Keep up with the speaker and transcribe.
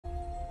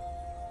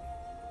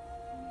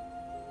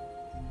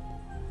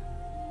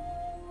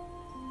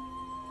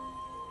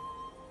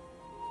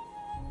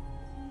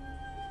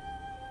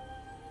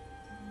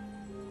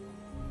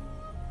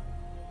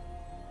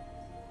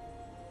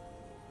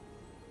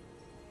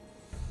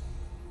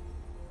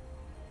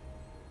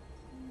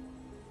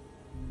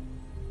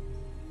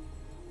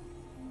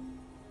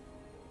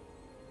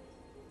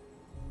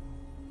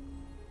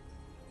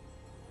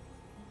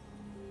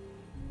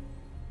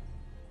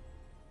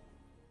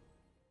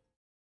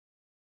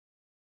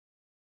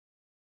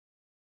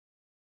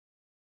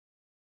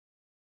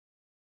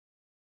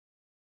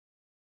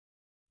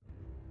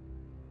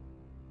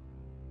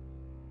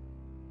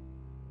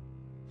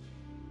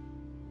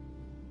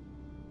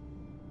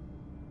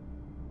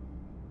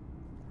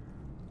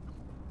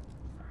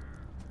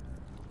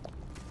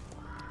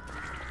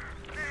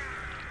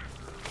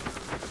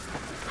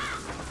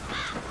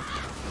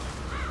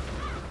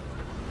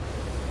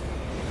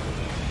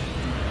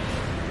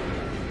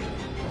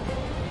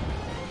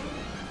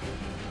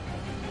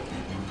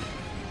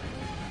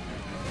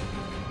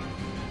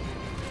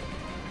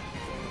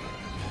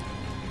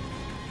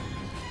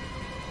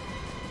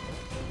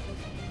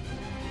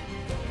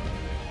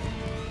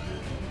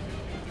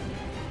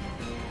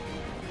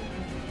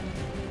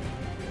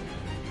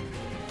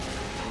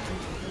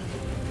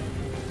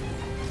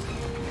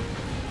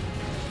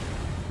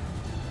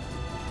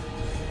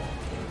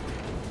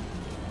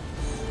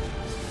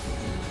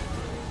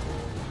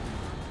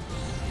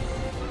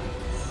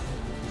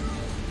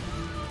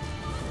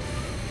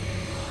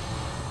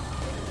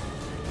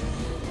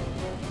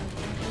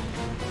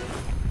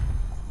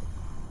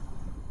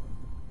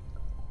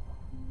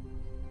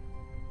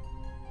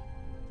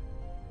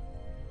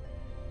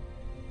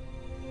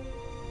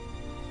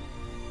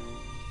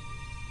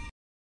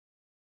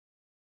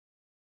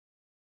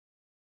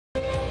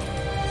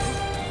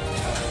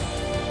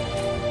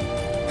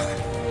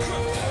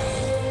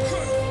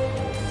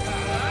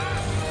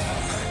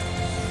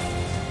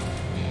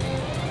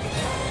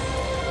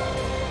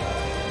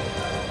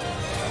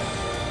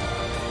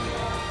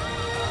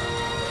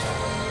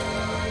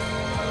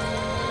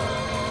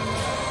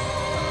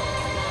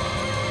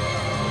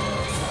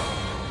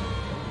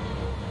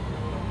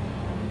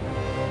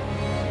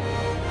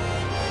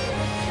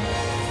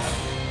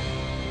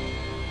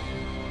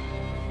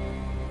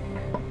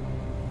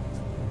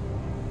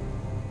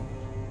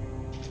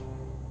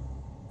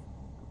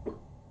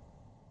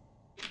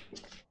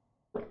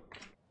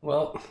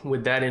Well,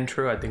 with that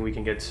intro, I think we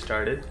can get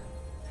started.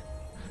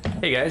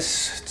 Hey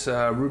guys, it's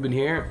Ruben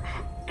here.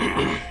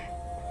 I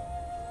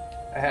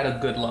had a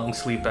good long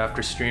sleep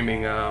after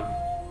streaming.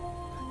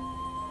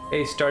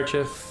 Hey, Star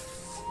Chief.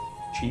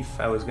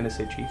 I was gonna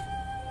say Chief.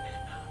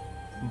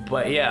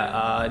 But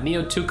yeah,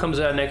 Nioh 2 comes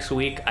out next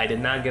week. I did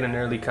not get an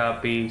early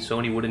copy.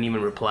 Sony wouldn't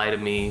even reply to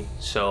me.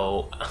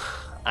 So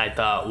I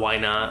thought, why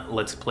not?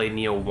 Let's play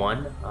Nioh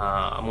 1.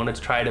 I'm gonna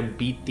try to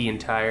beat the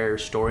entire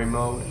story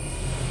mode.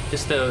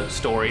 Just the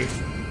story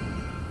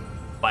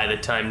by the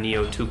time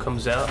Nioh 2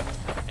 comes out.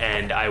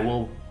 And I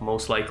will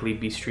most likely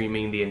be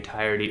streaming the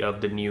entirety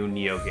of the new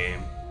Nioh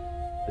game.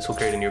 This will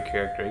create a new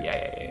character.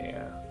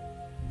 Yeah.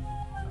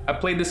 I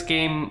played this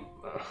game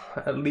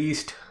at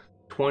least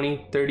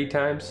 20-30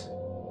 times.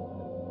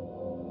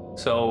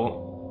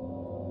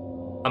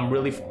 So I'm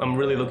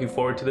really looking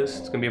forward to this.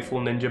 It's gonna be a full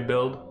ninja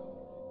build.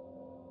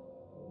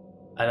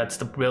 That's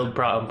the build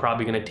I'm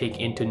probably gonna take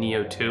into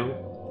Nioh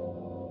 2.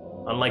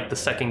 Unlike the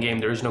second game,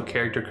 there is no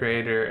character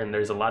creator, and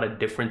there's a lot of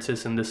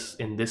differences in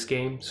this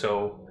game.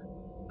 So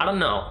I don't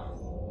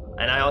know.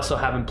 And I also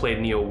haven't played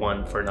Nioh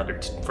 1 for like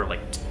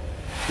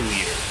 2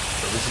 years.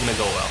 So this is gonna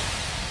go well.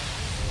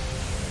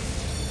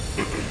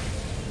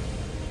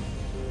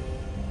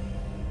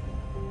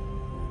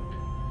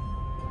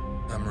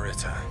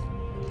 Amrita.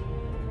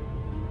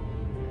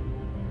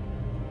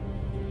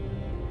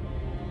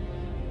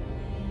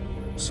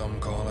 Some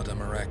call it a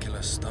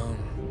miraculous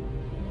stone.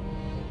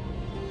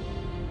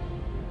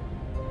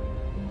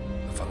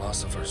 The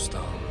Philosopher's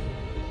Stone.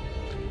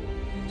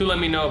 Do let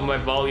me know if my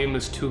volume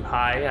is too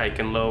high. I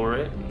can lower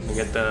it and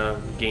get the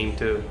game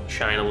to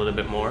shine a little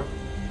bit more.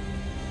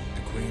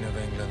 The Queen of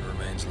England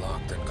remains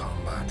locked in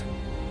combat.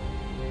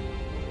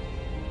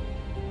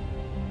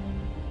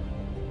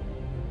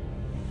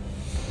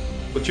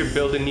 What you're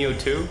building Nioh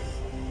 2?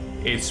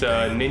 It's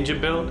a ninja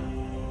build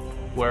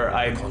where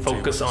I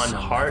focus on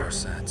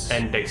heart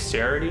and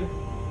dexterity.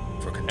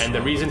 And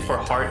the reason for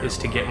heart is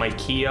to get my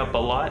ki up a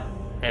lot,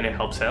 and it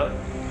helps out.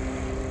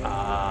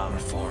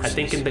 I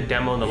think in the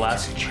demo, the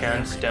last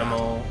chance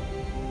demo,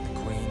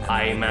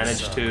 I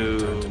managed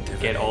to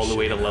get all the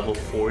way to level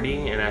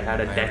 40, and I had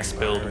a dex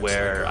build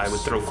where I would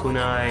throw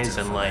kunais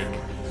and like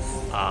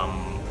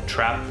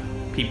trap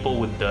people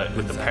with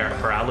the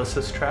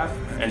paralysis trap,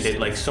 and did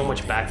like so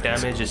much back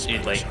damage.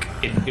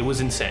 It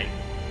was insane.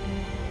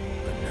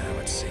 But now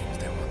it seems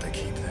they want to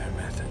keep their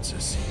methods a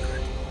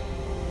secret.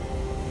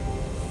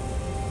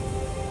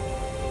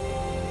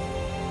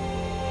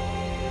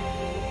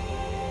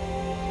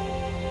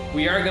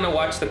 We are gonna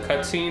watch the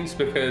cutscenes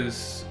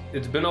because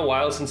it's been a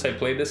while since I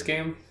played this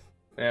game,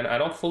 and I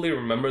don't fully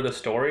remember the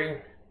story,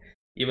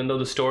 even though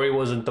the story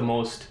wasn't the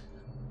most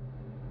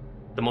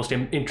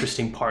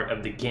interesting part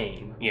of the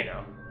game, you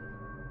know.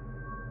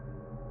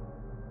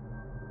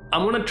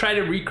 I'm gonna try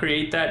to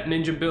recreate that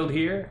ninja build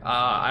here.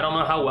 I don't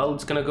know how well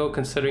it's gonna go,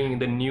 considering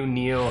the new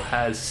Nioh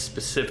has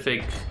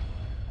specific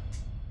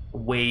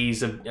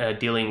ways of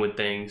dealing with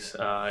things,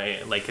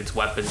 like its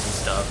weapons and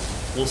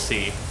stuff. We'll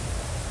see.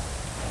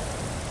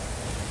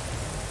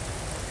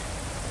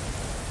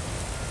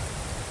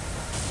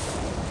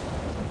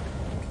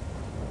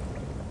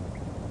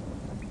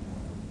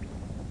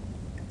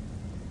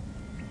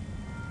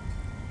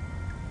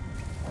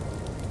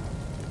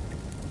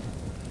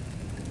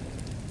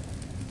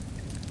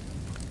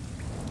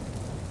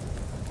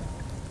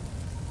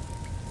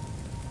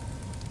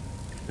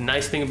 The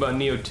nice thing about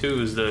Nioh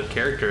 2 is the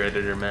character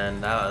editor,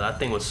 man. That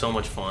thing was so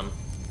much fun.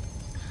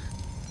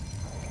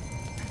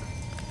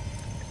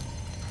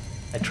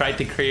 I tried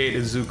to create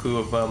Izuku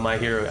of My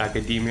Hero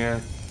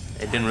Academia.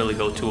 It didn't really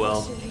go too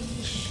well.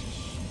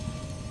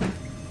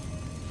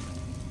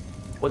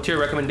 What's your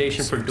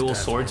recommendation for dual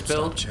swords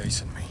build?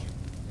 Chasing me.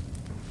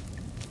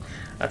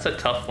 That's a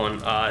tough one.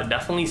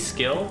 Definitely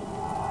skill,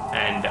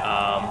 and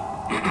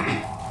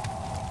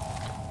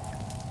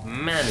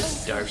man,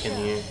 it's dark in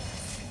here.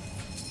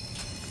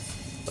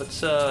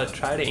 Let's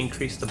try to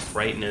increase the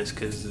brightness,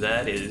 because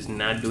that is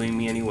not doing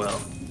me any well.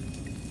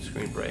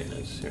 Screen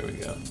brightness, here we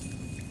go.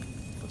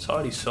 It's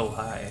already so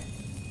high.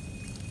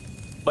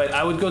 But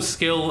I would go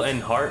skill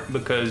and heart,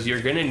 because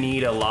you're gonna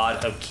need a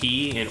lot of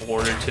ki in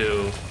order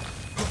to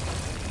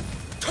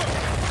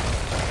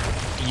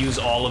use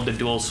all of the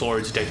dual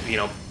swords, you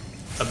know,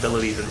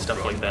 abilities and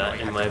stuff like that,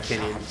 in my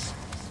opinion.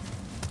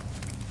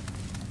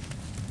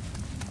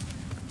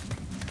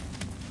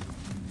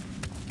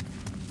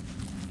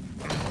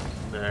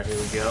 There, here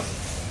we go.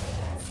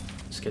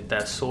 Let's get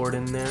that sword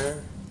in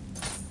there.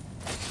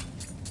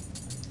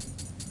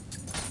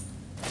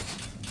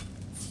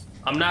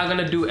 I'm not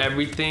gonna do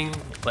everything,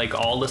 like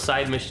all the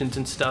side missions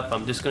and stuff.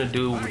 I'm just gonna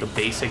do the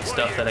basic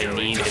stuff that I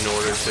need in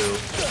order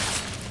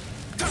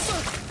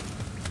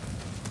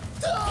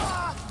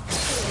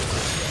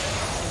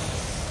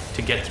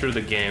to get through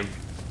the game.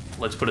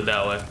 Let's put it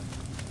that way.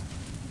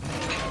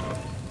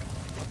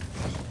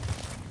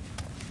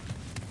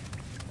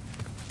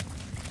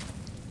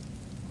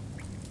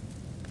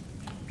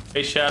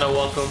 Hey Shadow,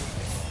 welcome.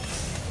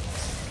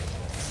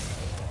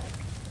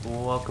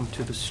 Welcome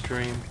to the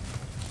stream.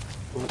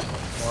 Ooh,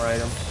 more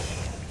items.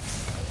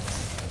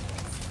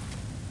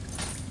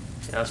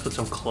 Yeah, let's put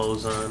some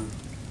clothes on.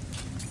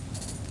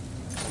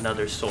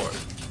 Another sword.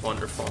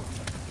 Wonderful.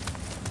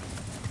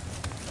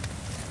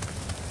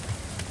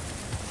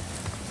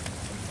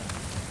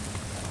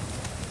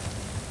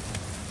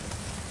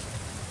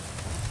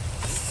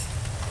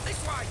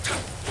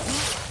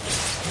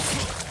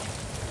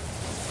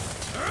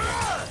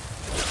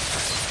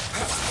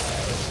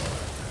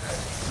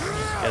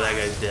 Yeah, that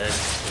guy's dead.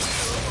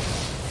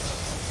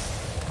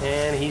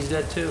 And he's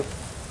dead too.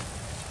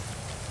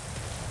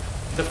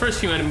 The first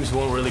few enemies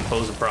won't really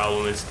pose a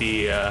problem. It's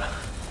the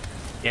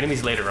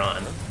enemies later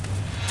on.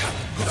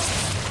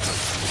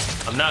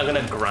 I'm not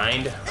gonna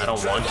grind. I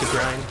don't want to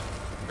grind.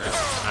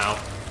 Ow.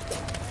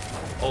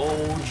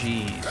 Oh,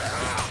 jeez.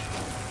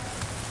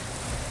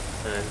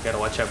 Gotta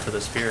watch out for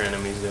the spear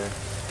enemies there.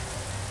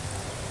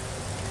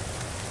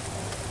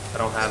 I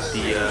don't have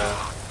the,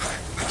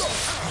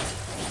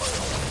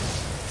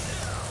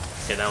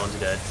 Okay, that one's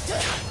dead.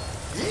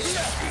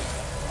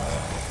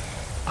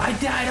 I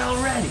died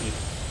already!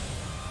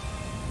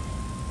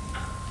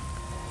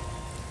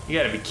 You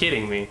gotta be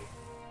kidding me.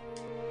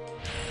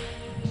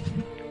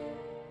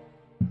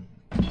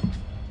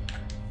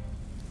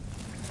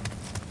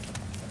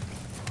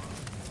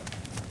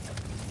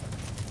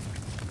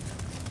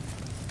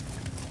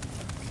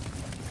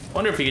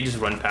 Wonder if you could just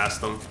run past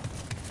them.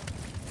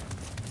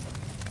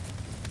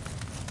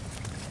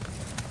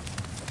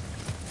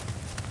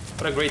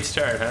 What a great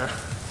start, huh?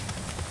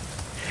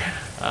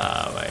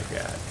 Oh my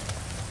god.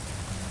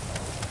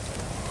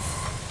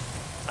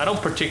 I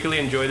don't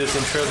particularly enjoy this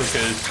intro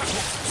because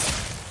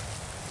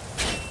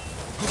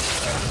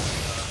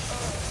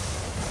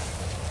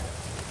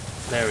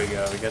there we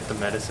go, we got the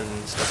medicine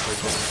and stuff like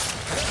that.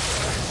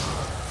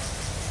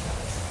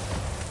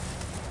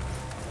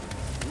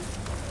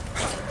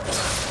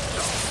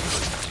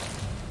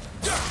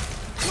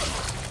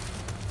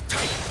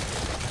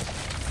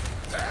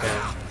 Okay.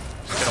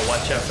 Just gotta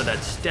watch out for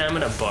that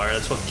stamina bar,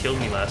 that's what killed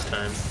me last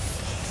time.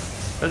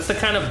 That's the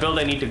kind of build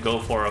I need to go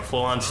for, a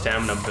full-on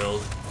stamina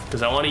build.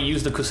 Because I want to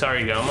use the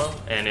Kusarigama,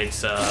 and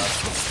it's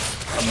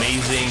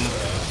amazing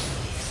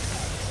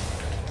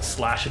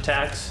slash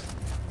attacks.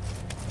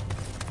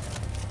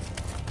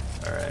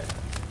 Alright.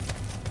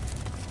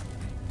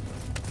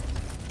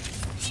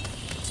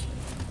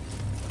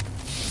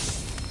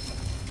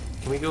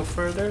 Can we go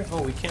further?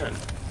 Oh, we can.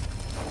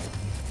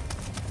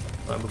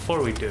 But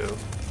before we do,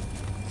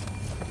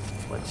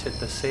 let's hit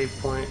the save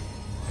point.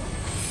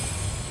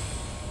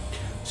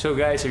 So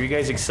guys, are you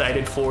guys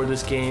excited for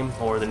this game?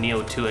 Or the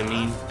Nioh 2, I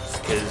mean?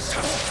 Because,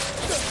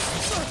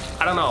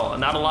 I don't know,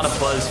 not a lot of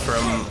buzz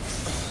from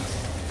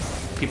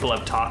people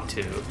I've talked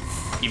to,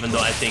 even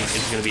though I think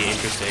it's going to be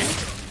interesting.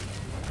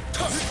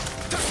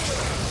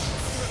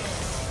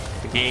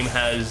 The game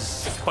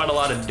has quite a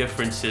lot of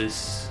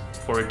differences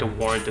for it to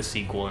warrant a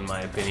sequel, in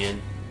my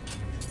opinion.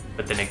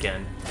 But then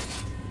again,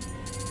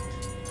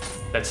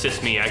 that's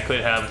just me. I could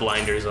have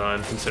blinders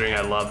on, considering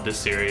I love this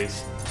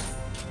series.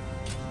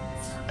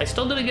 I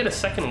still didn't get a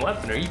second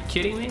weapon. Are you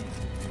kidding me?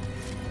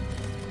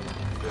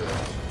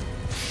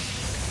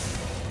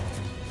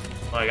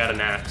 Oh, I got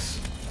an axe.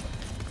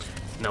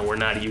 No, we're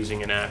not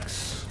using an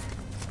axe.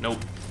 Nope,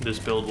 this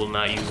build will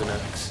not use an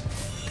axe.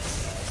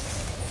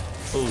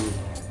 Ooh,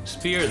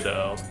 spear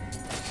though.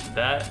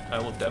 That I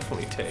will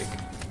definitely take.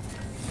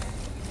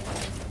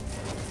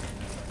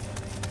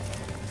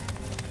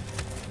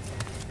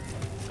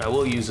 I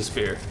will use a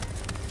spear.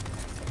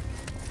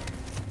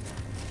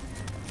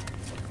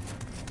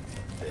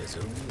 There's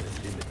only a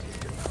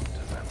limited amount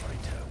of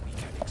amrita we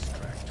can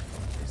extract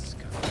from this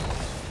gun.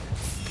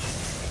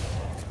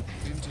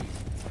 Indeed,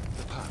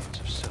 the parts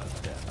have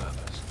served their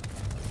purpose.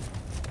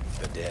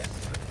 The death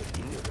of the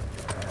ignorant.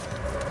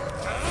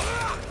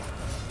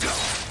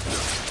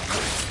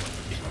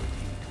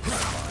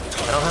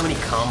 I don't have any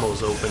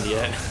combos opened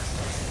yet,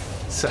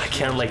 so I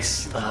can't like.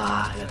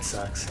 That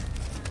sucks.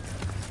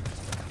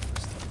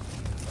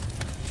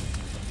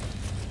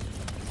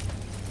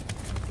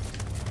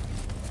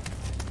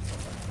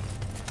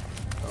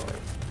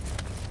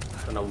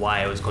 I don't know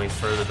why I was going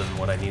further than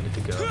what I needed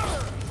to go.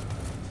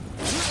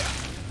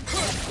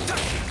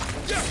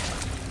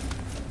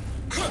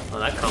 Oh,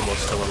 that combo's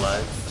still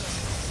alive.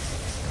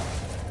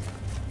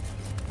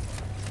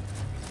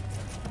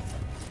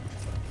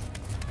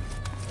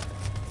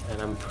 And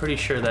I'm pretty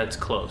sure that's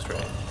closed,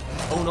 right?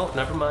 Oh no,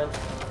 never mind.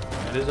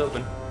 It is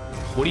open.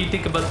 What do you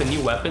think about the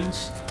new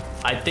weapons?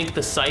 I think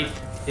the scythe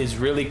is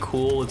really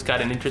cool. It's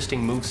got an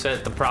interesting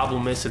moveset. The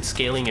problem is its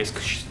scaling is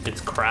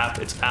it's crap.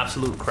 It's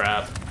absolute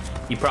crap.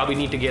 You probably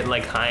need to get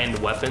like high-end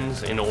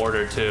weapons in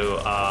order to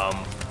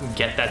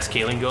get that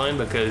scaling going,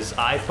 because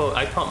I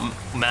pump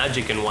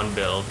magic in one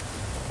build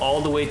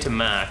all the way to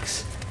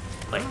max.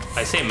 Like,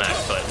 I say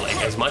max, but like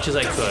as much as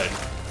I could.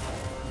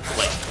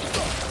 Like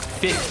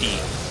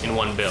 50 in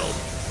one build.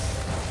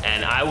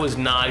 And I was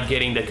not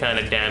getting the kind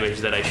of damage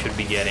that I should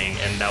be getting,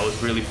 and that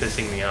was really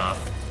pissing me off.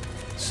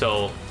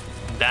 So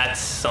that's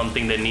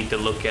something they need to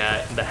look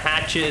at. The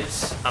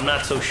hatchets, I'm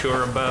not so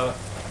sure about,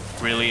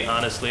 really,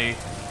 honestly.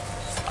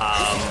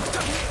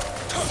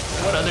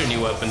 What other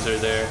new weapons are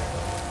there?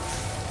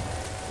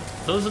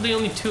 Those are the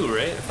only two,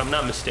 right? If I'm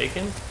not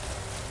mistaken.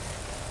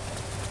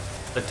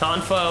 The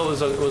Tonfa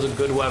was a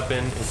good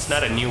weapon. It's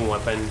not a new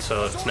weapon,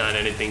 so it's not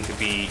anything to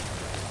be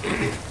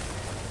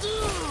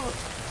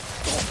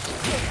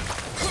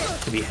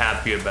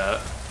happy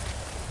about.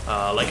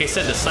 Like I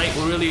said, the sight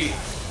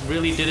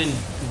really didn't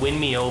win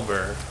me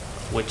over,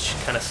 which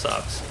kind of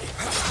sucks.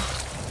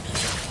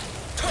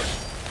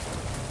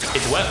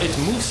 Its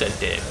moveset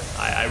did.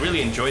 I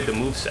really enjoyed the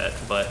moveset,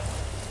 but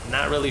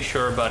not really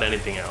sure about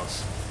anything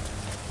else.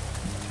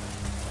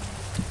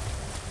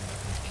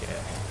 Okay.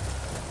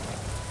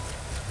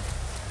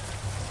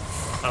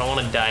 I don't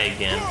want to die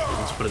again.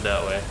 Let's put it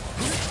that way.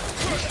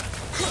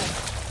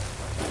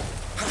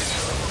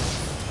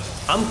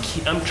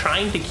 I'm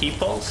trying to keep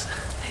pulse,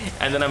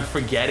 and then I'm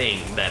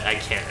forgetting that I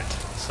can't.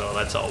 So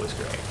that's always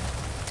great.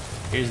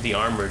 Here's the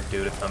armored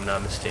dude, if I'm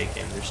not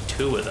mistaken. There's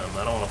two of them.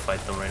 I don't want to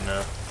fight them right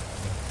now.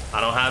 I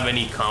don't have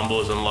any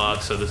combos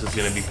unlocked, so this is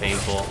gonna be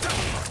painful.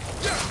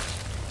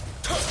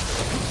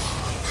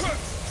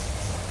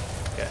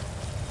 Okay.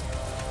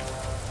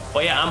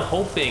 Well, yeah, I'm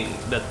hoping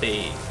that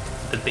they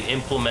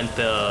implement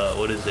the,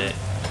 what is it?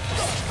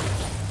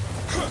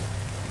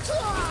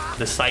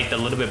 The sight a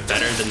little bit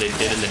better than they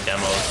did in the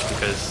demos,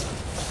 because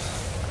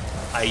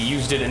I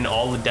used it in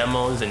all the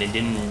demos and it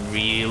didn't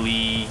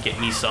really get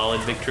me solid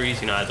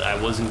victories. You know, I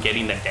wasn't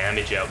getting the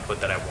damage output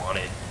that I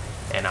wanted.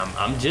 And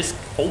I'm just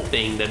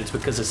hoping that it's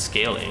because of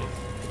scaling.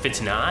 If it's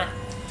not,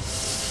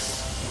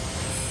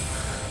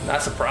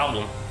 that's a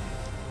problem.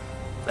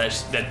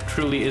 That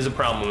truly is a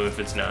problem if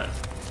it's not.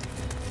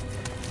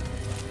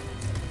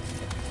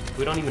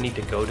 We don't even need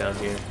to go down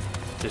here.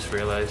 Just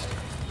realized.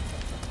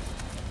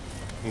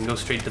 We can go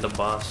straight to the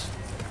boss.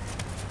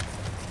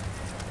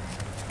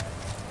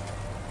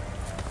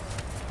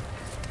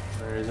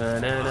 There's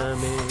an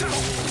enemy.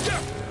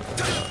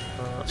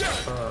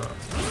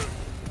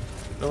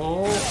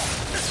 No.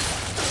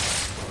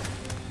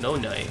 No,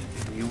 knight.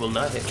 You will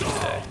not hit me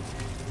today.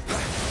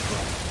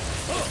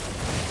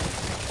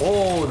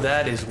 Oh,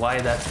 that is why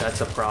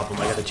that's a problem.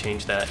 I gotta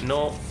change that.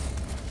 No.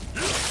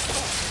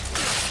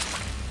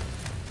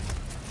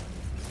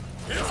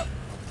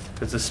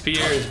 Because the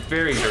spear is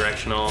very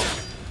directional.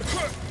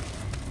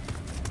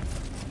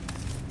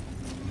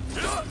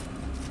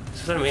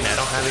 This is what I mean. I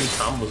don't have any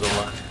combos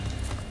unlocked.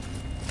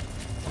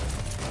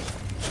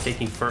 It's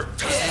taking forever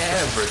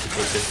to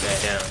take this guy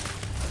down.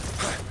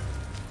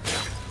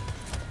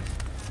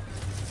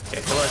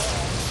 Okay, come on.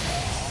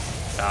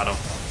 Got him.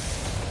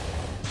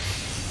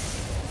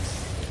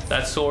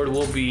 That sword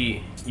will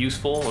be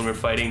useful when we're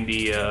fighting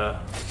the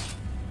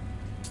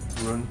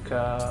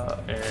Runka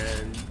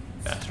and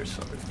Master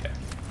Sword. Okay.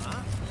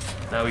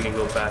 Now we can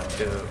go back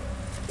to...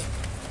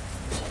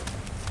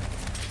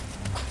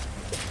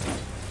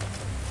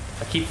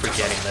 I keep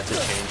forgetting that's a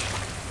change.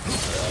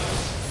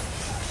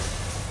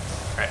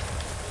 Alright.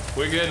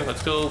 We're good.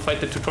 Let's go fight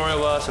the tutorial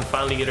boss and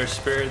finally get our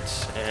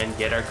spirits and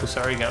get our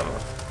Kusarigama.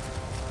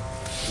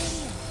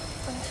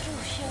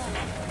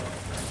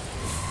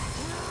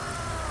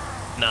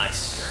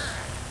 Nice.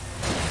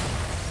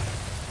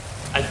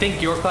 I think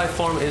Yokai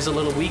form is a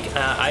little weak.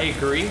 I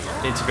agree.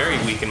 It's very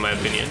weak in my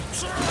opinion.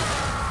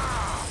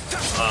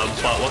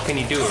 But what can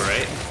you do,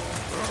 right?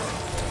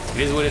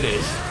 It is what it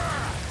is.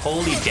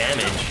 Holy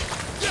damage.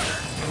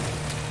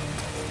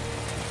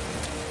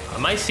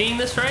 Am I seeing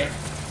this right?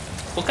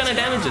 What kind of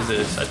damage is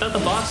this? I thought the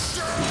boss...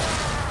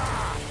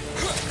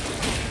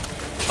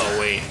 Oh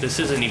wait, this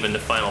isn't even the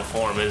final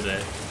form, is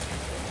it?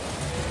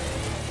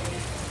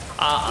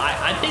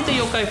 I think the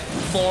yokai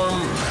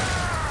form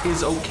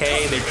is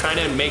okay. They're trying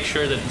to make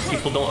sure that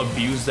people don't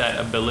abuse that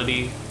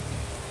ability.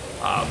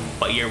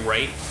 But you're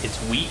right, it's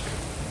weak.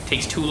 It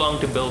takes too long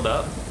to build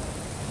up.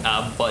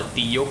 But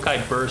the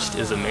yokai burst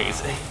is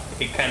amazing.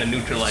 It kind of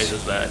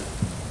neutralizes that.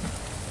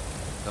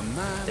 The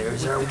man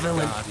There's our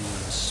villain. guardian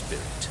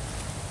spirit.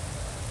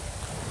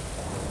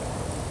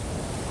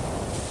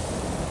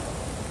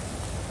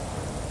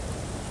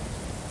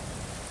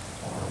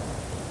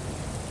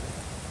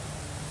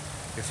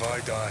 If I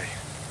die,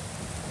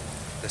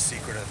 the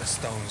secret of the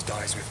stones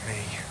dies with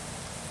me.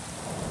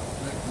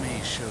 Let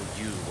me show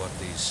you what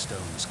these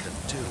stones can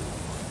do.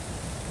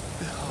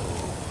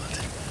 Behold.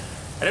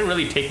 I didn't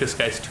really take this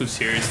guy too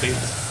seriously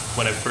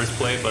when I first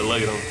played, but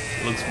look at him.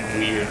 It looks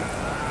weird.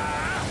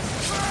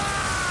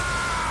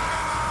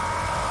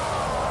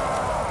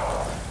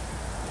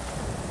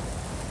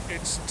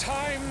 It's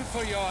time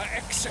for your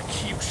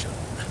execution.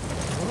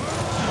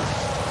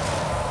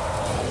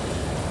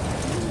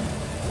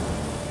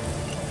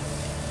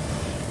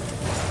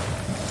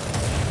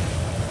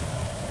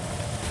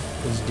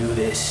 Let's do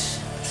this.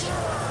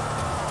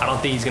 I don't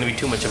think he's gonna be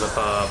too much of a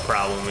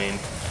problem, I mean.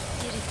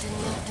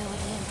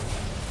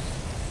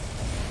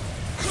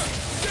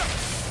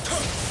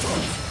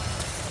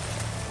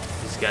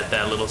 He's got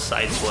that little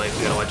side swipe.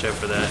 We gotta watch out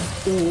for that.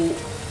 Ooh.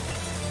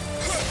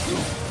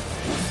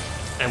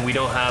 And we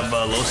don't have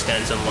low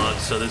stance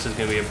unlocked, so this is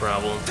gonna be a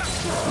problem.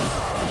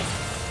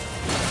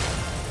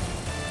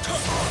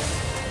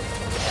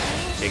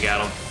 Take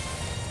out him.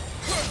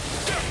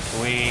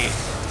 We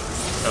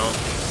don't.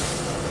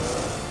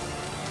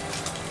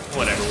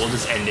 Whatever, we'll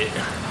just end it.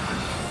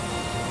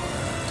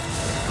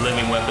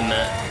 Living weapon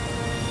that.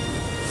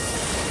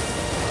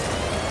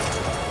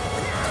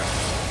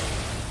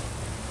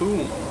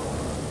 Boom.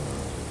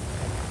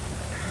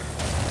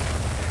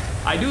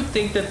 I do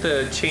think that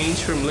the change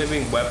from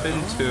living weapon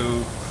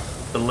to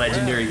the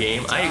legendary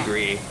game, I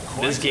agree.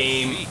 This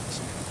game,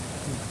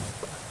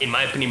 in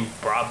my opinion,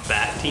 brought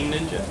back Team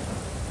Ninja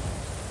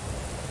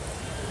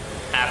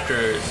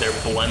after their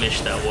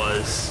blemish that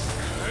was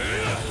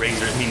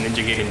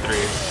Ninja Gaiden 3.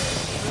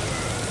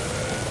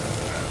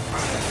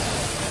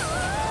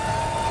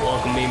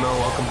 Welcome, Mimo.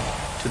 Welcome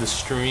to the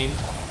stream.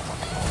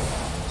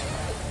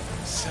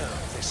 Sir,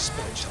 this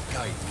spirit shall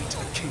guide me to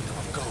the kingdom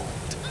of gold.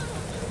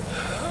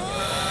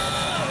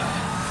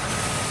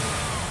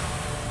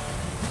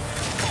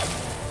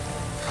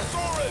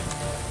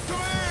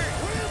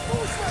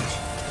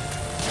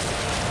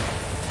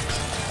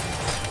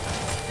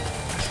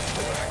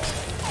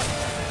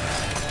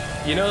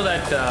 You know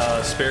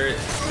that spirit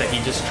that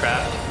he just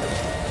trapped?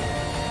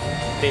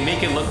 They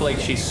make it look like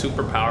she's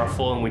super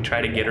powerful and we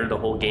try to get her the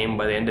whole game.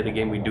 By the end of the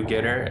game we do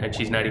get her and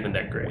she's not even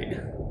that great,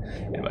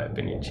 in my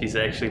opinion. She's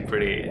actually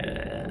pretty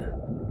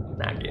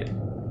not good.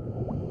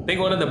 I think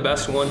one of the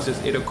best ones is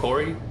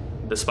Itokori,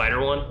 the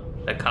spider one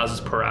that causes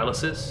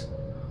paralysis.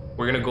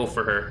 We're gonna go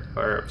for her,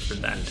 or for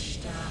that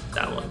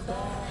one.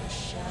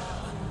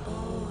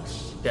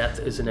 Death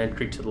is an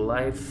entry to the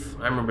life.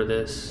 I remember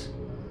this.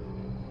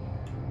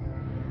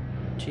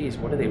 Jeez,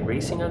 what are they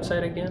racing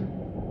outside again?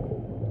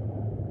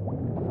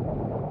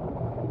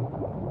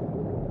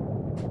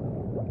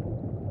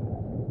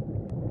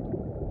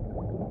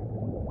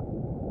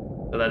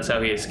 So that's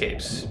how he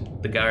escapes.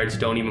 The guards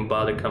don't even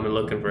bother coming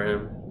looking for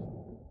him.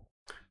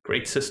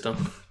 Great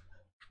system.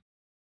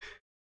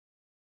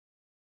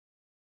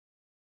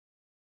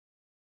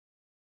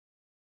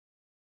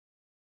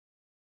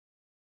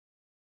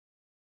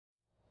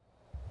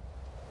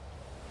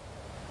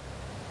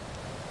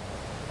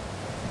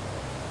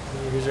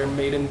 Here's our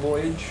maiden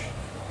voyage.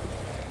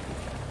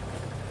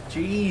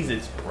 Jeez,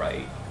 it's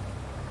bright.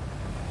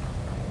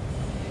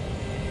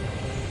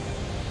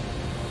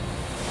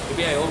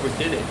 Maybe I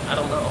overdid it. I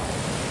don't know.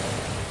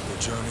 The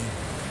journey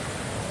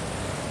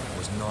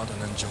was not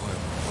an enjoyable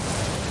one.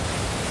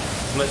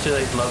 As much as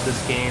I love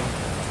this game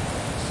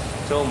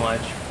so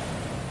much,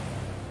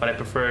 but I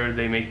prefer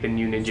they make the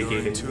new Ninja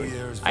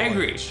Gaiden. I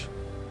agree.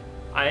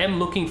 I am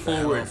looking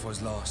forward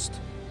was lost.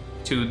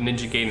 to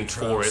Ninja Gaiden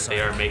 4 if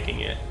they are making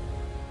it.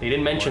 They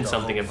did mention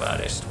something about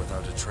it.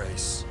 Without a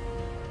trace.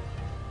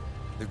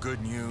 The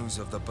good news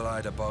of the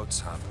Blighter boat's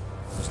hap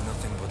was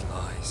nothing but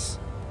lies.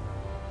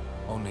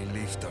 Only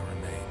Leifta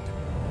remained.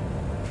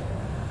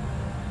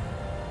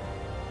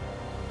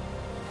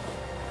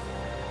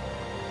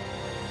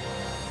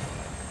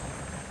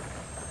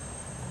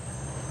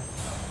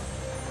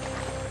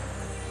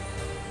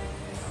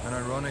 An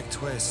ironic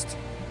twist.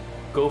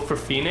 Go for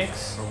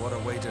Phoenix? For what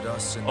awaited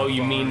us in Oh, the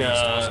you mean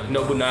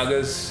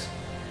Nobunaga's?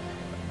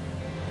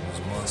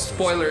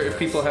 Spoiler if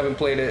people haven't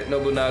played it,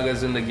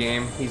 Nobunaga's in the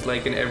game. He's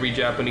like in every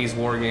Japanese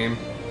war game.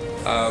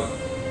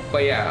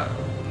 But yeah,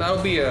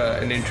 that'll be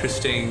an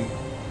interesting...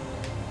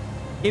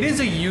 It is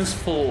a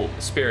useful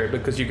spirit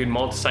because you can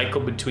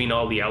multi-cycle between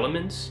all the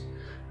elements.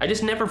 I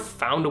just never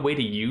found a way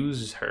to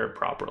use her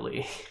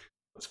properly.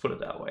 Let's put it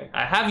that way.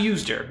 I have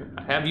used her.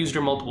 I have used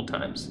her multiple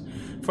times.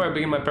 Before I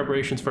begin my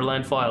preparations for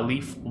landfall, I'll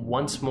leaf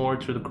once more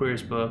through the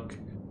Courier's book.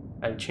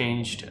 I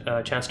changed,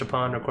 chanced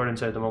upon, record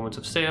inside the moments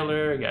of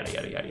sailor, yada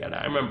yada yada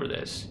yada. I remember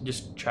this.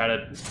 Just try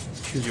to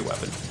choose your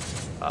weapon.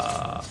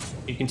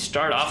 You can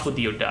start off with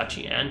the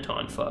Odachi and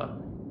Tonfa.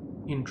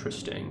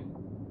 Interesting.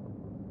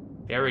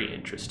 Very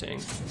interesting.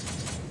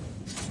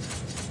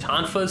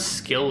 Tonfa's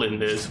skill in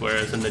this,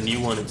 whereas in the new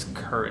one it's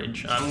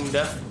courage.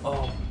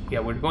 Oh, yeah,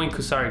 we're going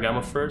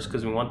Kusarigama first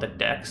because we want the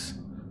dex.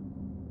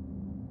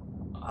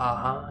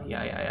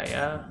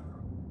 Yeah.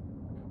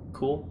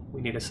 Cool.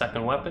 We need a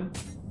second weapon.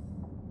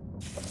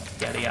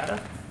 Yada yada.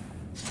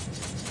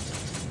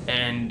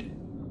 And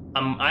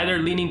I'm either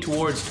leaning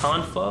towards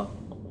Tonfa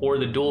or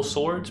the dual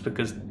swords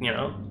because, you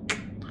know,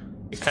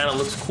 it kind of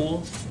looks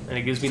cool and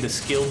it gives me the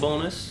skill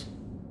bonus.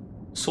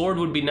 Sword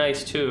would be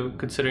nice too,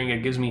 considering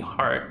it gives me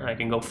heart and I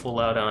can go full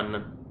out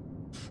on,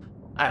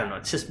 I don't know,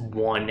 it's just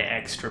one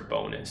extra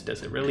bonus.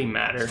 Does it really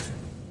matter?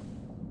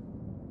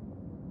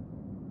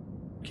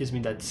 Gives me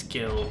that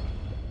skill.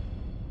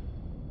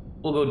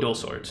 We'll go dual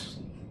swords.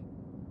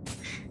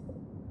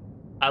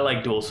 I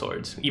like dual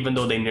swords, even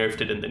though they nerfed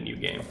it in the new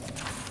game.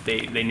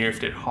 They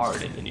nerfed it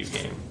hard in the new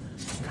game.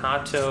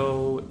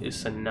 Kato,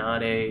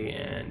 Isanade,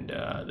 and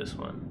this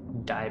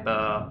one,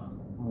 Daiba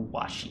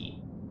Washi.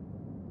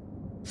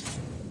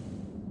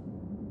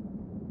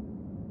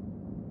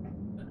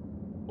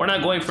 We're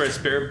not going for a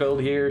spirit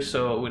build here,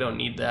 so we don't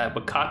need that.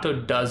 But Kato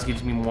does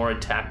gives me more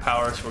attack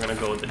power, so we're gonna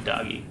go with the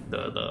doggy,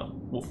 the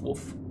woof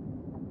woof.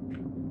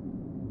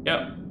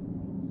 Yep.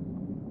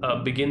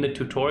 Begin the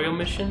tutorial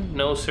mission?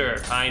 No,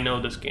 sir. I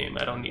know this game.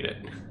 I don't need it.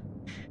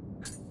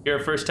 You're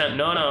a first time.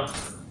 No.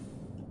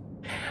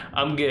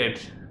 I'm good.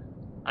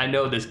 I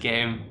know this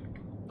game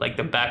like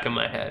the back of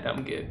my head.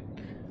 I'm good.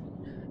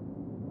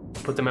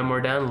 Put the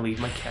memoir down and leave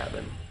my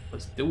cabin.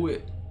 Let's do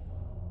it.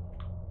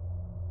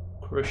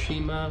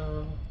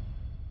 Hiroshima.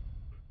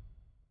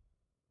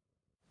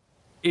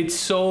 It's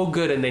so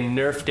good, and they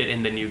nerfed it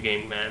in the new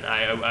game, man.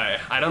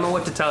 I don't know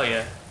what to tell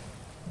you.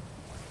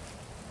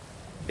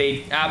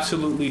 They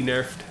absolutely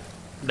nerfed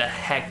the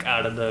heck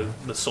out of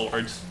the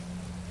swords.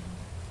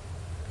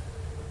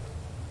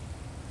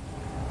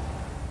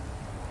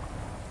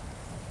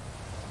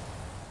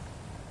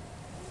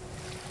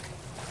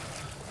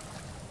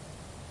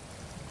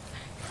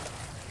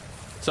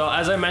 So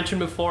as I mentioned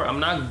before, I'm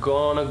not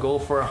gonna go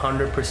for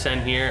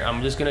 100% here.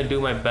 I'm just gonna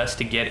do my best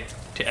to get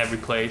to every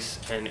place,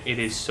 and it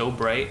is so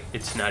bright,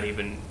 it's not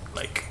even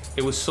like,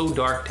 it was so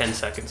dark 10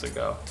 seconds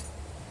ago.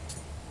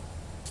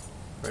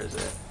 Where is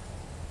it?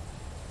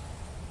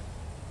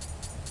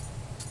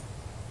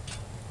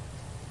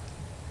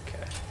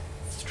 Okay,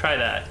 let's try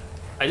that.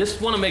 I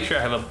just want to make sure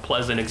I have a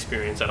pleasant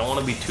experience. I don't want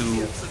to be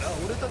too...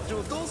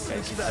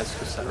 Okay, so that's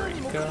Costa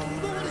Rica.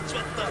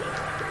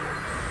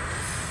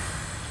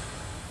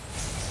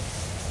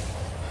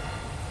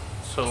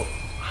 So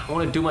I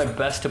want to do my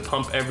best to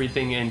pump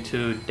everything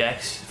into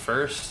Dex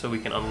first so we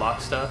can unlock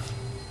stuff,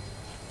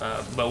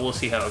 but we'll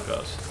see how it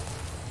goes.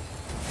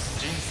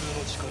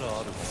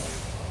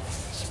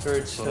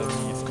 Spirit Stone.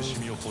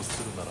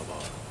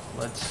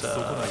 Let's put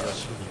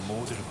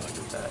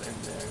that in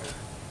there.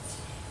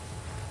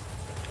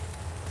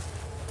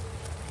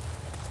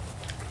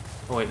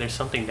 Oh wait, there's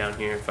something down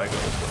here if I go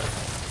this way.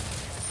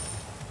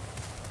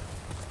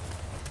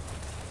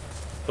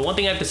 The one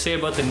thing I have to say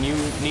about the new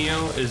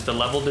Nioh is the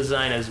level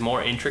design is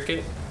more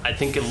intricate. I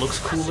think it looks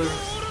cooler.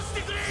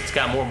 It's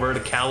got more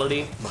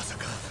verticality.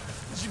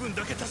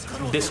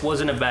 This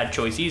wasn't a bad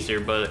choice either,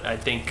 but I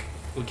think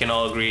we can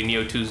all agree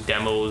Nioh 2's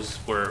demos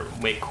were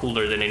way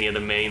cooler than any of the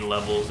main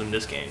levels in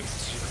this game.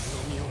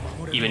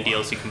 Even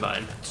DLC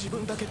combined.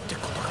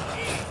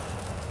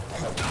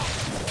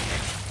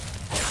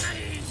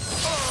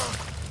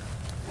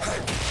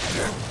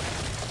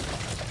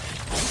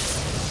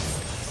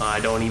 I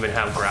don't even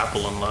have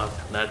grapple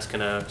unlocked. That's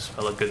gonna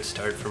spell a good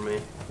start for me.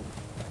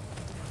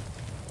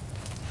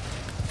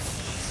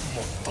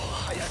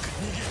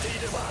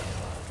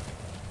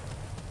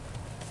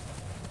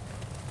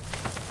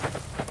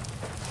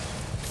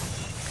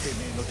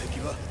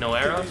 No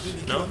arrows?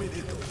 No.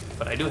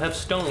 But I do have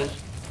stones.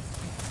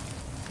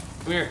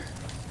 Come here,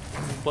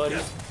 buddy.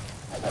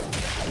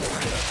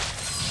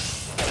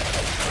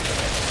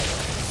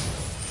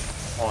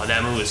 Oh,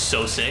 that move is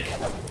so sick.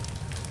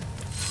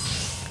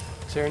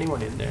 Is there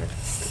anyone in there?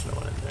 There's no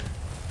one in there.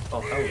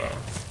 Oh, hello.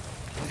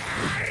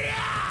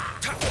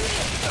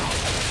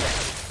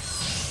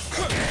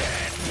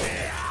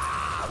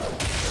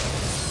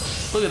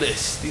 Look at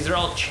this. These are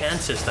all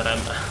chances that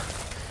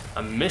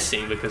I'm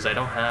missing because I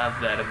don't have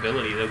that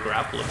ability, the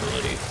grapple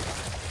ability.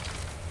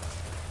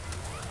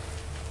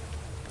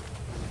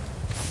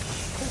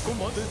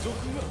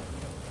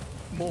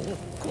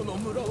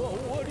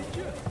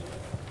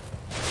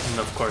 And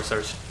of course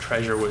our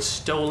treasure was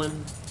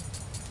stolen.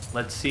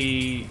 Let's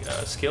see,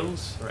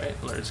 skills,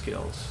 right? Learn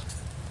skills.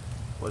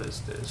 What is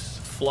this?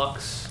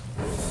 Flux,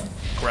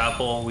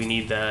 grapple, we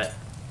need that.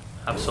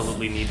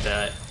 Absolutely need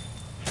that.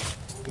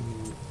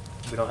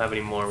 We don't have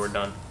any more, we're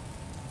done.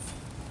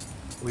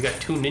 We got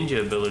 2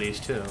 ninja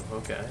abilities too,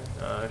 okay.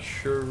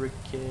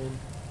 Shuriken,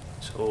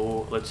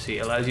 so let's see,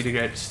 allows you to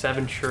get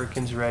 7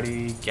 shurikens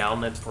ready,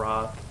 Galnet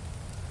broth.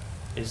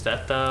 Is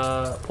that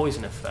the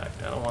poison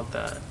effect? I don't want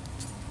that.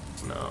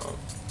 No.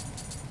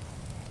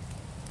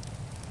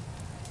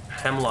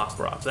 Hemlock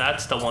broth,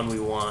 that's the one we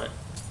want.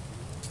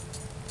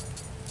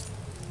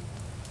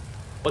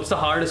 What's the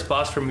hardest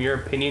boss from your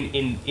opinion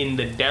in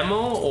the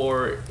demo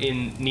or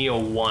in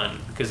Nioh 1?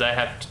 Because I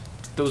have,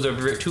 those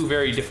are 2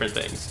 very different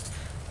things.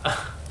 Okay,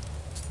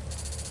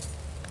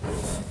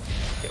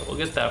 we'll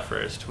get that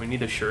first. We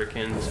need the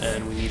shurikens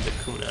and we need the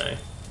kunai.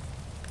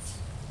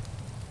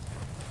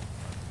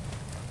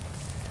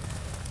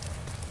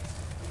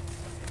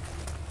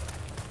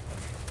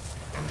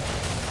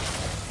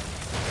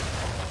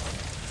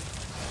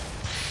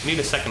 We need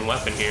a second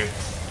weapon here.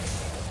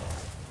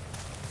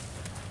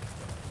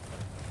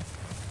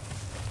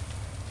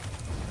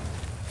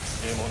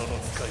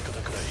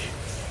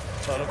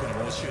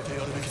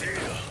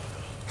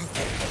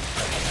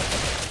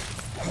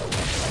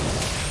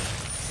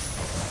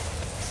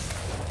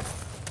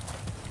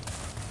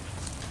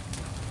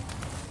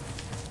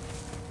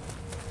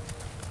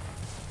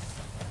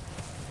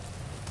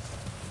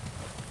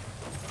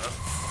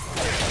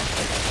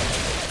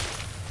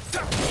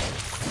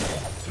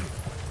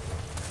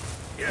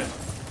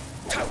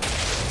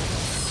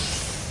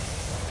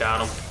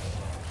 Got him.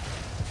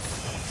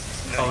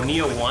 Oh,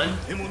 Nioh 1?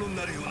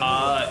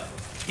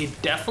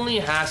 It definitely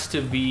has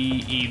to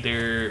be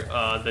either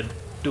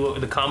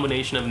the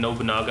combination of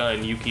Nobunaga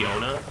and Yuki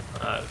Onna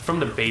from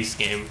the base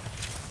game.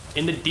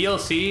 In the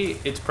DLC,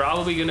 it's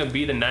probably gonna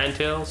be the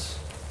Ninetales.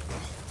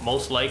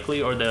 most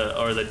likely, or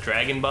the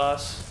dragon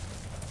boss,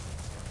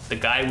 the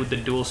guy with the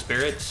dual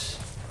spirits,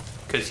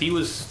 because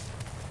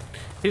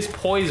his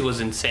poise was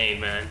insane,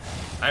 man.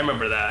 I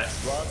remember that.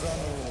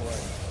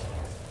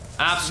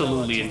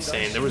 Absolutely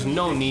insane. There was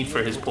no need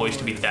for his poise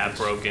to be that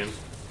broken.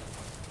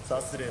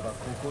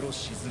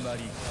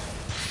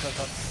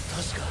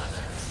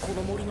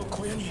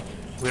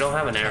 We don't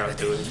have an arrow,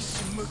 do we?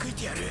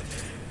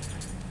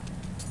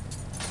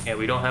 Yeah,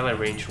 we don't have a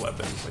ranged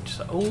weapon, which...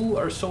 Oh,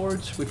 our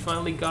swords. We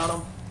finally got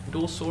them.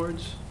 Dual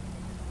swords.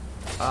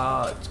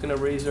 It's gonna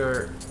raise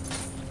our...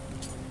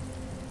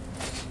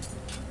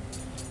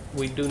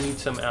 We do need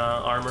some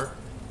armor.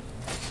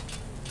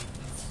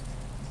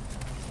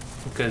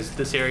 Because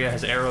this area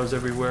has arrows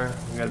everywhere.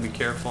 We gotta be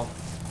careful.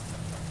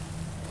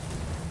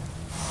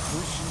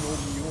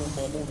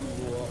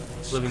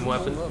 Living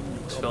weapon.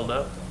 It's filled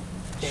up.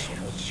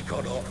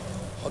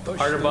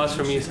 Harder boss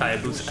for me is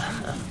Hayabusa.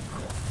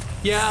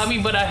 Yeah, I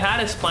mean, but I had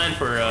this plan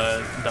for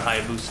the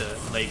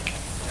Hayabusa. Like,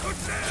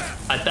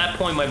 at that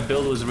point, my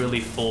build was really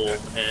full,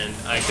 and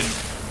I could...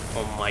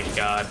 Oh my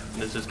god,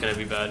 this is gonna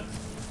be bad.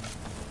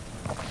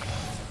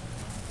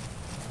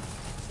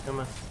 Come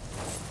on.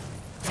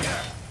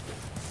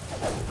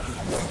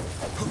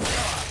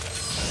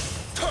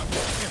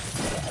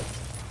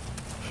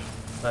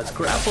 Let's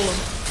grapple him.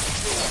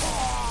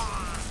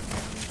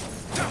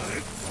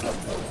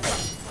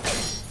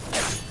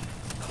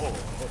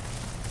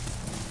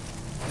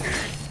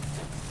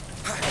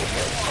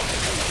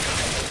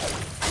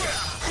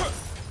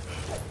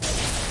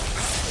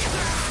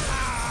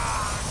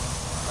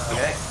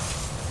 Okay,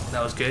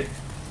 that was good.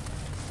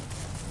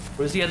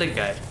 Where's the other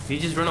guy? Did he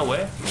just run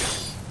away?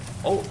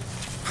 Oh.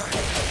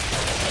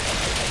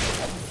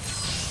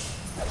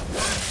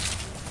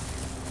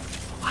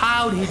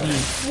 How did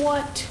he?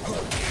 What?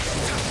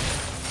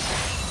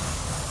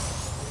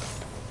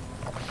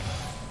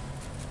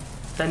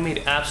 That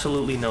made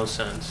absolutely no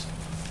sense.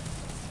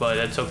 But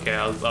that's okay.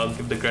 I'll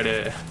give the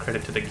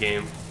credit to the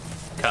game.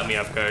 Caught me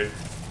off guard.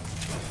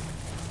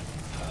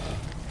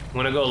 I'm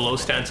gonna go low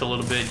stance a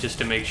little bit just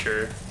to make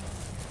sure.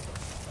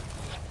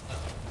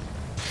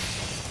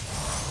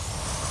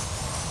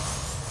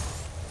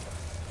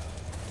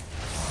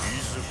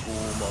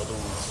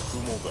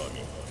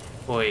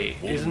 Wait,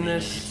 isn't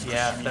this?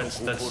 Yeah, that's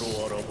the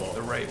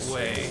right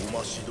way.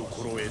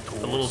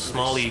 The little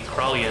smally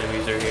crawly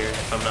enemies are here,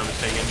 if I'm not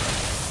mistaken.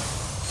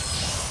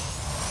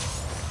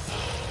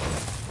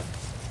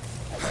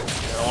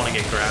 I don't want to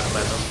get grabbed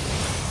by them.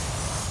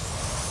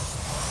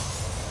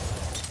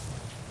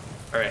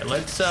 Alright,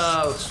 let's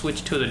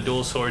switch to the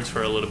dual swords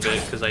for a little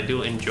bit, because I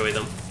do enjoy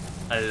them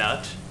a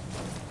lot.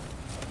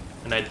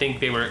 And I think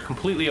they were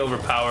completely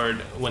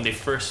overpowered when they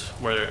first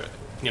were,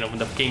 you know, when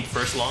the game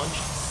first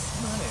launched.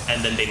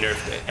 And then they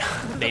nerfed it.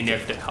 They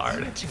nerfed it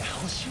hard.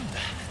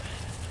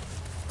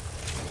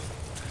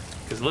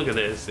 Because look at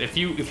this. If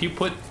you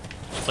put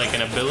like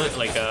an ability,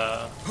 like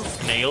an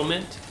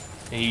ailment,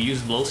 and you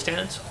use low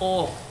stance,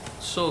 oh,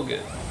 so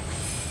good.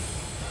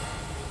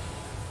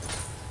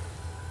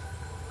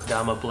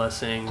 Dama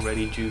blessing,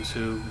 ready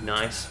jutsu,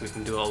 nice. We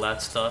can do all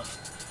that stuff.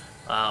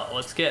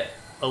 Let's get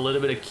a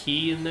little bit of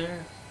ki in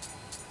there,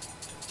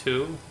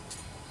 too.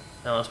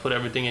 Now let's put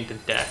everything into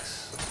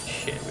dex.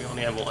 Shit, we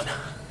only have one.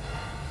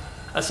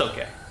 That's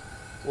okay.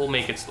 We'll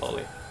make it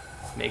slowly.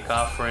 Make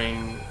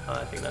offering.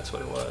 I think that's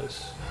what it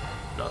was.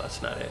 No,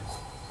 that's not it.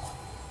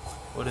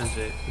 What is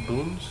it?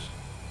 Boons?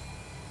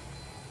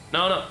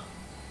 No, no.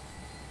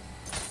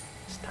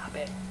 Stop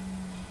it.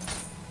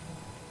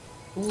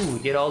 Ooh, we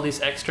get all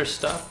this extra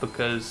stuff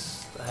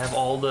because I have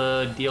all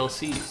the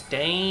DLCs.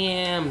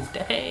 Damn,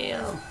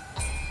 damn.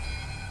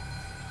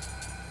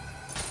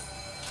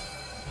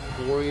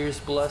 Warrior's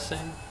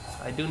blessing.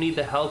 I do need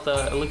the health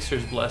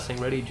elixir's blessing.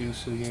 Ready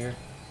jutsu here.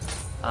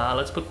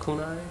 Let's put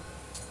kunai.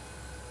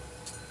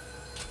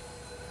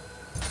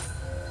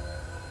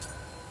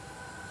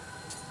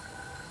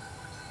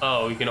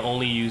 Oh, you can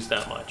only use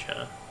that much,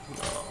 huh?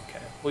 Oh,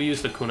 okay. We'll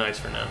use the kunais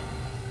for now.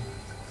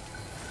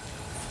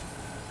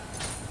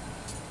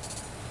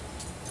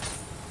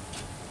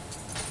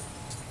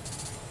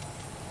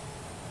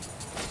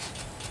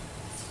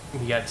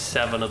 We got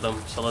 7 of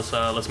them, so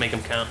let's make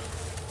them count.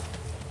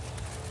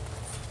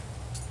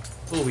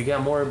 Oh, we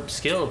got more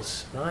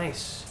skills.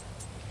 Nice.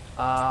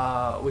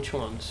 Which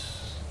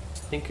ones? I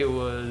think it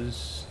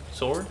was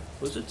sword.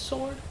 Was it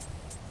sword?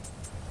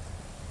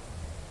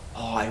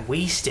 Oh, I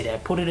wasted it. I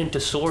put it into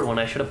sword when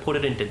I should have put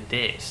it into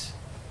this.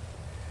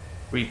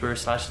 Reaper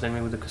slashes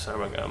enemy with the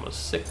Kusarigama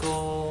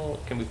sickle.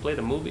 Can we play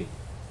the movie?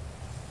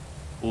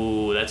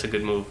 Ooh, that's a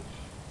good move.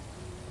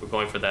 We're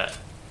going for that.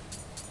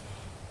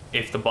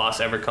 If the boss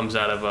ever comes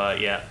out of,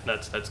 yeah,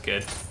 that's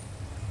good.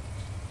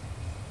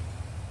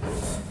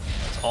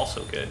 That's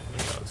also good.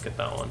 Yeah, let's get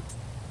that one.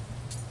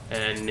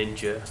 And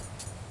ninja.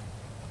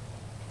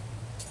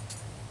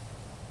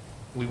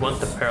 We want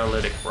the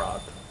paralytic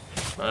rod.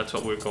 That's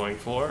what we're going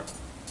for.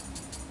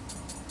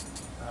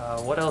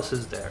 What else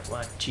is there?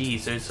 Wow,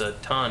 geez, there's a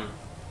ton.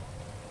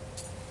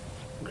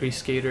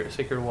 Increase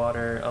sacred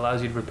water.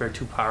 Allows you to prepare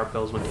 2 power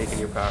pills when taking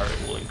your power.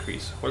 It will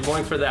increase. We're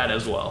going for that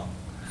as well.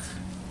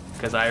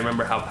 Because I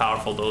remember how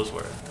powerful those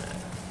were.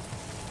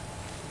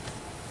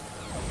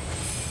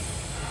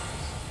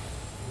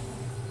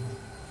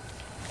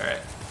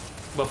 Alright.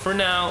 But for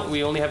now,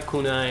 we only have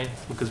kunai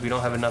because we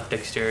don't have enough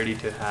dexterity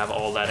to have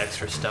all that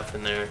extra stuff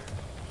in there.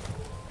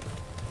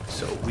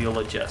 So we'll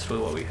adjust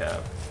with what we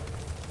have.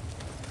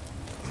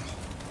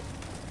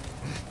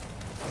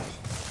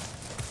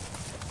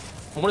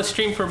 I want to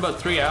stream for about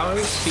 3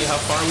 hours, see how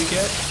far we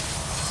get.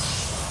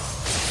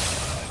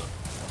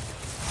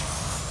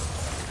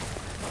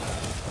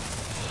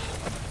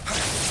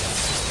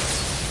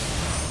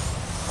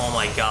 Oh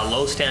my god,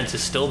 low stance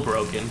is still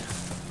broken.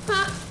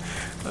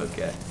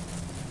 Okay.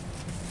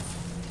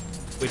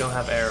 We don't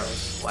have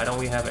arrows. Why don't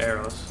we have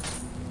arrows?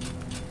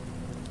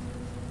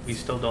 We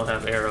still don't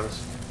have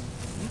arrows.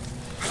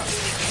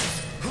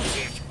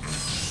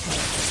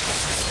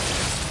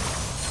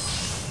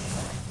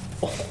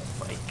 Oh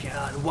my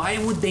god, why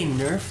would they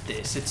nerf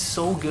this? It's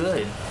so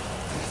good.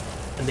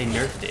 And they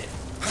nerfed it.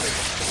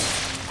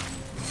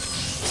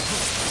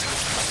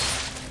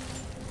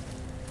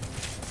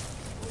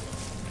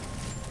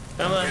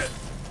 Come on.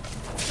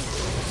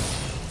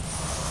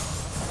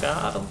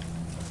 Got him.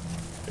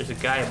 There's a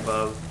guy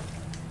above.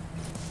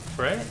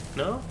 Right?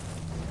 No?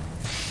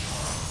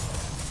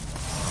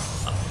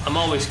 I'm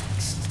always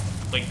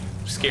like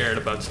scared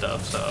about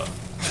stuff, so.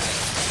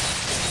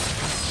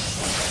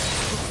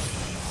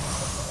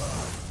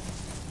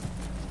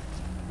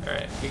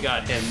 Alright, we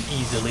got him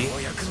easily,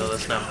 so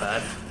that's not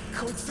bad.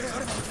 We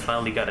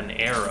finally got an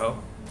arrow.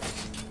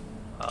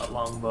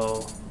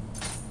 Longbow.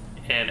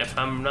 And if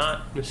I'm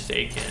not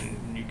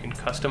mistaken, you can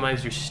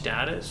customize your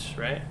status,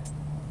 right?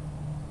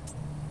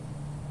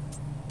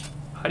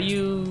 How do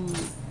you...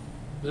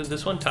 Is it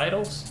this one,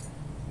 titles?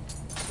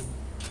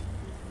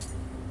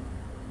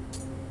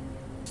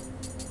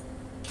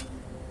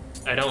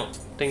 I don't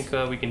think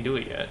we can do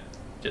it yet.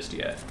 Just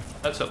yet.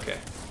 That's okay.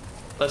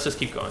 Let's just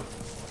keep going.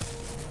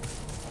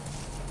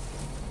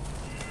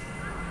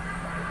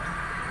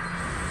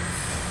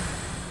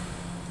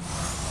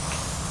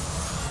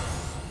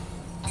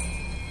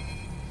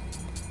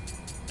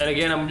 And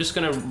again, I'm just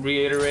gonna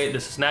reiterate,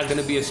 this is not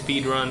gonna be a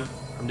speed run.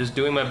 I'm just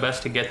doing my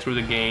best to get through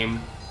the game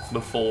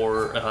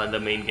before the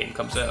main game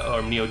comes out,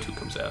 or Nioh 2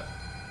 comes out.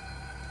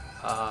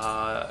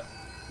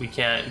 We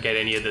can't get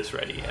any of this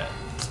ready yet.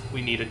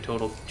 We need a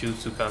total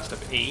jutsu cost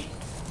of 8.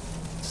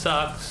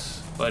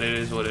 Sucks, but it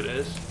is what it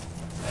is.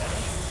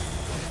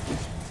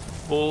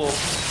 Oh.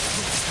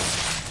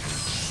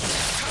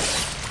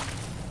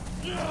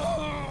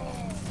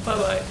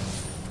 Bye-bye.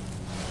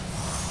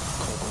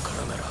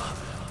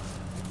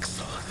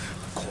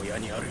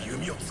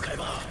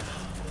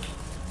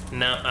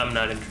 No, I'm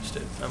not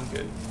interested. I'm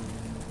good.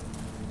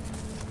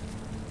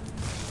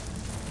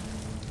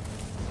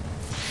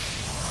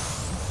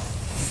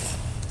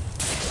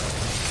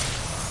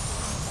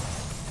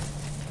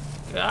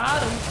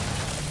 Got him.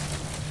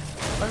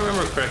 If I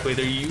remember correctly,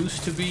 there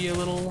used to be a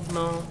little,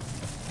 no,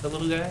 the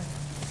little guy?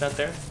 Not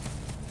there?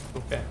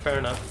 Okay, fair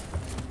enough.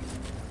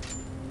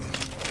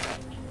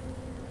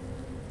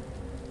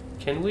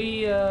 Can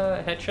we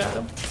headshot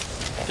him?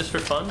 Just for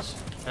funs?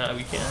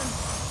 We can.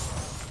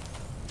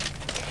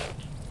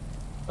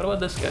 What about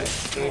this guy?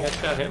 Can we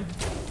headshot him?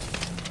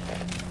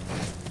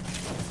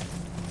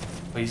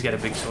 Oh, he's got a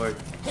big sword.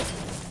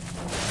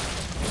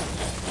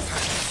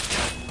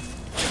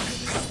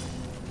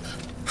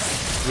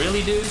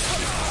 Really, dude?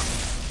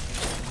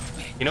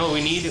 You know what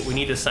we need? We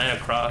need to sign a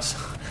cross.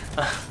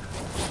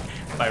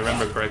 If I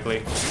remember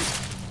correctly.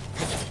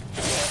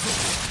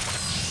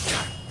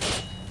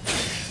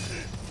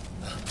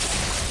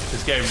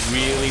 This guy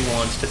really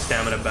wants to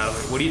stamina battle.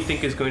 What do you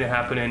think is going to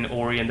happen in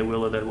Ori and the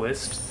Will of the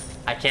Wisps?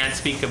 I can't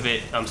speak of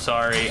it. I'm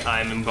sorry.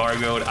 I'm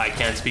embargoed. I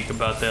can't speak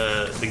about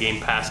the game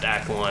past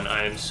Act 1.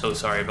 I'm so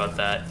sorry about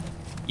that.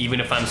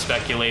 Even if I'm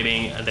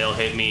speculating, they'll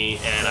hit me,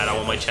 and I don't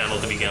want my channel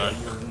to be gone.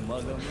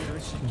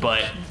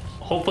 But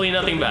hopefully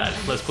nothing bad.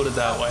 Let's put it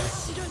that way.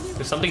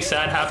 If something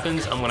sad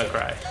happens, I'm gonna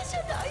cry.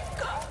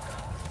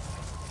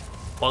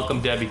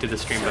 Welcome Debbie to the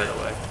stream, by the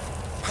way.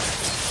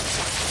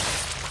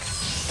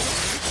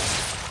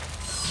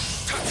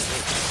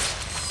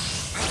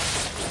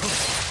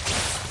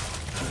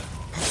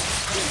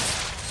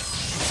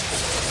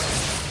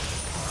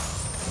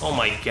 Oh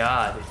my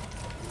god.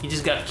 He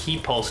just got key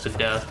pulsed to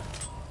death.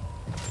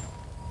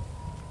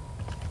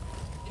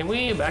 Can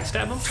we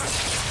backstab him?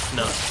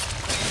 No.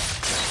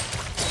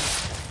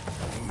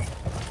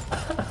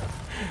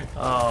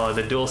 Oh,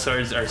 the dual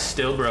swords are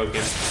still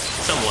broken.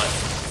 Somewhat.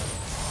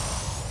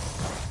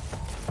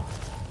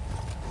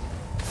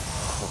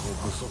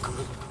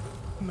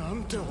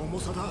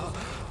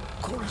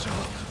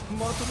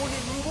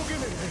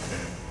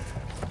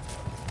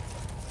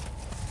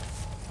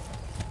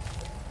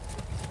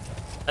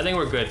 I think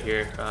we're good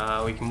here.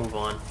 We can move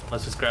on.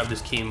 Let's just grab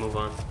this key and move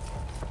on.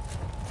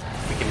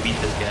 We can beat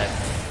this guy.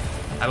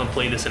 I haven't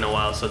played this in a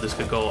while, so this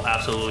could go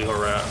absolutely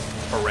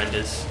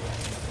horrendous.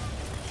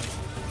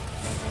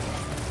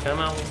 Come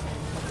on.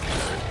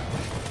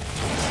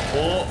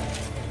 Oh.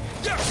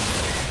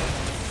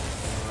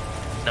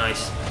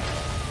 Nice.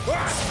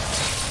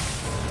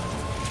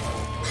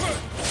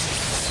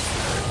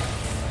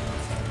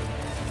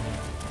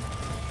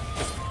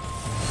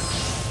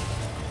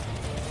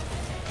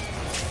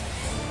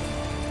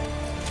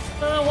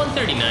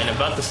 139,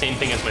 about the same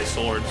thing as my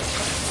sword.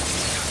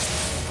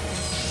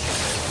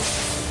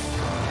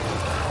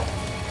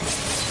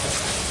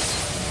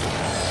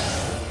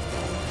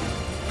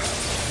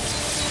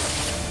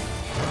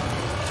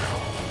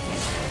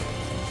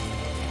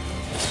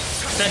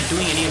 It's not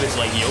doing any of its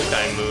like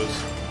yokai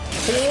moves.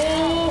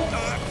 Oh!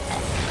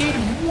 It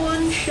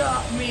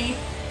one-shot me.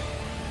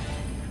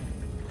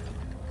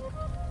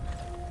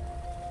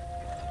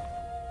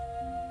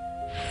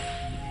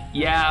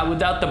 Yeah,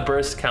 without the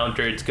burst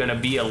counter, it's gonna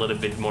be a little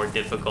bit more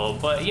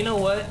difficult, but you know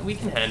what? We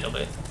can handle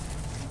it,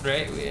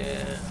 right?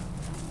 Yeah.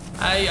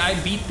 I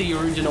beat the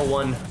original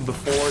one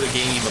before the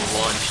game even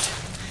launched,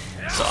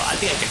 so I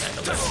think I can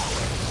handle it.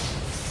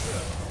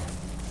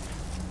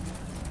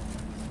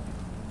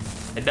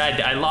 I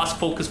died. I lost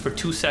focus for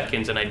 2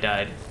 seconds and I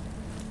died.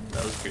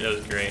 That was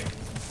great.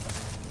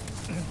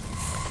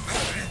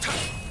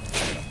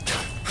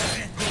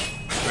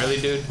 Really,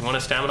 dude? You want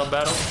a stamina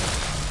battle?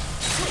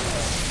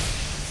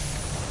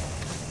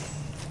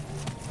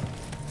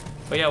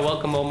 But yeah,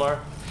 welcome Omar.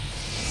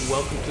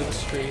 Welcome to the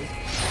stream.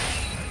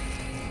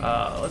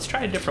 Let's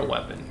try a different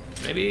weapon.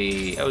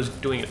 Maybe I was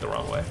doing it the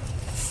wrong way.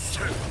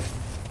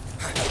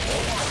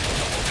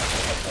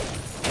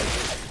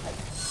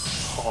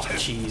 Oh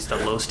jeez, the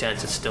low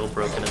stance is still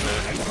broken in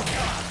there.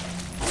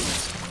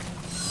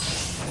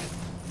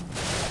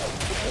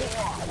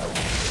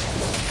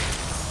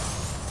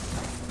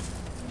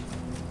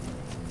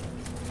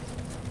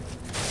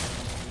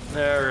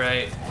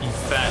 Alright, you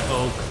fat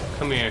oak.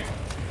 Come here.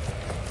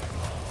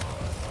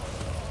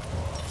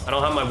 I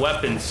don't have my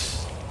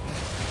weapons.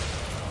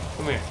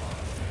 Come here.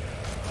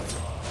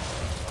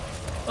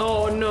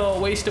 Oh no,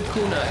 waste of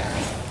kunai.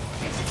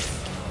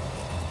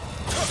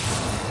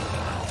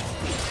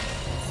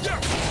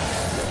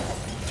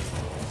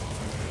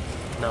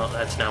 No,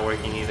 that's not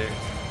working either.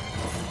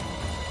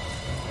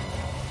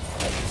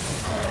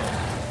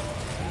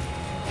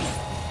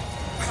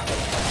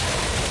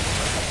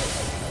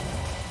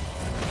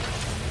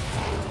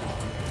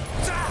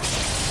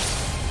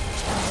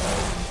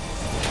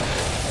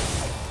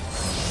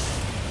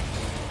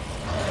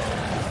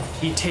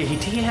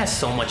 He has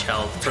so much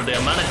health for the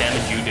amount of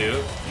damage you do.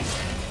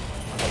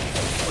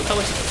 Look how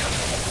much.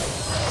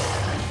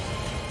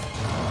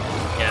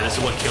 Yeah, this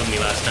is what killed me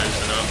last time,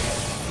 so no.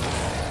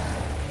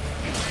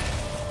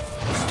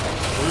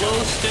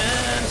 Low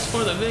stance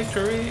for the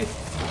victory.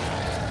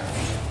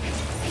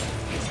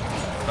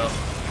 Oh.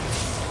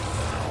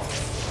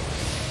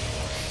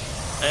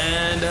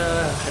 And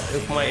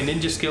if my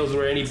ninja skills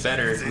were any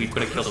better, we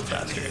could have killed him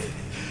faster.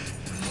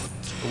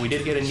 But we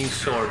did get a new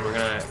sword. We're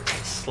gonna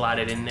slide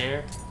it in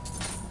there.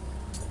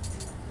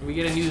 Did we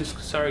get a new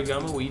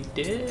Sarigama? We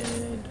did.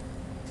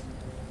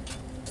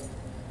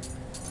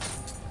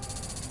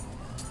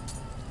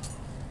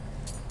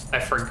 I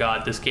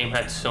forgot this game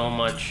had so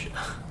much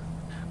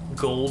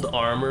gold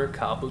armor,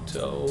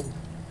 Kabuto,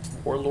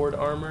 Warlord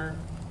armor,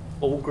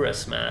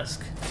 Ogress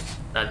mask.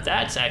 Now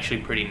that's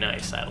actually pretty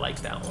nice. I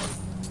like that one.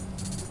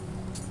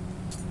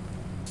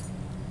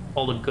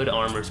 All the good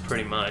armors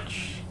pretty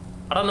much.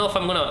 I don't know if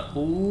I'm gonna...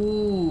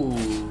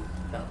 Ooh,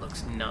 that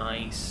looks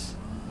nice.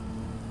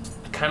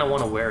 I kind of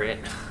want to wear it.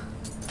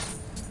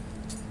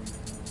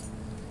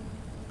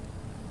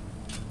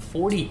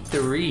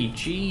 43,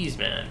 jeez,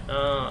 man.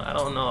 I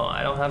don't know.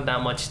 I don't have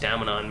that much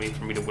stamina on me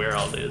for me to wear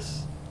all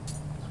this.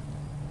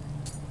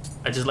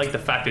 I just like the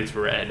fact it's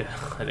red.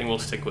 I think we'll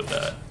stick with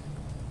that.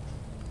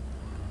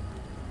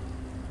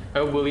 I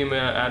hope William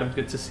Adams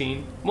gets a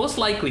scene. Most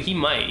likely, he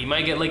might. He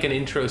might get like an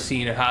intro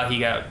scene of how he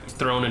got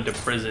thrown into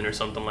prison or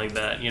something like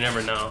that. You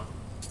never know.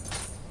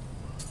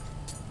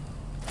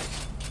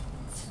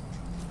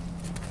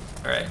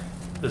 All right,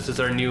 this is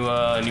our new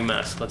new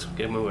mask. Let's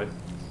get moving.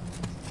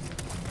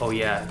 Oh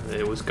yeah,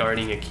 it was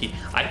guarding a key.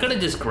 I could have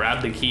just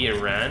grabbed the key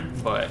and ran,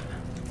 but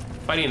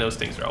fighting those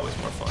things are always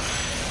more fun.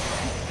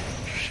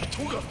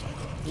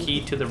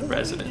 Key to the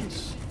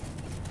residence.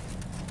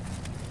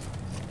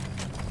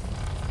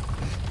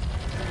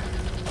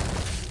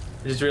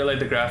 I just realized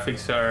the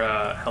graphics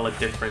are hella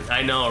different.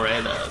 I know,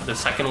 right? The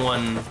second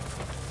one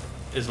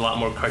is a lot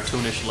more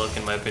cartoonish look,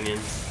 in my opinion.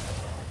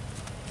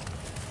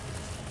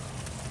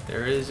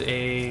 There is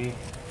a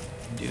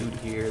dude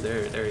here.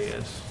 There he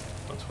is.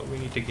 That's what we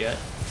need to get.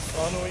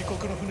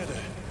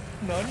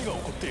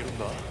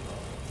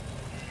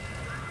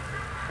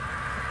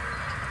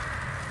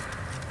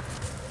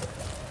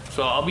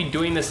 So I'll be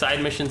doing the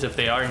side missions if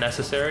they are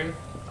necessary.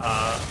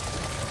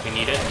 We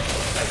need it.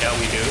 I doubt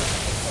we do.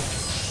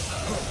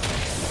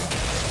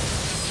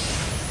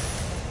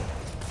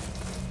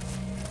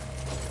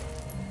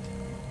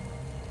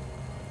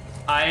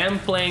 I am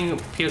playing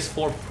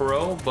PS4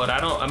 Pro, but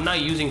I'm not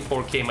using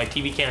 4K. My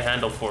TV can't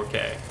handle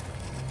 4K.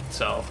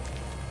 So,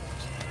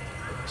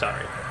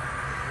 sorry.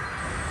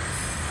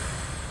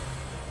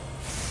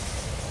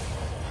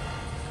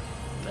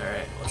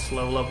 Alright, let's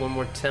level up one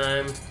more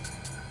time.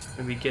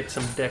 Maybe get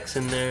some decks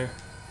in there.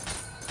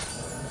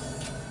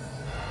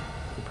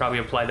 We'll probably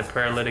apply the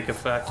paralytic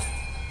effect.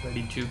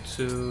 Ready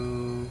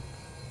jutsu.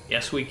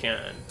 Yes, we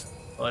can.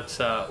 Let's,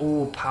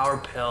 ooh, power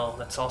pill.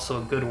 That's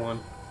also a good one.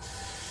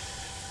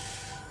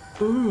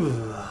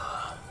 Ooh.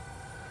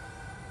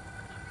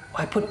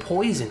 I put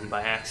poison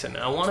by accident.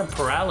 I wanted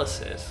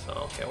paralysis.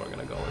 Oh, okay, we're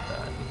gonna go with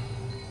that.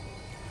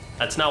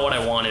 That's not what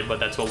I wanted, but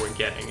that's what we're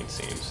getting, it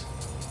seems.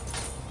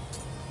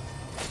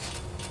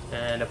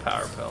 And a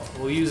power pill.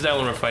 We'll use that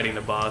when we're fighting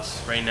the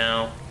boss. Right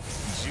now,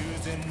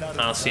 I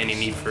don't see any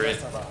need for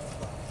it.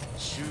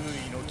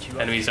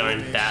 Enemies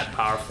aren't that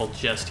powerful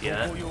just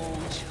yet.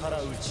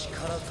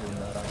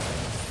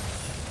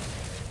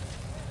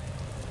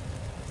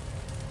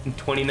 In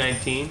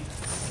 2019?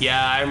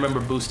 Yeah, I remember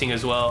boosting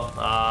as well.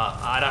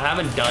 I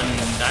haven't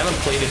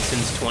played it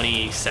since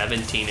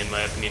 2017 in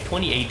my opinion.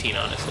 2018,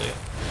 honestly.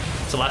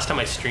 It's the last time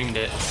I streamed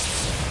it.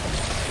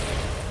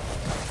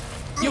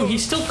 Yo, he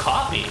still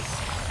caught me.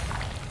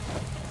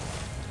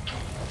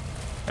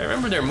 I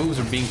remember their moves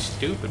were being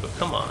stupid, but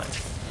come on.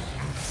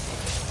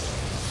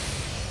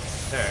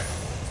 There.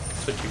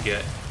 That's what you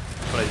get.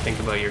 What I think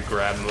about your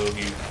grab move,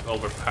 you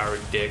overpowered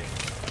dick.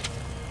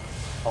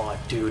 Oh,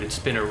 dude, it's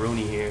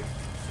Spinneroonie here.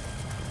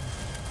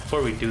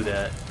 Before we do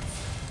that,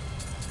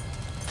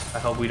 I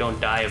hope we don't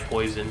die of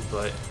poison,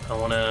 but I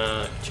want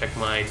to check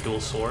my dual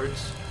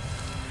swords.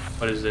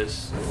 What is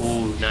this?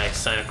 Ooh, nice.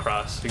 Sign of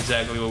Cross.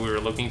 Exactly what we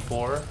were looking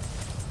for.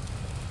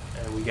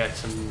 And we got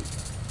some...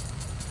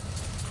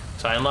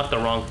 So I unlocked the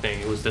wrong thing.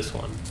 It was this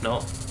one. No,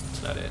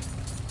 it's not it.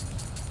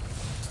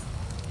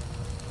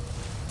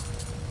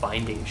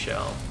 Binding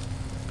Shell.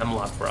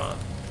 Hemlock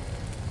Broth.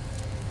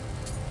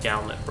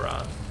 Galnet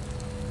Broth.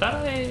 That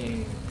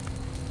I...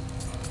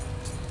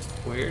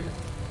 Weird.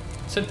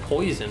 It said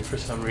poison for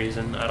some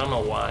reason. I don't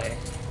know why.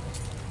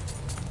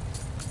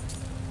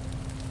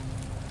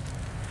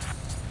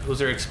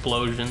 Those are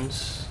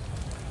explosions.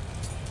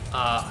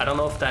 I don't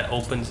know if that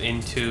opens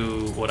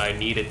into what I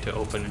need it to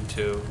open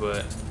into,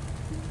 but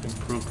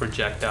improve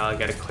projectile. I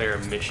gotta clear a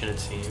mission, it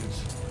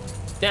seems.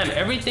 Damn,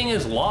 everything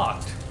is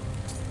locked.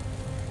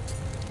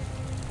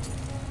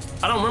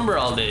 I don't remember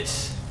all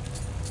this.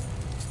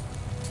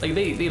 Like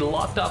they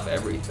locked off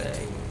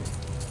everything.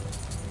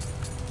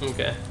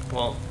 Okay,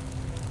 well,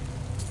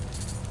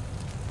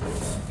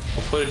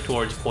 we'll put it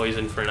towards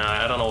poison for now.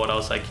 I don't know what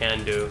else I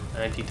can do.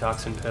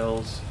 Antitoxin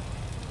pills.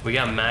 We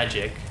got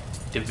magic,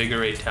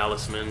 devigorate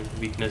talisman,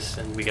 weakness,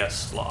 and we got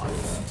sloth.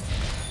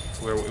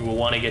 Where we will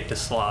want to get to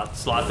sloth.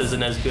 Sloth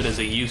isn't as good as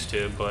it used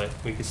to, but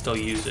we can still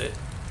use it.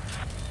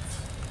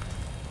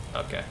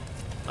 Okay.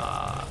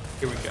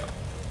 Here we go.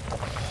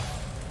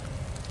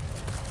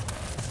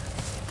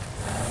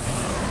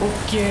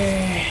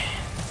 Okay.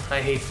 I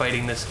hate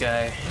fighting this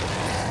guy.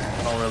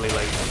 I don't really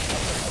like him.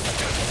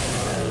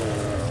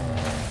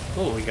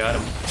 Oh, we got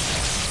him.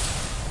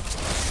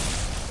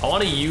 I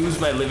want to use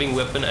my living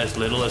weapon as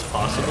little as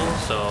possible,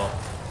 so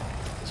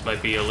this might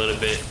be a little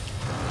bit...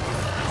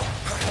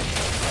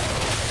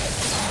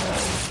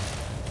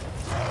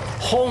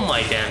 Oh,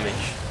 my damage.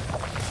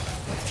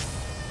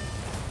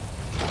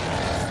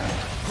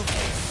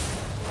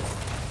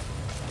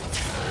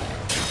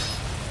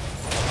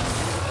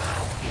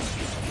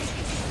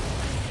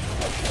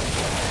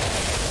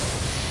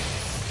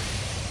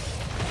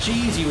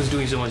 Jeez, he was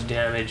doing so much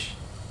damage.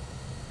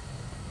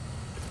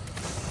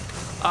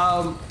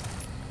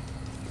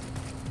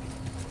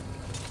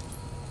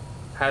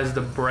 Has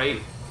the bright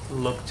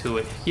look to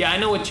it. Yeah, I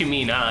know what you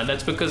mean.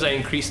 That's because I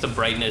increased the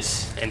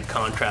brightness and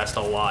contrast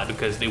a lot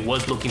because it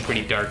was looking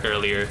pretty dark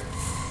earlier.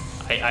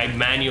 I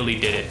manually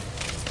did it.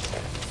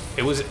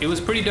 It was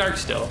pretty dark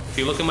still. If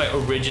you look at my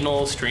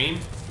original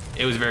stream,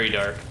 it was very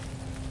dark.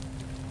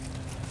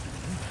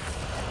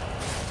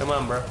 Come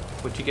on, bro.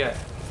 What you got?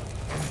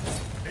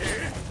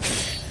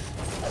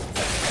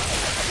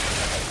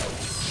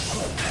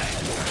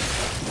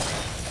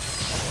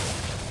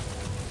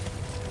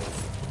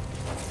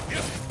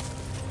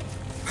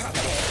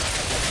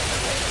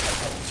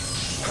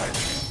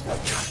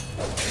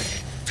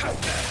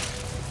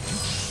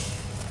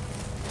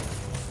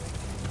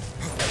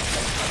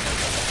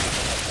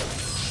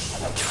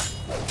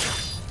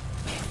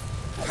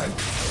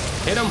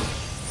 Hit him!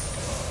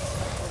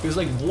 He was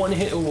like one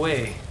hit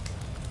away.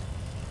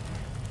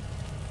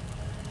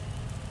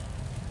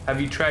 Have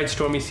you tried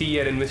Stormy Sea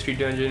yet in Mystery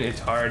Dungeon? It's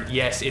hard.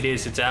 Yes, it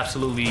is. It's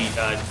absolutely,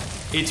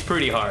 it's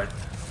pretty hard.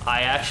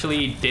 I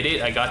actually did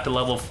it. I got to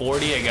level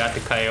 40, I got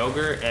to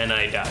Kyogre, and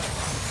I died.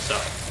 So,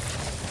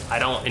 I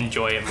don't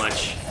enjoy it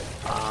much.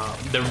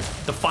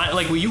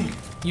 Like,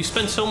 you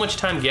spend so much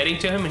time getting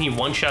to him, and he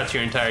one-shots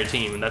your entire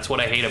team, and that's what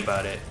I hate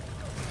about it.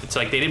 It's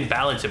like they didn't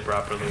balance it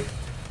properly.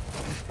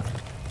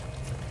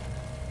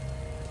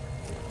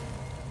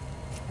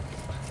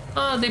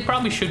 They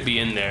probably should be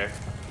in there.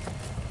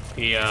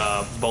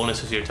 The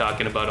bonuses you're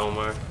talking about,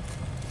 Omar.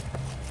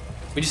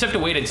 We just have to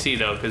wait and see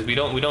though, because we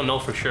don't know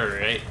for sure,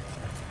 right?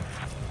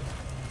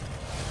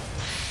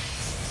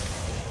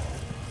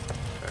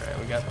 Alright,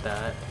 we got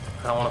that.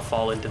 I don't want to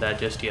fall into that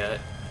just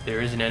yet.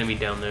 There is an enemy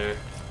down there.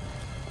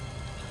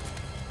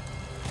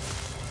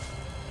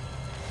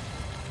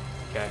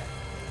 Okay.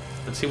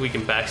 Let's see if we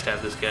can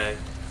backstab this guy.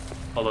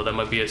 Although that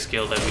might be a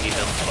skill that we need to...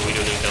 Oh, we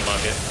don't need to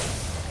unlock it.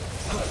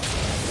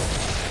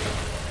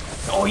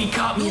 Oh, he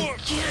caught me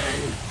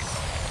again!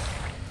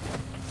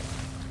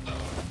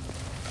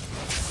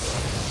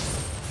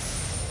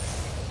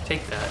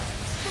 Take that.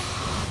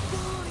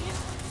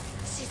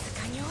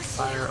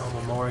 Fire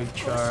Omamori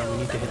charm. We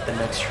need to hit the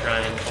next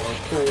shrine.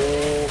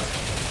 Oh.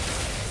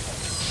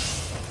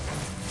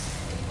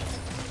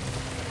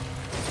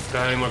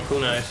 Don't have any more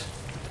kunais.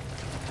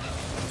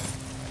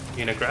 You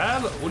gonna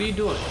grab? What are you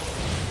doing?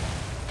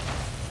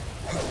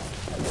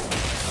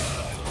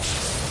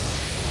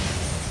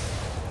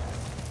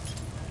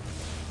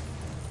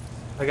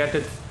 I got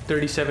to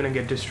 37 and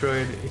get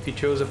destroyed. If you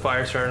chose a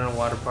fire starter and a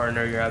water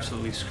partner, you're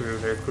absolutely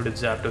screwed. I recruited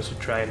Zapdos to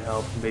try and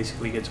help, and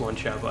basically gets one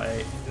shot by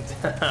it.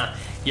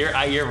 You're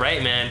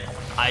right, man.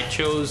 I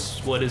chose,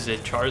 what is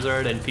it,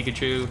 Charizard and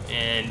Pikachu,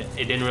 and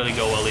it didn't really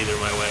go well either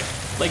my way.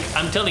 Like,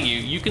 I'm telling you,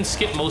 you can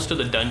skip most of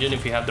the dungeon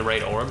if you have the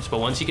right orbs, but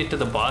once you get to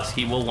the boss,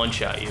 he will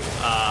one-shot you.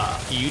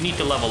 You need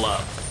to level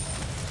up.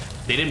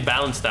 They didn't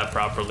balance that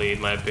properly, in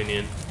my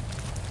opinion.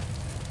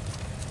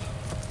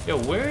 Yo,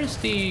 where is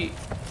the...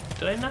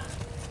 Did I not...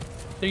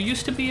 There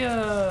used to be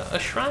a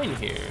shrine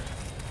here.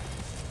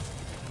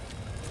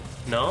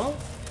 No?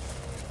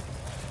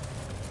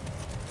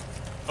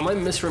 Am I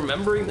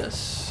misremembering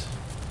this?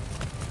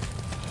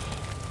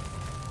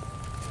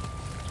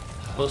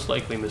 Most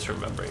likely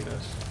misremembering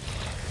this.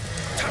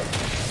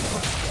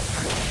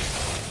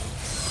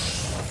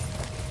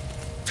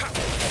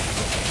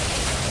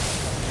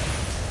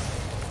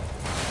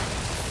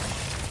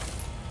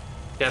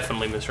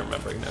 Definitely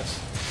misremembering this.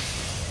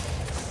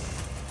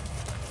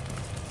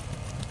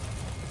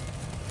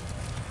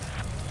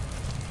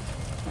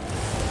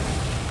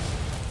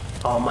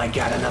 Oh my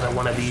god, another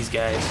one of these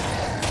guys.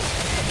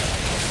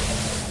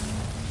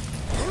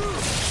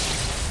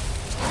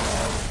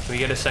 Can we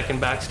get a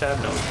second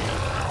backstab? No, we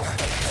can't.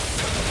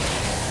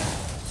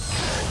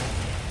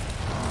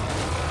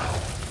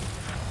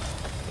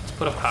 Let's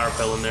put a power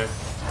pill in there.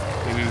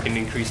 Maybe we can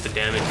increase the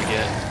damage we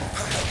get.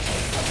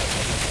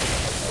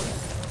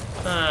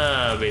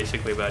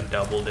 Basically about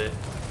doubled it.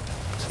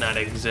 It's not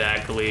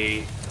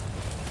exactly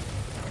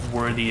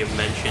worthy of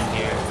mention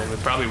here. And we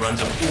probably run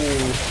some...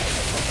 Ooh.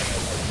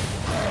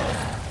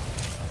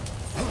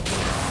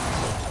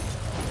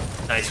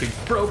 Nice, we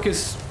broke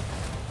his...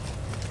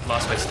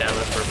 Lost my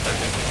stamina for a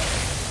second.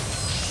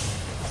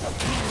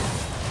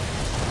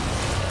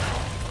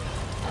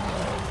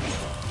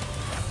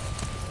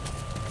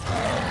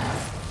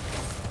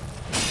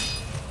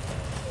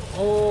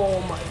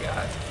 Oh my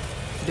god.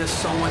 He does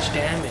so much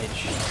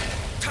damage.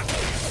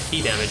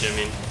 Key damage, I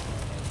mean.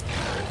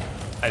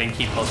 I didn't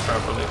keep pulse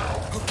properly.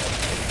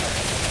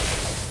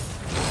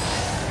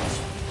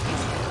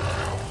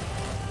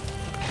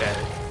 Okay.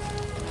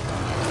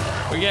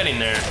 We're getting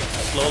there.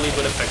 Slowly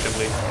but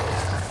effectively.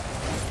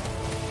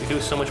 We do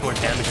so much more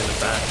damage in the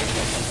back.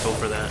 Let's go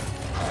for that.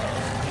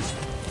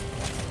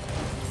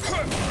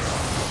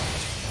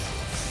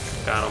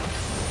 Got him.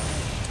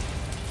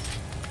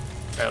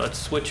 Alright, let's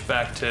switch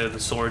back to the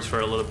swords for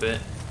a little bit.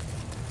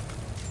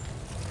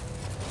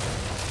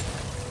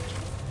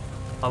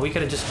 Oh, we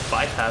could have just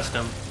bypassed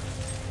him.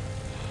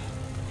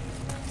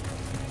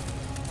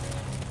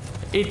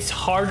 It's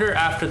harder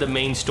after the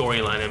main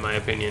storyline, in my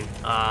opinion.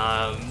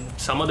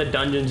 Some of the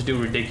dungeons do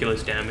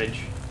ridiculous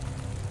damage.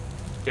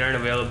 They aren't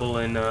available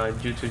in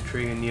Jutsu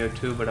Tree and Neo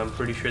 2, but I'm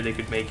pretty sure they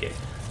could make it.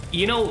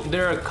 You know,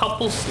 there are a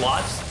couple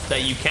slots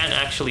that you can't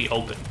actually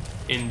open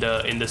in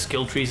the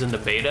skill trees in the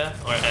beta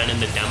and in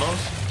the demos.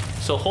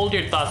 So hold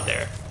your thought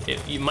there.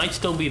 You might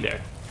still be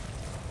there.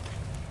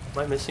 Am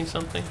I missing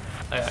something?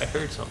 I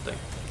heard something.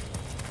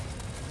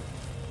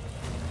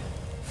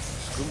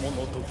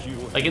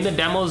 Like in the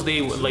demos,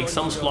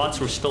 some slots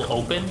were still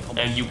open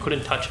and you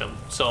couldn't touch them.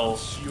 So,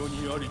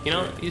 you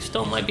know, you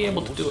still might be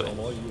able to do it.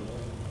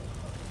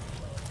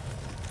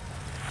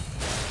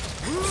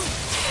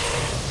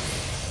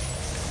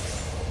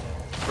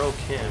 Broke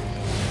him.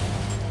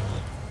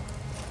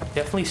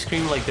 Definitely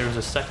screamed like there was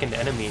a second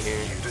enemy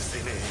here.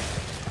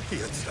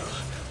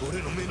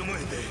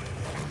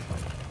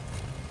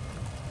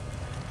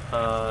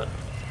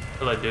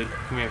 Hello dude,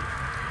 come here.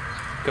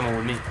 Come on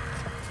with me.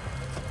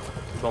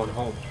 We're going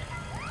home.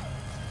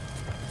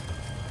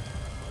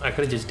 I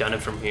could have just done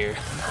it from here.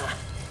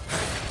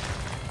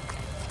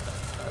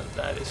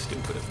 That is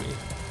stupid of me.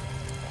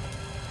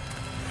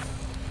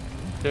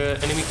 The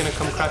enemy gonna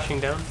come crashing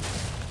down?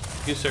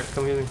 You sir,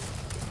 come with me.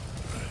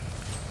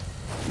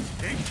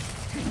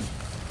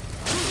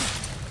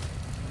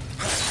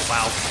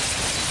 Wow.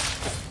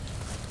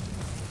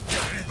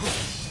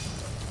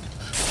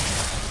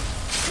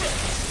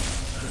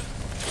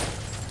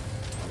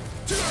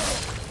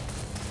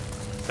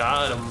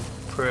 Got him.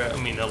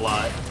 I mean, a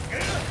lot.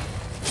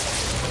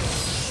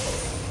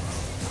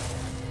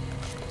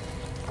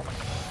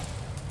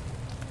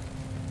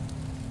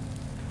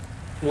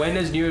 When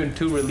is Neo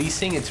 2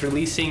 releasing? It's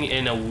releasing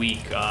in a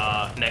week.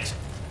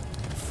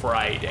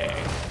 Friday,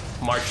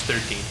 March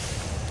 13th.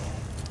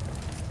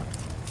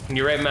 And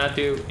you're right,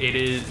 Matthew. It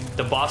is,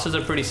 the bosses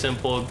are pretty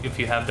simple if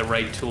you have the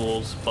right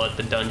tools, but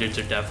the dungeons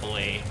are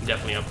definitely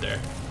up there.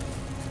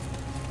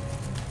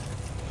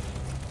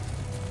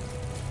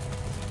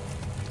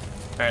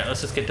 All right,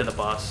 let's just get to the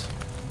boss.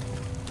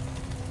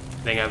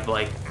 I think I've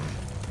like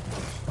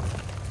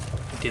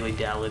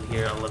dilly-dallied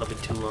here a little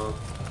bit too long.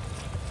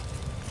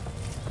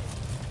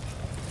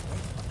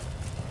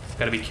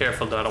 Gotta be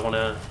careful though, I don't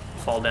wanna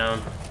fall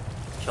down,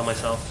 kill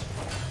myself.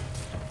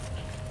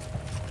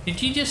 Did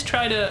you just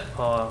try to...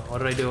 Oh, what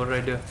did I do? What did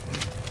I do?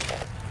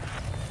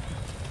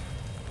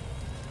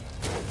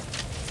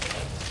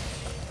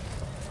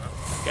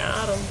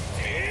 Got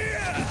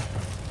him.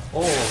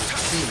 Oh,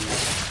 geez.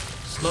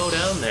 Slow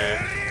down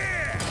there.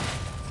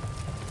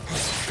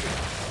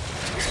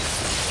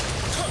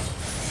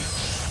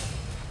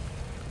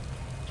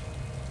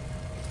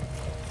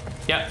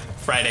 Yep,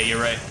 Friday,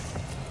 you're right.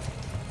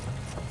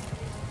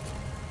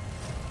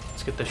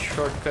 Let's get the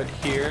shortcut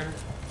here.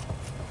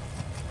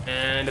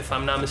 And if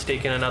I'm not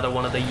mistaken, another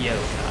one of the yokai.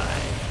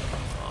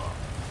 Oh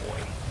boy,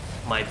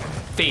 my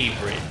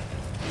favorite.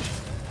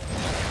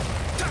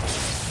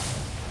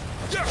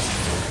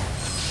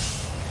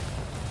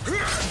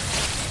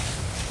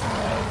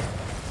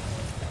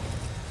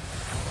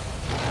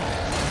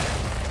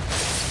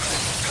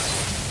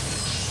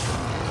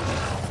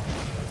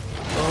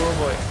 Oh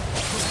boy.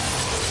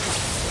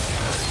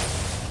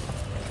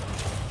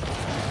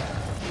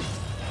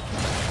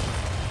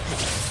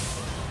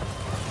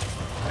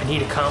 I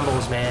need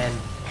combos, man.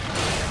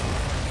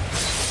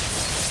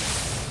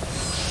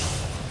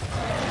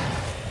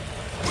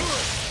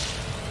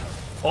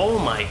 Oh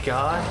my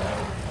god.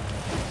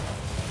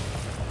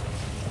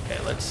 Okay,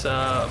 let's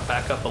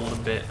back up a little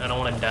bit. I don't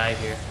want to die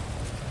here.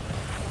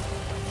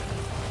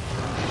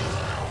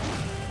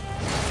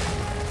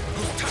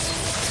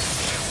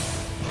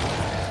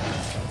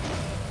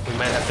 We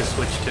might have to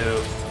switch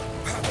to...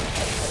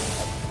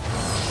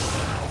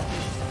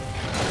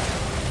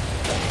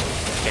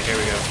 Okay, here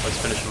we go. Let's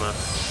finish him up.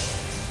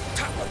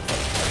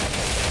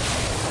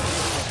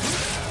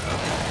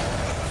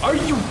 Are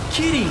you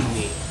kidding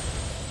me?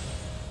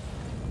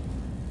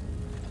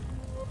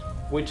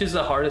 Which is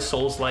the hardest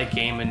Souls-like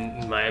game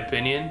in my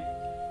opinion?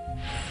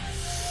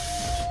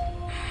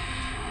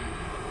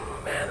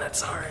 Man,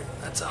 that's hard.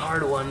 That's a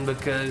hard one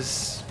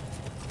because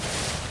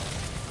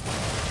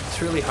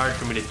it's really hard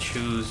for me to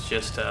choose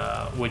just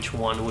which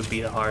one would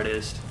be the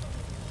hardest.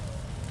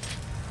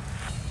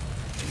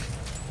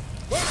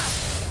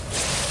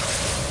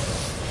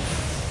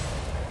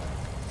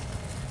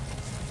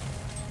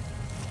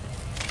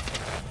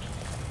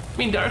 I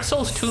mean, Dark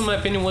Souls 2, in my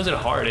opinion, wasn't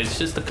hard. It's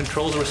just the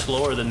controls were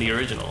slower than the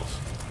originals.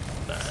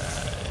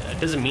 It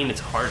doesn't mean it's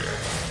harder.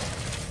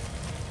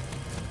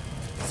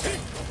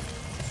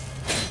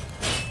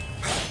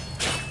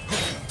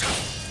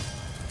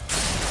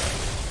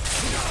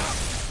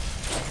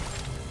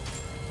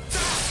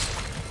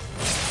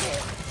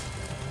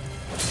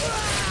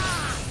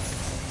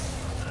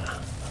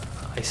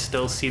 I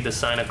still see the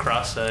sign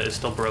across is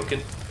still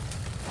broken.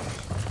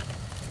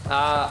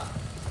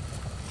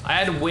 I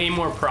had way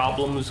more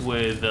problems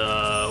with,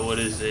 what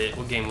is it?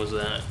 What game was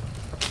that?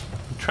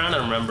 I'm trying to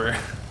remember.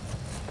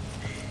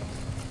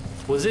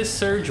 Was this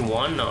Surge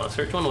 1? No,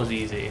 Surge 1 was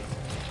easy.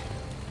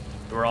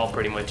 They were all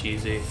pretty much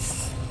easy.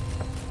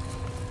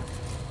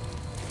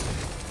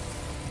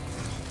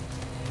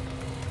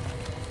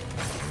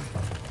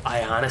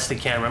 I honestly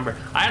can't remember.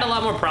 I had a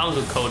lot more problems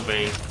with Code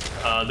Vein.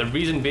 The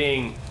reason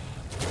being,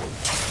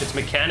 its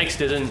mechanics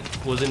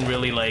wasn't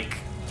really like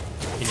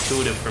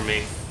intuitive for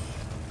me.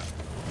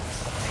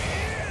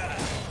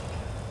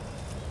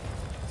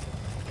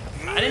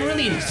 I didn't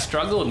really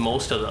struggle with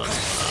most of them.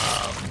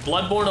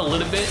 Bloodborne a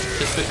little bit,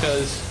 just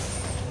because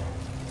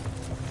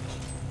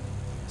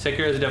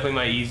Sekiro is definitely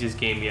my easiest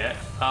game yet.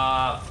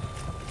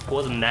 It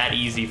wasn't that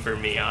easy for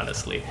me,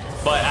 honestly.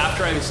 But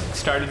after I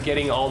started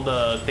getting all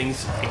the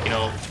things, like, you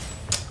know,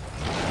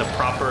 the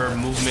proper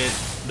movement,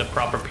 the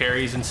proper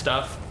parries and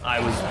stuff, I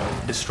was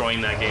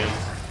destroying that game.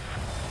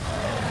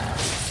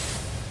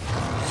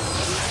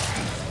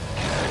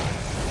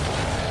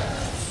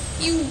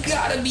 You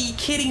gotta be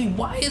kidding.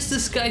 Why is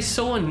this guy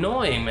so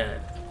annoying, man?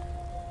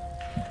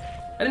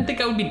 I didn't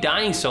think I would be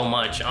dying so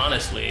much,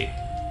 honestly.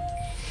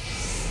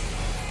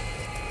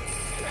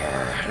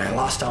 And I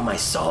lost all my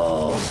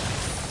souls.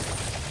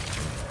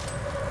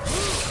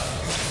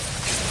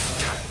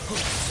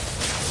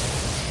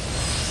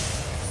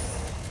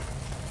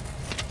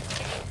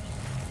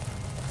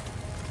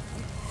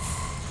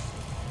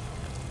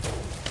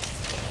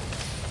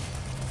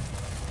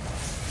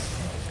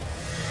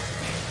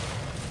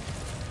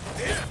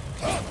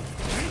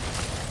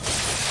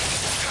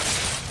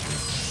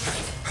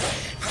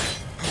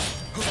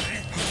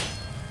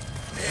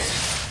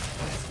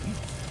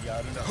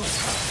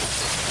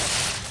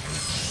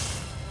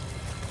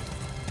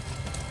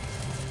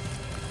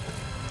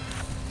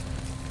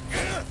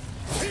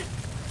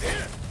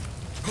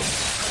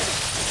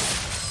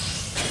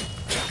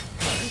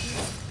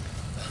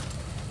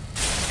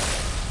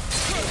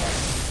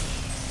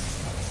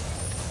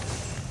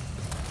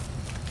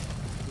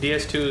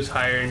 DS2 is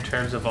higher in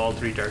terms of all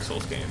 3 Dark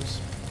Souls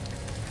games.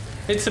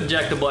 It's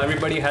subjectable.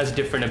 Everybody has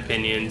different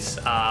opinions.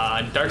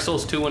 Dark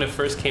Souls 2, when it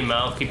first came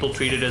out, people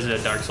treated it as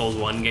a Dark Souls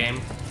 1 game.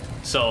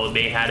 So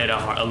they had it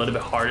a little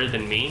bit harder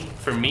than me.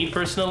 For me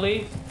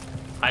personally,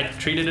 I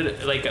treated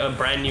it like a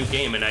brand new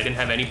game and I didn't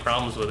have any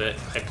problems with it.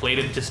 I played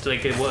it just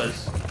like it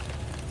was.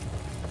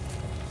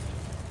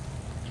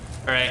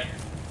 Alright,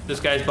 this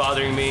guy's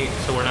bothering me,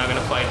 so we're not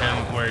gonna fight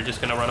him. We're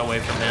just gonna run away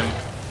from him.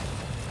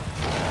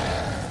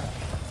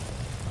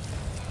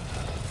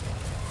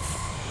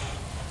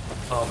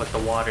 Oh, but the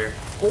water.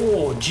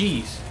 Oh,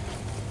 jeez.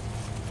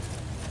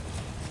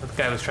 That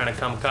guy was trying to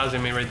kamikaze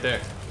me right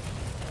there.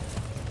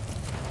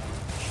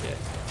 Shit.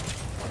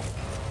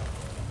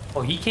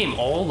 Oh, he came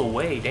all the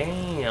way.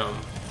 Damn.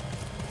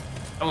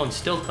 That one's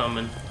still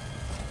coming.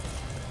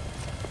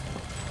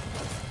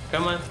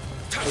 Come on.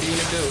 What are you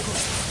gonna do?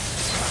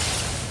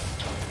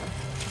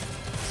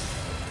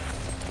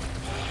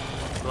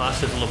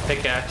 Lost his little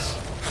pickaxe.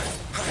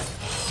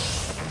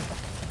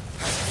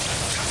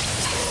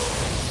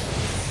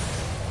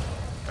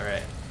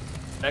 Alright.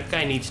 That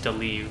guy needs to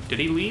leave. Did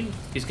he leave?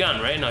 He's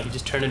gone, right? No, he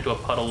just turned into a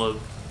puddle of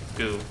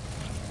goo.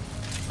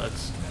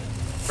 That's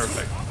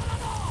perfect.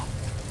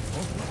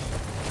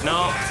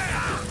 No!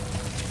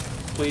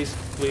 Please,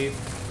 leave.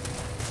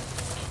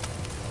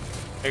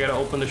 I gotta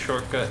open the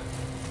shortcut.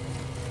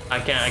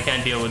 I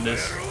can't deal with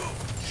this.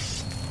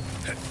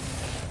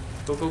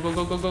 Go, go, go,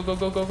 go, go, go, go,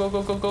 go, go, go,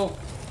 go, go, go.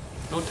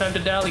 No time to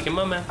dally. Come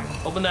on, man.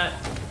 Open that.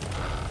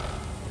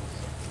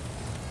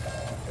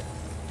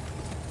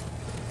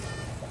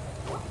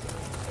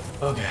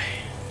 Okay.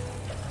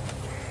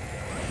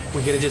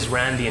 We could have just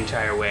ran the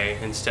entire way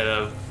instead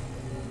of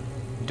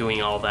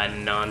doing all that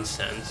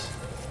nonsense.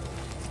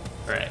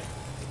 Alright.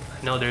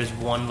 I know there's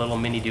one little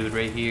mini dude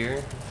right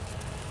here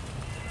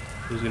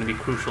who's gonna be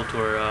crucial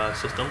to our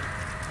system.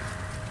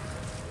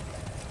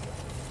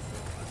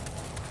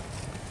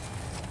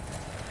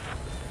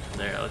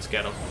 There, let's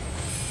get him.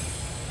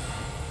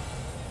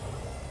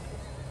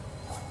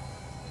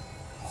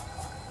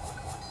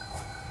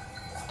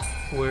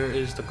 Where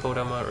is the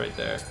Kodama? Right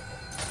there.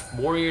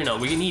 Warrior? No,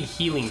 we need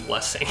healing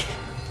blessing.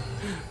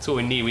 That's what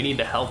we need. We need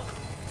to help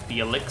the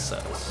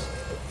elixirs.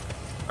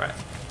 Alright.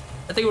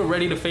 I think we're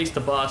ready to face the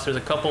boss. There's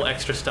a couple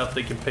extra stuff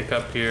they can pick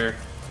up here.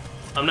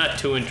 I'm not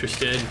too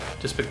interested,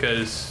 just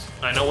because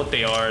I know what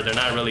they are. They're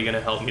not really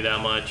gonna help me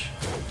that much.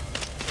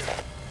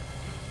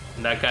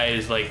 And that guy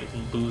is like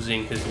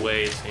losing his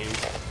way, it seems.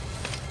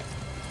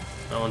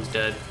 That one's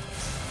dead.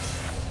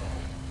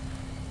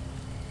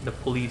 The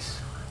police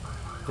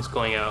is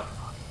going out.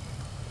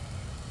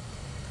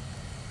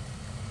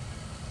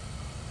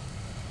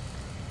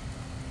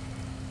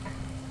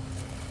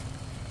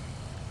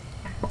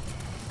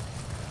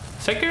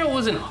 Sekiro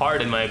wasn't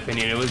hard in my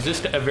opinion. It was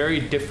just a very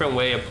different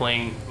way of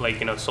playing, like,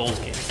 you know, Souls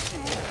games.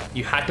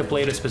 You had to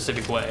play it a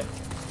specific way.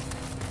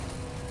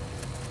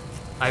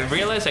 I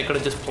realized I could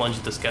have just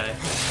plunged this guy.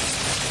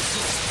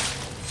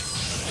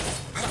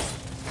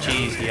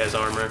 Jeez, he has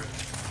armor.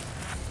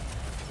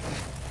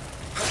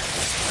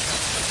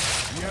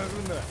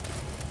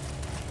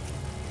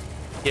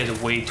 He has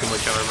way too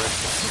much armor.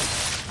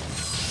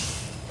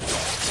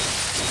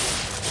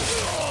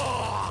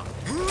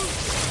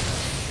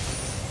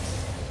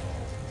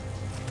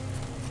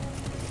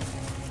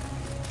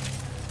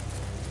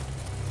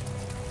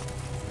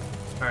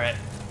 Alright.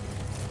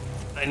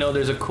 I know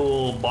there's a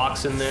cool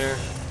box in there.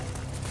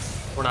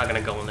 We're not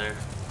gonna go in there.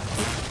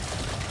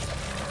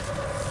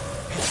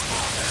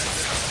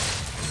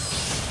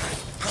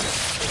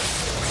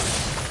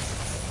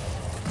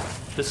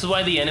 This is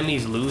why the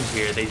enemies lose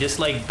here. They just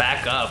like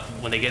back up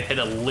when they get hit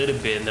a little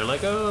bit and they're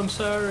like, oh, I'm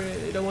sorry,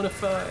 I don't want to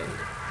fight.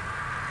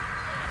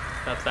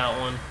 Got that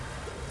one.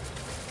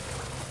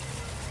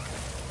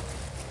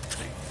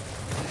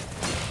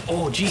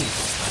 Oh, geez.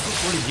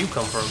 Where did you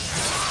come from?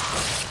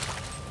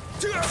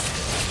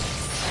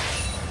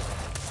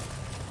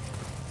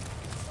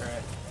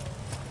 Alright.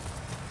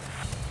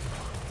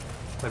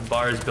 My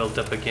bar is built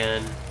up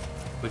again,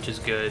 which is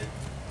good. Do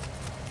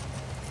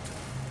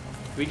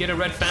we get a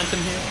red phantom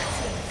here?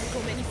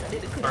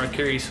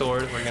 Arcuri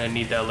sword, we're gonna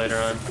need that later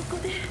on. In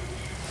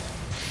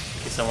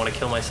case I want to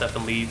kill myself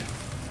and leave.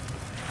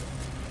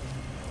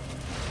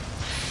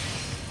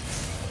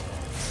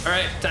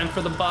 Alright, time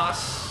for the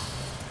boss.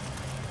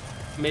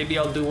 Maybe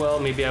I'll do well,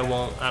 maybe I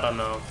won't, I don't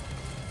know.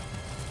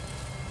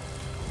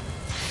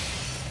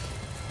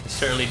 I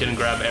certainly didn't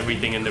grab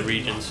everything in the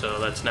region, so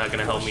that's not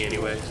gonna help me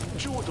anyways.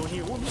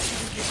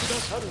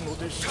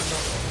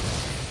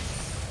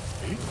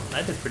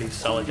 I did pretty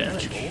solid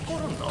damage.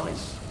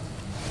 Nice.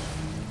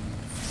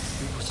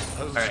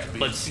 Alright,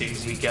 let's see.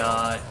 We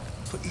got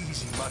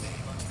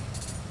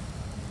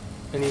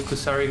a new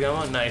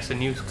Kusarigama. Nice, a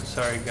new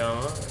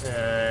Kusarigama.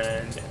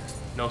 And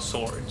no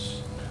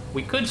swords.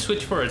 We could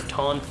switch for a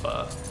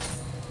Tonfa.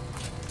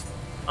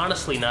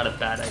 Honestly, not a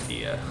bad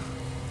idea.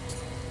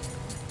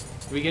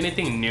 Do we get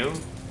anything new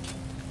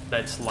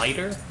that's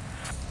lighter?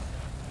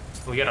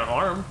 We got an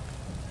arm.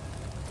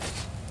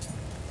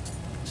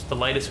 The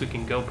lightest we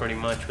can go pretty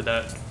much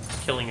without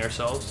killing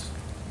ourselves.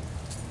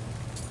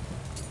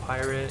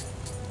 Pirate.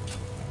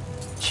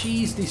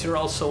 Jeez, these are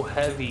all so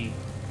heavy.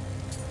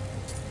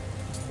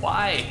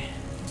 Why?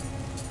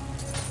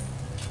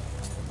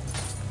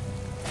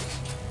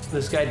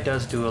 This guy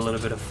does do a little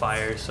bit of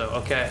fire, so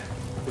okay.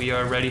 We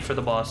are ready for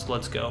the boss.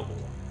 Let's go.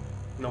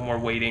 No more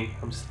waiting.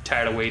 I'm just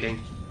tired of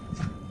waiting.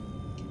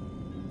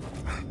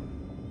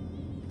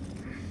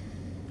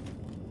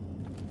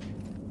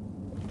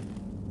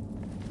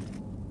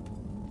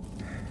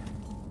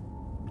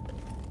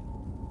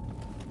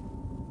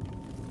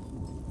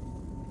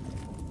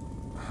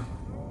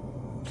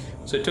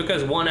 So it took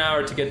us 1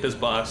 hour to get this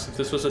boss. If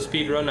this was a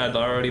speed run, I'd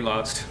already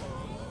lost.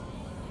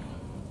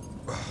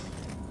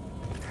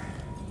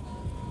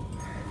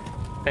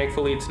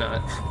 Thankfully, it's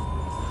not.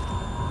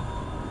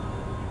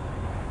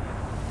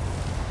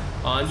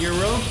 On your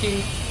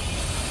Roki.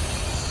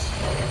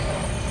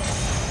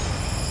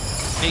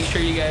 Make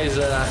sure you guys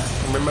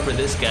remember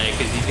this guy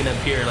because he's gonna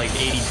appear like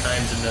 80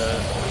 times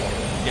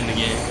in the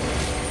game.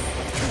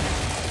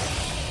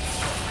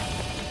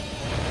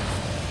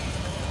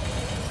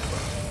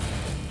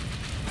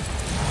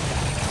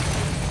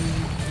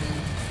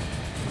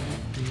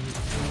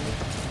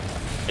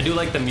 I do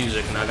like the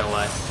music, not gonna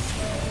lie.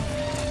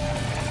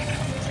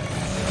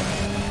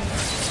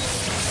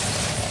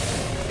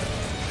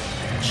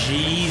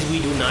 Jeez, we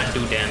do not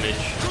do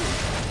damage.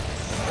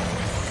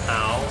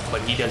 Ow,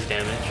 but he does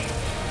damage.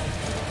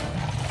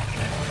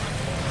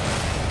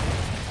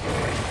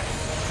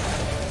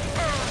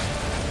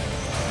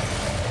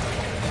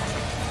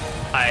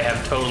 I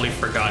have totally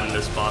forgotten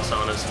this boss,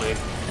 honestly.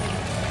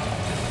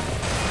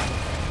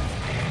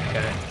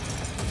 Okay.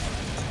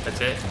 That's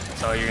it?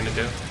 That's all you're gonna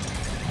do?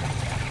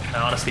 I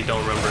honestly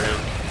don't remember him.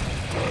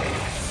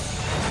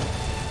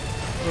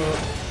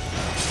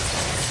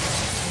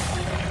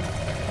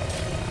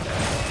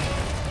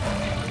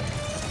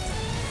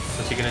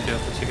 What's he gonna do?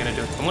 What's he gonna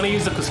do? I'm gonna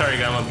use the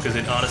Kusarigama because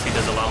it honestly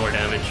does a lot more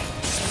damage.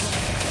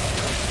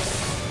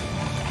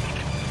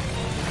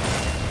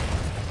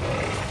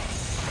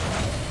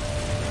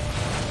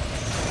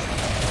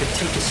 Could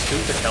take his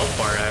stupid health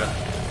bar out.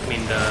 I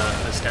mean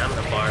the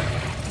stamina bar.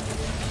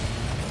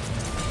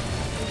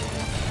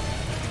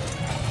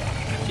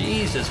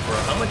 Jesus, bro,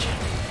 how much?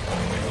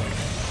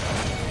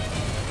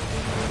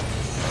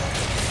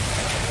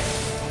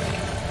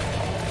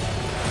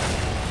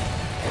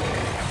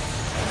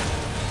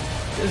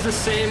 It's the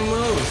same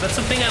moves. That's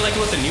the thing I like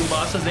about the new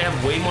bosses. They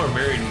have way more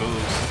varied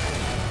moves.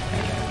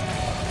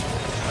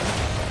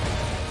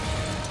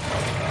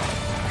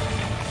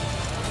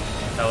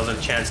 That was a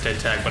chance to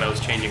attack, but I was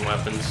changing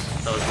weapons.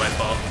 That was my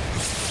fault.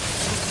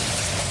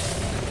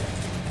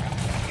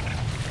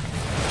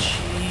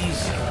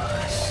 Jesus.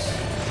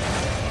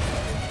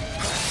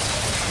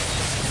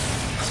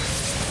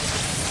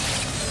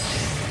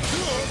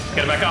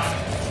 Get it back off.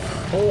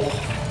 Oh.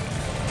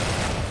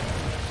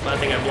 I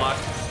think I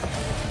blocked.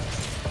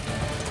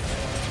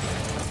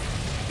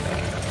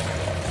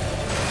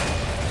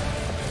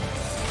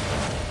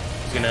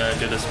 He's gonna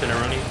do the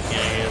spinneroonie?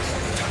 Yeah, he is.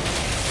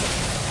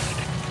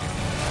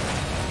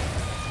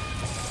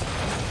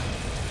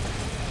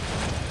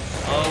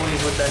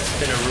 Always with that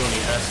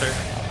spinneroonie, huh, sir?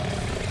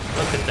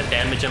 Look at the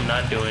damage I'm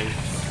not doing.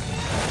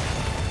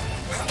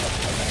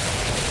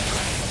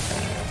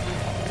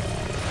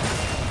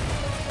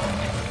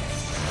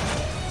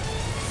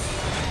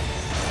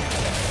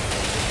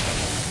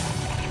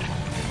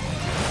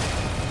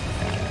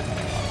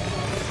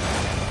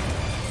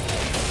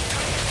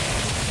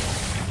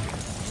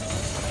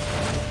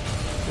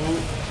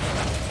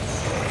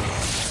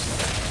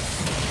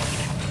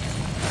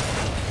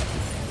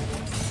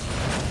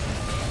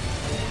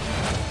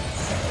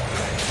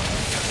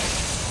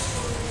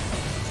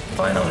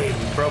 Finally,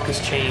 we broke his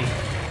chain.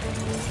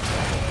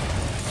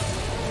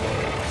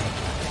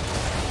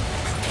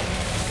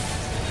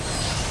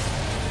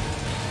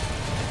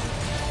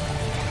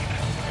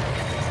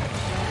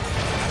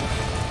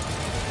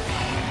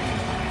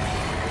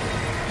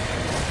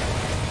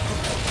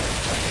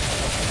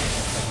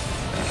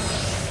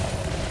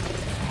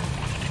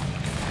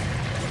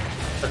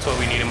 That's what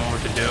we need him more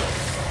to do.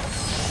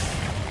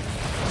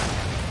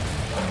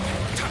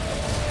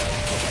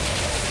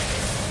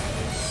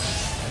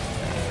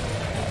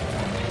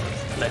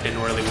 That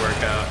didn't really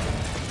work out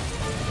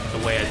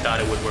the way I thought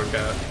it would work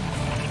out.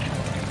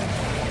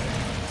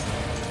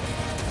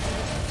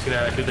 He's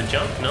gonna do the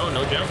jump? No,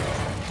 no jump.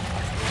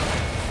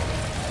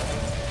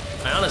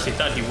 I honestly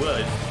thought he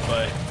would,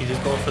 but he's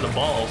just going for the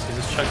balls. He's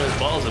just chucking his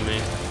balls at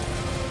me.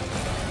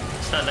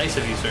 It's not nice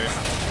of you, sir.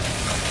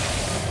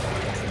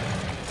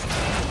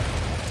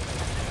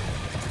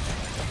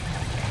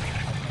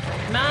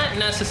 Not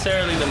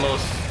necessarily the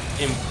most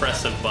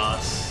impressive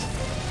boss.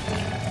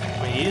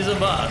 I mean, he's a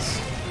boss.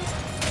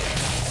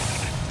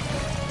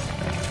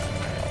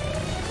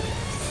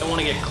 I don't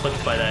want to get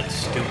clipped by that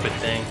stupid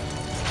thing.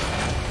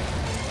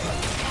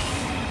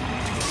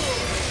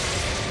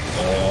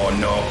 Oh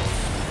no.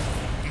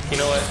 You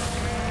know what?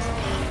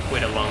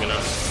 Waited long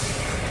enough.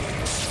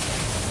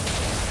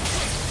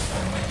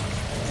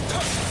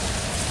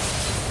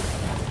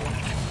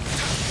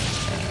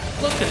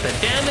 Look at the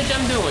damage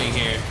I'm doing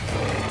here.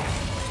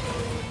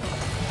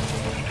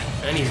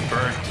 And he's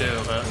burnt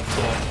too, huh?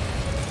 Cool.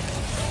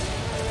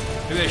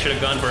 Maybe I should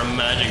have gone for a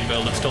magic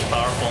build. It's still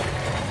powerful.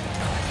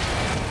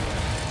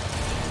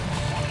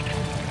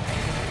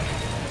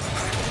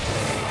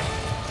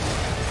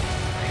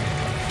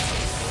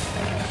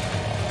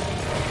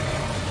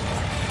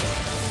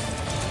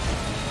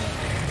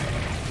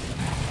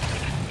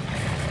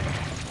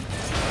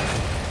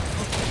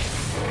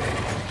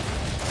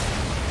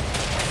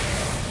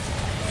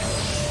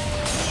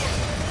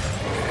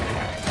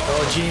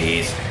 Oh,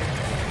 jeez.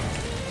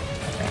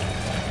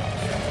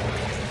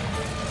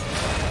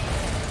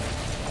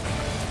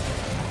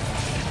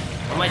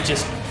 I might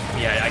just...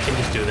 yeah, I can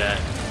just do that.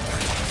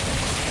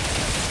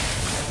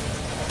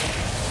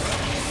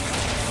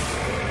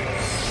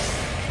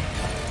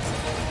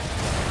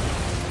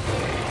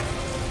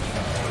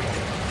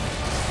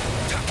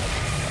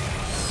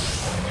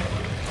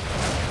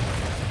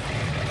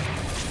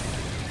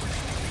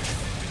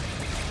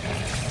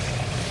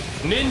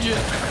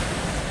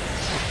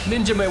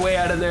 Ninja my way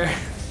out of there.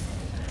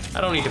 I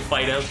don't need to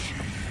fight him.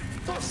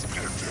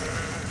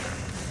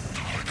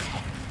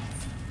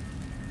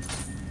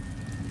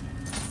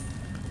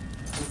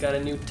 We got a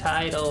new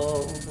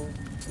title.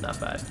 Not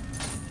bad.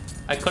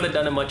 I could have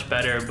done it much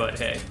better, but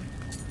hey,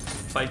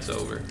 fight's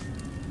over.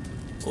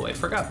 Oh, I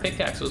forgot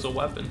pickaxe was a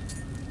weapon.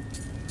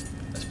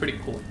 That's pretty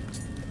cool.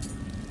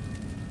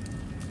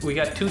 We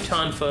got 2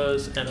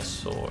 tonfas and a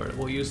sword.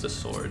 We'll use the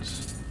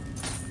swords.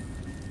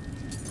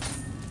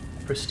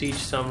 Prestige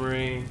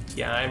summary.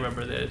 Yeah, I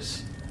remember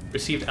this.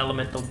 Received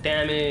elemental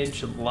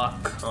damage,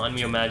 luck,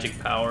 on-meal magic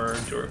power,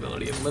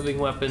 durability of living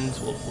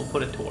weapons. We'll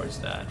put it towards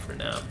that for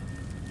now.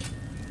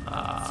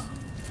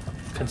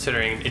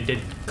 Considering it did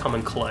come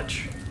in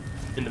clutch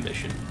in the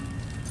mission.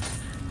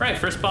 Right,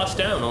 first boss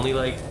down. Only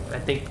like, I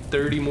think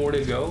 30 more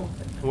to go,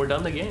 and we're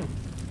done the game.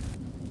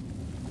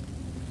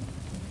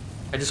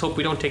 I just hope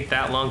we don't take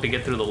that long to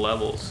get through the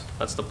levels.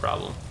 That's the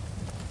problem.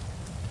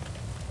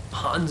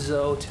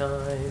 Hanzo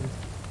time.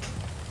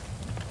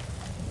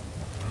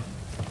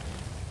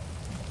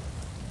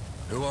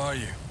 Who are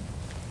you?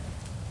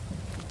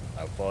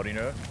 A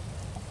foreigner?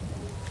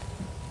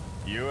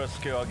 Your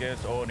skill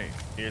against Oni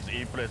is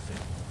impressive.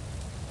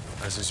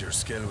 As is your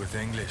skill with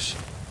English.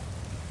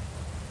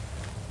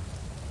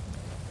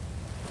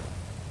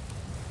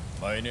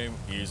 My name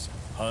is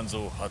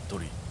Hanzo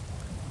Hattori.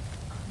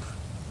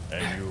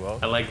 And you are?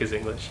 I like his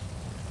English.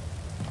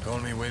 Call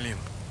me William.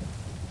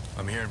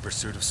 I'm here in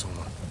pursuit of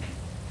someone.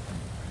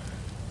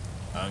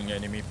 An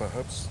enemy,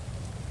 perhaps?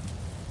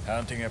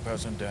 Hunting a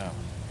person down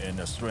in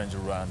a strange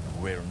land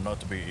will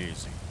not be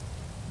easy.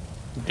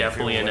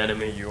 Definitely an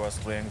enemy. If you lend me your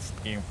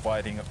strength in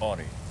fighting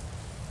Oni,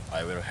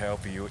 I will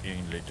help you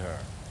in return.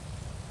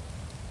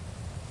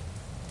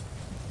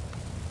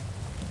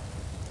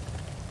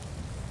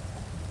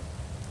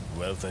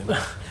 Well then.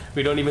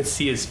 We don't even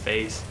see his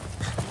face.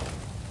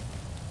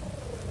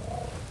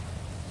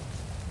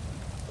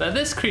 Now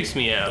this creeps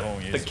me out.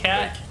 The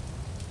cat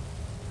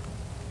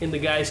in the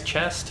guy's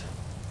chest.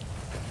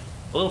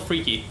 A little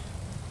freaky.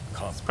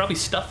 It's probably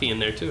stuffy in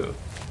there too.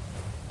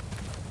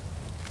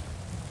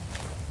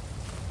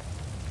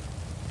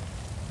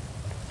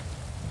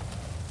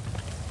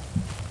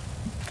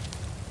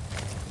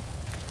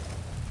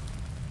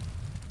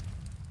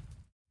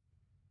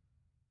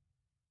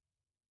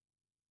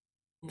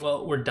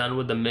 Well, we're done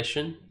with the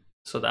mission,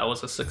 so that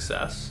was a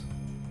success.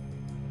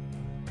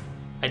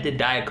 I did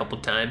die a couple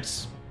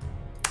times.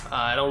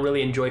 I don't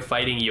really enjoy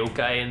fighting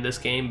yokai in this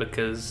game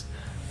because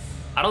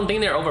I don't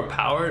think they're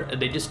overpowered.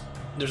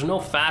 There's no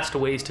fast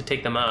ways to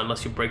take them out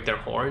unless you break their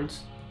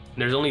horns.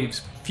 And there's only a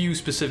few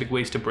specific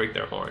ways to break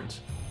their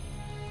horns.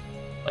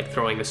 Like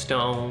throwing a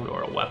stone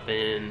or a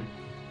weapon.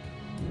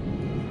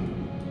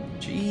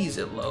 Jeez,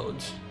 it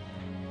loads.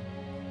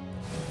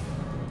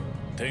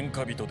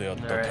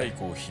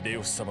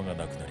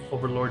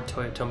 Overlord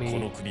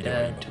Toyotomi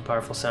dead, two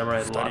powerful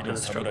samurai locked in a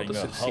struggle to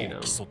succeed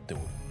him.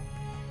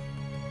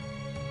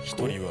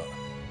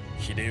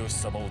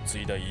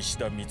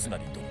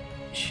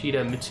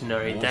 Ishida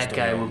Mitsunari, that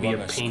guy will be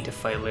a pain to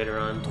fight later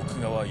on.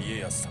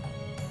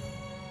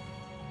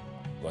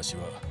 わし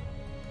は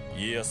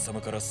家康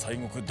様から西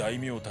国大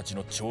名たち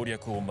の調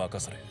略を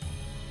任され、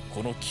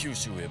この九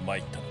州へ参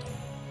ったのだ。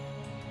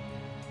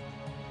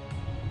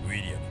ウィ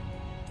リアム、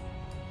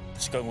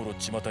近頃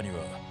巷に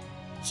は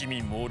地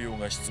味猛量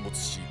が出没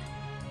し、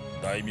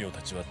大名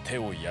たちは手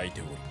を焼い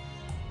ておる。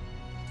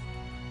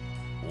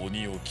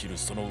鬼を切る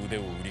その腕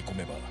を売り込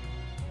めば、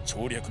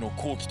調略の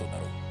好機となろ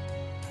う。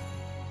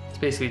It's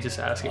basically just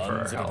asking for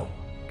our help.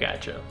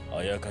 Gotcha.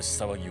 あやか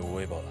し騒ぎを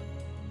追えば、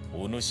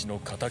お主の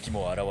仇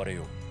も現れ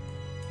よう。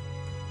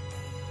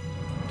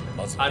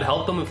I'd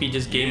help him if he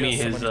just gave me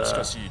his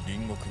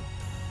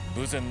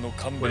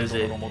what is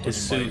it? His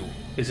suit,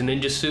 his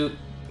ninja suit.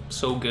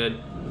 So good.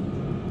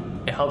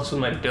 It helps with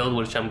my build,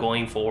 which I'm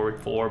going forward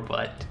for,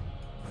 but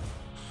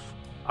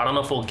I don't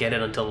know if we'll get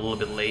it until a little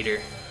bit later.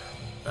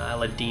 I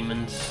let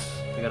demons.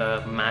 I got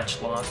a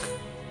match lock.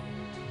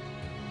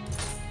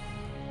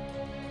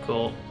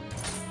 Cool.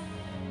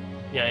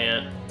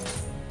 Yeah.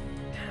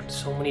 Damn,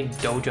 so many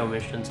dojo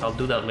missions. I'll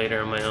do that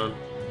later on my own.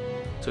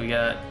 So we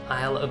got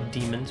Isle of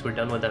Demons. We're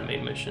done with that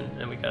main mission.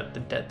 And we got the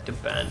Death to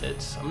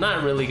Bandits. I'm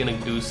not really gonna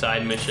do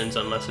side missions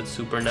unless it's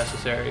super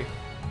necessary.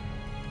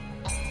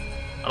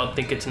 I don't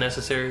think it's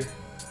necessary.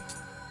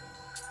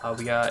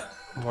 We got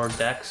more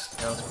Dex.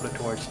 Now let's put it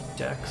towards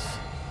Dex.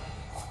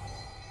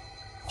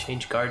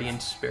 Change Guardian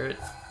Spirit.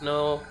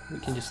 No, we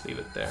can just leave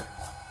it there.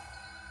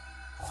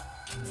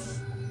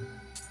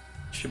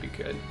 Should be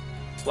good.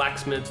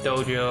 Blacksmith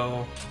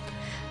Dojo.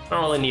 I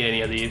don't really need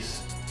any of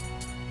these.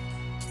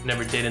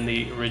 Never did in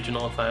the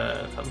original, if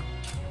I'm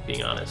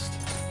being honest.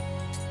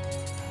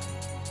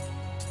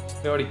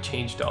 We already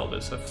changed all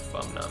this, if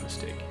I'm not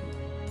mistaken.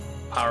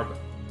 Power.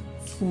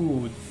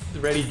 Ooh, the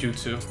Ready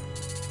Jutsu.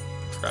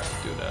 Forgot to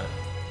do that.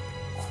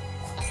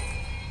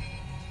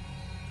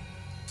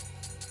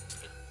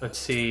 Let's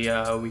see,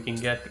 we can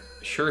get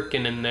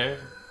Shuriken in there.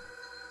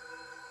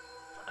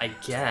 I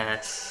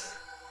guess.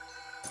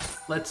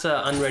 Let's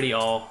unready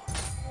all.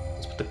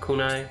 Let's put the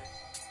kunai.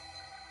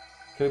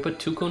 Can we put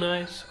 2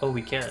 kunais? Oh,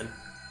 we can.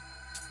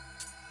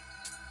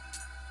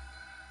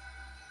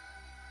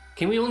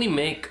 Can we only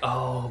make...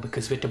 Oh,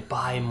 because we have to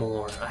buy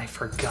more. I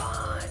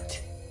forgot.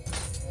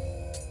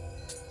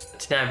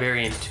 It's not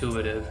very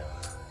intuitive.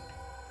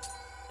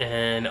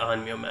 And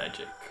Onmyo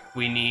Magic.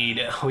 We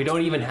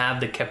don't even have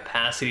the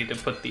capacity to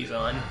put these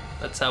on.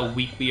 That's how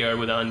weak we are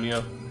with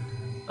Onmyo.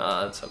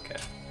 That's okay.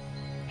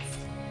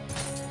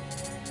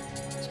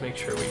 Let's make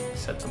sure we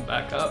set them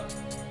back up.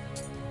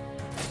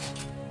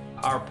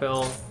 Power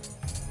Pill.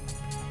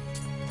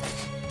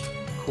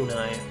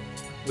 Kunai.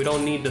 We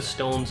don't need the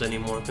stones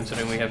anymore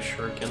considering we have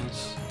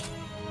shurikens.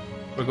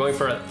 We're going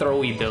for a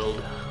throwy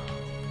build.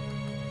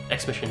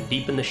 Next mission,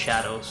 Deep in the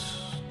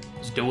Shadows.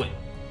 Let's do it.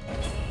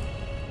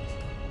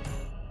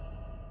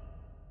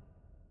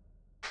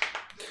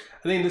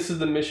 I think this is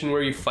the mission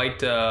where you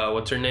fight,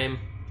 what's her name?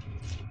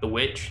 The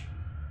witch?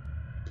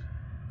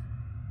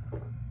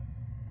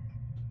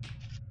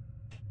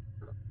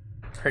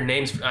 Her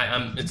name's,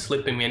 it's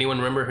slipping me. Anyone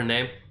remember her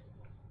name?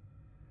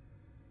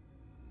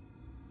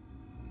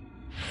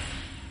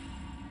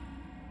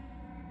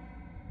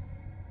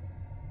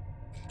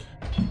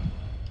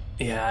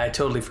 Yeah, I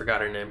totally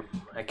forgot her name.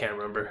 I can't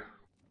remember.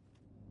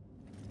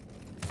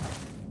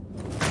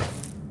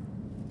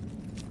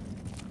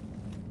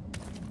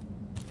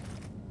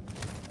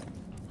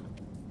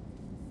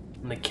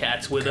 And the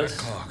cat's with us.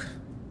 Clock.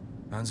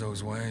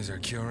 Manzo's ways are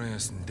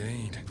curious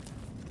indeed.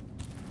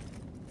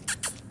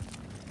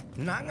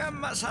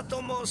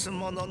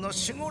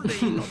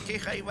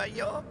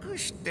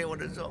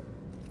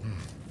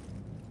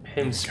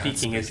 Him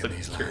speaking is the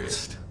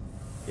curious.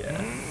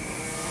 Yeah.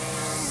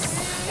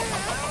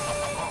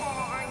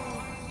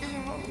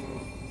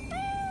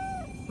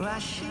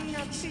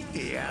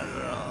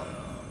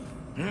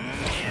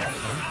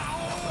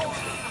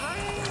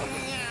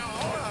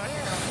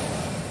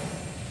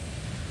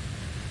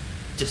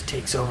 Just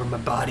takes over my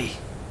body.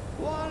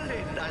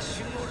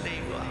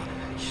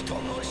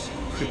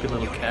 Creepy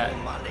little cat.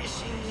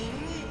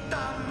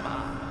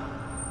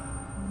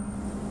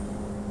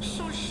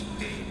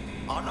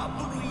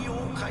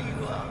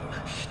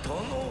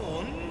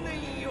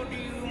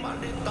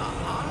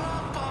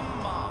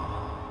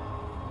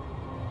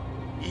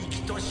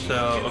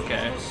 So,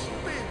 okay.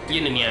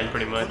 Yin and yang,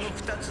 pretty much.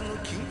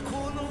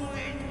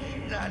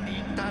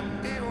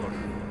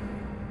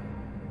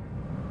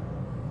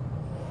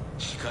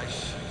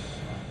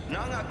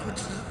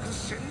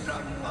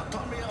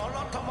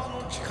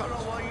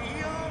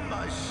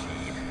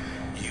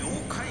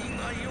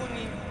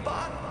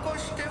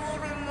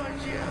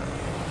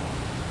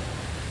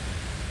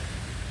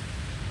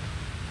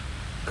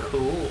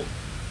 Cool.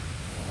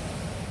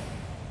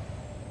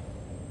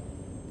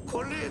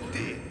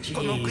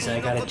 Jeez, I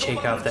gotta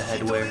take off the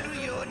headwear.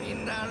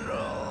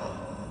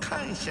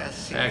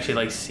 I actually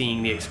like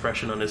seeing the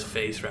expression on his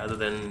face rather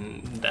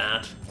than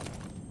that.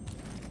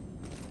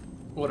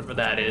 Whatever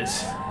that is.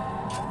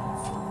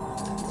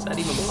 Is that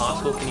even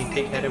possible? Can you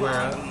take headwear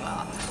out?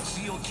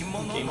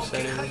 Game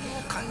settings.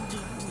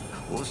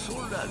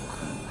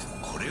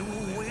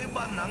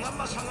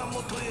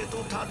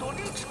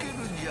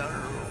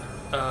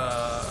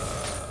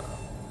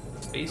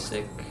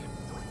 Basic.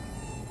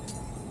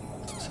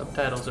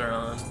 Subtitles are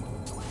on.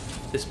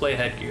 Display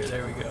headgear,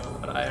 there we go.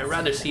 But I'd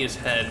rather see his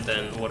head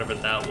than whatever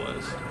that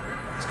was.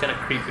 It's kind of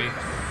creepy.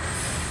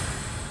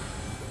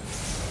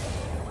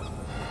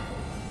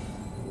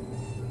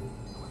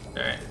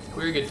 Alright,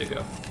 we're good to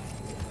go.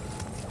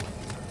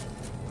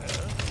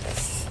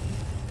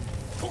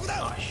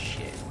 Oh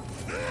shit.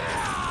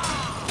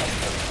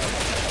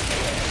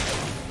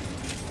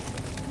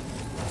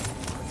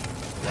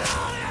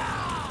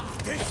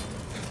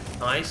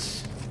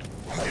 Nice.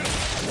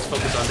 Let's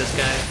focus on this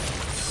guy.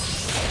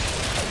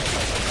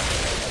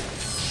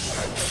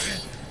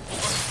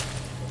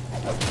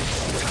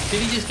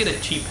 Did he just get a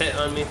cheap hit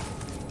on me?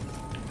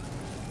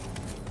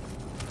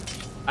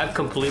 I've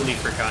completely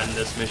forgotten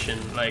this mission.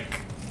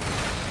 Like,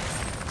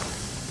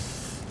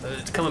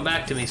 it's coming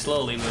back to me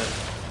slowly, but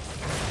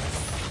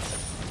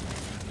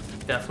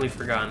Definitely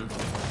forgotten.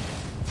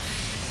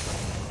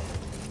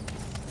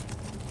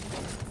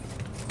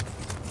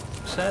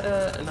 Is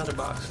that another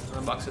box?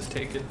 Another box is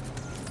taken.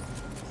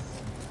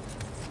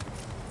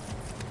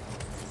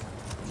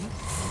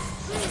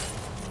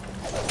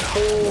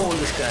 Oh,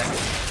 this guy.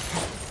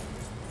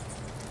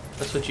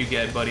 That's what you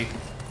get, buddy.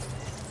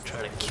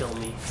 Trying to kill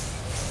me.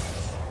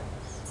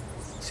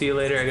 See you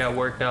later. I got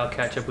work now. I'll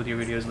catch up with your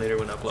videos later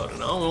when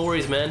uploading. Oh, no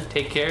worries, man.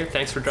 Take care.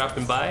 Thanks for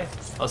dropping by.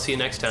 I'll see you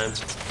next time.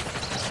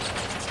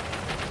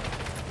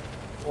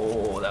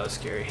 Oh, that was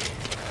scary.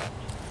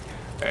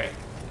 Alright.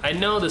 I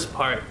know this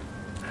part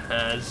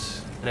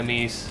has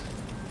enemies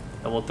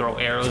that will throw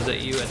arrows at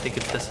you. I think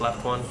it's this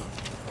left one.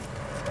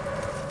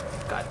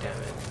 God damn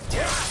it.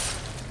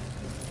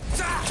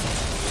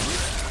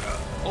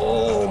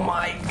 Oh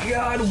my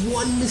god,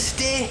 one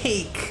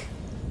mistake!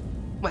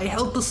 My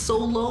health is so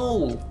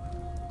low.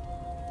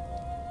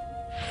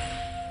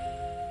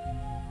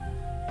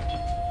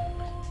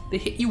 They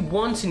hit you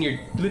once and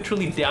you're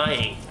literally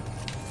dying.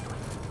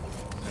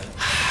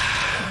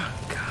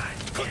 God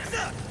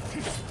damn it.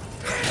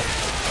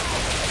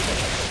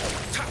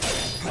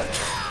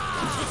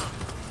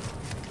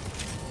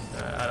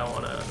 I don't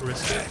want to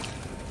risk it.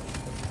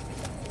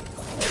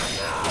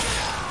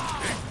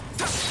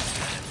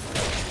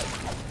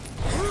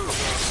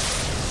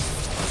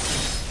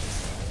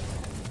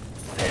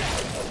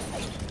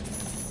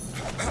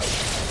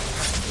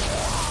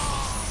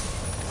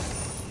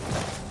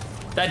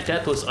 That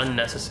death was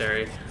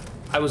unnecessary.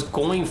 I was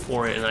going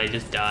for it and I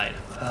just died.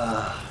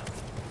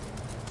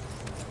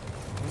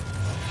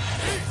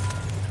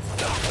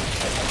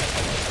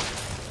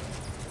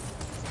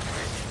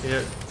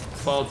 Yeah,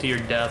 fall to your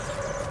death,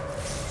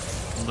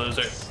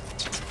 loser.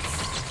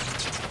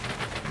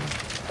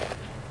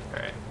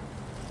 Alright.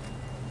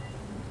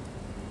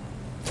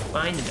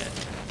 Finding it.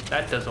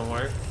 That doesn't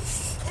work.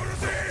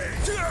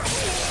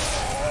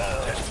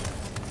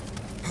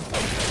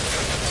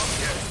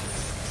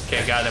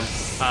 Okay, got him.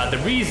 The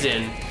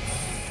reason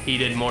he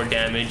did more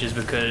damage is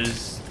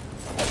because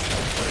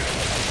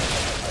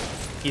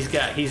he's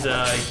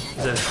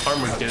an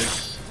armored dude.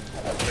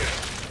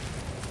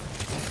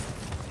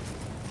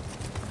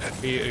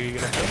 Are you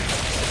gonna help?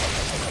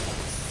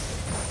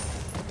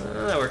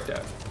 That worked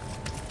out.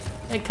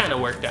 It kind of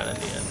worked out in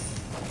the end.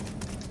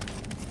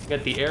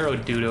 Got the arrow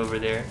dude over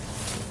there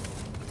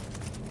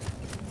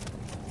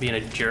being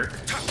a jerk.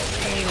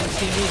 Hey, let's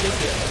see who did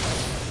this.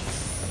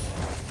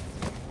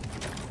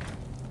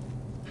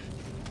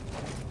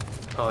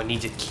 Oh, it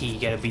needs a key. You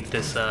gotta beat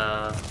this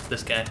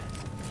this guy.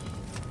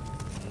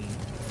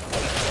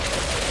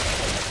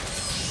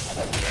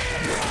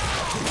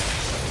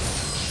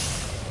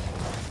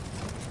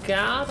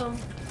 Got him.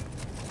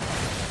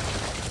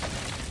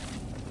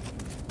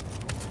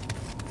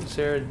 Is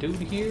there a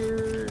dude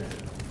here?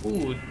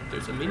 Ooh,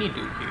 there's a mini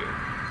dude here.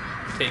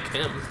 Take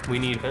him. We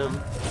need him.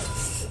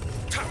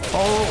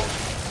 Oh!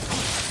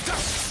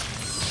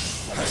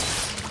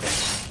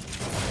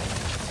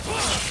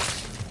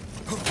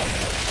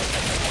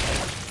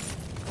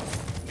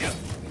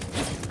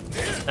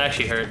 That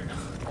actually hurt.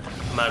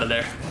 I'm out of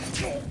there.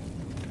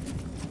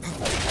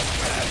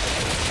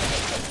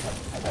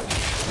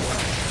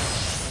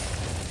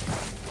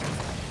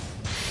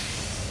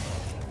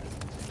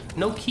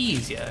 No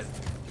keys yet.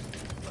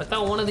 I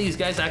thought one of these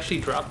guys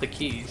actually dropped the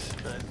keys.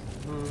 But,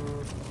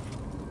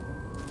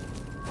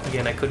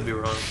 again, I could be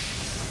wrong.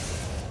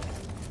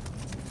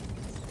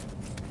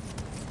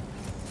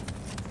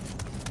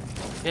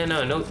 Yeah,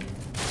 no.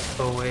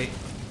 Oh, wait.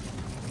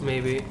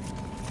 Maybe.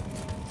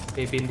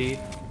 Maybe indeed.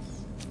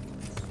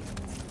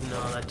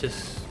 No, that's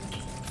just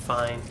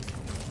fine.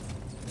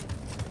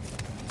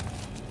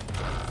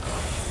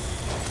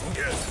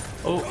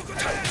 Oh.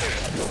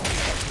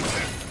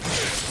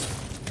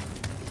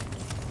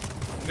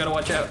 You gotta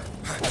watch out.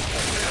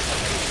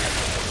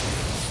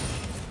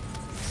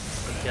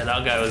 Yeah,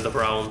 that guy was the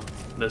problem.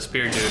 The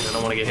spear dude. I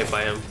don't want to get hit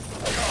by him.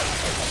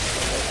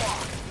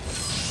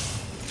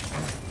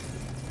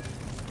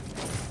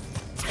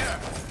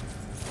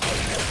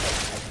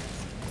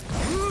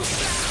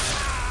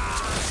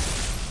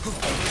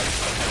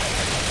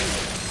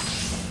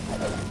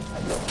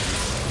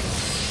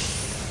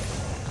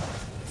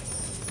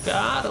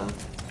 Got him.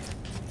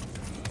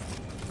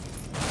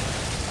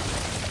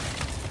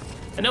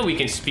 I know we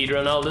can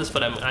speedrun all this,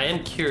 but I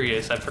am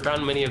curious. I've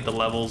forgotten many of the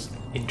levels'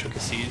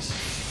 intricacies.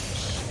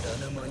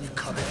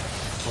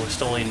 Oh,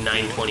 it's only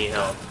 920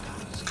 health.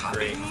 It's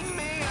great.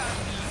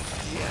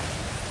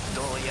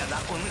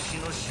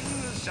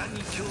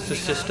 This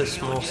is just a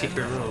small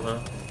secret room, huh?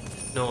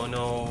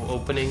 No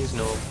openings,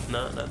 no.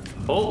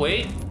 Oh,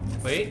 wait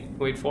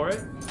for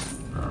it.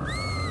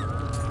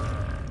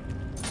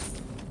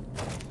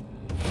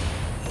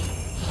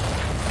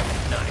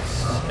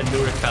 Nice. A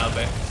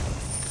Nurikabe.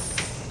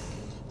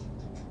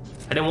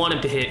 I didn't want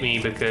him to hit me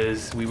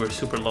because we were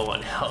super low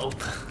on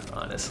health,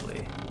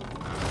 honestly.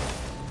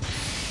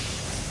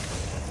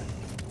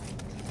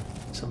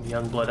 Some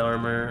young blood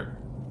armor.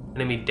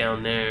 Enemy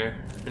down there.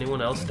 Anyone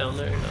else down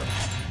there? No.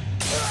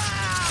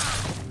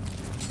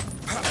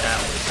 That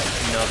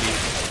was nubby.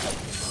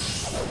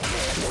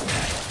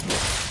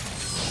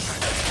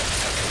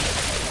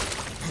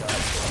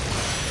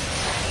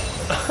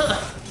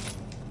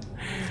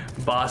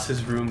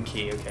 Boss's room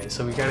key. Okay,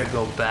 so we gotta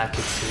go back,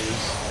 it seems.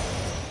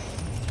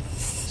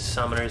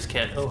 Summoners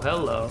can't. Oh,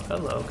 hello,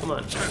 hello. Come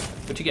on.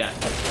 What you got?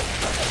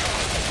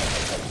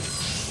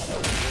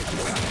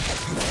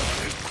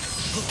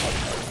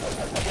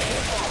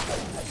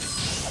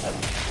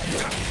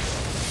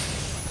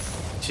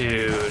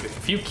 Dude, a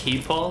few key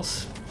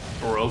pulls,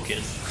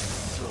 broken.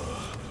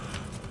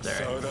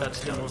 There,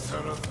 that's done.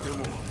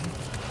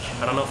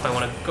 I don't know if I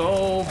want to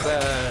go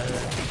back.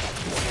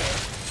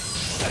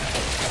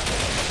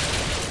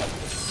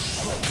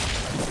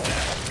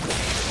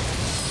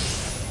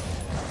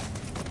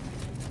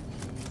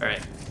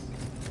 Alright.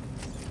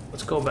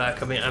 Let's go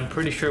back. I mean, I'm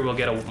pretty sure we'll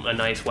get a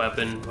nice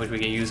weapon which we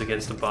can use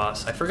against the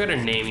boss. I forgot her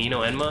name. You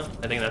know Enma?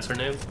 I think that's her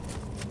name.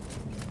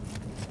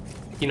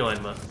 You know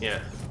Enma,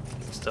 yeah.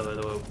 It's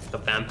the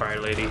vampire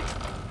lady.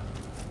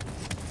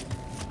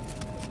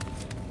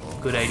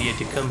 Good idea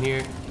to come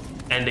here.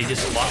 And they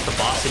just locked the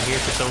boss in here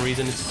for some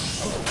reason. It's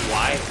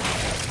why?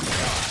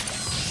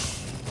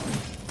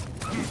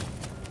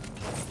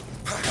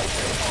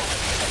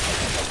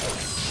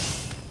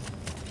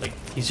 Like,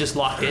 he's just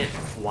locked in.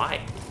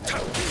 Why?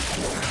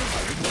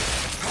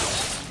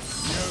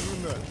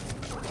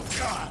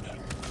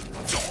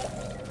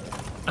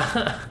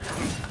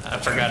 I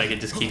forgot I could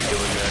just keep doing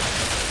that.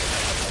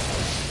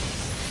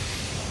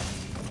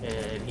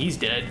 And he's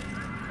dead.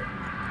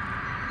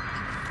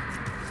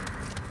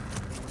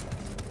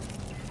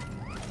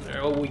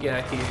 What we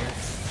got here?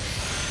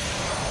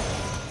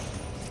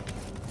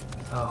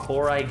 A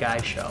Horai Guy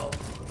Shell.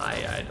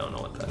 I don't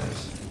know what that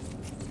is.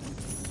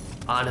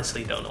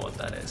 Honestly, don't know what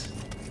that is.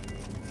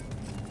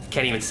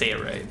 Can't even say it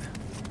right.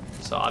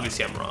 So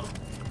obviously I'm wrong.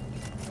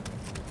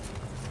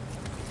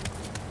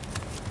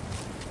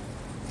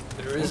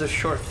 There is a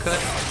shortcut.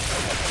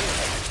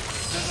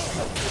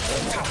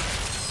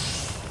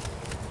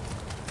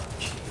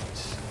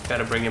 Jeez.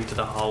 Gotta bring him to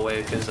the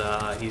hallway because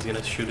he's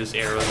gonna shoot his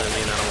arrows at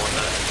me and I don't want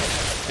that.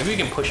 Maybe we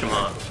can push him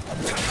off.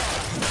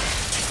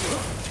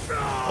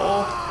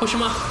 Oh, push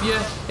him off.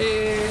 Yeah.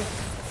 Hey.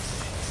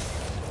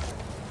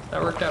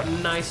 That worked out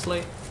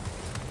nicely.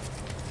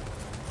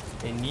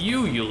 And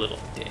you little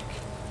dick.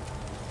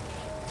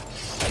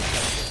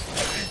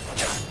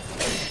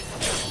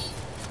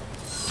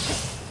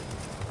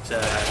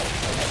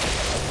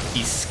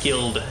 He's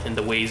skilled in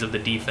the ways of the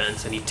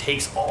defense, and he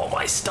takes all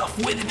my stuff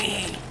with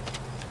me.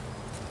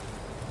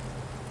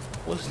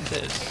 What's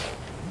this?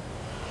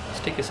 Let's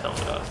take his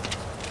helmet off.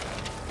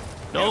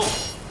 No.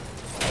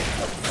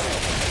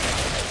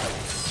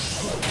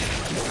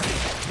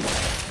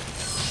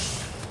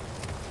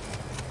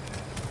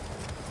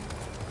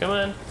 Come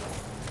on.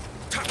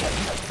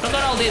 I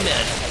got all day,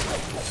 man.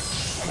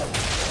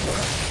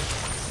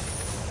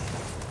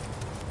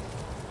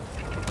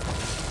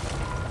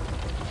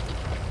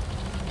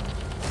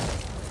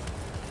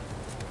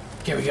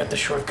 Okay, we got the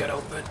shortcut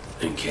open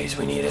in case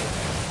we need it.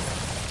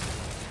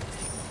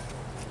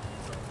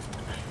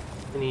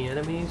 Any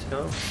enemies?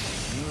 No.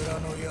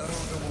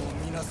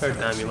 Third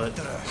amulet.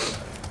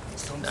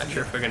 Not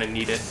sure if we're gonna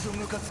need it.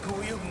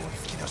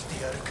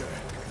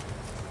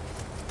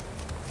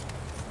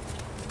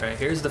 Alright,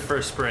 here's the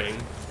first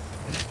spring.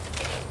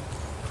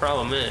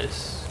 Problem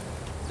is,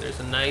 there's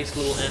a nice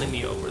little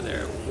enemy over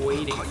there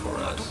waiting for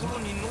us.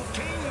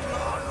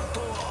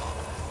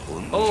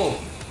 Oh!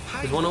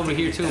 There's one over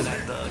here too.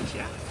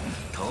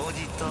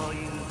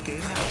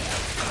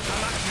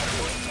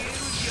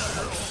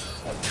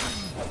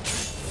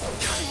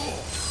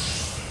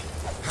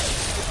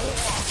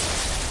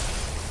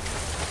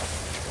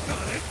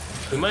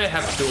 We might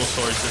have to dual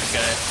swords this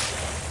guy.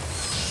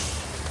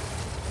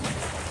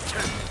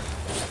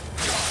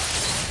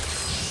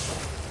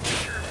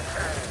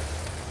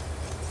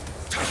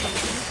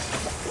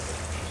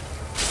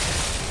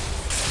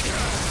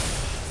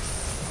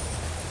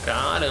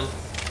 Got him.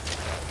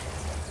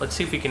 Let's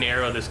see if we can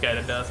arrow this guy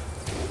to death.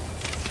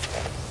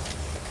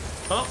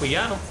 Oh, we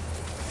got him.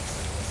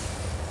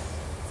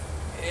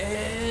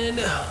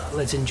 And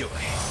let's enjoy.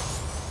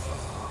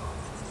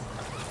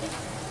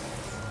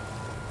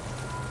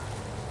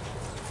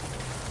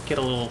 Get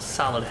a little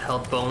solid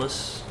health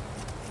bonus.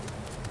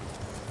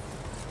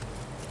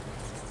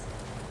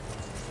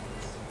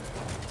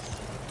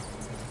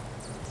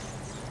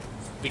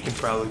 We can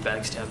probably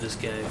backstab this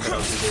guy, but I'll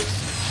do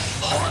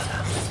this hard.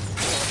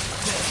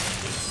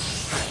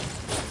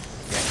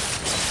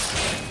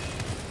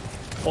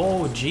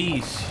 Oh,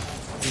 jeez.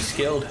 He's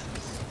skilled.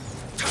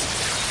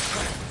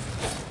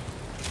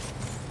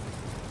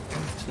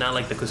 It's not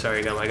like the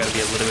Kusarigama. I gotta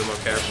be a little bit more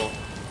careful.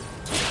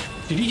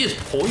 Did he just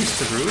poise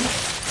through?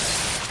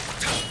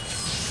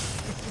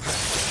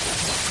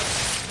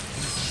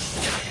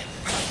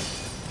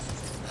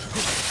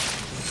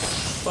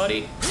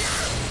 Buddy,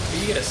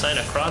 you get a sign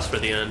of cross for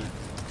the end.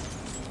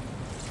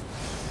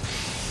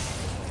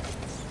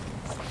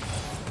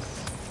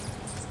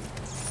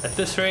 At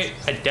this rate,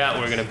 I doubt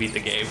we're gonna beat the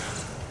game.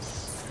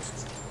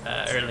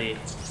 Early.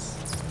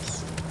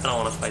 I don't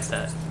want to fight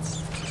that.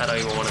 I don't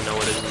even want to know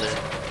what is in there.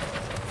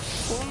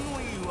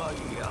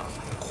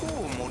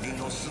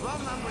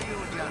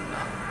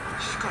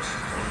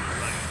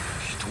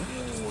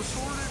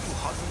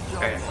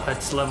 Alright,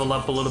 let's level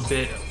up a little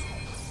bit.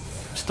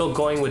 Still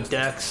going with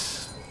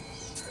Dex.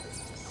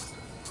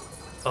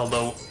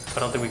 Although, I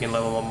don't think we can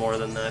level up more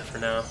than that for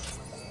now.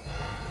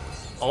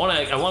 I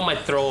want my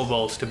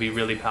throwables to be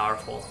really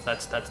powerful.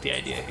 That's the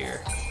idea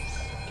here.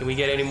 Can we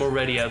get any more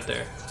ready out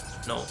there?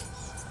 No.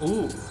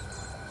 Ooh.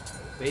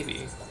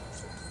 Maybe.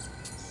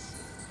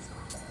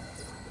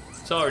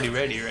 It's already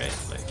ready, right?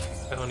 Like,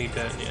 I don't need to...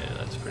 Yeah,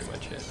 that's pretty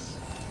much it.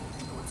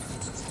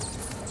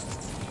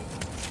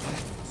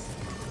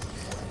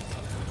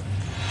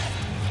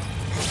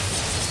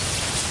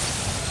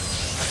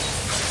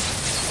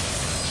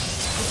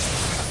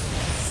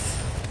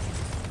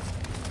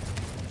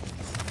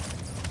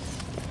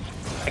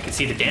 I can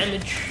see the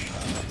damage.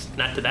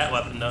 Not to that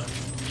weapon, though.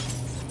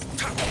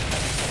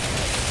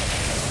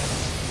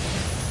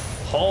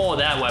 Oh,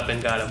 that weapon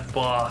got a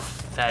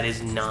buff. That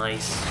is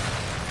nice.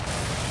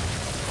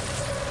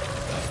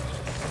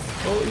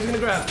 Oh, he's gonna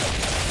grab.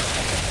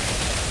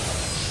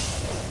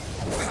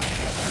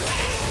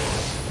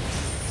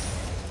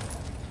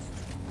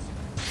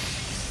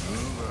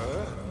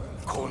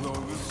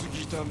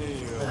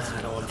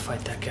 I don't want to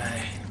fight that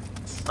guy.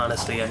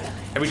 Honestly,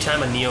 every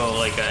time a Neo,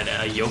 like a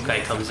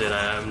yokai comes in,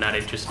 I'm not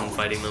interested in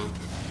fighting them.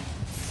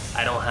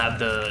 I don't have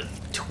the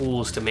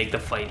tools to make the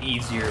fight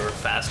easier or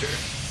faster.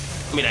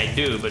 I mean, I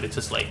do, but it's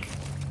just like,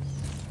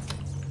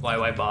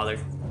 why bother?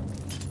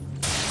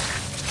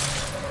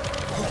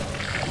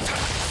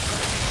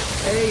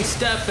 Hey,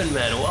 Stefan,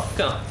 man,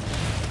 welcome.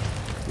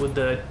 With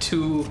the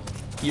 €2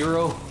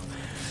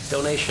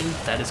 donation,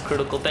 that is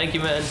critical. Thank you,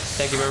 man.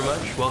 Thank you very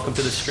much. Welcome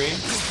to the stream.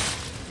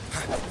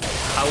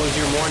 How was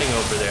your morning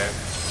over there?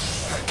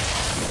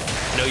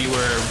 I know you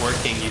were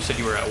working. You said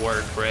you were at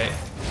work, right?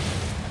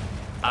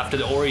 After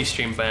the Ori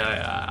stream, but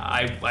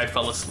I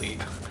fell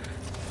asleep.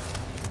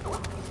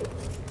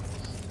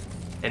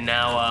 And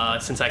now,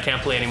 since I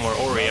can't play any more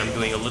Ori, I'm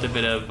doing a little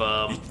bit of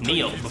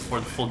Neo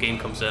before the full game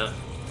comes out.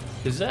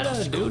 Is that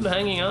a dude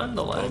hanging on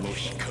the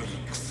ledge?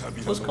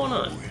 What's going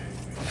on?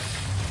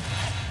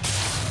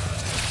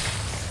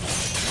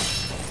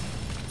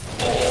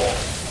 Oh.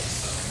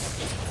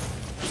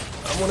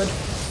 I wanna...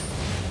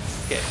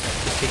 Okay,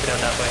 just take it out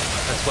that way.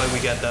 That's why we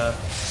got the...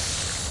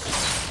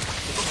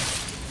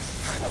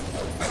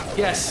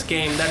 Yes,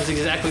 game, that is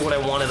exactly what I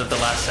wanted at the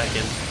last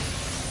second.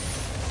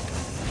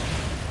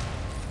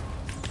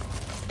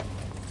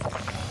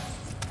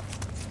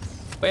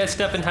 But yeah,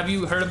 Stefan, have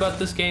you heard about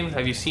this game?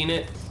 Have you seen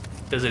it?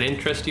 Does it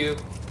interest you?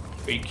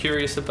 Are you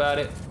curious about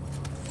it?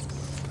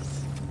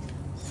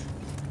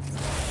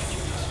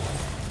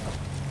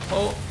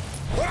 Oh.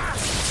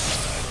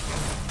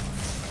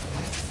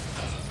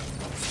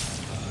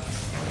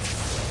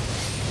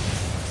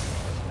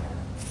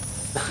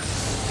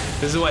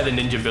 This is why the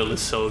ninja build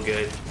is so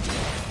good.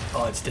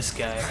 Oh, it's this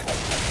guy.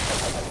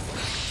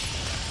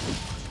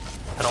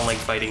 I don't like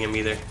fighting him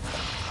either.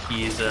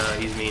 He's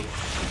mean.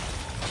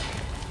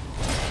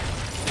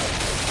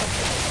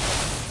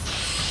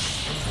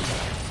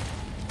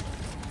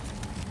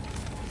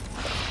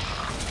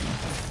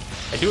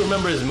 I do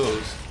remember his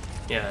moves.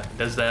 Yeah,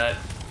 does that?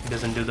 He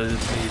doesn't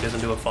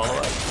do a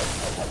follow-up.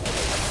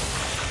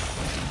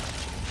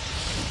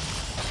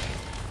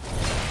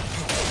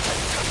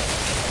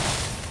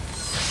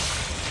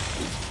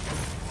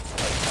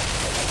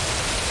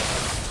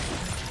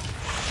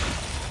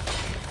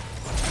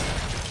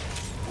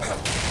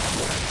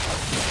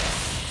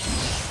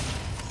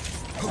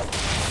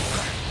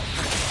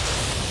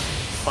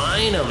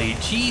 Finally,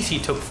 jeez, he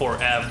took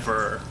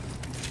forever.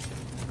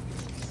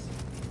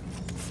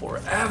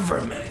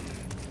 Forever, man.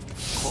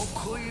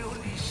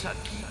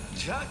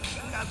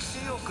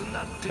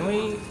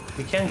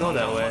 We can't go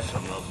that way.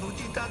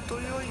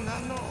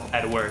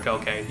 At work,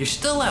 okay. You're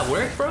still at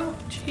work, bro?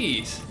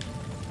 Jeez.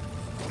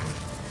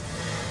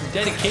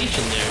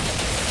 Dedication there.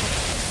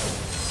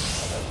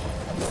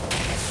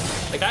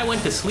 Like, I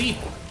went to sleep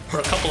for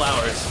a couple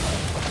hours.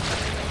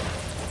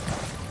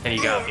 And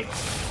you got me.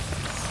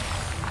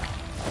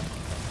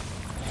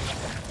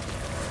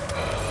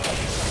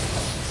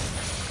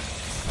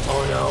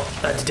 Oh no,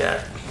 that's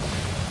death.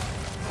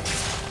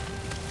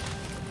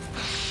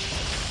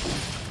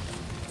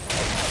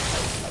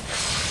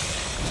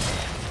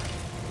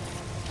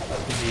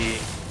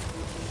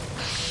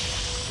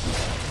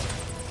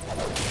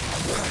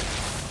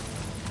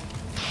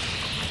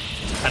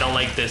 I don't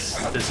like this.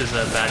 This is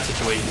a bad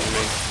situation for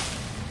me.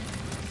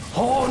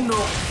 Oh no!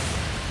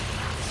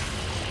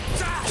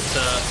 Let's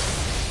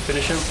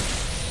finish him.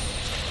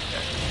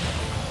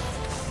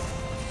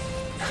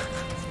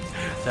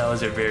 That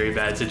was a very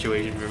bad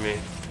situation for me.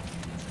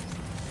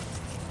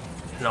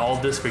 And all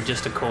this for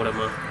just a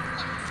Kodama.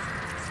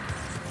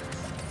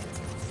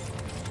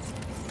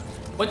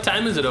 What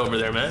time is it over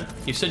there, man?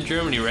 You said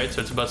Germany, right?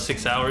 So it's about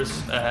 6 hours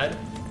ahead?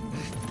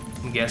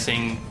 I'm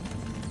guessing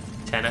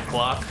 10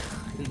 o'clock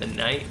in the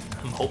night.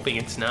 I'm hoping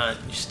it's not.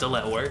 You're still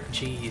at work?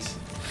 Jeez.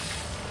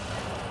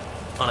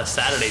 On a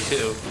Saturday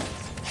too.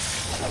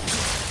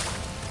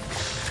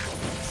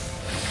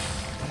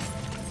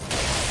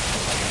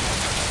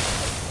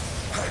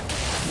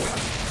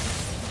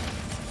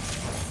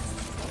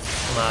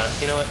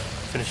 You know what?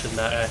 Finish with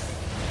that.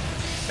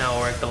 Now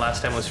work. The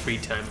last time was free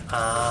time.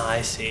 Ah,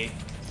 I see.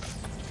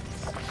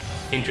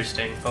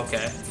 Interesting.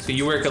 Okay. So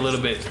you work a little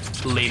bit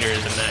later in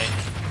the night.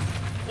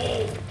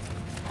 Whoa.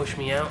 Push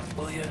me out,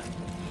 will ya?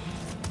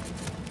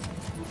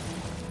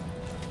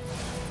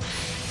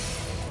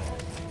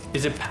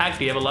 Is it packed?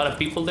 Do you have a lot of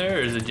people there,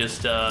 or is it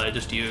just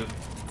you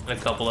and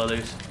a couple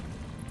others?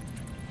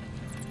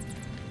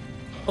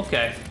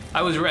 Okay.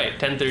 I was right.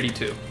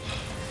 10:32.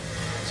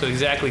 So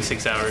exactly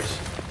 6 hours.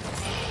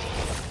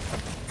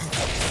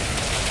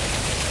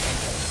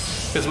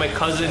 Because my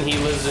cousin, he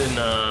lives in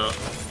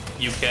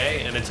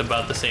UK, and it's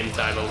about the same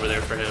time over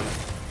there for him.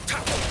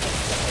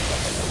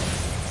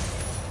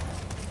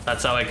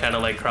 That's how I kind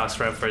of like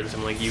cross-reference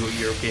him, like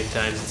European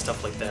times and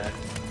stuff like that.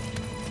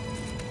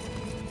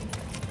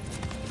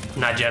 I'm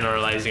not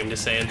generalizing, I'm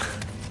just saying.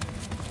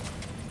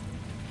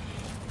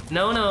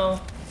 No,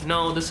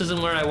 this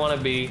isn't where I want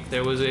to be.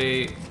 There was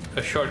a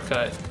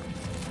shortcut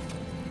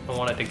I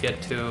wanted to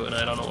get to, and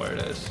I don't know where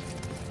it is.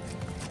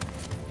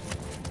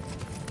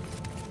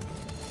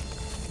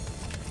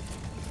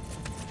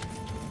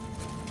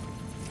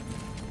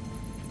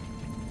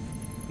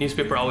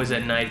 Newspaper always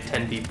at night,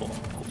 10 people.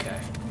 Okay.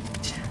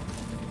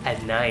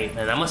 At night,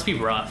 man, that must be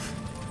rough.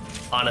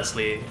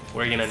 Honestly,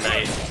 working at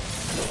night.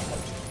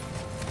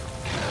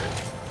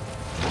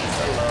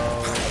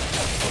 Hello.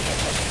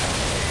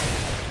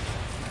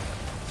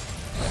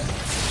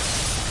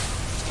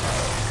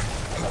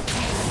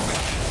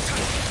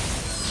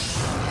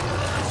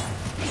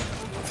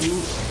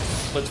 Ooh,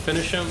 let's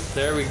finish him.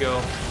 There we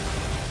go.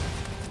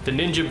 The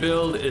ninja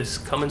build is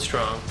coming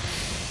strong.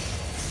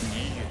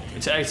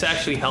 It's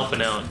actually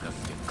helping out.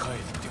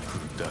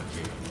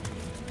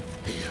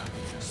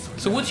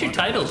 So what's your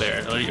title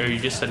there? Are you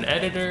just an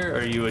editor?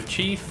 Are you a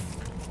chief?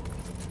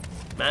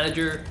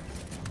 Manager?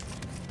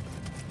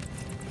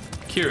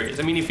 Curious.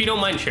 I mean, if you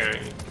don't mind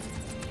sharing.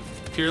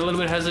 If you're a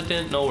little bit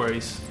hesitant, no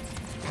worries.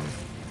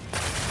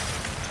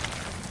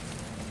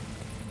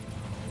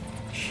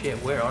 Shit,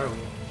 where are we?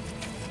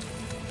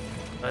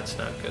 That's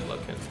not good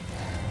looking.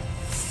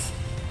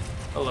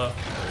 Hello.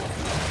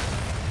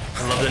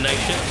 I love the night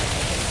shift.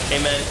 Hey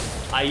man,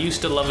 I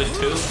used to love it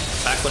too,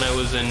 back when I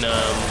was in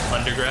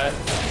undergrad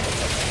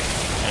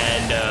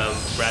and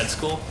grad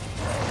school.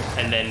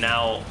 And then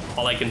now,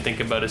 all I can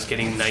think about is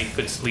getting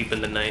good sleep in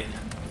the night.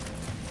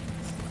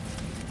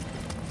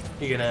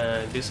 You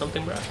gonna do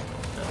something, bro? No.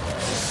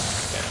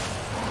 Okay.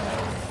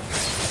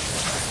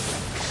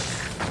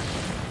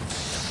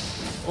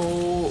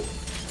 Oh,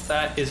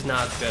 that is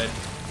not good.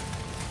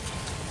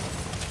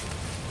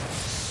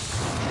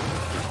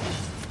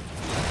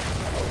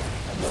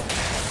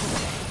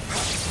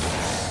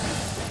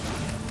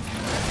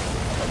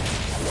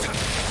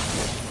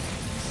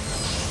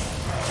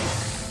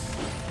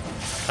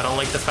 I don't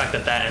like the fact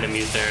that that enemy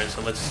is there,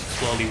 so let's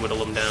slowly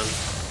whittle him down.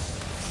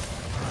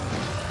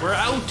 We're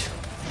out!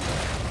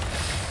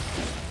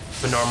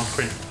 The normal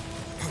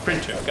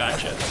printer,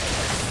 gotcha.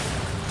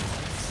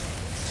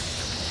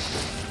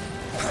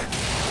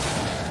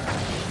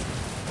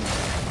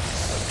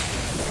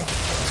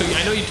 So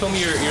I know you told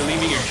me you're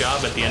leaving your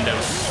job at the end of...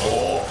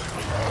 Oh.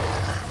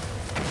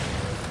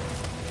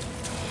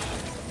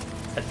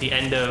 At the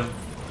end of,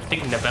 I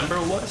think November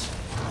it was?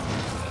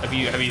 Have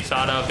you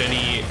thought of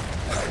any...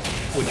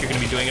 what you're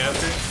gonna be doing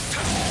after?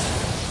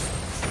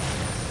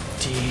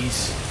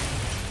 Jeez.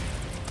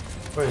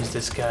 Where is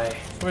this guy?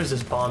 Where is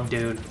this bomb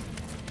dude?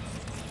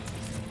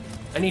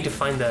 I need to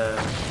find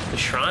the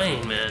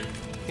shrine, man.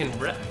 Getting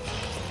wrecked.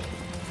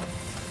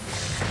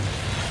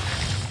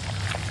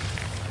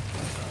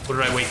 What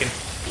did I awaken?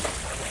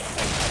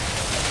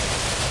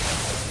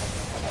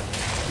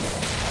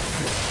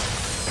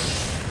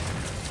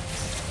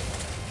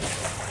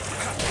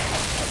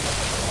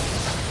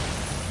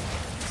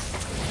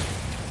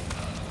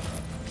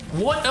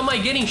 What am I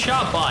getting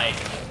shot by?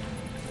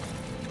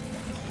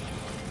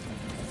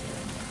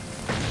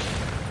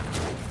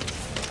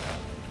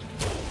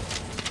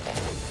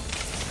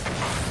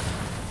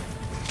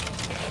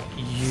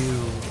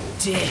 You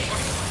dick.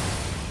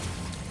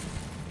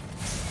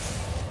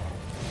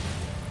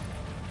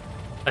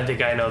 I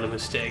think I know the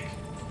mistake.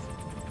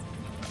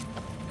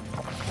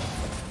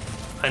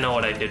 I know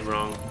what I did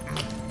wrong.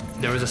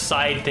 There was a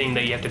side thing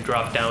that you have to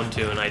drop down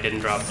to, and I didn't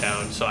drop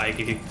down, so I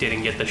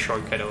didn't get the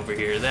shortcut over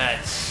here.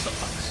 That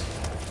sucks.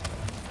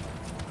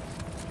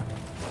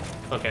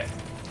 Okay.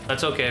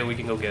 That's okay, we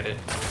can go get it.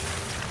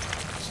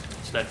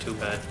 It's not too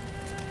bad.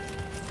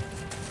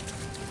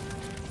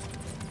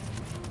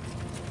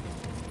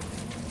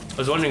 I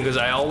was wondering, because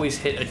I always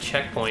hit a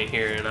checkpoint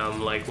here, and I'm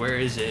like, where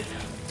is it?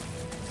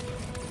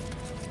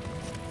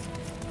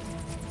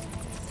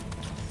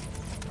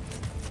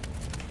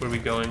 Where are we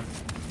going?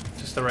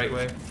 Just the right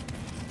way?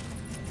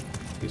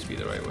 Please be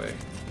the right way.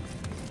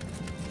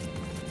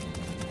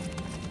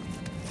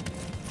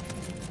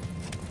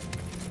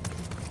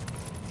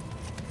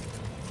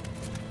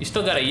 you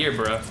still got a year,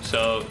 bro.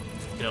 So,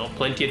 you know,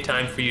 plenty of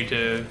time for you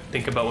to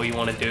think about what you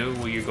want to do,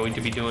 what you're going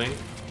to be doing.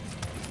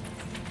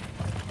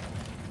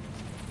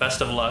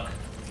 Best of luck.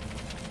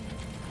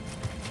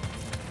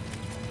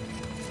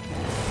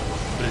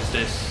 What is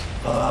this?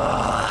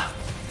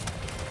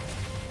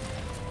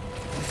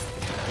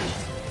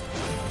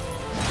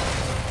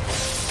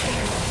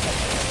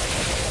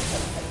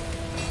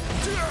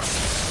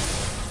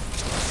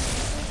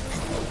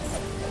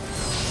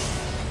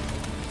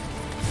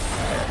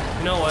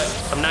 You know what?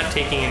 I'm not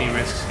taking any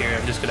risks here.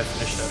 I'm just gonna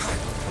finish them.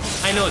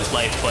 I know it's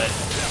life, but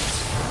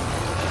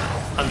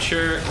I'm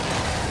sure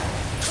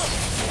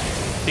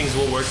things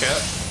will work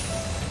out.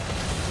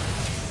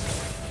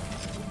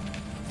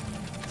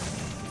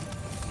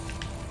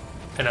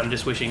 And I'm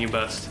just wishing you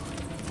best.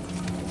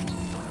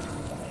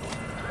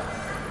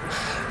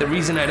 The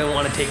reason I don't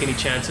want to take any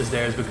chances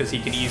there is because he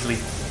can easily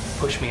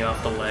push me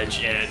off the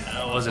ledge, and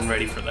I wasn't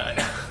ready for that.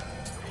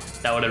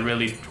 That would have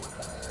really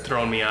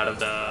thrown me out of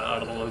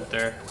the loop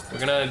there. We're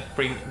gonna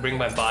bring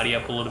my body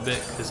up a little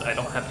bit because I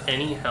don't have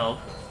any health.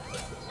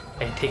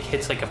 I take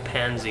hits like a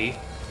pansy.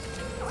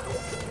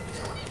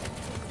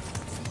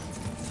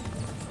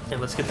 And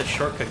let's get the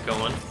shortcut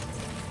going.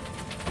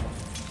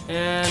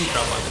 And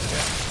drop on this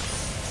guy.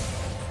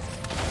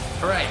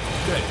 Alright,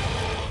 good.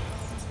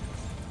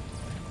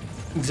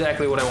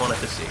 Exactly what I wanted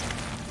to see.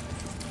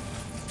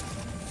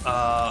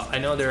 I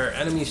know there are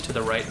enemies to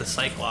the right, the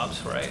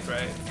Cyclops, right?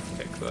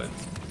 Okay, good.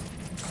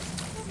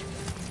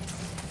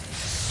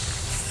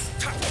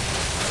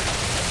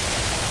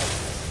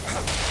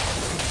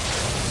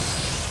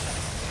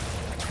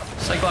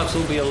 Cyclops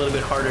will be a little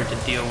bit harder to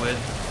deal with.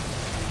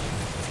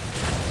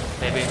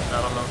 Maybe,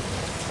 I don't know.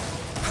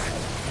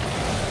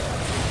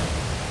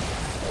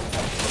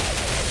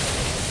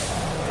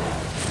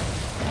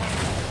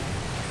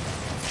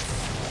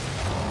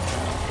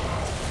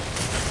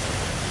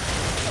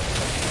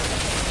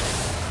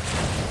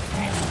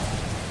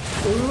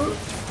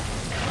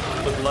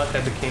 With luck,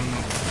 I became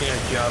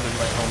a job in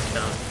my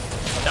hometown.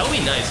 That would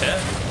be nice, eh?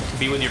 To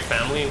be with your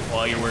family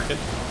while you're working.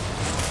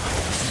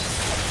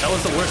 That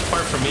was the worst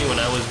part for me when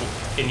I was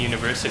in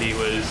university,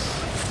 was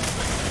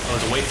I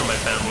was away from my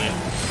family.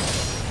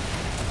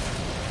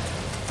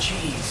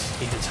 Jeez,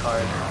 he hits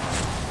hard.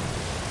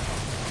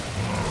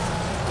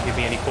 Give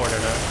me any corner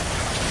now.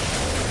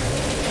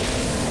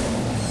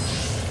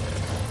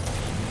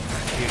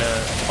 You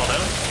gonna fall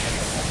down?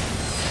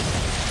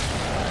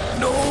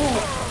 No!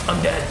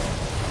 I'm dead.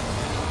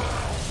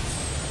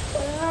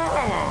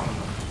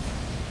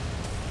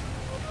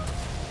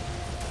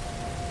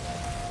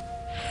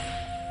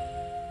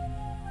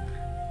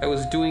 I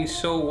was doing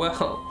so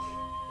well.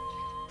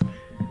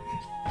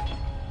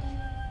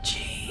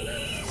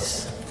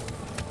 Jeez.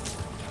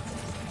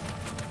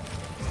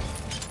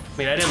 I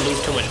mean, I didn't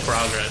lose too much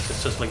progress.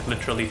 It's just like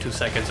literally 2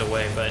 seconds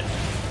away, but it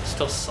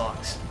still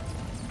sucks.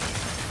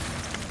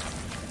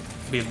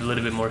 Be a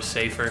little bit more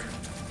safer.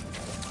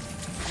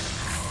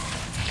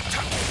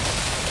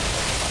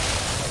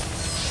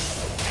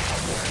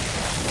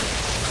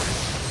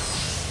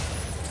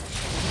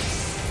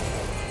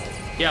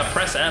 Yeah,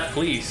 press F,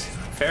 please.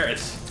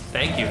 Ferris,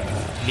 thank you.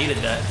 Needed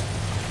that.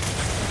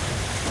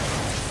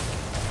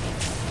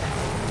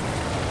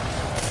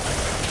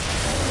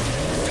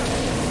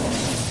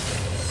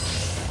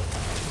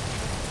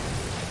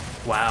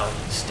 Wow,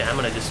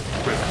 stamina just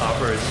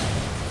recovers.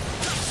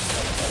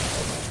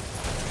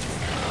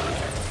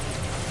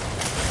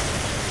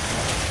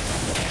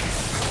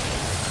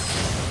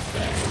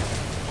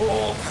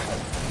 Oh.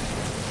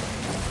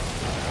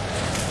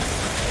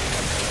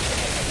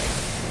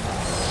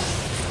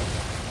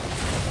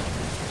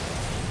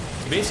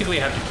 Basically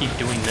have to keep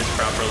doing this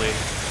properly.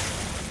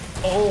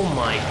 Oh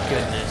my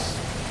goodness.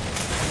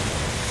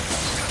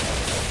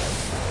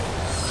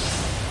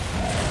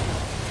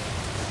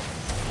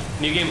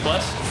 New game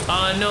plus?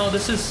 No,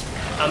 this is,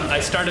 I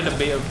started a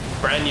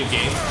brand new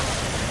game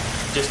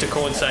just to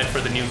coincide for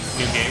the new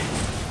game.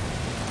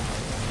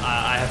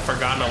 I have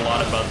forgotten a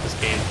lot about this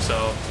game,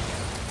 so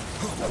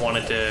I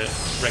wanted to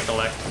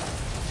recollect.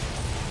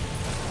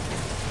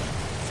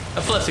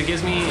 Plus, it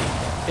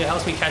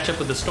helps me catch up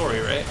with the story,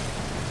 right?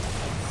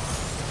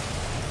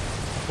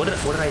 What did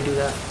I do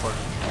that for?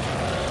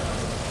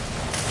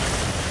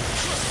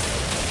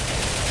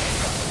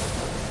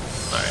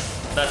 Alright,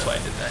 that's why I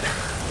did that.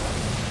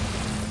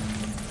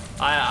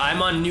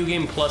 I'm on New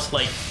Game Plus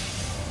like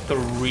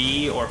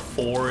 3 or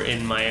 4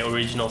 in my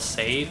original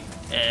save,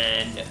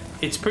 and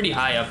it's pretty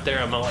high up there.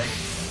 I'm at like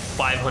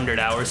 500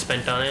 hours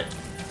spent on it,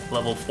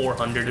 level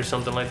 400 or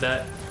something like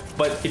that.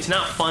 But it's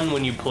not fun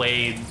when you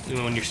play,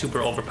 when you're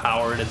super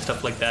overpowered and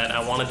stuff like that.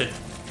 I wanted to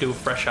do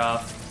fresh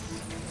off,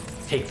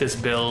 take this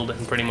build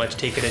and pretty much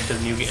take it into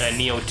the new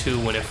NIOH 2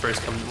 when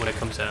it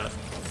comes out.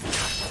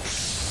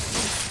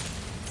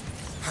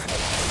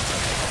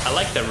 I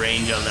like the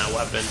range on that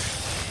weapon.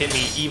 Hit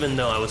me even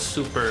though I was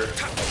super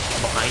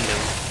behind him.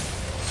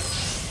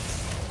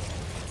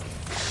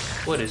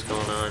 What is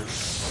going on?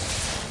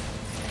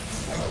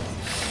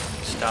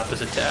 Stop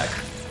his attack.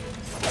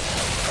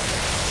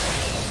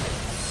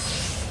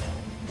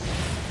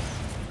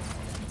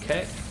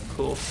 Okay,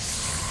 cool.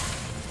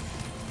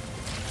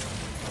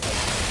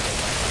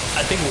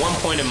 I think one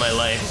point in my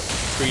life,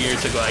 3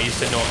 years ago, I used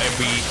to know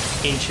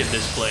every inch of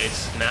this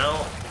place.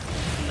 Now,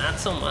 not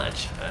so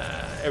much.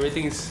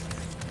 Everything's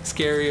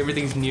scary,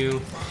 everything's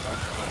new.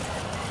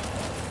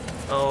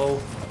 Oh,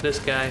 this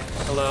guy.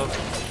 Hello.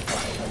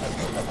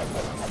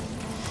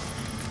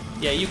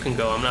 Yeah, you can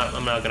go. I'm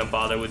not gonna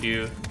bother with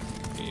you.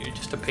 You're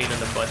just a pain in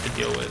the butt to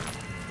deal with.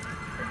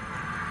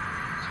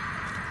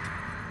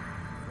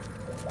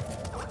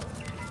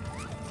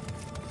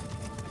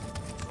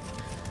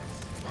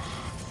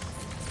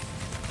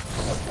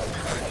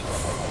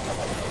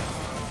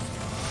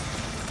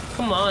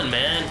 Come on,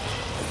 man.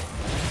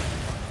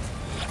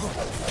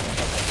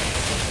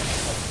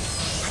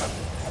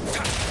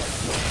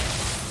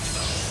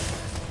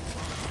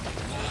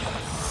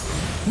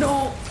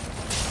 No!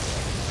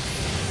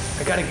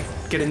 I gotta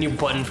get a new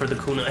button for the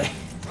kunai.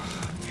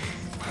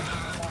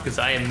 Because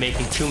I am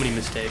making too many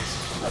mistakes.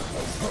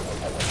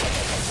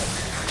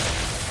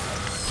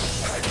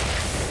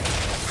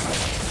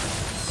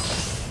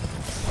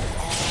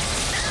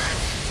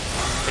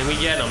 Can we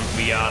get him?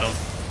 We got him.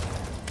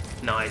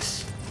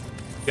 Nice.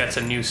 Got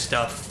some new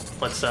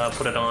stuff. Let's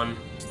put it on.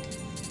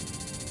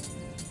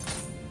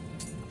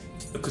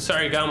 The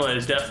Kusarigama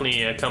is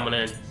definitely coming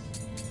in.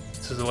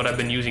 This is what I've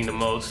been using the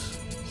most.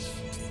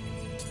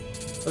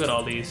 Look at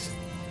all these.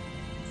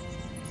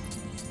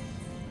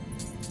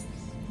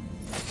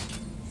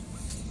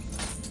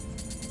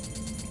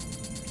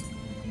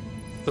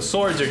 The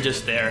swords are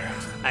just there.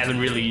 I haven't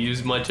really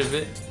used much of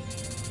it.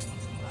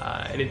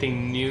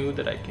 Anything new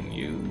that I can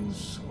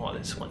use? Oh,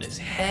 this one is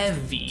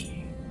heavy.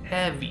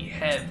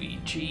 Heavy,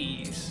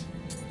 jeez.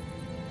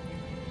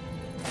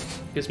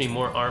 Gives me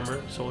more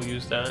armor, so we'll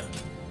use that.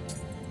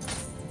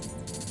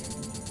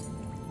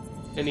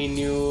 Any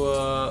new,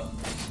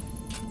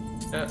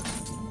 yeah,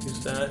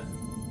 use that.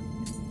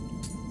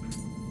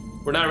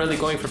 We're not really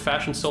going for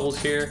fashion souls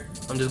here.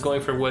 I'm just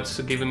going for what's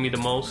giving me the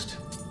most.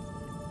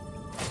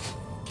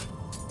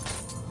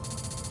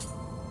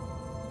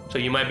 So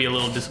you might be a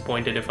little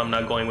disappointed if I'm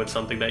not going with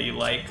something that you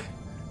like.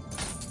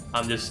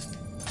 I'm just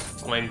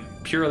going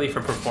purely for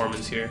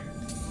performance here.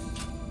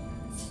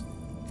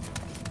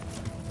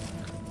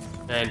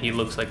 And he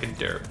looks like a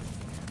derp.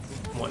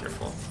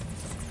 Wonderful.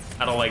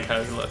 I don't like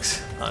how he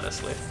looks,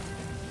 honestly.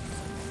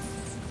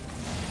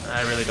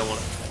 I really don't want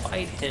to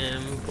fight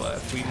him,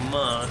 but we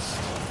must.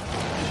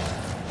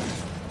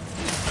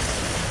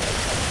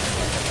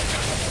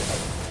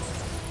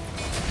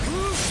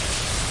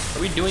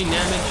 Are we doing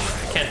damage?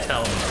 I can't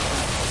tell.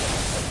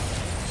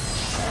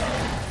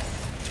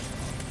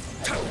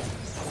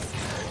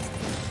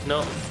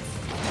 No.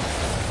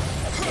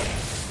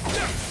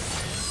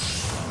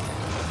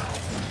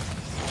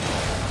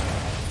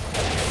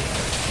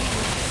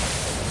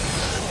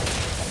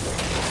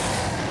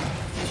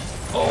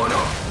 Oh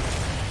no.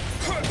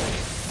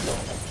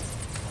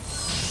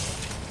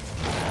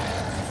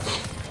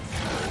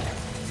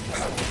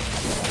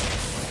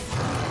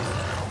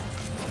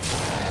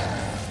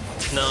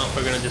 No,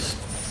 we're gonna just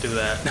do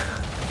that.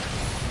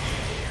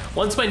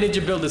 Once my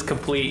ninja build is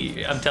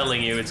complete, I'm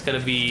telling you, it's gonna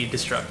be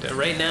destructive.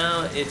 Right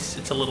now, it's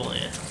a little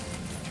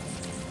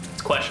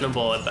It's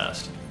questionable at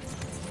best.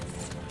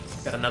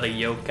 Got another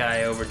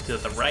yokai over to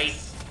the right.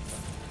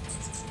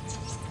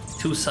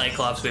 2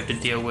 Cyclops we have to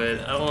deal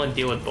with. I don't want to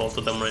deal with both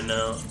of them right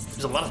now.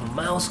 There's a lot of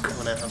mouse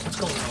going out. What's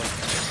going on?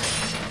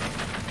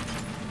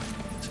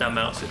 It's not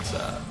mouse, it's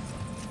what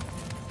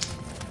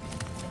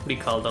do you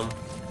call them?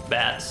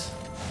 Bats.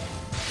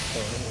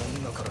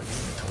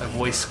 My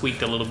voice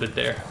squeaked a little bit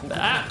there.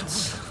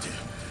 Bats!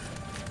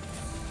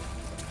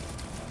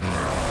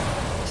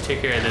 Let's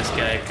take care of this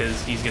guy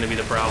because he's gonna be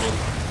the problem.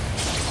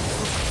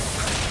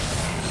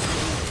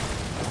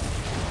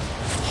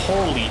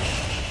 Holy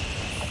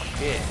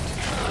shit.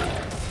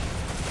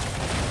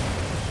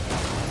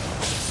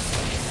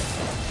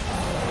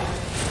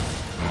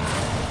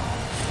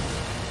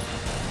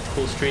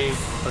 Cool stream.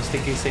 I was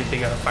thinking the same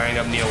thing about firing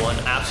up Neo 1.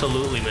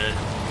 Absolutely, man.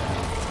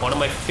 One of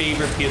my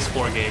favorite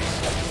PS4 games.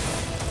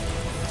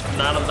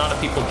 Not a lot of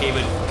people gave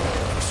it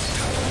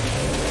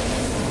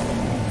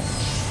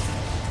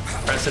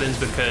precedence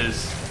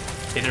because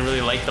they didn't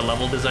really like the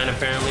level design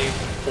apparently,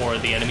 or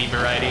the enemy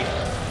variety.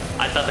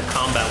 I thought the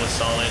combat was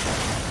solid.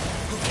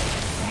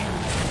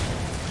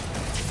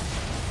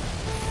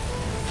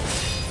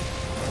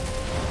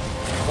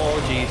 Oh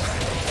jeez.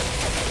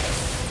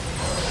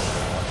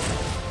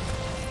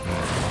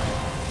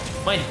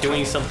 Am I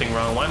doing something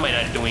wrong? Why am I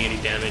not doing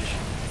any damage?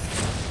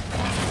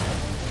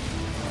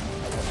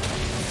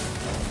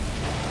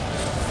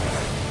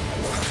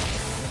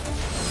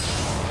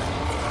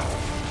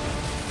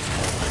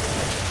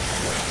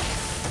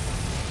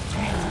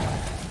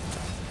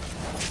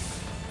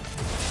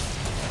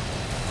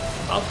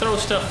 I'll throw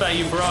stuff at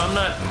you, bro. I'm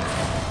not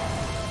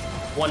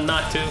one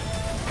not to.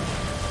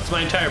 It's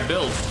my entire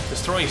build,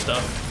 just throwing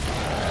stuff.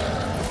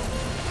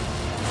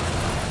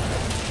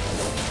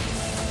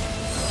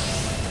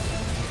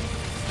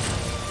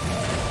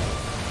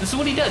 This is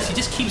what he does. He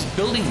just keeps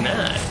building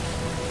that.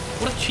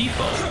 What a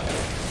cheapo.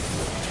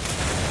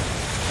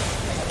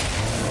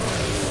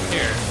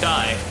 Here,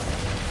 die.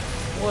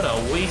 What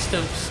a waste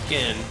of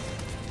skin.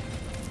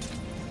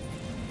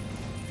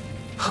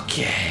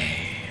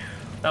 Okay.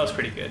 That was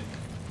pretty good.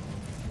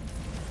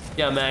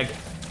 Yeah, Mag.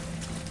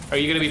 Are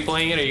you gonna be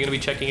playing it? Are you gonna be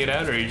checking it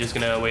out? Or are you just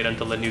gonna wait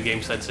until the new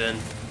game sets in?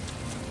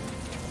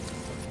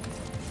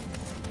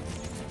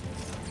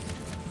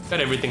 Got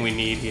everything we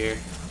need here.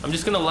 I'm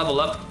just gonna level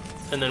up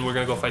and then we're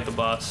gonna go fight the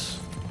boss.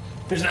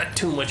 There's not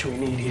too much we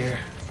need here.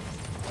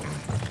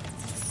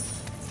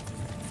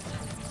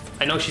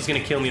 I know she's gonna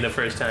kill me the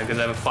first time because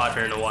I haven't fought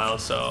her in a while,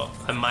 so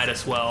I might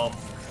as well.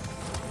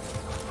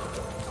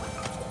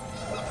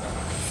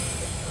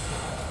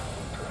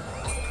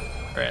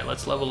 Alright,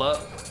 let's level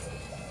up.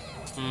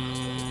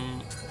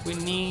 We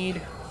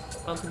need...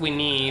 I don't think we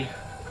need...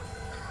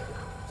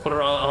 Put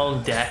her all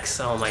on Dex.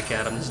 Oh my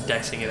god, I'm just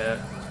Dexing it out.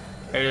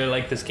 I really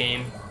like this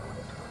game.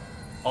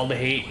 All the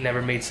hate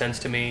never made sense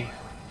to me.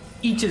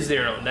 Each is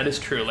their own, that is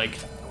true. Like,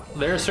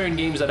 there are certain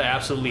games that I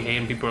absolutely hate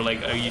and people are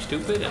like, are you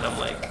stupid? And I'm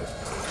like,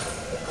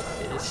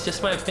 it's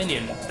just my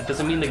opinion. It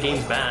doesn't mean the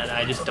game's bad,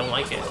 I just don't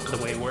like it, the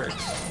way it works.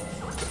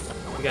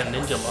 We got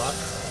ninja lock.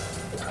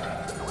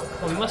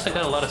 Oh, we must have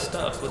got a lot of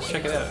stuff. Let's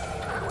check it out.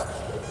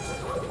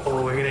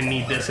 Oh, we're gonna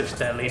need this if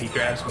that lady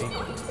grabs me.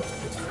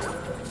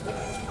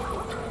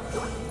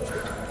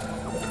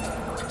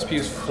 Let's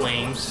use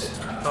flames.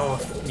 I'll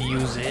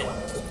use it.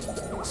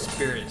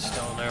 Spirit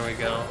stone, there we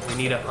go. We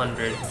need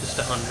 100, just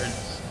 100.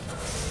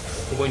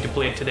 I'm going to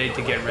play it today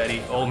to get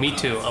ready. Oh, me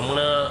too. I'm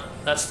gonna,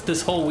 that's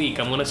this whole week.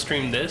 I'm gonna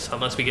stream this,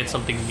 unless we get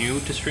something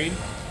new to stream.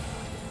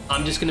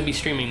 I'm just gonna be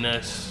streaming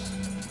this,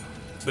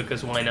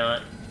 because why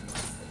not?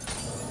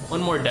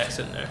 One more dex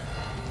in there.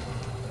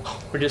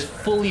 We're just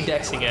fully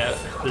dexing out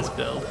this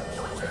build.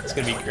 It's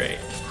gonna be great.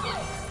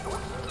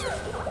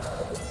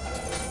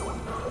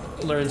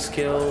 Learn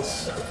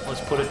skills.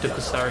 Let's put it to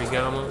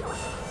Kusarigama.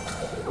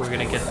 We're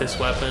gonna get this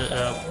weapon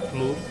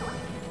move.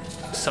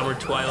 Summer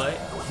Twilight.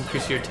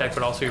 Increase your attack,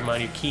 but also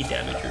remind your key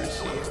damage you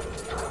receive.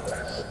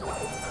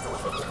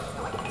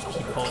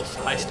 Key pulse.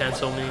 High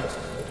stance only.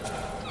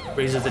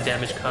 Raises the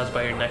damage caused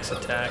by your next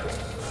attack.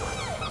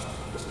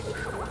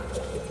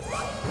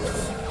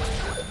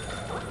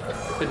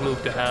 Good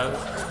move to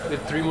have. We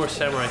have 3 more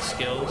samurai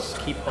skills.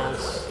 Key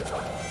pulse.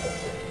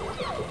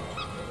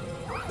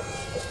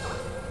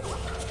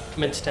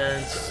 Mid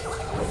stance.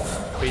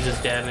 Raises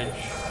damage.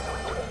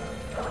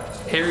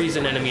 Parries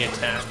an enemy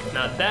attack.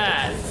 Now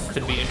that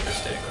could be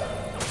interesting.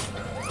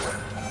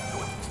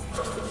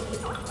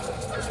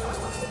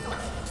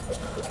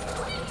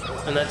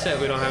 And that's it,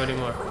 we don't have any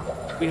more.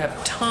 We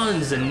have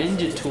tons of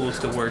ninja tools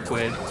to work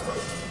with.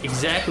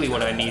 Exactly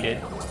what I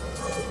needed.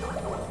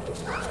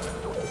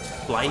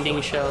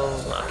 Blinding Shell,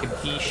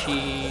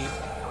 Makabishi,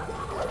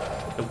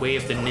 the Way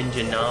of the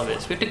Ninja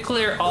Novice. We have to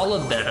clear all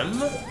of them.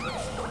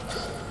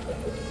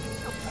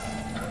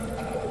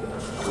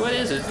 What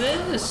is it?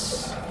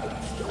 This?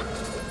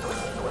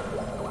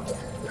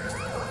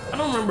 I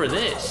don't remember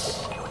this.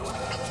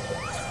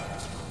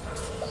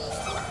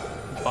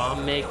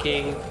 Bomb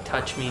making,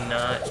 touch me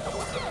not.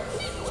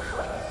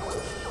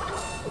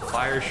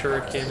 Fire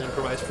shuriken and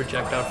provides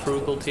projectile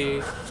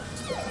frugality.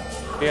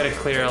 We gotta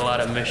clear a lot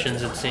of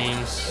missions, it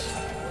seems.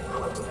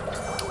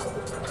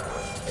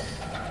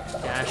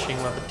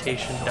 Dashing,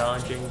 levitation,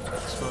 dodging,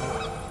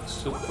 smoke,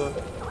 super.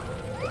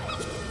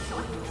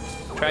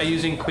 Try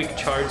using quick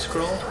charge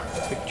scroll.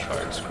 Quick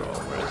charge scroll,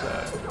 where is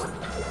that?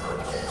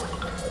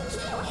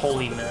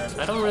 Holy man,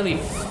 I don't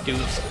really do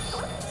this,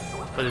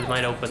 but it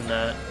might open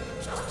that.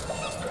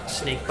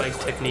 Snakebite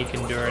technique,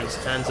 endurance,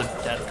 hands of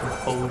death,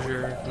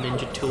 composure,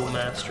 ninja tool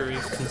mastery,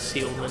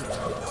 concealment.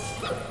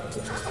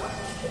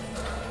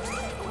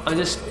 I'm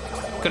just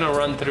gonna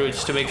run through it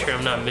just to make sure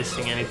I'm not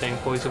missing anything.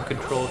 Poison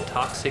control,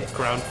 toxic,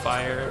 ground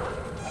fire.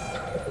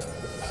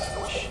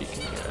 She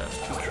can get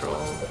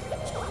control.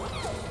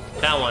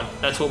 That one,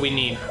 that's what we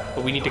need.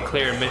 But we need to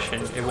clear a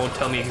mission. It won't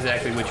tell me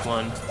exactly which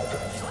one.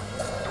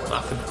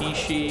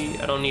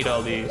 Makabishi, I don't need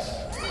all these.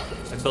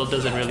 My build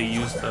doesn't really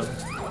use them.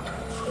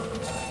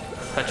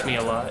 Touch me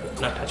a lot,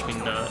 not touch me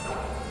not.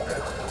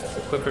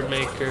 Equipment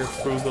maker,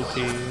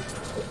 frugality.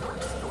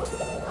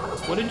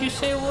 What did you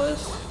say it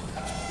was?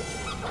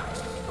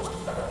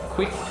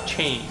 Quick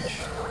change.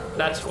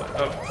 That's what.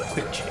 Oh,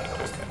 quick change.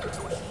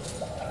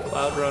 Okay.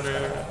 Cloud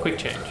runner. Quick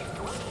change.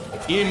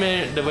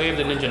 Even the Way of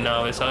the Ninja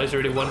Novice always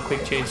already one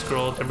quick change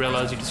scroll. Temporarily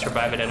allows you to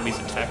survive an enemy's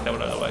attack that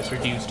would otherwise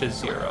reduce to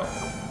 0.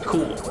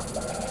 Cool.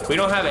 We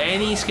don't have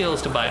any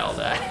skills to buy all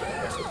that.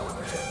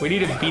 We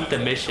need to beat the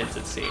missions,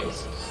 it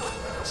seems.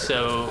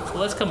 So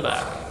let's come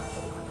back.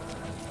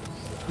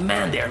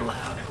 Man, they're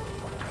loud.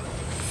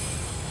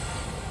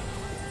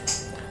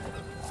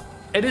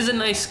 It is a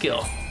nice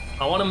skill.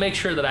 I want to make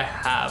sure that I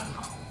have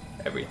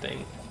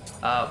everything.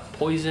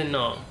 Poison,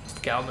 no.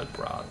 Galvant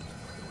Rod.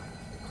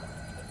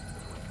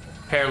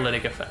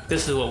 Paralytic effect.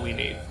 This is what we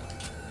need.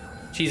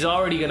 She's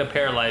already going to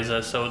paralyze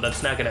us, so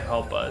that's not going to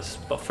help us.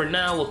 But for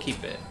now, we'll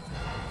keep it.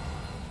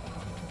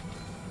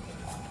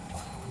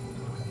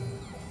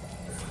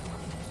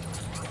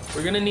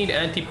 We're going to need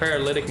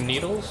anti-paralytic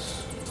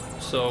needles.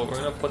 So we're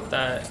going to put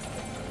that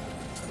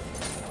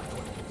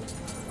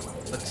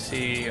Let's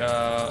see,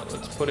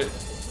 let's put it...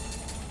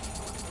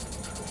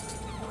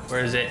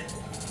 Where is it?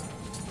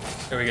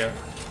 There we go.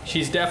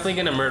 She's definitely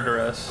gonna murder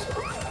us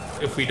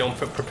if we don't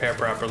prepare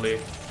properly.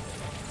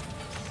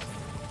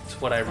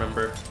 That's what I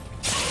remember.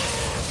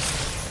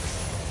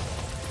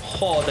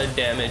 Oh, the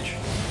damage.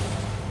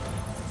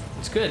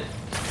 It's good.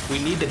 We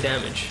need the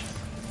damage.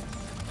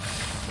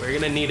 We're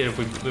gonna need it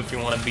if we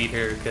want to beat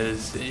her,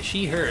 because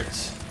she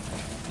hurts.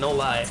 No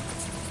lie.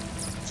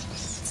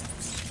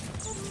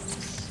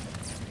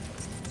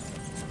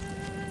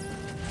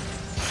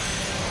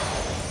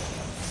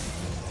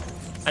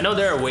 I know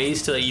there are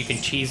ways to, like, you can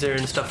cheese her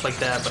and stuff like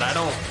that, but I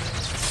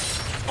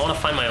want to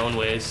find my own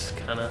ways,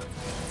 kind of.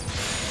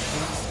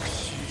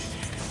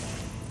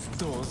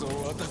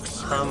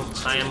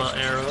 I am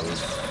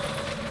arrows.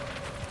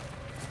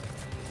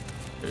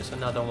 There's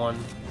another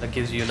one that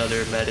gives you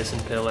another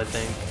medicine pill, I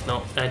think.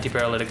 No,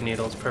 anti-paralytic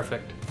needles,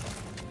 perfect.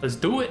 Let's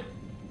do it.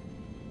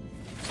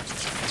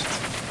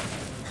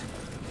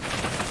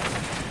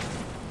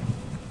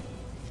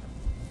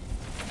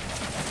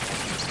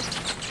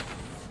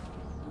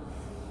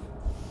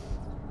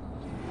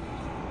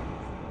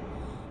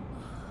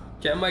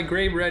 Get my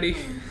grave ready.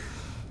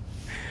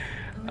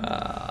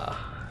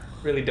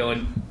 Really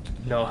don't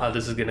know how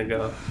this is gonna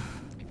go.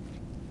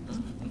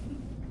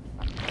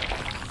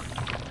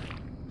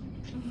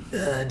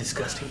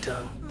 Disgusting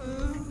tongue.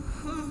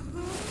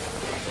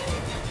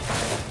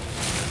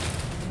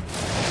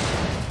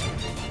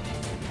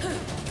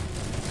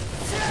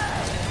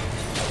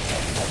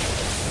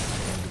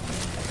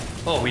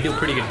 Oh, we do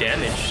pretty good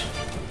damage.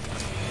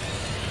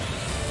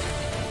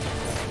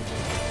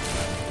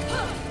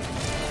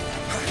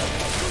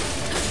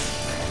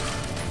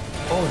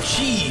 Oh,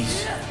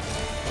 jeez.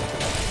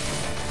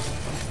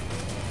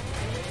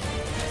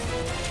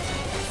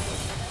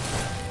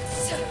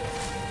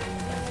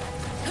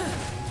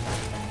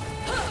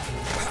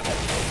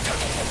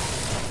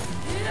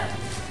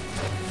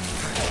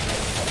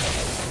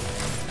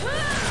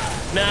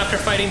 Now, after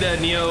fighting the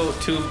Neo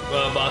 2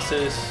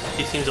 bosses,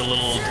 he seems a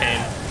little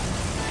tame.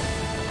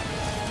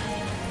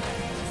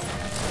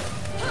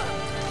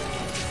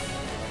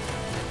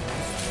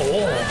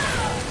 Oh.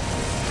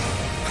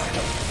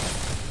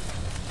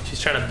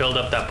 She's trying to build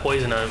up that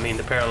poison on me,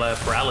 the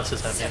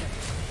paralysis on me.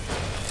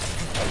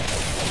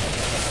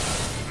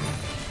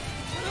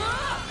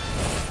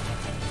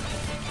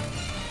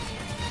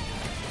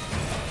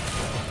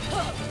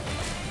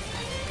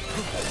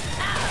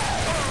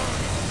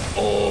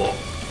 Oh.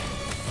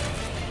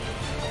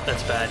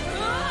 That's bad.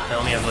 I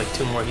only have like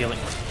 2 more healing.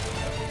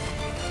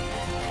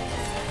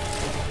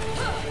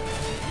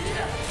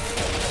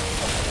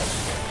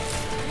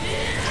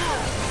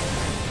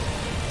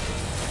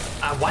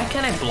 Why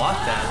can't I block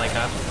that? Like,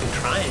 I've been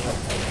trying.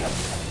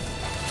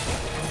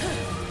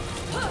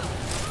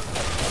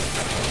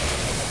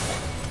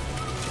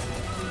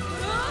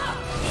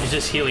 She's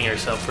just healing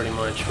herself pretty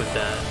much with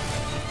that.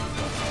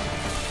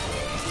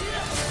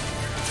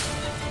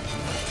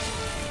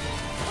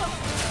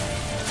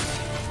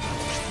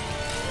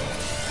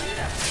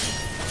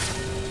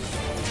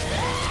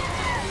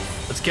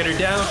 Let's get her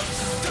down.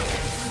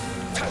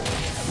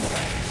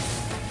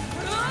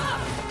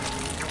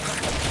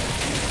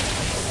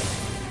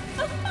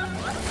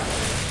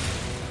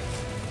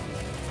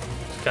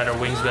 Got her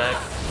wings back.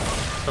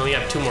 Only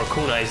have 2 more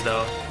kunais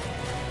though.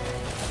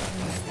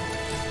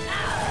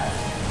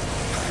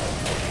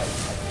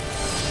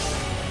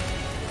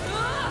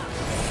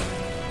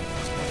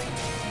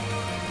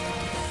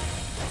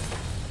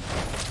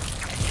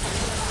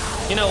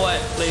 You know what,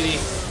 lady?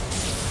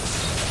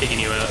 Taking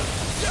you out.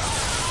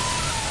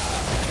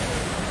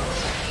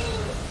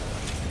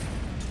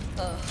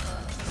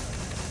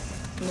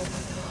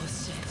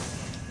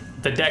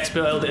 The dex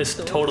build is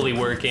totally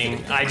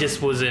working. I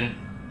just wasn't.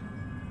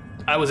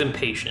 I was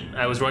impatient.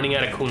 I was running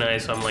out of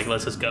kunai, so I'm like,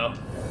 let's just go.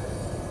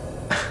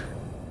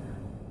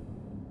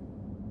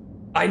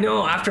 I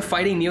know, after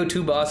fighting Neo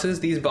 2 bosses,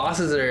 these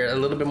bosses are a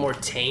little bit more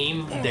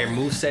tame. Their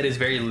moveset is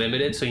very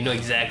limited, so you know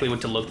exactly what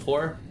to look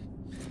for.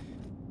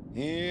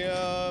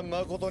 Yeah,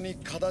 誠に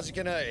かたじ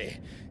けな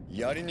い。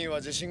やりには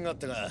自信があっ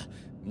たが、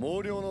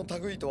毛量の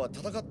類とは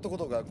戦ったこ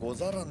とがご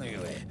ざらぬゆ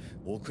え、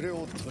遅れ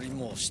を取り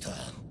申した。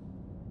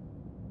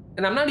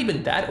And I'm not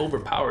even that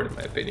overpowered, in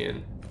my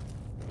opinion.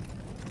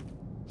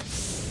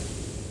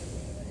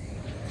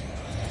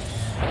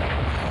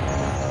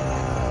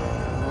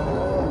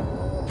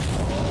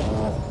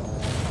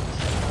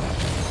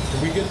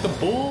 Did we get the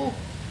bull?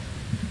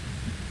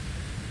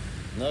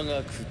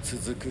 長く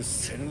続く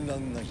戦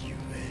乱がゆ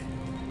え。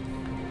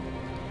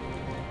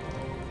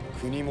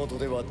国元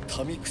では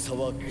民草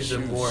は Years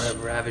of war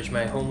have ravaged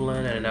my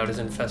homeland, and now it is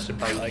infested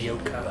by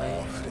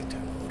yokai.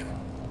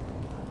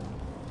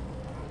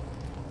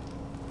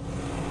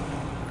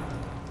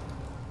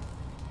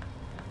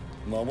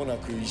 間もな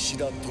く石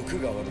田徳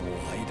川の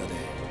間で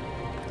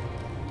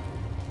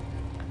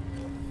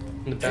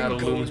The battle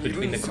looms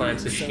between the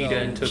clans of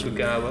Shida and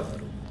Tokugawa.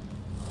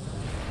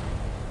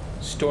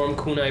 Storm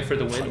kunai for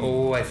the win.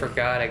 Oh, I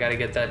forgot. I gotta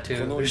get that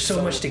too. There's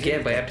so much to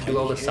get, but I have to do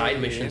all the side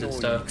missions and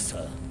stuff.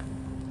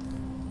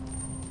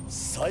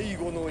 最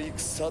後の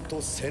戦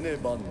とせね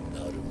ばなる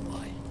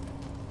まい。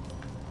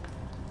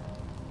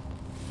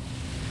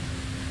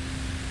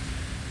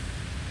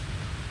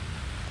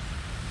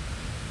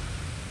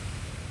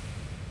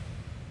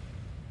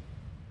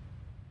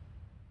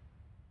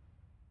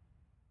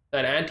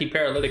That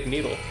anti-paralytic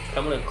needle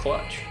coming in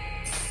clutch.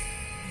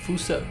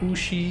 Fusa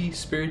Ushi,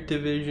 Spirit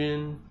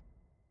Division.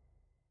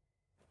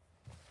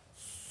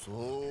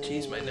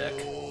 Jeez, my neck.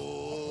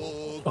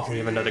 Oh, we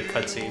have another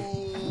cutscene.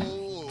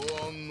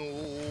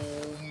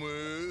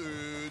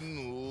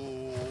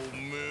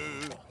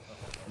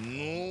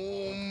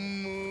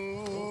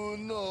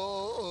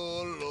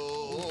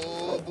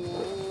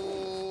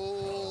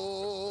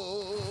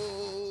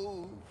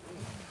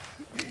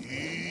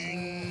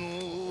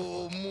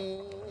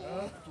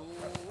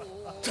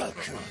た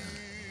く、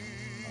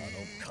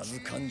数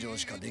勘定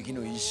しかでき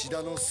ぬ石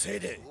田のせい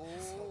で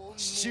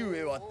父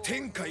上は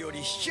天下より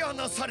引き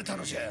離された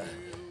のじゃ。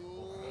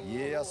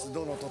家康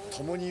殿と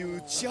共に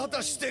打ち果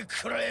たして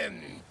くれ。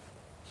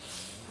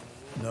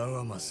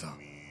長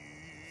政、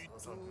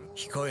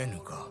控えぬ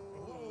か。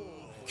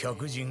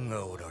客人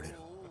がおられる。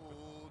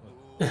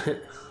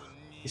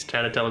He's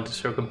trying to tell him to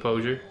show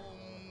composure.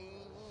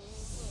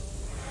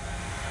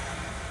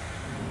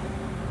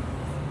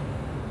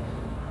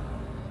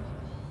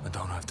 I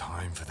don't have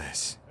time for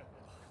this.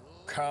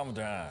 Calm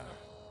down.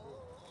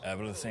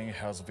 Everything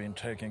has been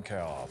taken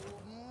care of.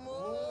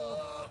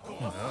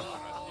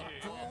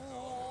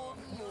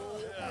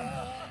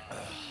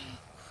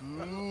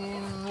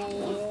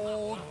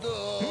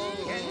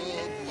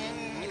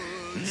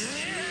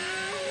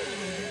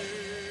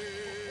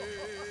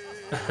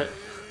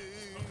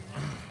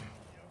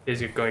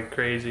 Is it going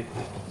crazy?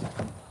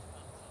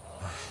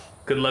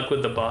 Good luck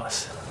with the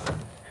boss.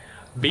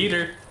 Beat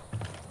her.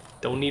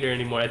 Don't need her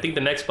anymore. I think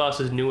the next boss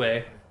is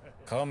Nue.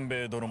 官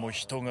兵衛殿も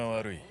人が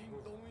悪い。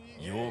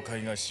妖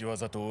怪が仕業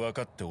と分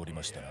かっており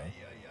ましたな。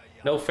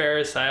No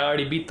Ferris, I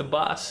already beat the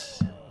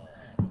boss.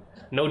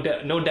 No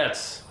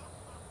deaths.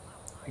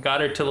 I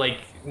got her to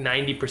like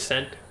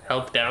 90%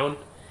 health down,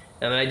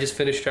 and then I just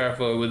finished her off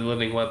with a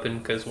living weapon,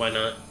 because why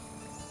not?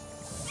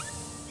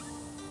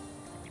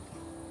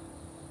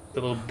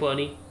 The little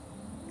bunny.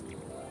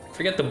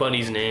 Forget the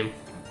bunny's name.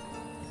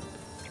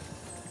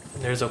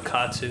 There's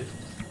Okatsu.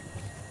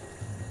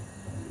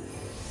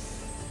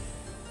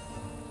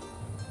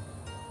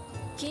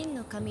 Kin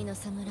no Kami no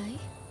Samurai?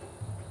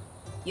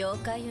 妖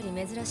怪よ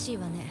り珍しい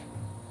わね。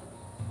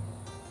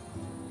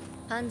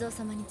半蔵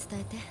様に伝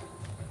えて。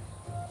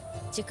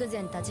筑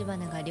前立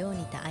花が寮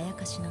にたあや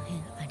かしの変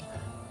あり。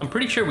I'm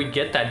pretty sure we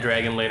get that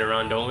dragon later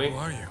on, don't we? Who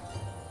are you?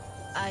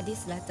 I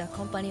dislike the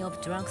company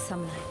of drunk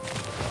samurai.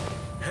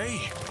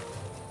 Hey!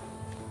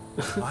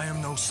 I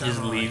am no Just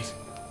samurai. leaves.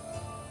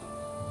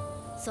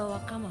 So a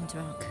common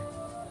drunk.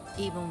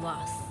 Even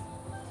worse.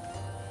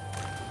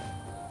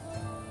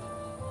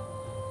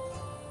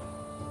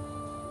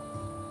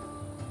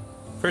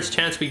 First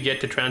chance we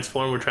get to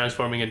transform, we're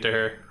transforming into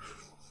her.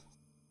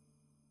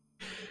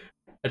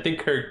 I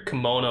think her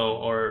kimono,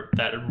 or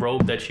that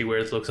robe that she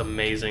wears, looks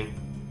amazing.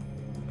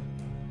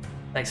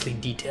 Nicely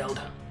detailed.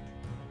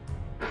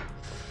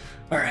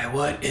 Alright,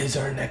 what is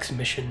our next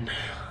mission?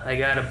 I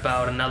got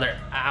about another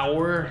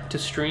hour to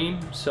stream,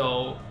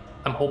 so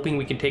I'm hoping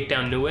we can take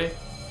down Nue.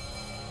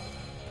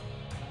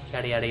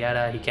 Yada yada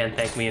yada, he can't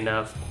thank me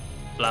enough.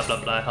 Blah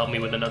blah blah, help me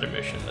with another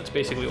mission. That's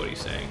basically what he's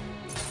saying.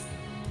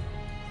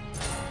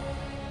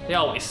 They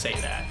always say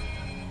that.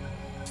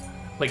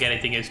 Like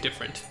anything is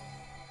different.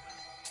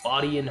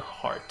 Body and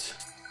heart.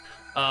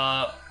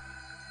 I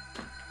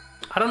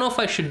don't know if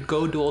I should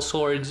go dual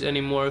swords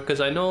anymore, because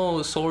I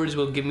know swords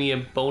will give me a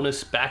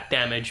bonus back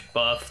damage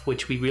buff,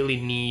 which we really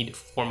need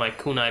for my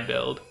kunai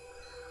build.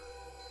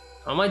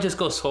 I might just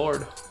go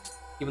sword,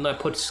 even though I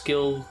put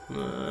skill,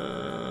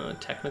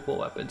 technical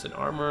weapons and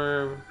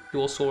armor,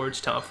 dual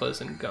swords,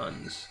 tanfas, and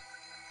guns.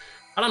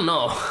 I don't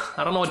know.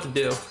 I don't know what to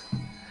do.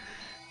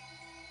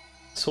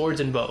 Swords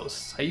and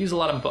bows. I use a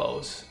lot of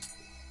bows.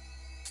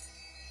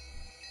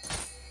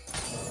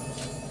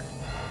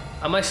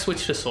 I might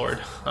switch to sword,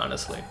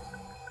 honestly.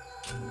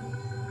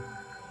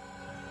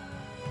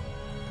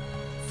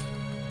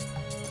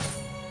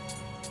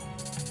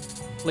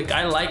 Like,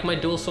 I like my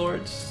dual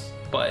swords,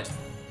 but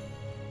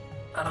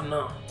I don't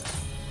know.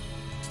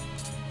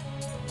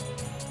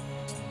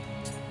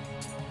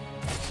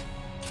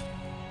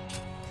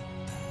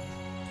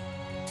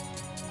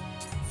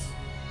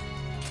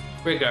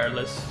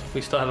 Regardless,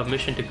 we still have a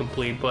mission to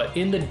complete, but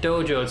in the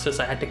dojo it says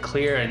I had to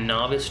clear a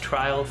novice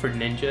trial for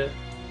ninja.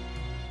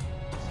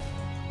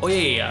 Oh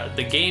yeah,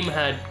 the game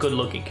had good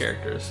looking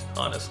characters,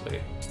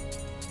 honestly.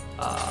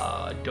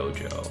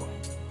 Dojo.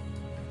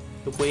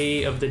 The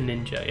Way of the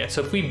Ninja. Yeah,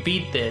 so if we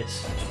beat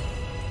this,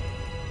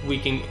 we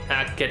can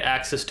get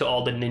access to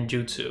all the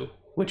ninjutsu,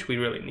 which we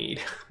really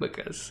need,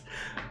 because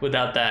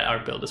without that, our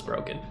build is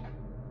broken.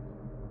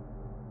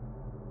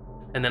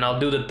 And then I'll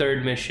do the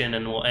third mission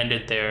and we'll end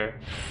it there.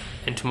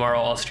 And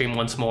tomorrow I'll stream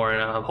once more,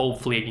 and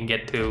hopefully I can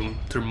get through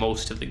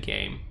most of the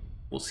game.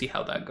 We'll see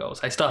how that goes.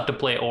 I still have to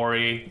play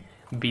Ori,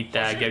 beat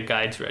that, get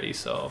guides ready,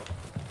 so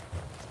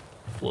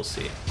We'll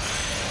see.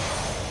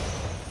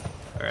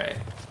 Alright.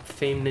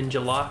 Fame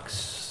ninja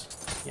locks.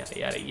 Yada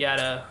yada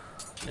yada.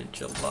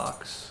 Ninja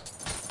locks.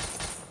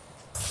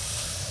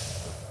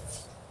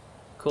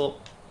 Cool.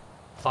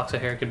 Locks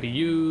of hair can be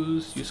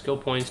used. Use skill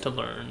points to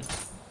learn.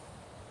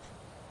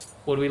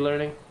 What are we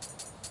learning?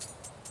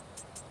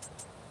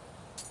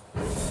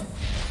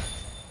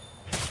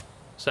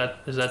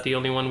 Is that the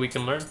only one we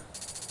can learn?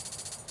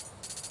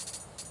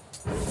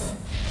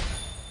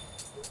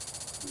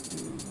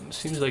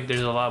 Seems like there's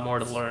a lot more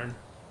to learn.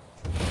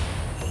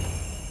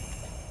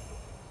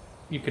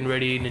 You can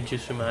ready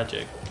ninjutsu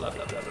magic. Blah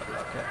blah blah blah blah.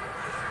 Okay.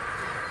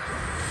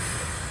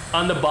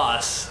 On the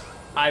boss,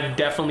 I've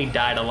definitely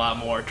died a lot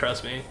more.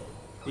 Trust me.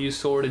 Use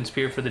sword and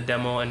spear for the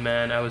demo, and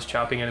man, I was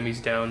chopping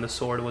enemies down. The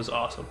sword was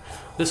awesome.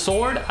 The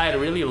sword I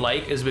really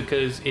like is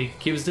because it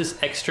gives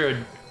this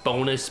extra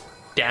bonus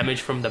damage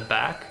from the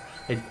back.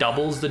 It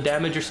doubles the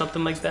damage or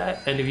something like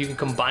that, and if you can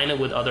combine it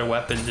with other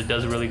weapons, it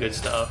does really good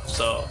stuff.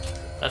 So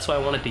that's why I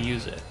wanted to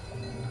use it.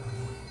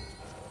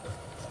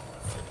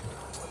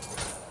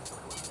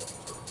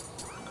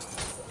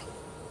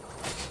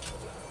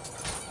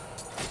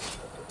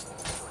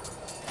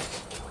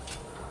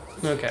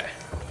 Okay.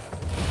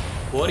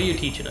 What are you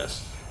teaching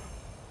us?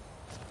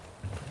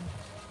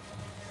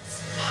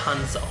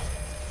 Hanzo.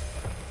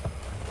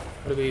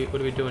 What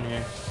are we doing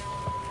here?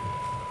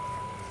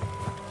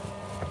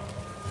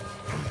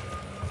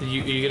 Are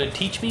you gonna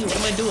teach me? What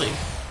am I doing?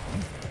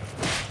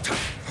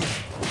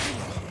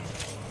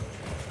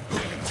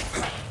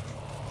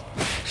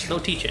 No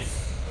teaching.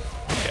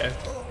 Okay.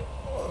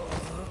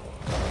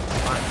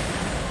 Fine.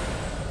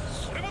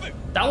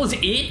 That was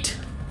it?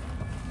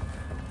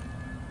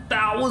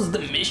 That was the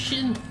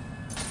mission?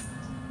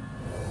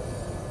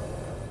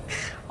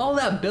 All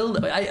that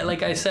build,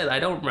 like I said, I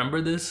don't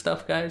remember this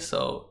stuff, guys,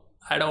 so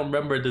I don't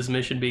remember this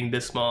mission being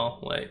this small.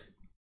 Like,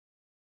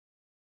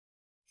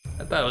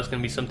 I thought it was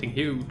gonna be something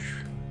huge.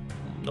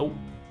 Nope.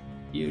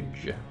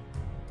 Huge.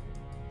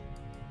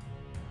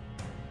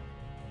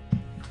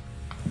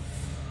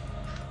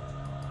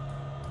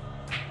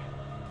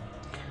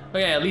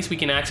 Okay, at least we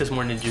can access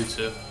more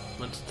ninjutsu.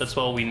 That's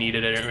all we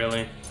needed,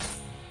 really.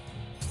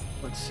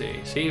 Let's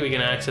see. See, we can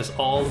access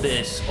all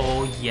this.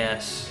 Oh,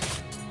 yes.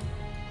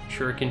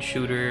 Shuriken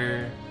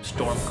shooter,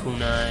 storm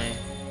kunai.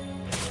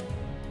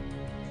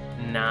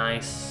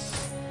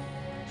 Nice.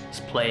 Let's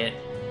play it.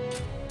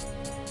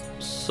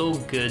 So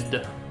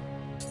good.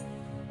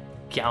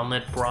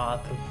 Galnet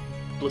broth,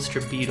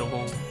 blister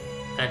beetle,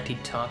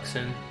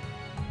 antitoxin.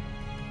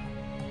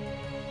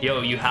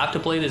 Yo, you have to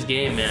play this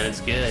game, man.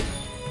 It's good.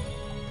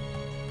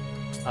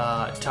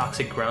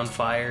 Toxic ground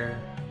fire,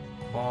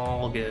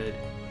 all good.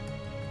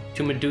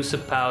 2 Medusa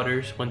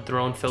powders. When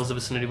thrown, fills the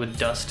vicinity with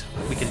dust.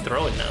 We can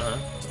throw it now, huh?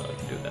 Oh, we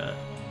can do that.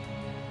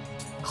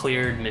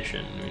 Cleared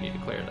mission. We need to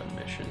clear that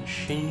mission.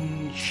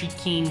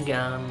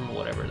 Shikingan,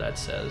 whatever that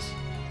says.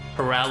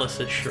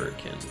 Paralysis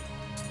shuriken.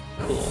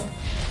 Cool.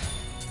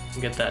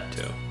 We'll get that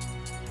too.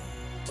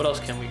 What else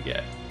can we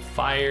get?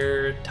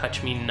 Fire,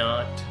 touch me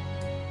not.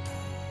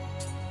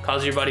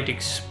 Cause your body to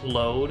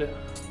explode.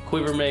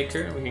 Quiver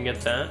maker, we can get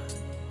that.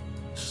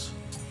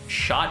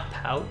 Shot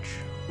pouch,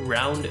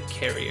 round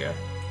carrier.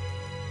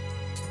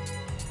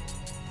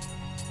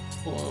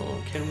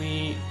 Oh, can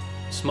we...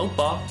 Smoke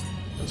bomb,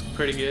 that's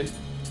pretty good.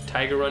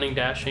 Tiger running,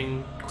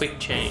 dashing, quick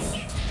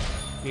change.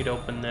 Need to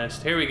open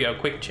this. Here we go,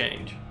 quick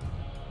change.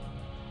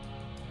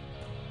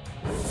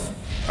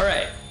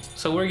 Alright,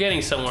 so we're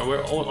getting somewhere.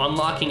 We're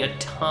unlocking a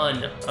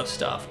ton of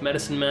stuff.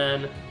 Medicine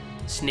Man,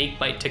 snake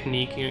bite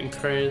technique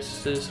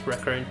increases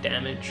recurrent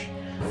damage.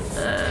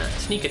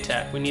 Sneak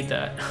attack, we need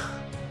that.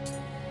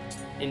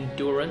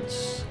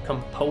 Endurance,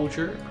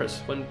 composure,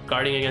 press when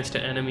guarding against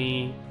an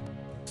enemy.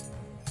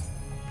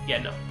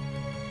 Yeah, no.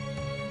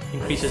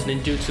 Increases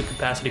ninjutsu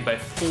capacity by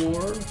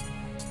 4.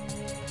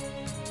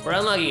 We're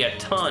unlocking a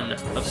ton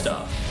of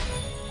stuff.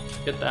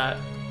 Get that,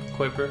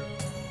 quiver.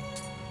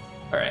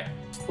 Alright,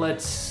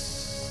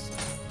 let's...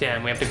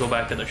 Damn, we have to go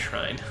back to the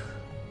shrine.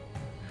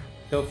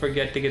 Don't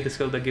forget to get the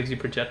skill that gives you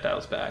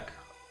projectiles back.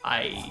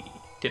 I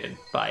didn't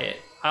buy it.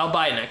 I'll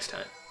buy it next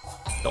time.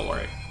 Don't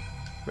worry.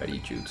 Ready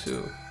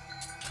jutsu.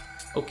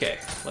 Okay,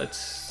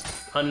 let's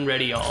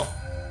unready all.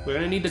 We're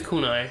gonna need the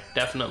kunai,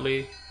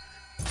 definitely.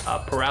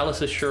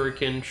 Paralysis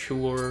shuriken,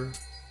 sure.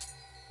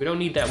 We don't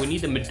need that. We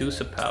need the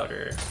Medusa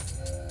powder.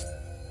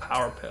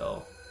 Power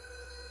pill.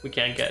 We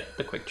can't get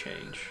the quick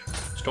change.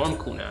 Storm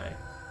kunai.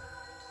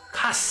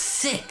 Cost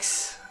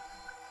 6.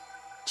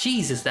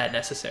 Jeez, is that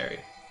necessary?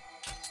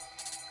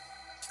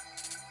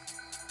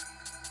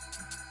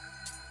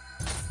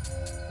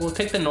 We'll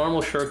take the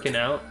normal shuriken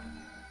out.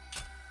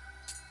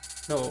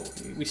 No,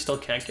 we still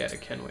can't get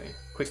it, can we?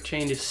 Quick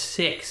change is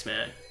 6,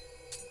 man.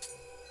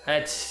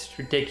 That's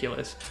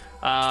ridiculous.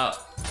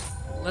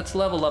 Let's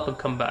level up and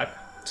come back.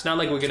 It's not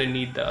like we're gonna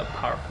need the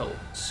power pill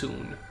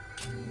soon.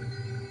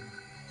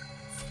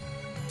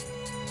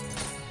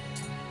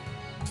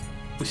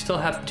 We still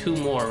have 2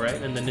 more,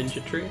 right? In the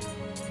ninja tree?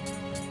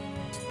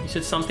 You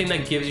said something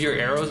that gives your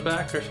arrows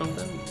back or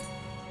something?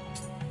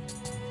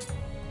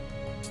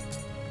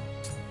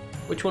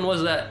 Which one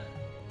was that?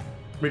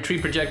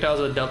 Retrieve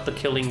projectiles with a delta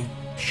killing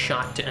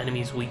shot to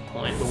enemy's weak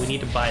point, but we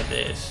need to buy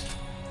this.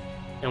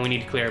 And we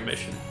need to clear a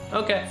mission.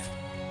 Okay.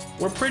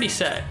 We're pretty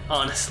set,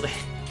 honestly.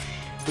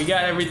 We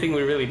got everything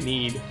we really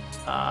need.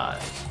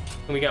 And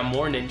we got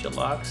more ninja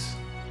locks.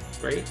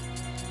 Great.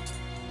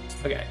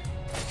 Okay.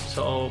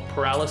 So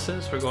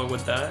paralysis, we're going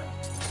with that.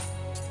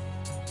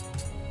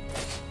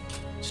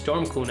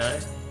 Storm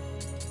kunai.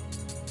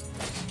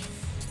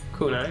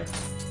 Kunai.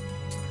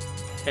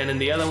 And then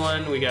the other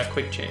one, we got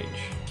quick change.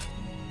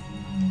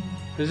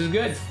 This is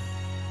good.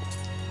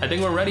 I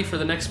think we're ready for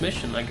the next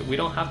mission. Like, we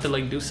don't have to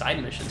like do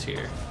side missions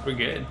here. We're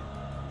good.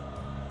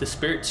 The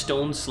Spirit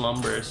Stone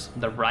slumbers.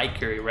 The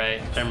Raikiri,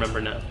 right? I remember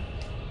now.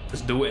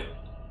 Let's do it.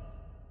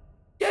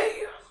 Yeah.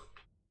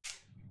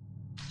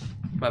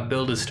 My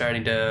build is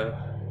starting to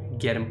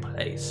get in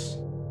place.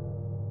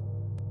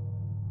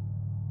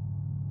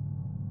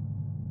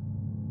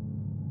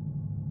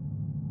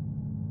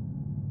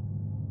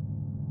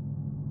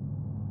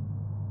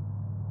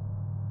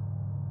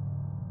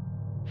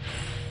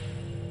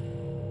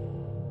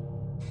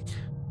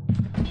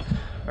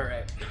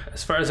 Alright,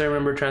 as far as I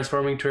remember,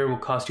 transforming to her will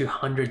cost you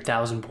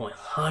 100,000 points.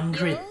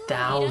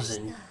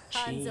 100,000?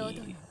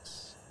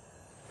 Jeez.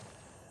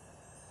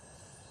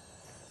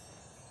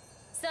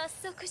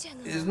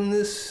 Isn't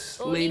this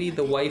lady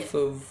the wife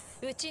of...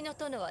 Nah,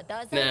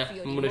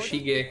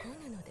 Murashige.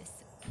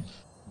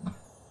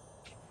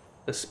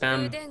 The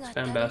spam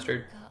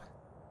bastard.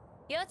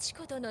 ヤチ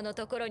コ殿の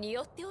ところに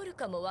寄っておる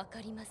かもわか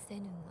りませ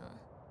ぬが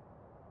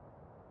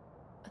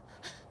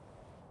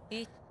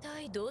一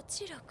体ど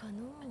ちらか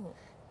の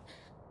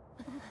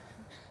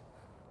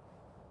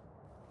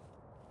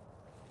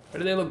Why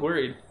do they look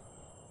worried?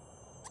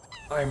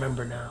 I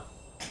remember now.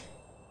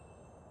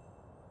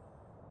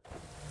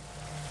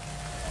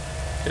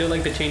 I do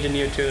like the change in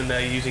Neo 2 and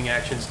that using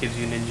actions gives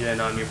you ninja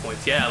and on-your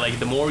points. Yeah, like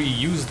the more you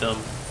use them,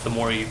 the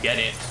more you get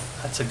it.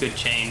 That's a good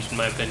change in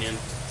my opinion.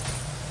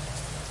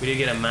 We did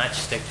get a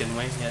matchstick, didn't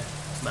we? Yeah,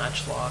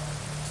 match lock.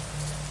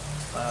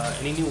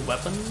 Any new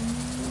weapons?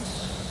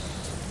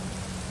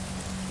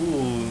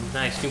 Ooh,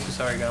 nice, new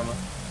Kusarigama.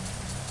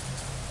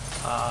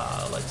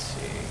 Let's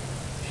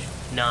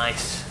see.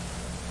 Nice.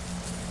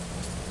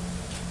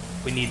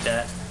 We need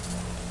that.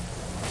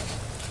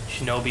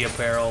 Shinobi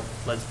apparel.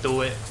 Let's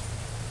do it.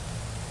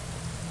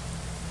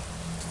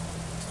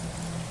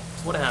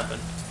 What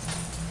happened?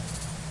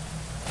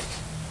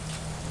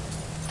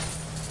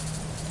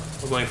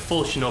 We're going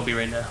full Shinobi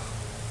right now.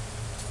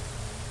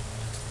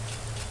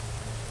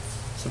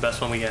 It's the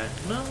best one we got.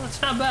 No,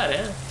 it's not bad,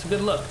 eh? It's a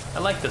good look. I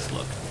like this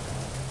look.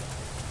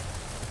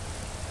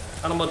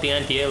 I don't know about the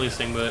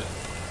anti-aliasing, but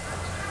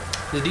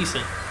it's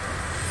decent.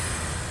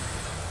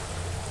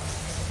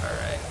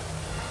 Alright.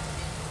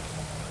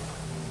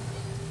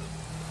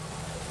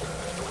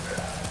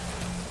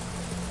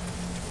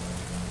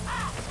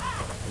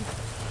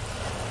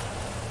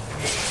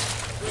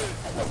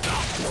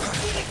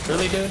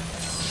 Really, dude?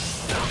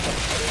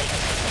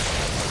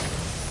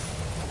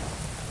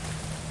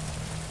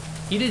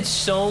 He did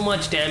so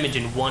much damage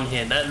in one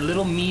hit. That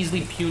little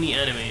measly puny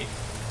enemy.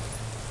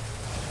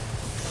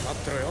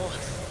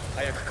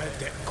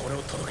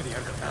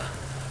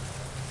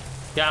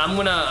 Yeah, I'm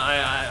gonna.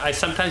 I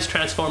sometimes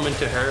transform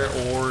into her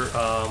or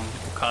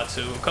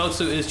Ukatsu.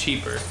 Ukatsu is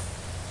cheaper.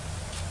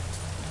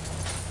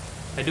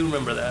 I do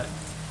remember that.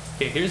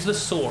 Okay, here's the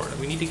sword.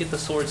 We need to get the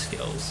sword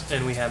skills,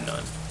 and we have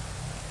none.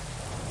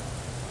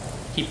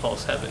 Key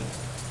Pulse Heaven.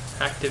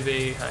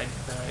 Activate, high,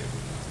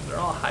 they're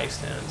all high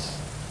stance.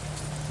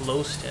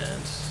 Low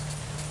stance.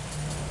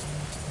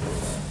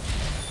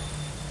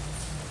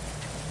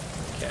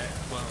 Okay,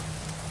 well.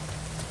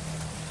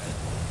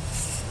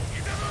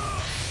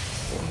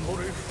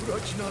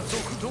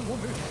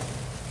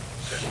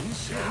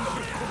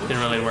 Didn't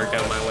really work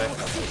out my way.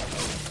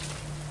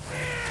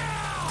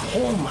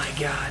 Oh my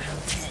god.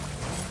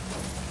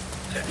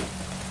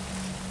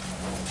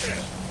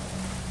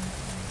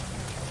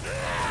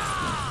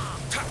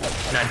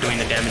 Not doing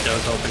the damage I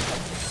was hoping.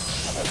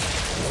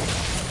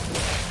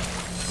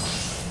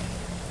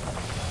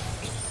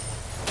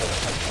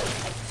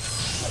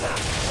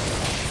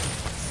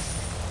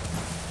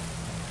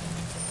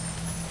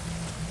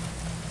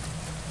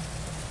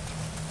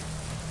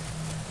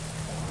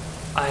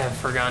 I have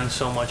forgotten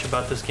so much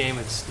about this game,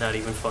 it's not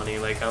even funny.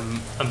 Like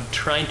I'm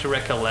trying to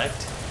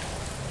recollect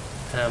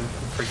and I'm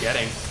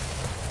forgetting.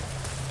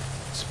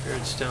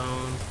 Spirit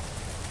Stone.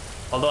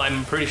 Although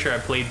I'm pretty sure I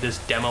played this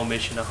demo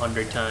mission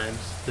 100 times.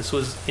 This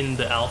was in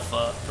the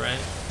alpha, right?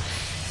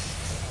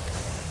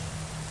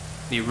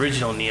 The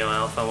original Neo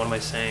Alpha, what am I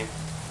saying?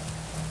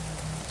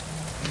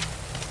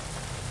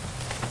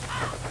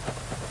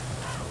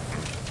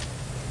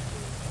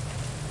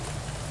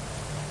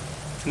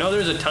 I know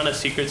there's a ton of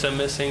secrets I'm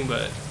missing,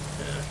 but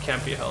yeah,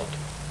 can't be helped.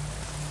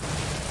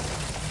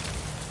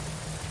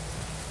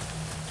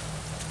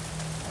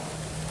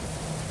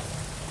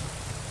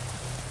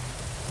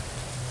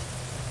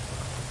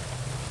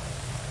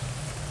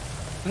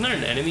 Isn't there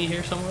an enemy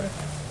here somewhere?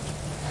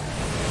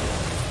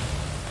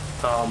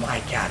 Oh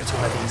my god, it's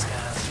one of these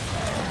guys.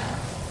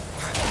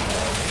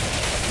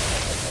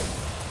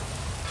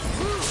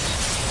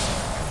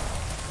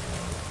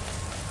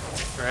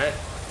 Alright.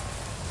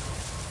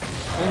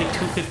 Only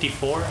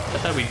 254? I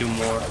thought we'd do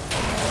more.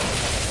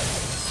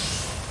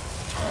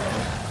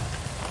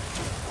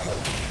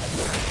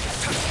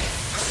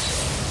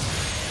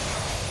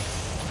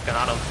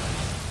 Got him.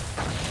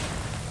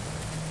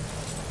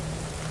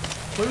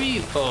 Where are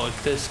you? Oh,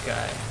 it's this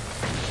guy.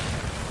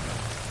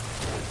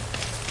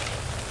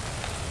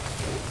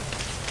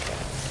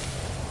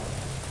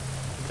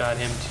 Got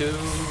him too.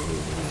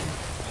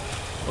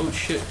 Oh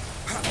shit.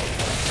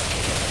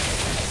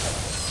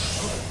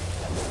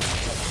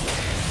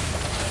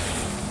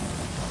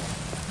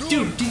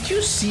 Dude, did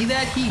you see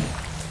that?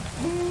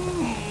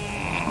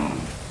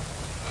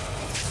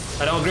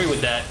 I don't agree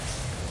with that.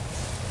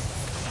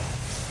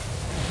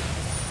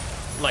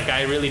 Like,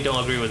 I really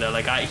don't agree with that.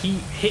 Like, he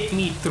hit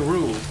me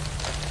through.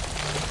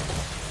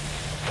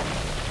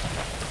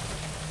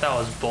 That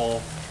was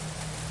bull.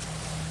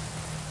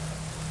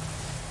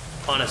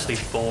 Honestly,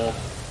 bull.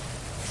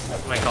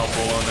 I might call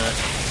bull on that.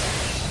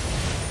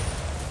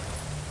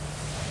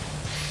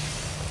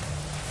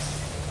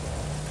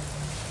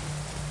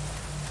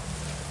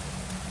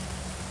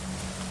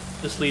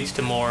 This leads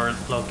to more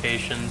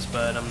locations,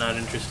 but I'm not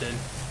interested.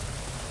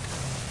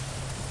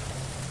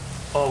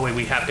 Oh wait,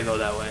 we have to go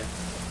that way.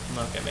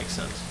 Okay, makes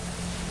sense.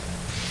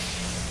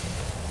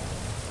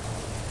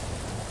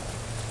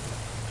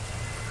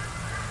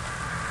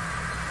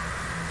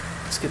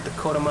 Let's get the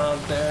Kodama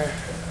out there.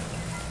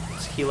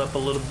 Let's heal up a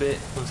little bit.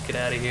 Let's get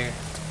out of here.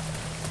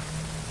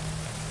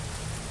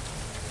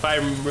 If I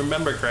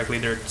remember correctly,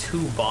 there are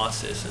 2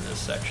 bosses in this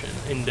section,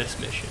 in this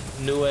mission.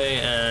 Nue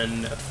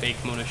and a fake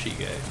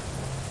Munashige.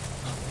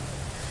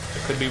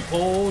 It could be...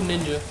 Oh,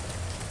 ninja.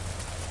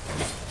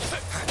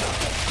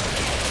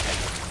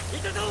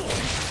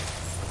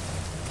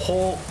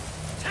 Whole...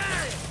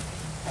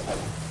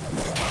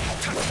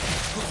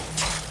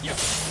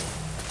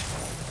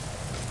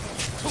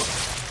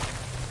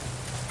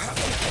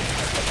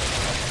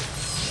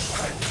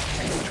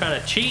 Trying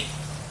to cheat?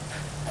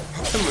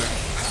 Come here.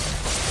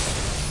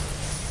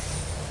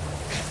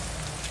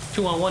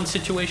 2-on-1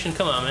 situation?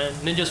 Come on, man.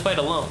 Ninjas fight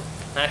alone.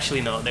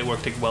 Actually, no. They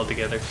work well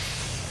together.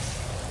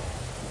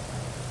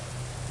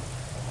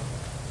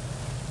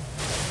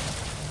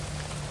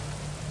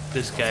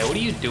 This guy, what are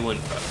you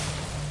doing, bro?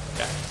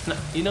 Okay. No,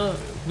 you know,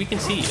 we can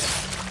see you.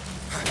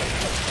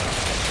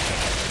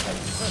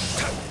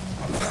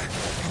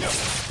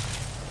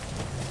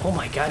 Oh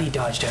my god, he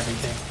dodged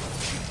everything.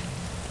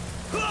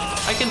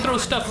 I can throw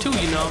stuff too,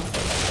 you know.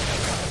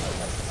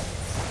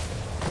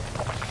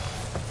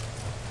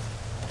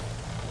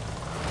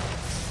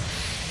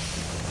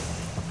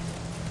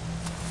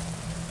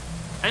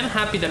 I'm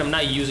happy that I'm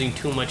not using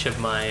too much of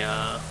my,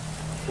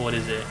 what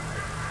is it?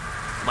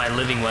 My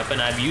living weapon.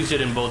 I've used it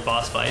in both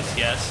boss fights,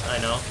 yes, I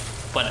know.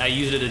 But I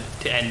used it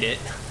to end it.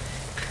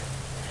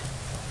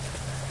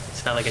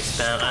 It's not like I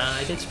spam.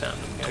 I did spam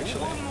them,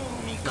 actually.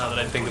 Now that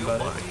I think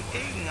about it.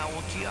 Hit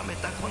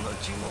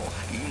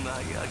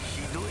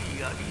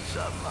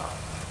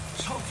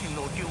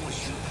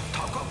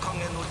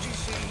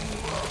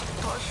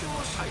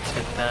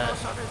that.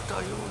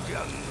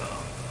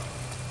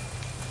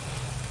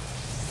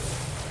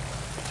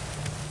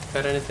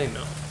 Got anything?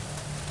 No.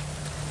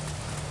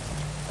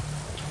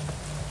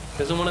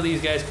 Doesn't one of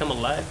these guys come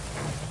alive?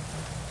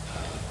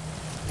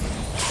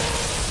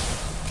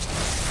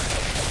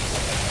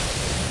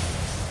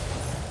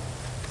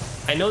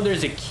 I know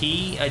there's a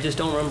key, I just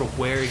don't remember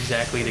where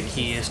exactly the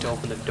key is to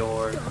open the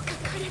door.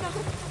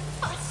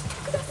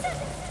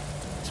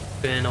 It's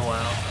been a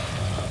while.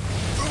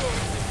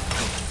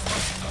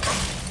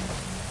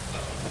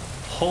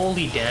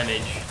 Holy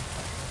damage.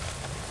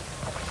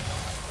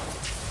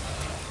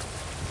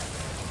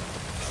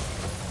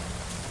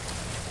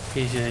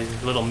 His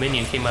little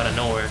minion came out of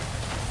nowhere.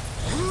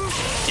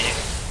 Dick.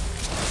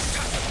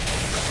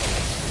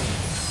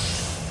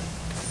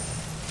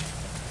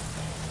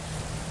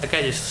 That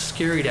guy just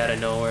scurried out of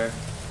nowhere.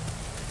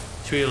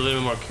 Should be a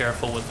little more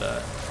careful with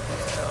that.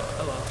 Oh,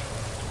 hello.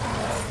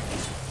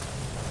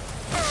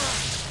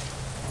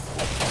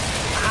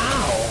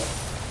 Ow!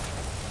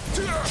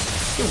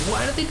 Dude,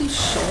 why do they do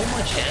so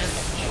much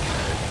damage?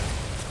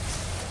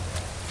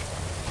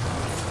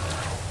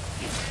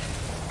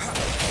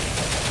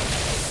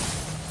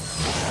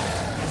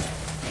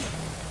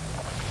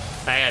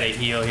 I gotta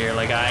heal here.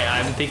 Like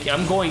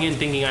I'm going in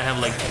thinking I have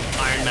like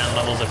Iron Man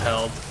levels of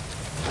health.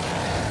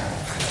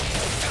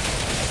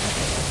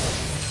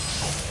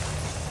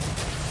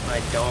 I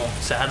don't.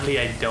 Sadly,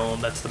 I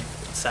don't. That's the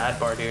sad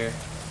part here.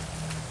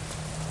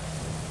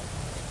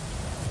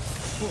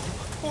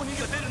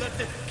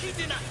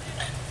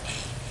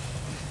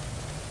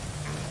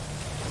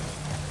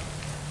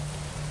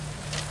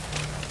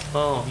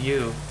 Oh,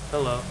 you.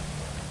 Hello.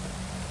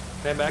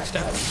 Can I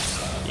backstab?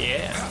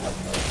 Yeah.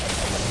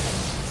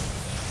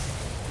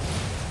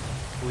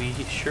 We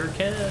sure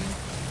can.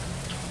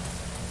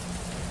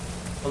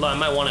 Although I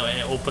might want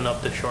to open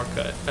up the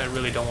shortcut. I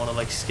really don't want to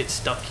like get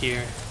stuck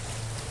here.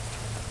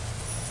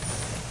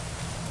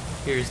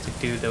 Here's the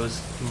dude that was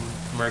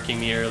murking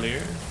me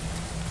earlier.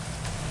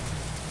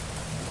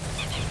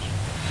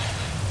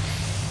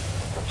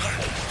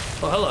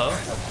 Oh, hello.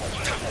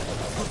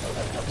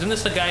 Isn't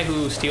this the guy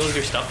who steals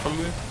your stuff from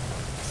you?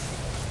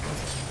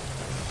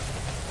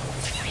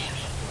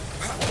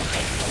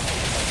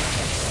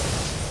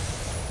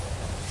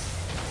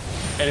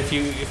 And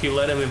if you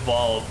let him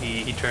evolve,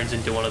 he turns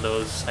into one of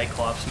those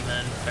Cyclops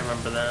men. I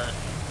remember that.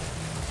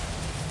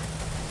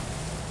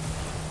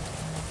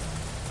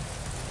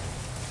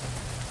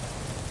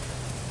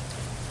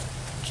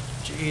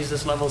 Jeez,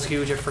 this level's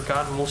huge. I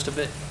forgot most of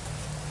it.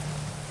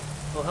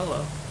 Oh,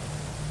 hello.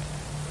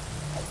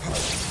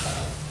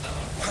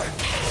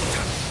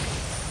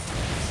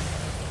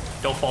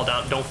 Don't fall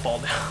down. Don't fall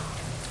down.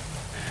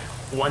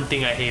 One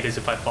thing I hate is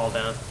if I fall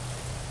down.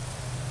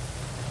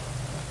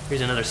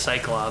 Here's another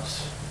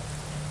Cyclops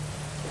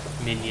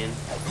minion.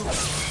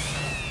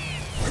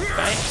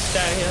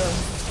 Backstab.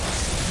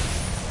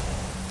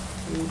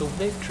 Ooh, the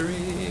victory.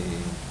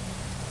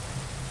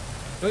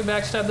 Can we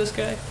backstab this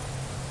guy?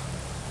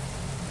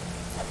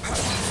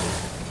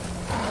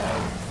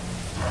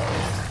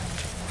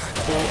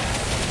 Cool.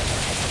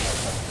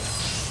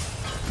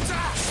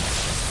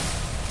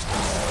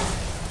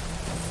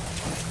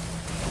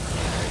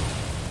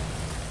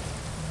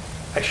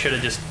 I should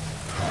have just...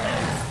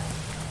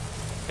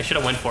 I should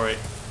have went for it.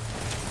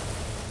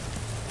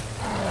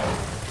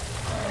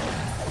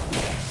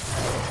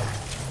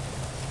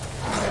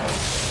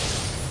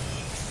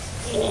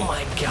 Oh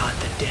my god,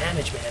 the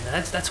damage, man.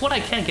 That's what I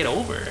can't get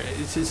over.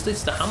 It's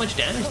the how much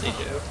damage they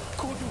do.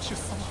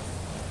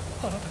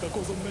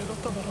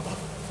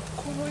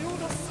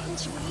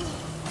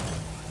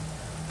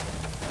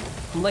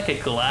 I'm like a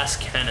glass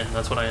cannon,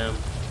 that's what I am.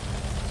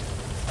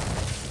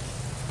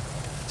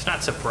 It's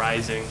not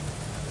surprising,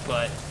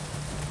 but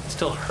it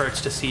still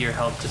hurts to see your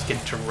health just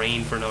get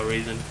drained for no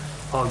reason.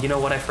 Oh, you know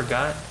what I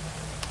forgot?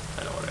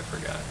 I know what I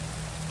forgot.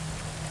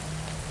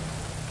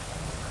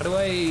 How do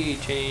I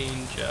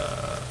change,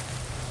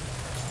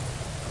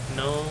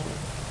 no,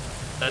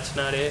 that's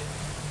not it.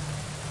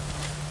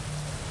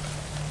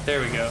 There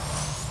we go.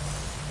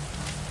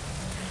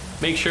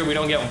 Make sure we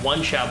don't get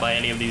one shot by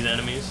any of these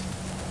enemies.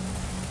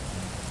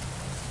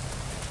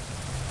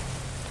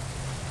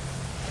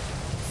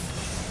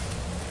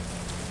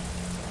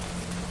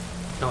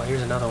 Oh,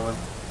 here's another one.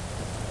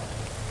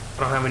 I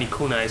don't have any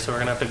kunai, so we're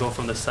gonna have to go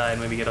from the side,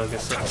 maybe get like a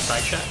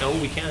side shot. Oh,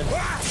 we can.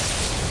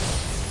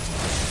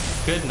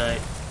 Good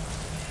night.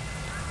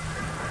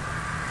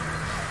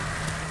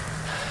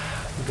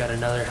 We got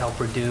another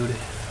helper dude.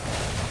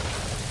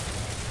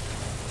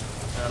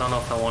 I don't know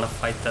if I want to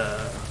fight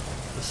the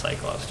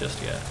Cyclops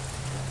just yet.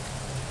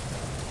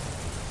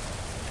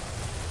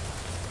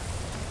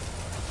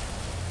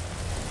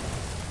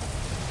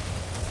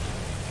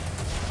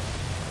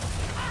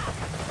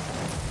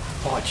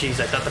 Oh jeez,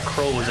 I thought the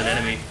crow was an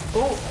enemy.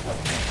 Oh!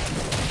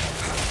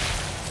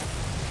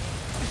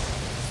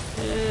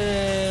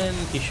 And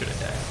he should have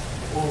died.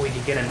 Oh, we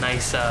could get a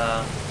nice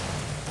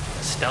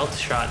stealth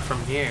shot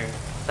from here.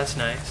 That's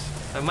nice.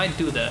 I might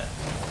do that.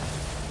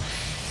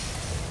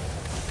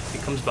 If he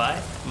comes by,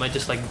 I might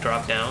just like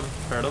drop down,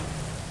 hurt him.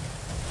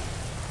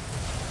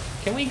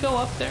 Can we go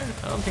up there?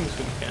 I don't think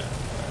so we can.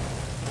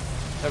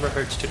 Never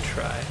hurts to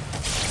try.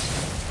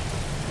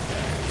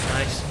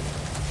 Nice.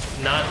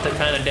 Not the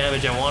kind of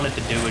damage I wanted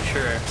to do, but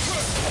sure.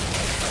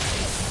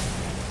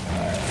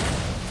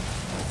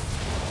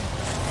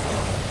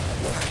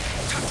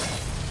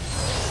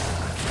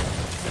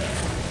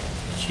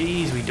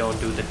 Jeez, we don't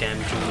do the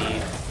damage we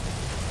need.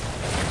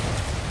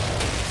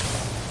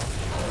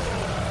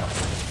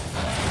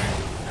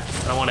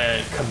 I don't want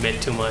to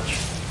commit too much.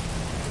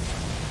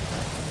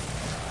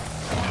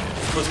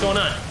 What's going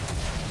on?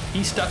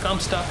 He's stuck, I'm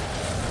stuck.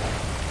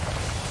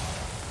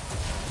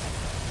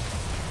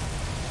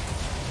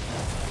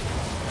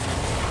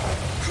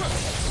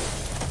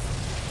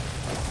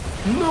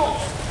 No!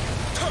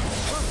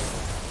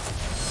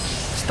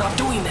 Stop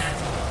doing that!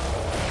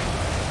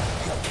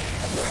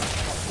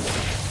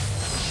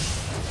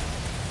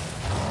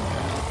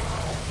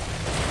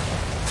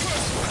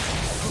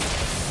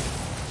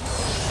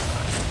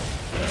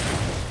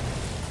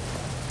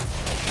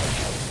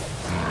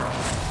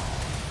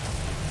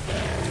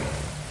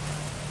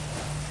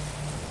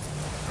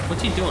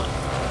 What's he doing? I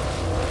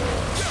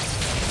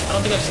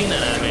don't think I've seen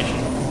that animation.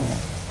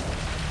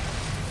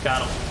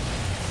 Got him.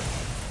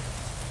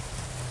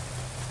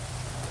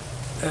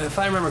 If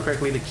I remember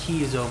correctly, the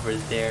key is over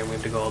there, and we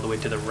have to go all the way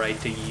to the right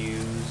to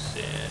use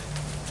it.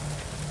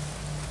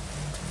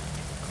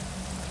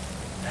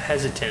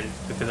 Hesitant,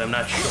 because I'm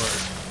not sure.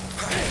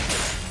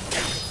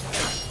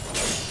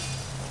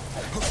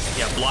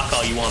 Yeah, block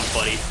all you want,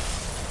 buddy.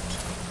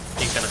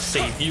 Ain't gonna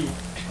save you.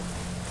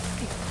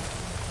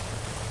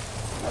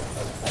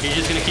 You're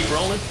just gonna keep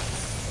rolling?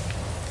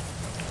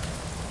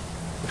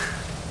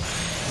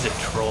 He's a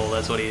troll,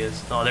 that's what he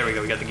is. Oh, there we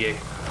go, we got the gig.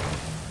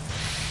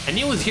 I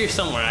knew it was here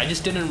somewhere, I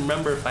just didn't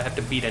remember if I have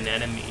to beat an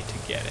enemy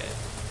to get it.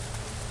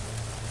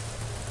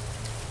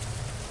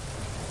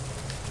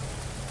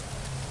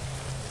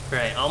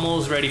 Right,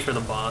 almost ready for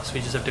the boss.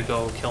 We just have to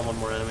go kill one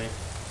more enemy.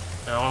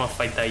 I don't want to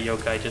fight that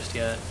yokai just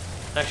yet.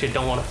 Actually, I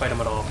don't want to fight him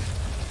at all.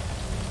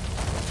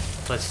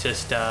 Let's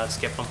just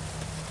skip them.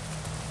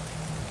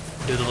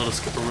 Do the little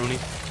skip-a-rooney.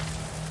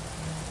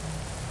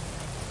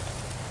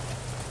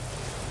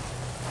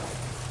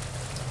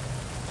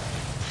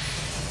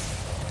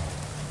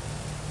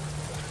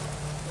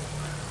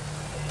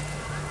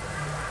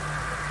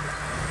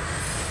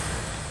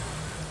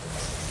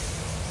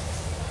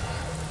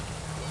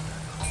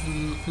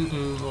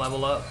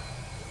 Level up.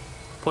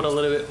 Put a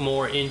little bit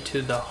more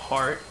into the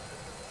heart.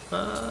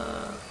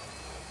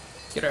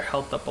 Get our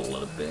health up a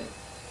little bit.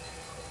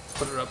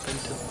 Put it up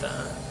into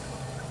that.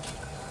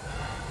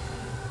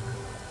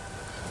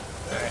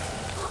 Alright.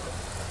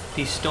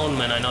 These stone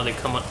men, I know they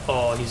come on.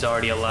 Oh, he's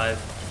already alive.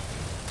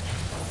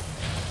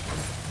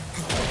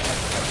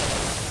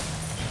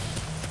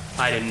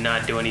 I did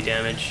not do any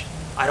damage.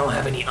 I don't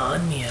have any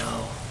on me,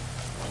 though.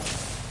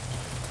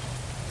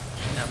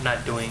 I'm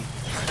not doing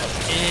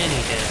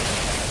any damage.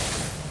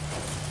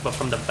 But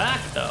from the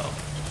back, though,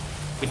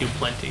 we do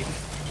plenty.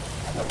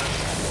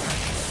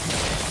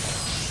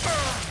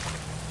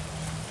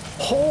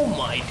 Oh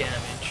my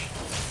damage.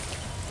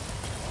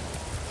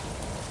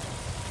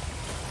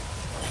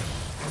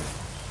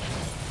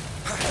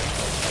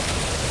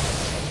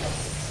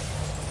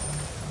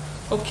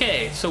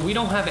 Okay, so we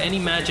don't have any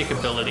magic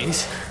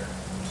abilities.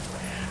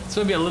 It's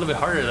gonna be a little bit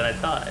harder than I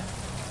thought.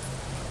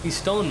 These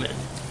stone men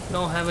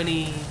don't have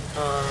any.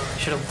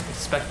 Should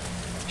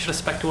have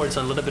spec towards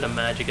a little bit of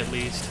magic at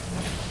least.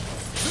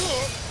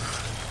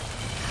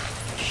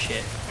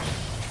 Shit.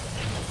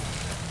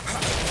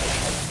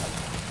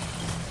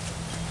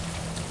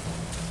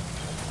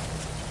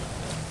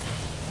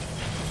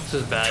 This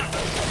is bad.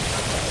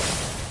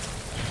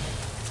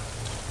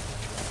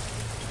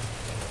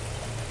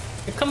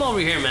 Hey, come over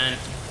here, man.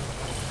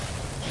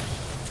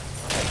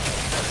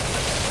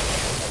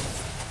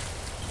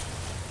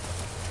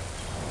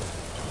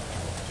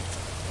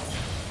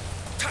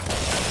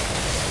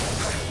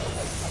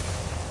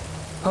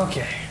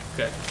 Okay,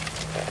 good.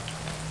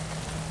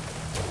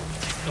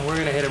 And we're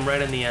gonna hit him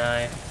right in the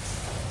eye.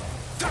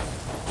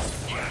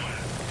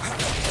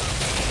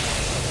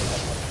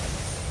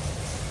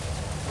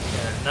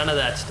 Yeah, none of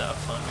that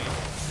stuff on me.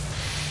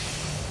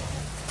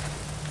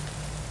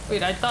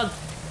 Wait, I thought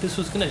this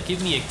was gonna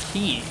give me a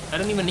key. I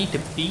don't even need to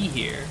be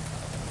here.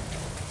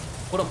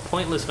 What a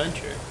pointless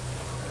venture.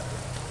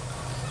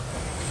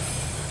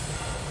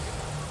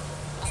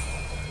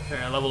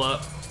 Alright, level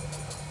up.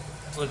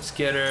 Let's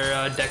get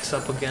our decks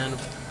up again.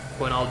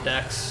 Going all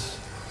decks.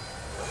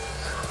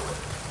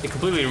 It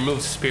completely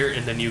removes spirit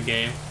in the new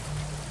game.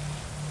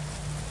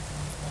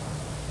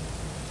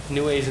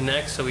 New A's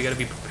next, so we gotta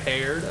be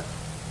prepared.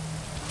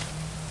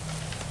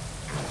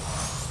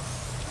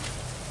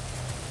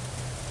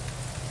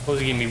 Supposed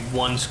to give me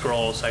one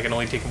scroll, so I can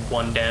only take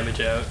one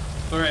damage out.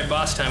 Alright,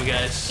 boss time,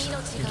 guys.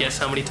 Guess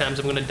how many times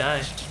I'm gonna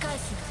die.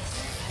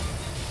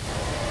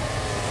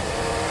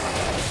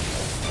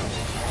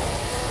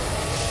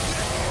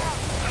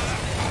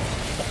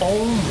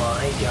 Oh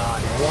my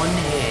god, one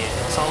hit.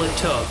 That's all it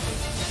took.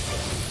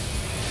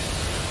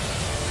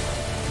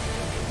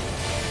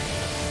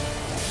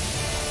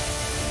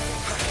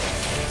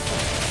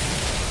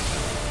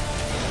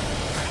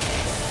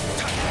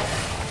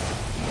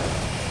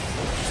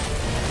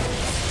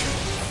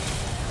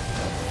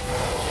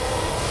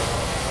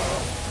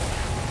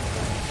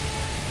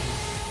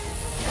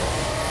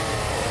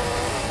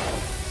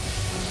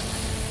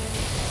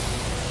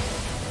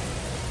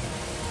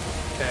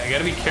 Okay, I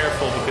gotta be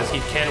careful because he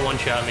can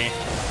one-shot me,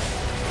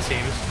 it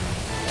seems.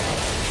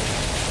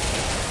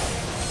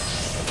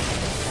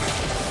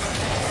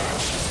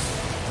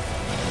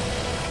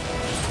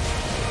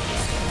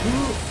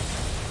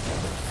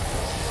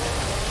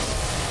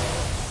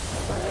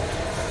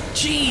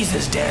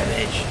 Jesus,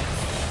 damage!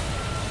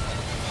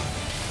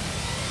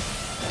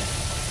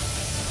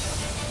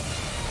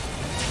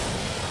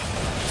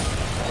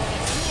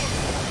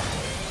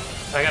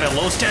 I got a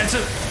low stance.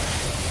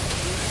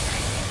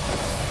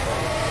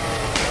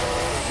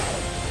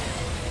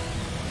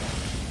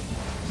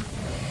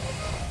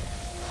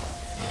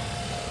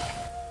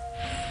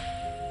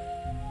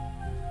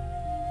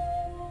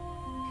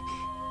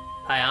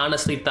 I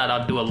honestly thought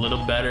I'd do a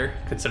little better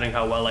considering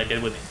how well I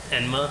did with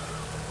Enma.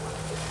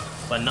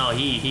 But no,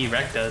 he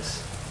wrecked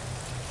us.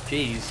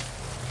 Jeez.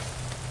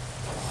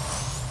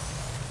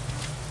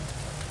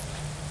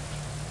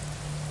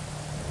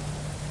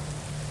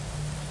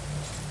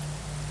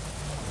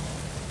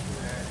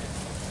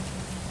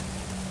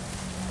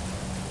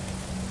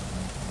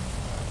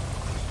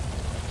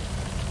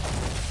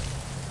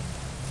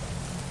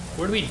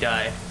 Where did we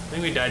die? I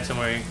think we died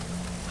somewhere.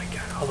 Oh my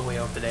god, all the way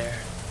over there.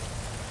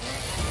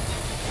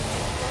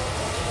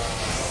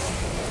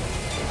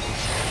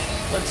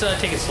 Let's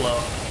take it slow.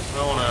 I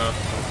don't wanna.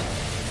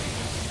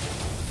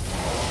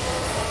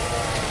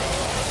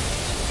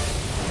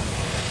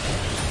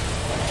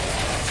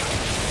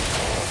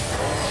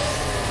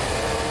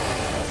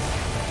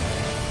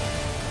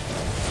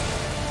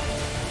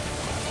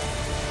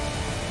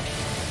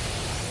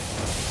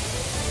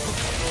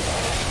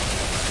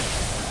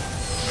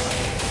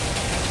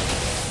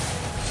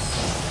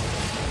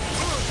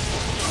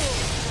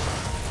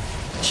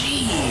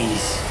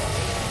 Jeez.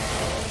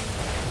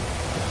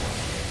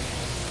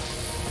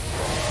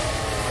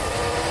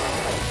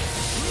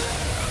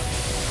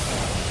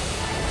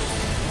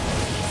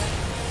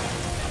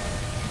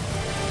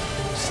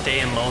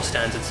 Stay in low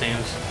stance, it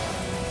seems.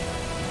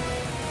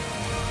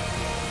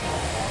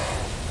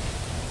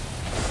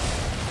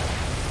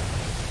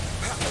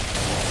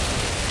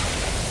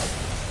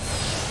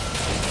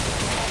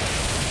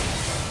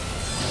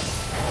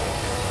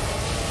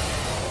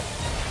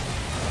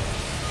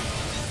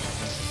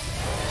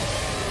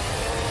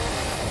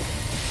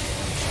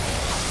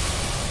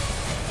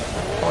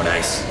 Oh,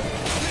 nice.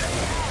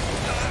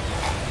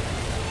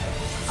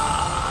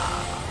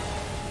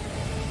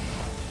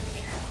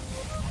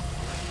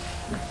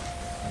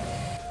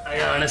 I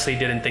honestly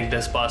didn't think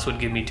this boss would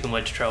give me too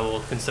much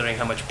trouble, considering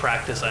how much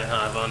practice I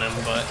have on him,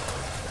 but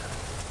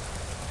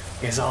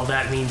I guess all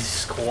that means is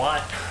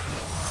squat.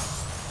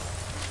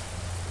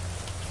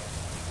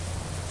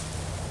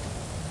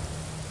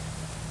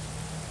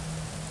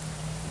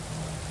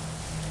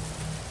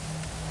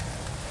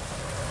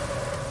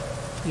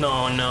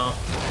 No, no.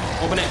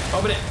 Open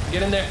it,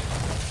 get in there.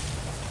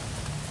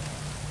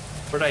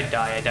 Where did I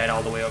die? I died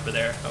all the way over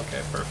there.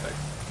 Okay, perfect.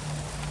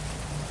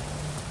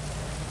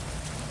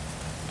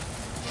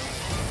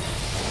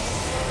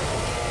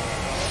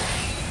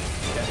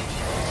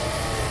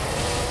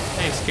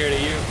 I ain't scared of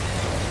you.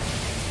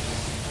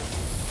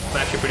 I'm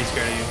actually pretty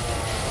scared of you.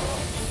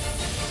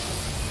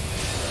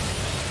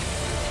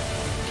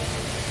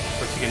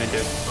 What's he gonna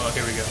do? Oh,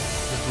 here we go.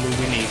 This is the move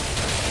we need.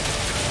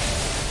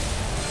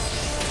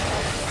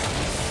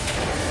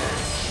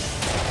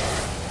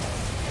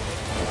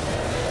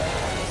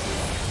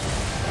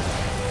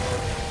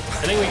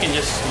 I think we can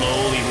just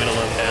slowly whittle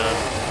him down.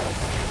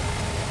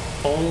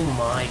 Oh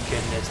my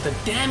goodness, the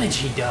damage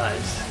he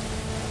does!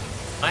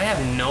 I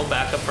have no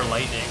backup for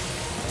lightning.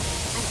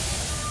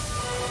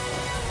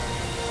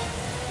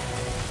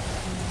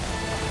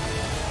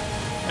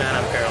 And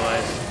I'm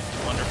paralyzed.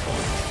 Wonderful.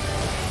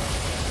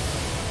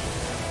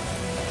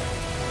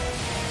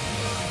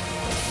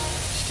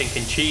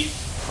 Stinking cheat.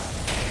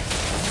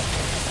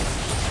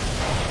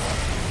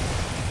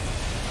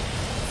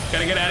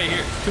 Gotta get out of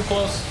here. Too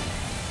close.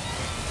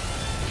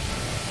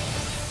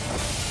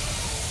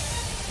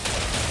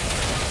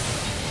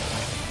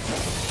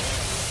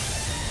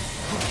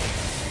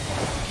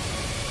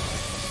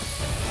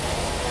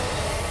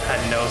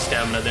 Had no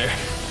stamina there.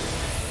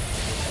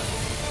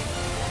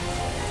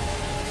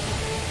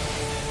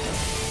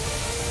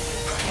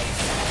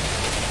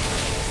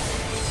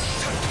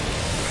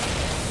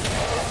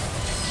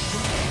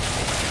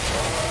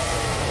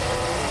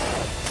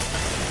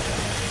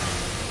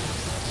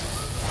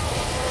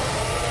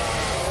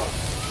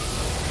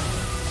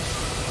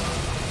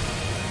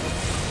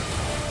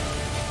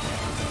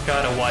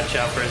 Gotta watch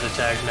out for his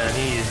attacks, man.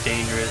 He is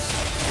dangerous.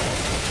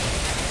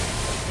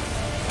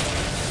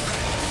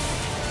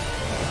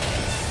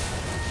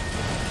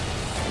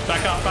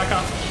 Back off, back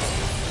off.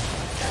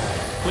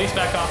 Please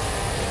back off.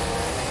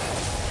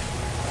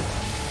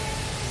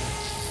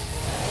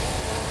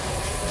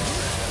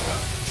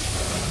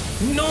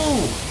 No!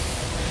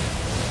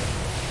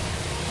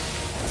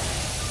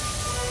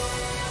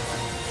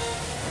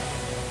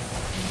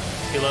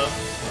 Heal up.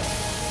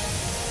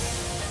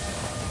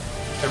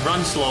 It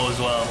runs slow as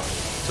well.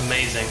 It's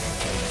amazing.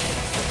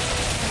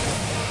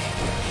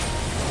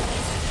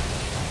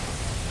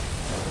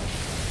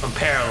 I'm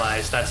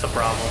paralyzed, that's the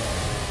problem.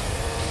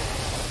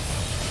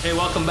 Hey,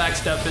 welcome back,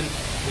 Stefan.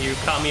 You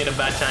caught me at a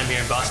bad time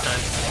here, boss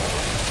time.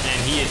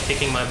 And he is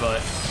kicking my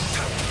butt.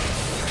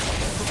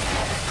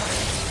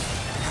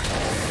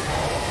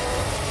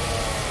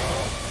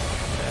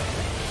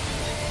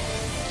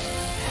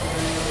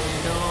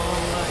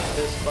 Don't like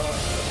this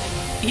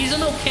boss. He's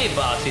an okay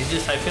boss, he's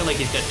just, I feel like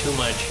he's got too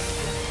much.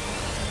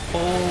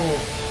 Oh.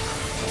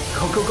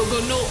 Go, go, go, go,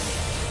 no!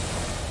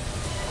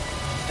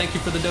 Thank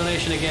you for the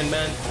donation again,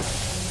 man.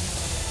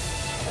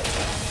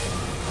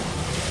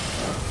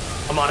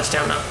 I'm out of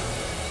stamina.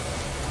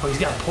 Oh, he's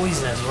got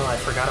poison as well, I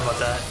forgot about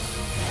that.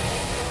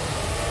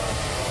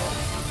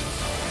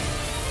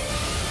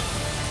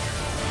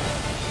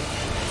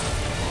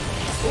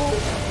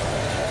 Oh.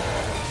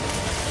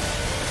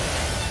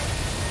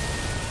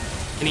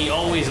 And he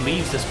always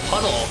leaves this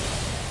puddle.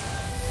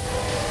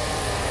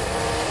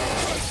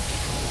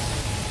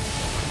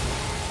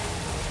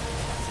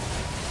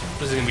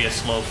 This is gonna be a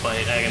slow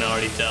fight, I can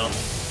already tell.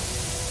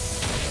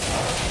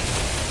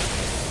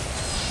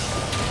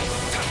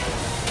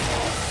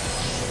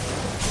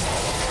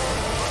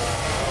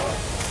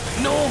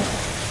 No!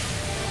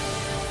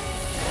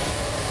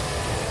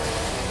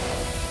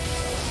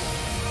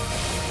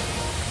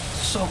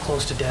 So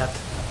close to death.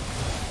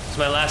 It's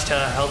my last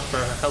health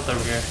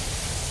over here.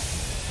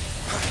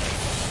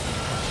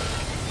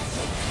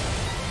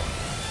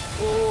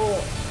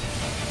 Oh!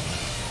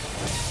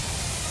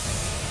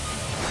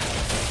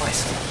 I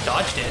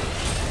dodged it.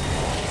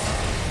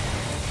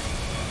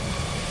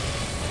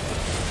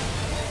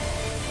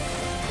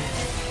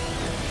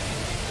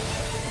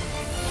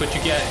 That's what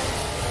you get.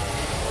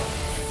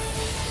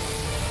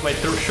 My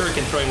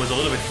shuriken throwing was a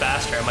little bit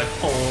faster. I'm like,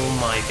 oh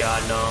my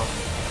god, no.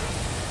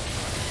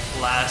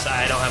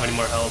 I don't have any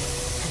more health.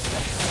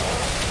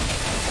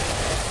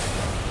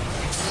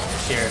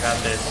 Here,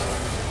 have this.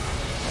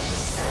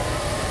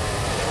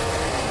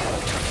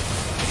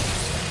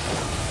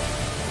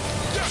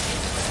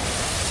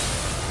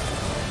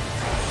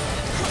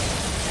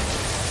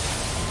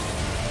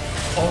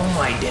 Oh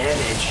my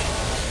damage.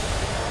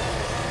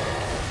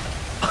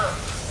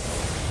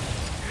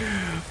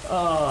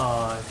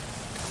 Oh.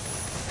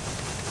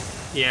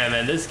 Yeah,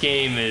 man, this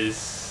game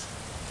is...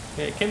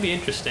 It can be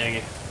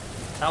interesting.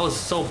 That was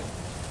so...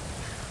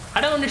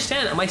 I don't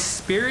understand. My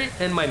spirit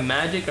and my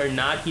magic are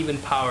not even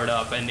powered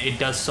up, and it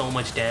does so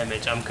much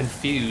damage. I'm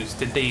confused.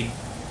 Did they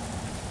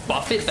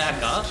buff it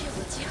back up?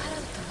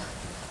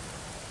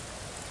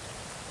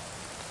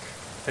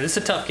 And this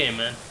is a tough game,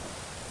 man.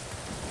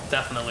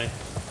 Definitely.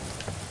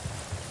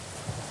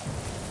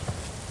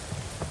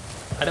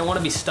 I don't want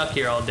to be stuck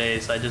here all day,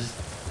 so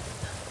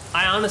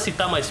I honestly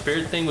thought my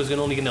spirit thing was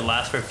only going to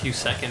last for a few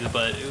seconds,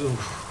 but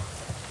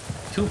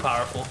oof, too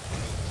powerful.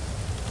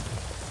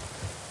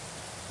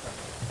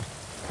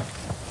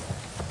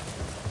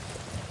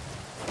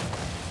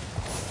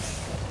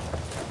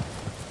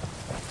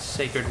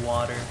 Sacred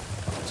water.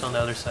 It's on the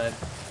other side.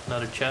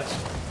 Another chest.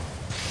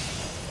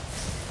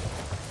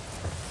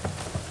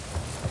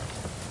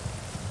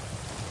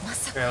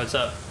 Alright, what's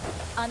up?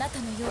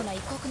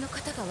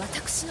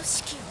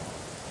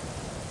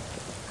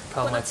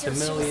 Probably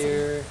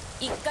familiar.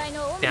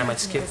 Damn, I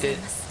skipped it.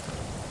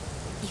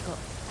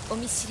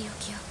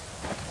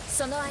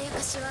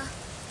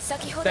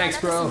 Thanks,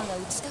 bro.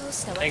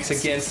 Thanks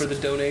again for the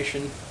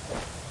donation.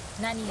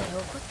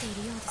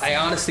 I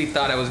honestly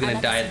thought I was gonna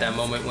die at that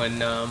moment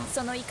when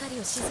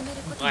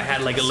I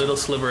had like a little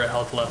sliver of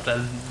health left,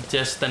 and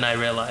just then I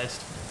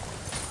realized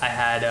I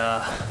had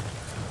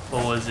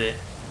what was it?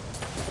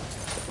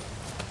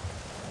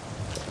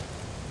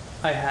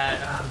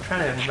 I'm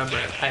trying to remember.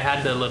 I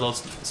had the little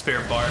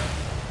spirit bar.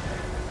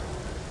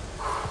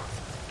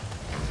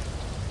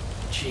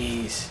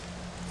 Jeez,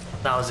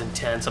 that was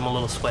intense. I'm a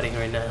little sweating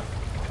right now.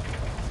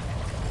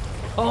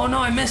 Oh no,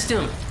 I missed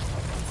him.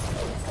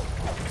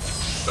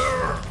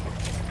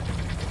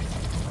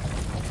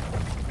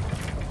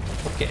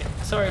 Okay,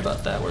 sorry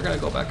about that. We're gonna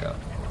go back up.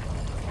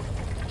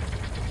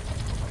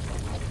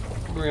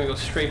 We're gonna go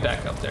straight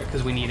back up there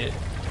because we need it.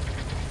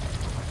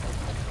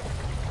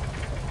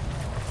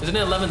 Isn't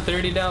it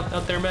 11:30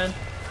 out there, man?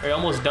 Are you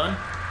almost done?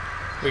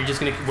 Or are you just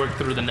gonna work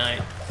through the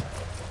night?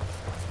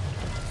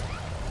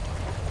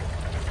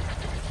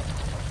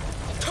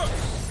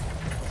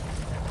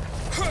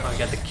 Oh, I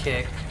got the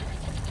kick.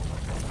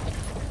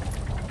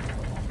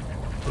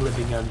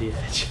 Living on the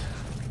edge.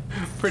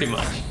 Pretty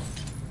much.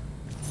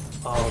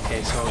 Oh,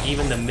 okay, so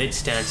even the mid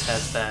stance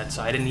has that,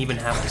 so I didn't even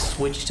have to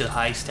switch to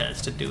high stance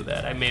to do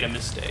that. I made a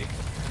mistake.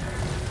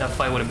 That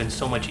fight would have been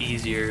so much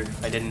easier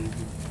if I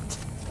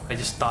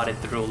just thought it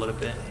through a little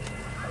bit.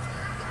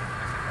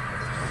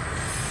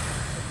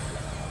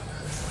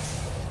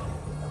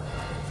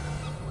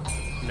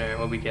 There,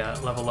 what we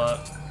got? Level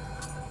up.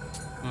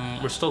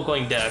 We're still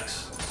going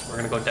Dex. We're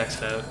gonna go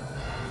Dex out.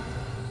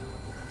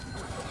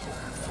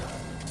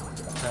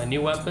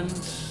 New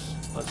weapons.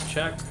 Let's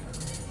check.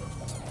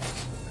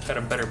 Got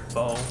a better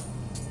bow.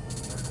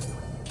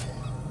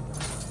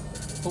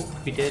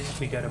 Oh, we did.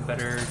 We got a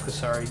better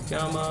Kusari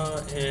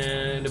Gama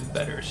and a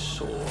better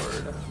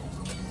sword.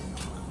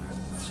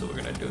 So we're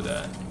gonna do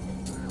that.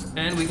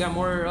 And we got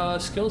more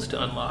skills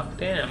to unlock.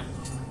 Damn.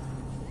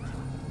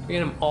 We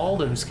got all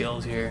them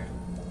skills here.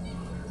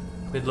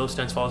 Mid low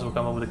stance falls will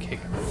come up with a kick.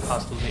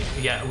 Possibly.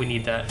 Yeah, we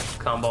need that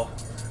combo.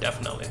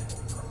 Definitely.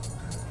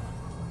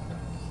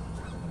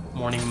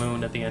 Morning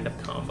Moon at the end of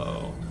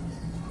combo.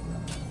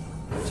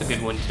 It's a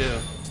good one too.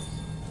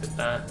 Get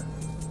that.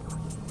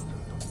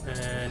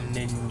 And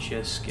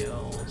ninja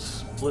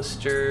skills.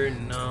 Blister,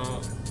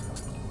 no.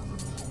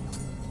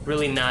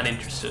 Really not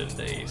interested in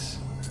these.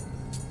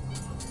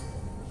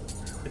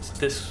 It's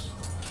this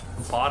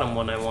bottom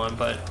one I want,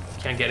 but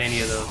can't get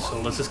any of those, so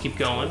let's just keep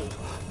going.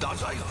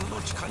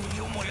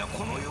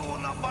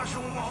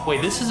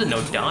 Wait, this is a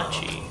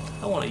Nodachi.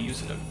 I want to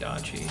use a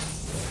Nodachi.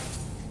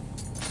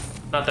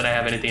 Not that I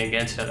have anything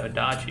against a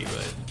Nodachi,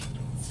 but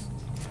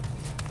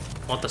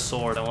I want the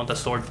sword. I want the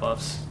sword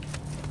buffs.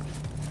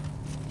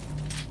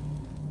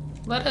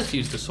 Let us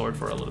use the sword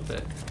for a little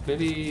bit.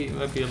 Maybe it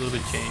might be a little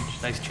bit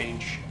change. Nice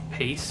change.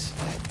 Pace.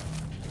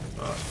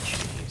 Oh,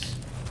 jeez.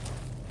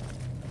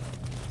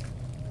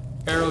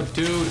 Arrow,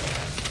 dude.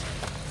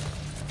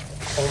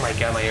 Oh my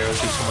god, my arrows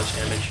do so much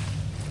damage.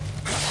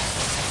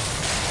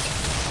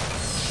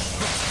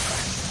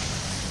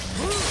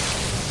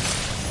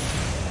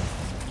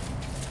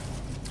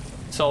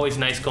 It's always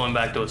nice going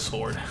back to a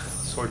sword.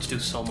 Swords do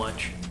so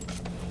much.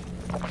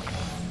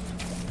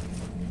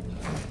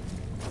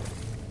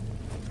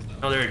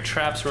 Oh, there are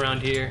traps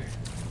around here.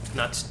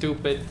 Not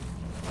stupid.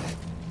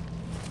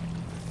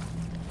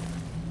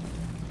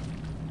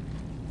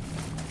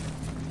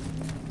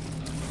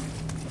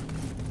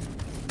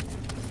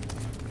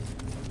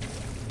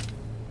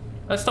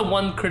 That's the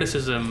one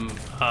criticism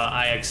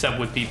I accept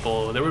with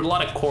people. There were a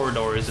lot of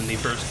corridors in the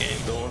first game.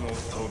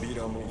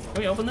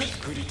 Can we open this?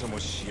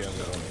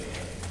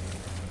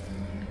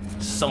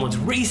 Someone's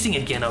racing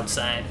again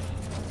outside.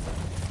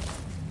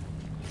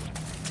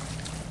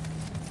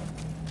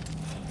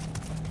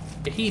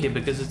 I hate it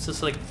because it's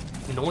just like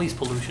noise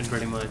pollution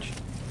pretty much.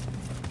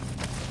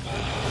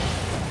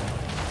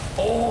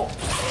 Oh!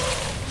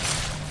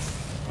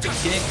 Big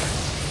dick.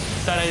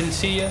 Thought I didn't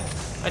see you.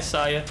 I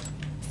saw you.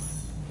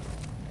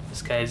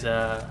 This guy's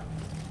let's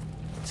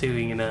see if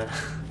we can a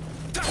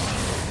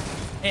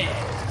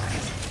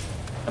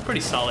pretty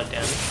solid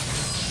damage.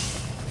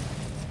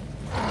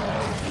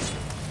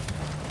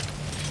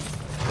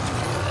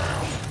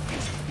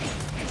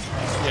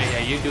 Yeah,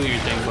 you do your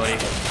thing, buddy.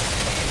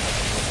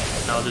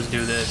 And I'll just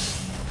do this.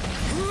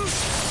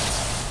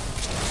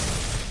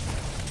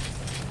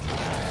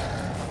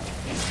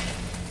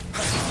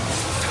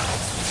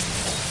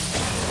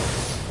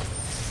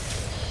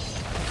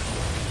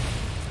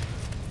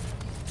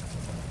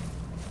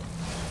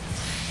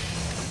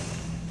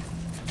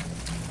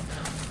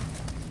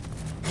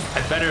 I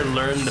better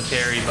learn the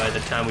parry by the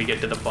time we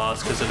get to the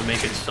boss because it'll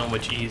make it so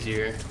much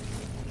easier.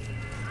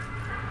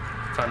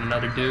 Found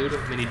another dude,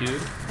 mini dude.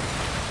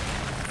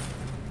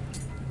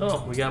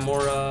 Oh, we got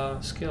more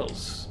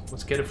skills.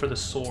 Let's get it for the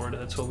sword.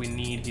 That's what we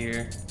need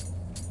here.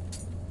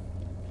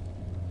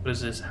 What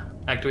is this?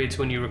 Activates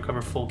when you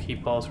recover full key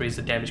pulse. Raise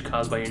the damage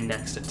caused by your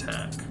next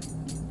attack.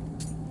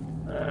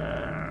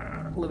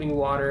 Living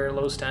water.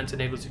 Low stance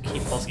enables your key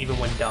pulse even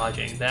when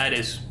dodging. That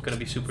is going to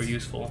be super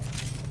useful.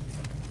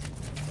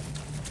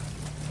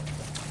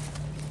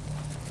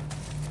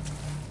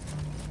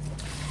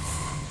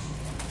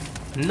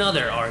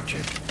 Another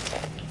archer.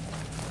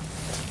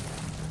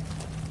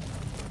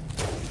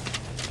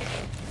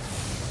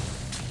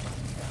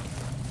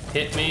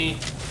 Hit me.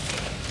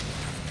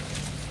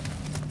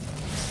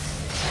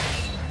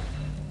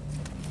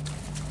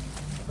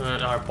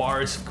 Our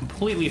bar is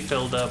completely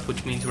filled up,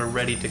 which means we're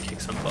ready to kick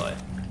some butt.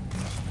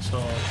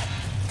 So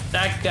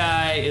that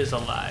guy is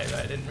alive.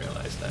 I didn't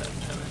realize that.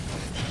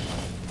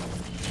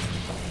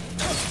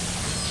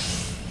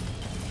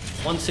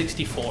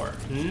 164.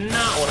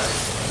 Not what I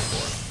was going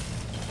for.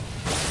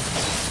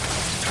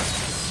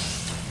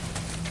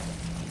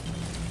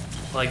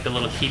 I like the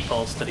little key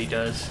pulse that he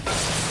does.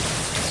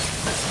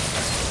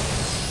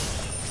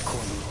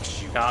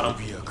 Got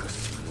him.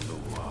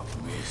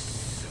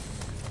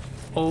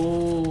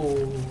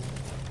 Oh,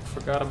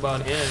 forgot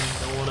about him.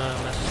 Don't want to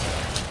mess with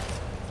him.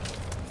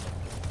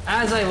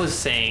 As I was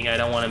saying, I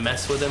don't want to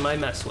mess with him. I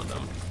mess with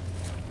him.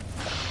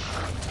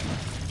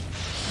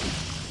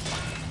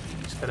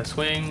 Just gotta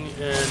swing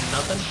and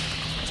nothing.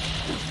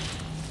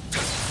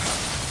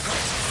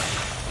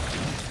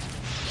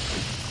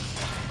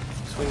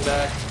 Swing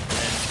back.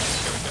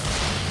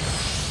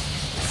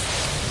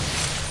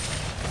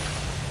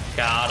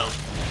 Got him.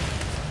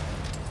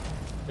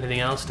 Anything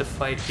else to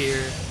fight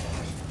here?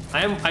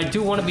 I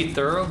do want to be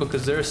thorough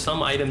because there are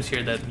some items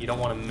here that you don't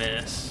want to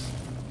miss.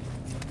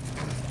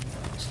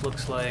 This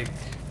looks like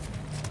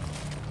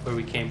where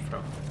we came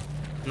from.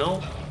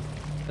 No,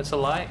 that's a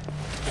lie.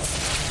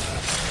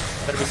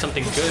 Better be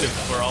something good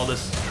for all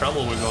this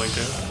trouble we're going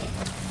through.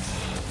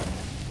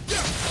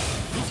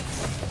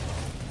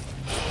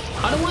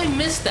 How do I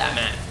miss that,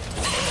 man?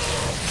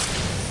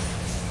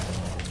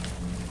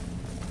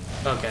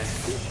 Okay.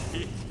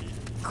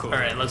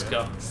 Alright, let's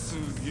go.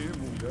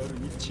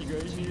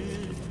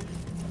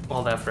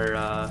 All that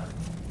for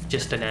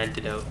just an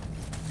antidote.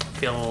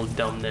 Feel a little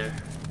dumb there.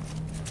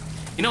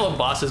 You know what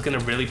boss is gonna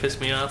really piss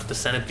me off? The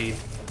centipede.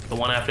 The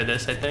one after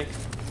this, I think.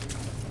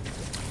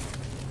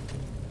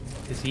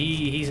 Cause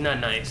he's not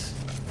nice.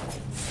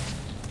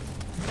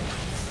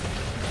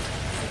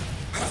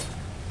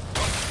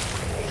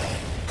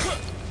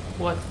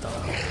 What the?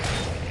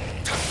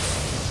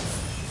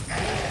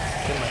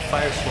 Get my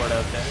fire sword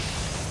out there.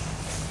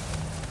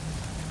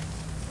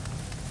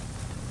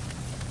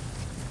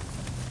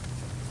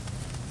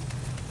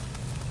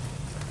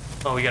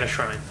 Oh, we got a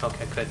shrine.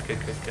 Okay, good.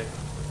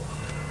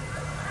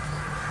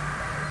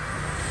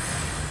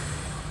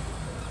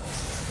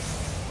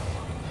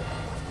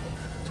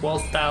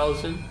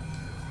 12,000.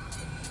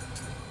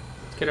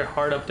 Let's get our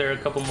heart up there a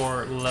couple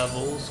more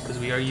levels because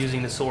we are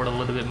using the sword a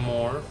little bit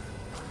more.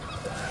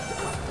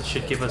 It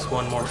should give us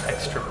one more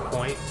extra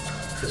point.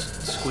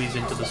 Just squeeze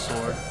into the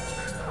sword.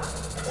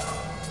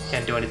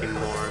 Can't do anything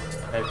more.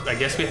 I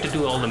guess we have to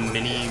do all the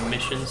mini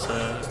missions.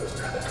 No.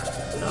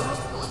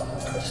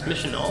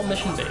 Just all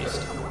mission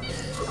based.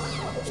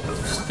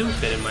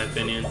 Stupid in my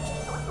opinion.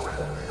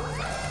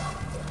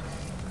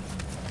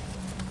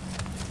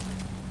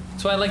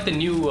 That's why I like the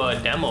new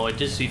demo. It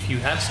just, if you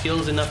have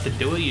skills enough to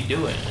do it, you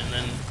do it, and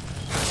then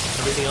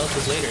everything else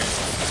is later.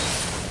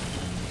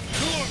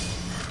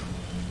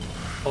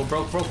 Oh,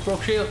 broke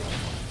shield.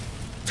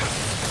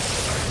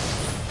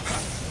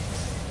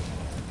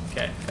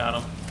 Okay, got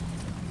him.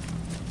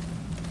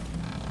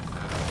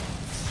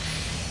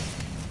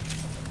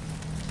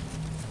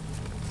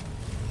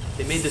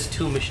 They made this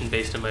too mission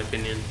based in my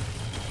opinion.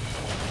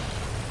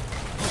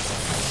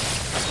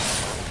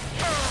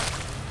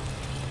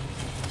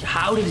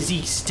 How does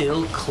he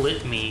still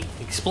clip me?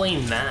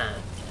 Explain that.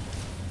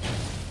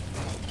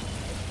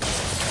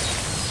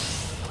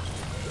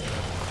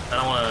 I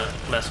don't want to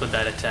mess with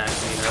that attack.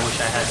 I mean, I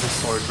wish I had the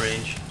sword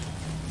range.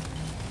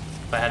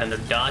 If I had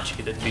another dodge,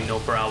 that'd be no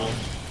problem.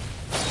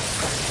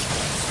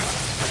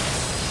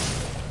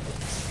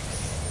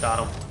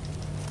 Got him.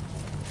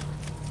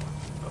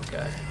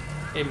 Okay.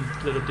 Hey,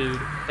 little dude,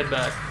 head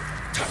back.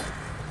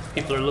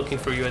 People are looking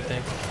for you, I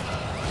think.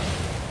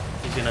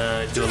 He's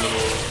gonna do a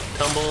little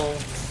tumble.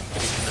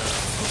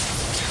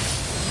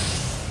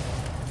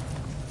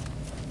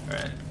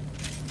 Alright.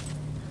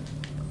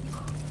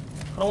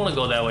 I don't want to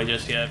go that way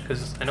just yet,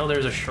 because I know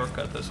there's a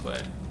shortcut this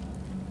way.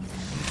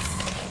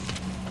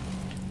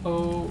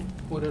 Oh,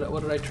 what did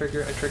I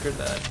trigger? I triggered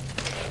that.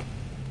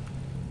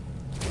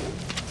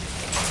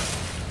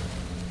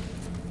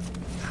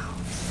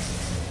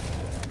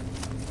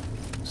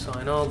 So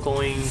I know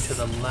going to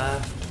the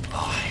left. Oh,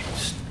 I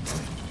just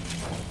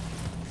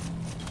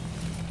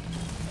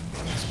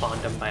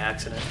spawned him by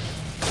accident.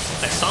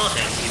 I saw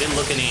him. He didn't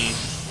look any.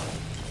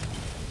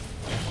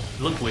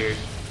 He looked weird.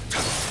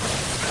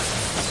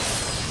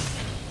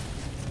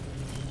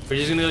 We're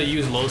just gonna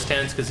use low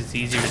stance because it's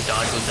easier to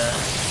dodge with that.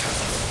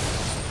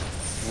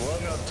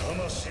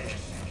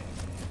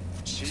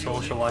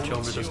 Soul shall watch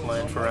over this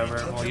land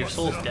forever. Well, your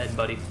soul's dead,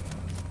 buddy.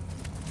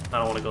 I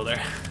don't want to go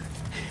there.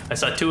 I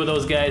saw two of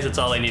those guys, that's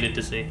all I needed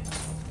to see.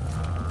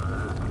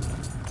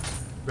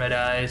 Red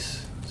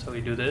eyes, so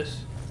we do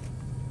this.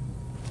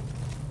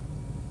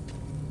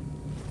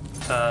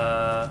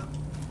 Okay.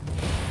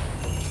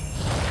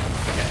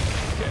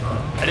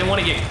 I didn't want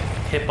to get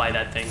hit by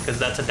that thing, because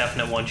that's a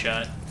definite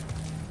one-shot.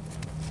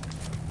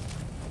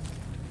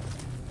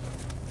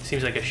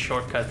 Seems like a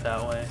shortcut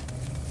that way.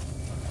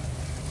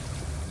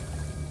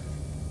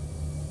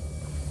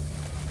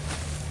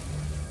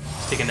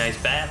 Let's take a nice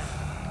bath.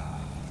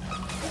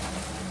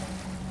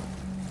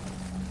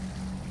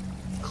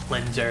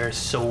 Cleanse our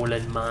soul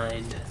and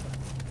mind.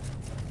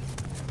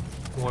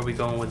 Where are we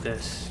going with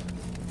this?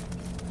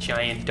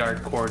 Giant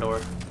dark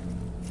corridor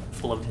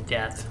full of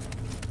death.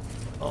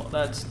 Oh,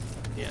 that's,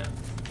 yeah,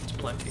 it's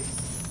plenty.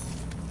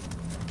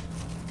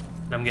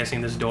 And I'm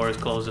guessing this door is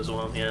closed as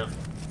well, yeah.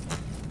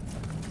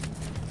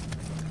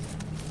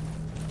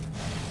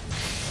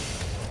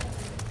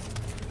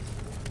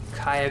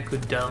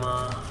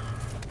 Kayakudama.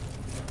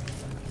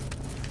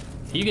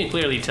 You can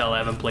clearly tell I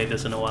haven't played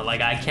this in a while.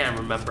 Like, I can't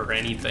remember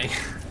anything.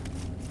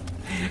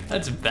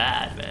 That's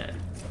bad, man.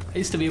 I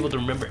used to be able to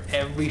remember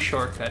every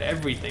shortcut,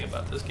 everything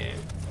about this game.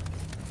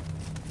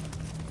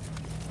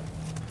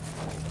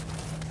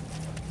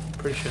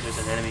 Pretty sure there's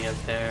an enemy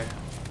up there.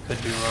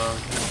 Could be wrong.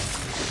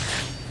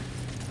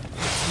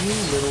 You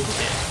little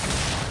kid.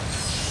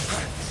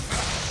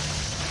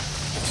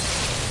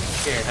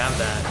 Here, have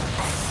that.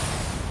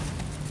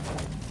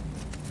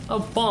 A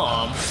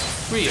bomb?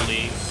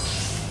 Really?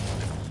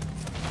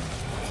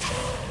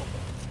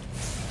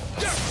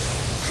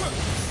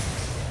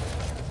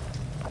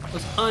 It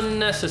was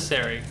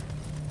unnecessary.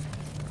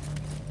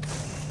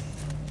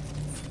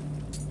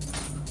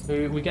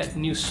 We got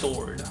new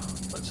sword.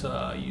 Let's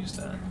use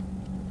that.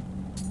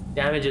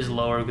 Damage is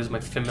lower because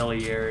my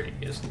familiarity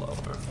is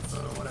lower.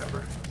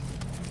 Whatever.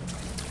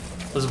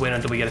 Let's wait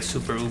until we get a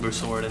super uber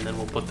sword and then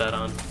we'll put that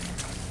on.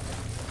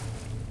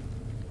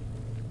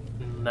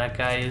 And that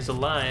guy is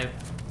alive.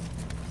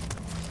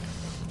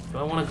 Do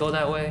I want to go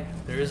that way?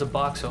 There is a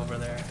box over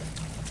there.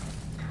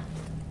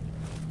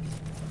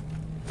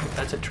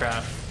 That's a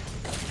trap.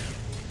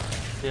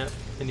 Yeah,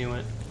 I knew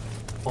it.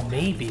 Well,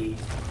 maybe.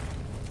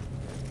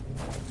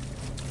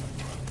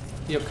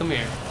 Yep, come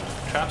here.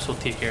 Traps will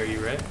take care of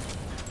you, right?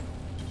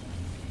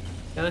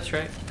 Yeah, that's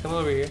right. Come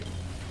over here.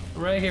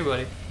 I'm right here,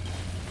 buddy.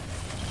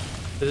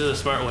 This is a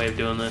smart way of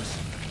doing this.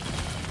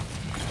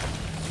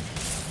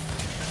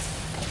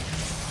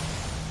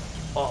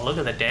 Oh, look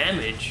at the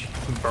damage.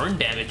 Burn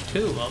damage,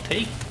 too. I'll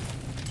take.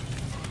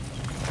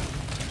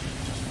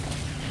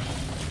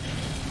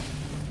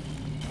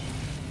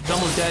 He's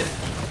almost dead.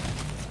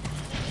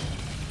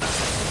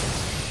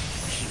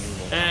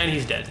 And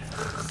he's dead.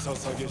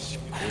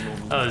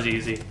 That was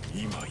easy.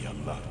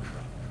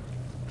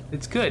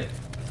 It's good.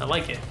 I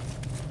like it.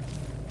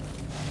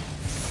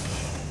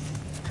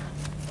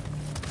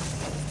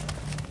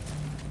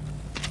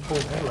 Oh,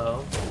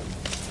 hello.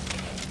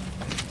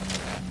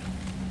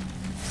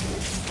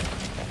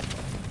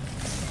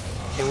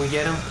 Can we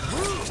get him?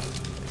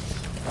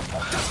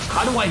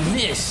 How do I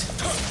miss?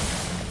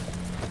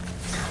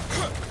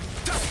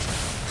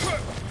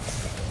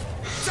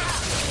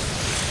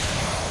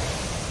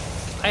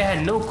 I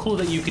had no clue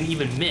that you can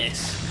even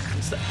miss.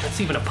 That's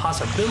even a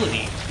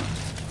possibility.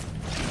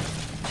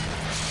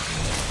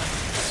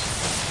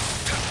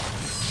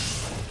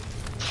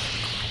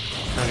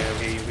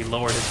 Okay, we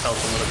lowered his health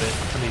a little bit.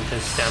 I mean,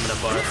 his stamina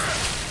bar.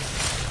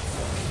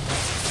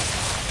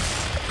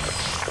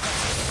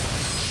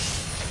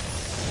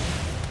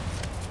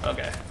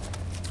 Okay,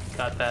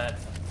 got that.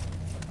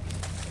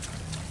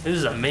 This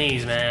is a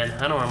maze, man.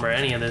 I don't remember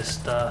any of this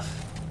stuff.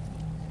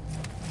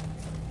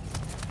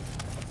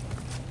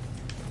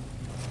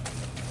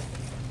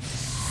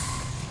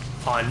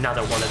 Oh,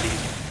 another one of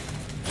these.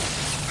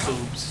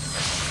 Oops.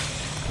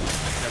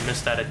 I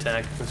missed that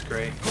attack. That's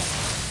great.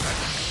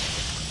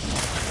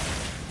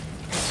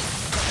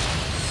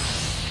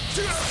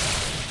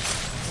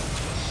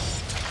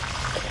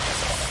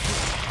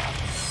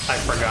 I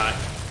forgot.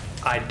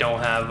 I don't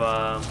have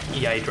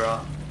EI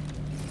draw.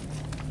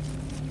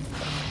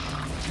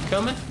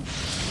 Coming?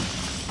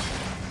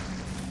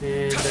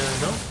 And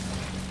no.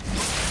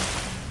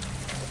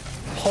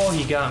 Oh,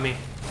 he got me.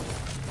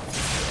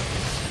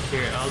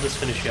 Here, I'll just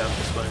finish you off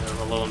this way. I'm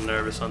a little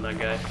nervous on that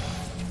guy.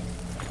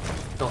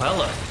 Oh,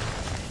 hella.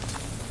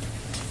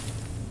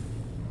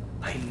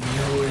 I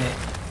knew it.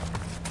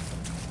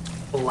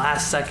 The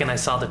last second I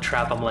saw the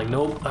trap, I'm like,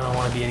 nope, I don't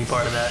want to be any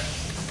part of that.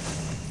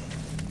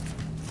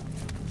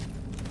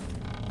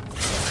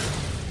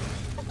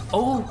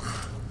 Oh,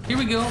 here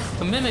we go.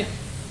 A mimic.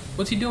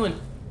 What's he doing?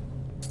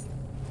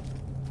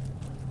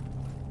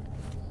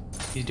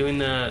 He's doing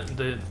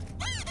the...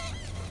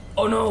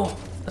 Oh no,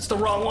 that's the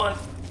wrong one.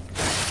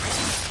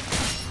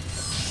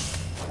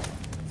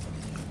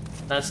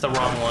 That's the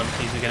wrong one.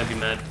 He's gonna be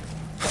mad.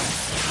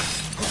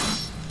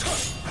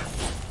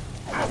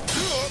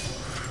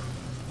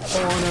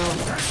 Oh no.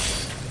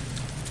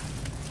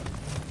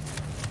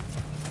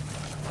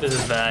 This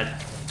is bad.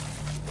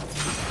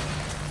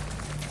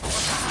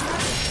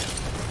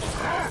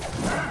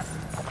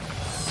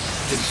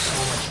 Did so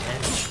much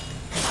damage.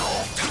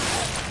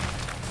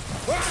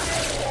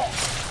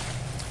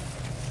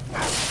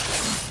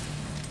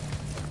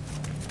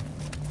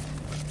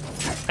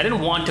 I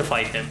didn't want to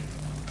fight him.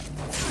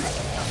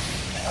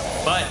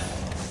 But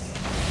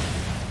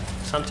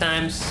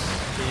sometimes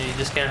you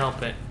just can't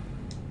help it.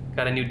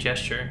 Got a new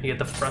gesture. You get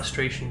the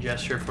frustration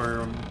gesture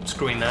for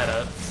screwing that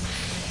up.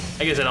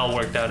 I guess it all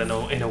worked out in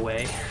a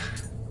way.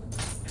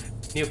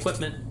 New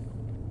equipment.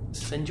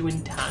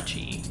 Senjuin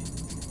Tachi.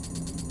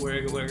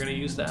 We're gonna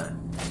use that.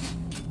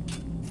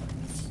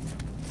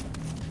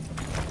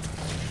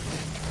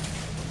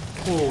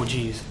 Oh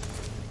jeez.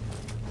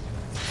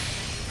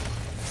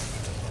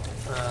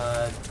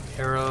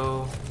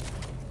 Arrow.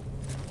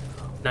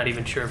 Not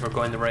even sure if we're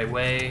going the right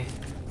way.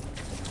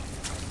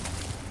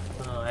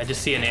 I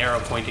just see an arrow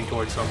pointing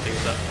towards something.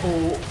 So,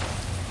 oh,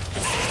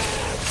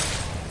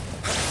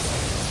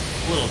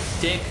 little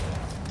dick!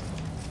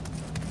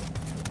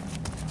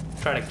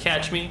 Try to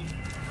catch me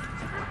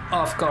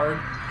off guard.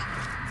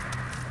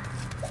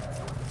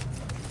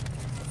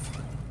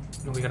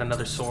 And we got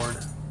another sword.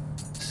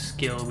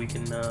 Skill we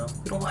can.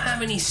 We don't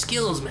have any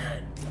skills,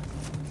 man.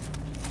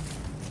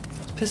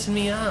 It's pissing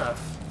me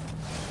off.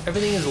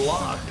 Everything is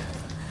locked.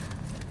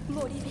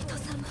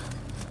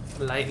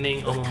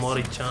 Lightning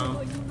Omomori-chan.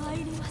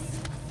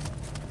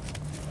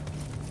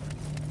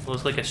 Well,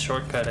 it's like a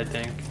shortcut, I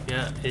think.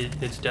 Yeah,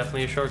 it's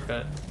definitely a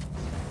shortcut.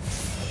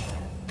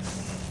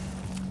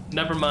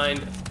 Never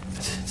mind.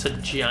 It's a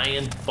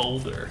giant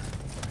boulder.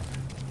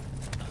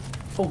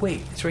 Oh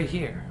wait, it's right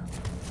here.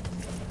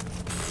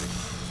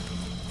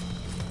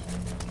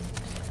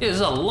 Yeah, this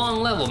is a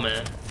long level,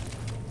 man.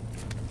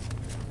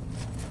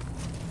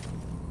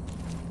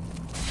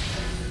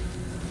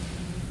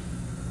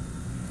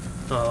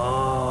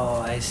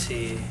 Oh, I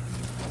see.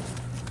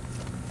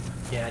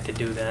 Yeah, I had to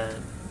do that.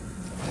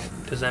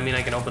 Does that mean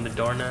I can open the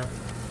door now?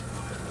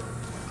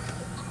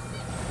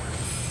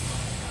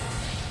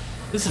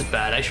 This is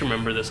bad. I should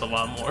remember this a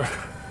lot more.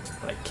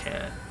 But I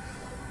can't.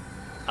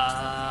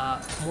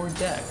 More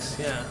decks,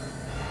 yeah.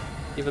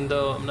 Even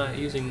though I'm not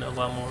using a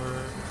lot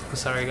more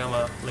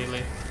Kusarigama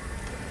lately.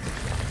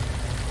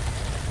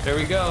 There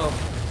we go.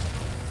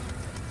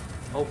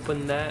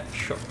 Open that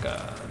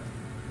shotgun.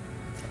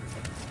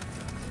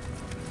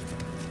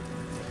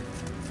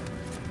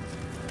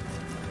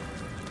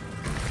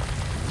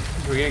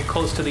 We're getting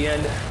close to the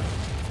end.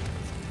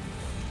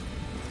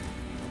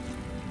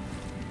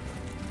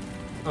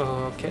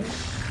 Okay.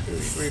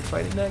 We're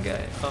fighting that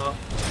guy.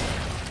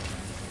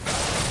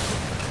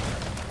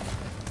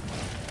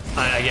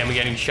 Again, we're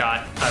getting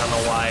shot. I don't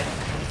know why.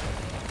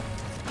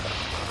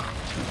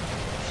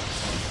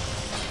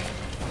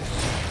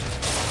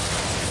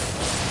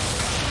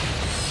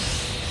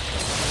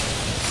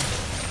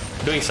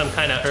 Doing some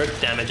kind of earth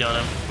damage on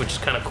him, which is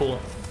kind of cool.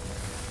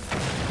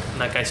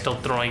 And that guy's still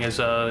throwing his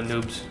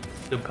noob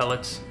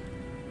pellets.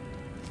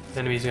 The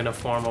enemy's gonna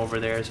form over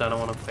there, so I don't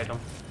want to fight him.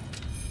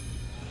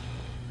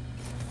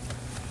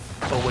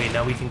 Oh wait,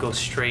 now we can go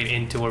straight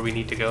into where we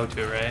need to go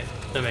to, right?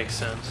 That makes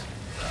sense.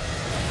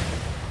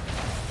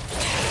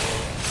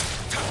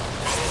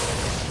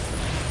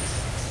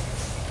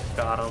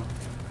 Got him.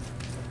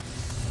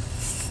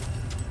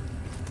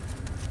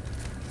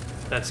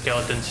 That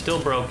skeleton's still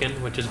broken,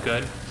 which is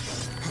good.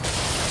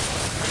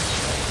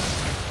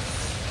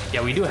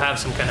 Yeah, we do have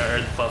some kind of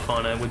earth buff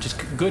on it, which is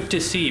good to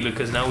see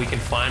because now we can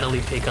finally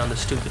take on the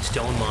stupid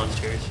stone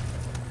monsters.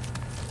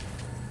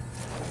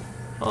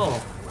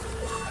 Oh.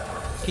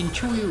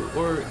 Kinchuyu,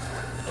 or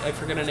I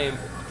forget her name.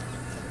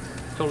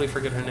 Totally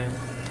forget her name.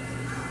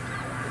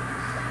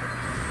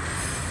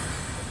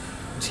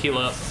 Let's heal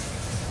up.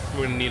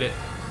 We're gonna need it.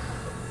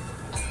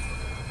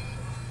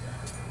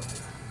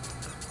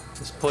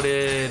 Let's put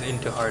it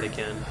into hard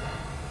again.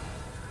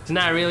 It's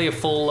not really a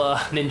full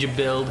ninja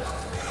build.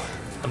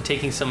 I'm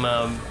taking some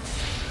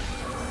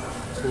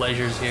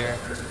pleasures here.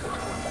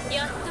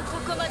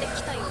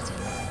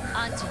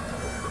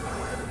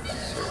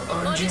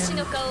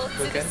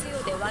 Okay.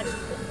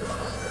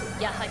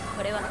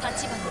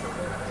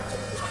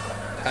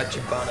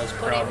 Tachibana's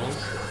problem.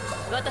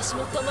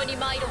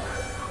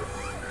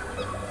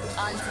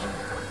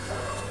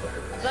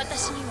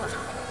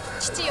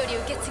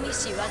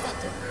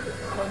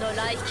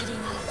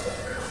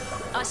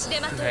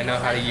 I know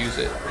how to use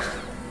it.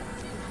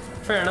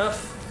 Fair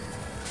enough.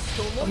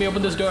 Let me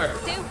open this door.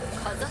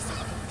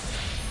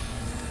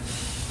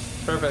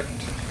 Perfect.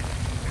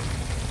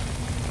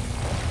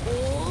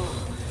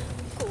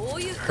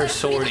 Her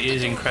sword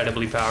is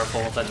incredibly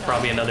powerful. That's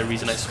probably another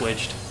reason I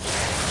switched.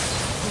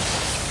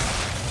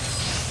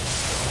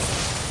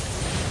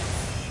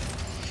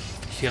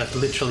 She's gonna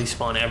literally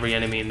spawn every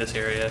enemy in this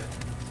area.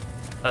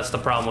 That's the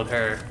problem with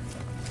her.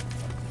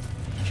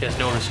 She has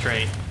no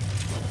restraint.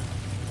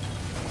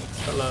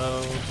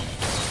 Hello.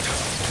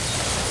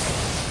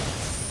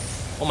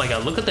 Oh my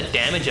god, look at the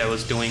damage I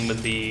was doing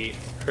with the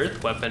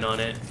earth weapon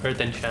on it.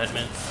 Earth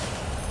enchantment.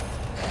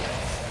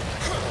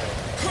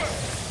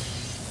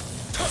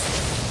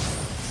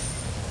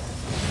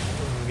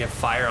 We get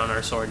fire on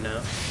our sword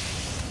now.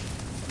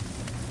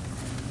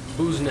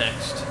 Who's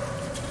next?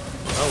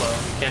 Hello,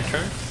 you can't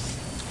turn?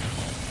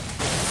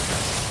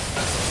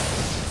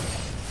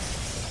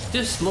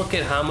 Just look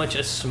at how much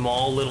a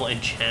small little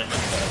enchantment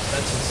does.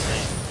 That's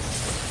insane.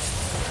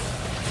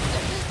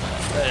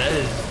 That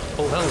is...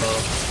 Oh, hello.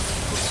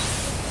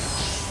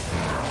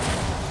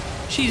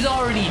 She's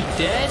already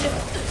dead?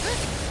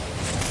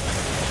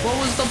 What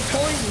was the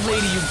point,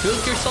 lady? You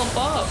built yourself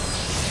up.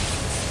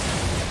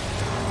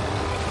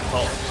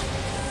 Oh.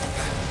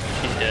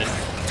 She's dead.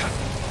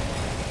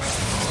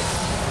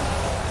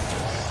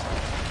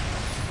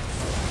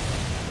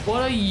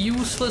 What a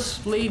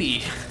useless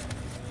lady.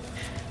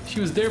 She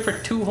was there for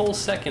 2 whole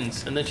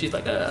seconds, and then she's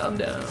like, I'm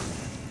down.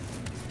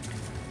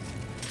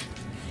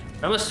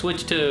 I'm gonna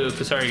switch to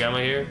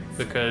Kusarigama here,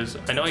 because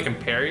I know I can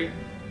parry,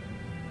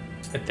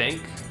 I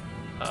think.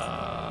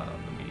 Let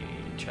me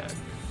check.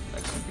 I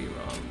could be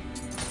wrong.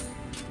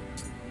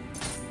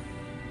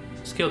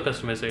 Skill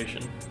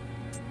customization.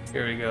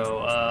 Here we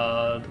go.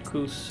 The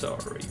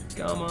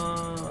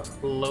Kusarigama.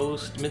 Low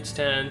mid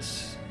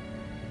stance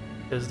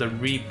does the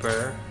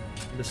Reaper.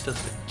 This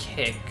does the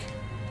kick.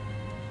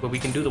 But we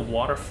can do the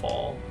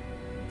waterfall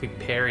if we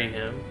parry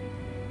him.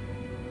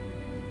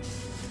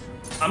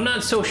 I'm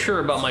not so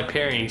sure about my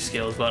parrying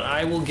skills, but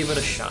I will give it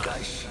a shot.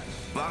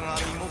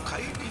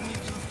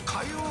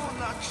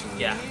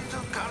 Yeah.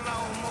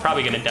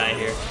 Probably gonna die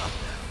here.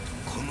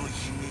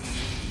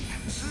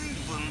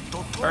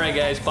 Alright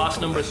guys, boss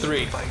number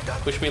 3.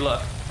 Wish me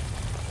luck.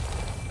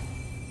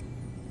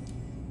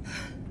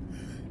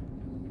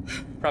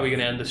 Probably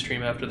gonna end the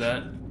stream after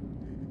that.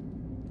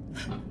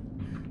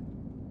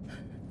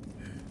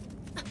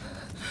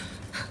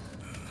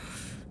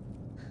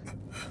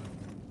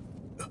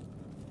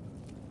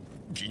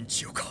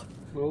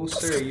 Oh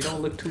sir, you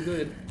don't look too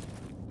good.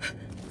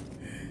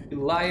 You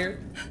liar.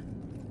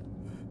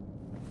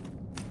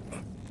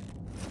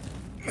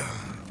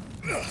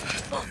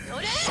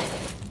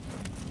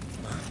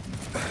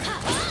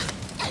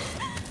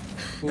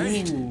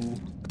 Hey,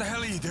 what the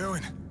hell are you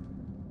doing?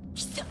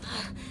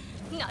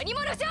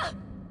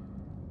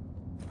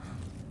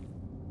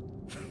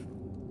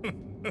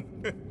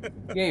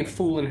 You ain't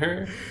fooling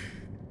her.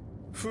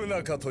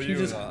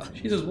 She's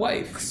his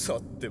wife.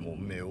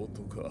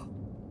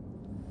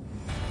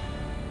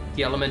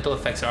 The elemental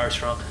effects are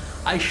strong.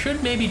 I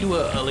should maybe do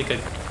a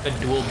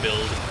dual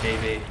build,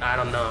 maybe. I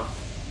don't know.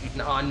 An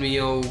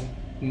Onmyo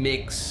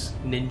mix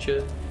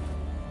ninja.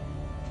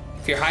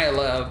 If you're high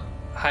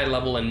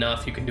level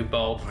enough, you can do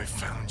both. I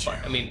found you.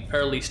 But, I mean,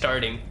 early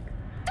starting.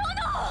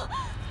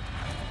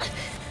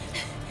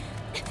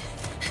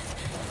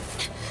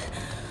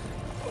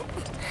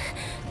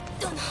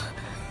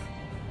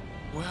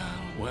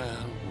 Well,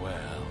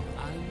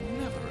 I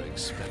never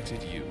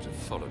expected you to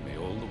follow me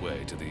all the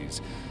way to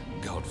these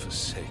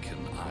godforsaken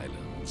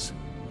islands.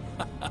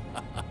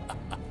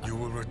 You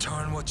will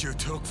return what you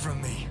took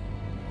from me.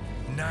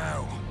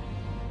 Now.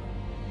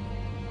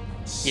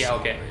 Yeah,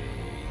 okay. Sorry.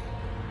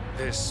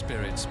 This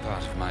spirit's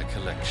part of my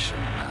collection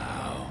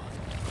now.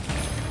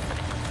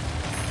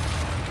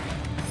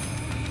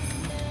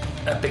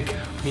 Epic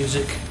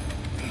music.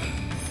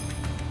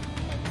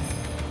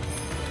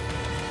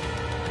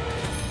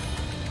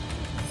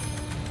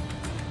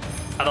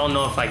 I don't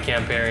know if I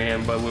can parry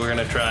him, but we're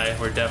gonna try.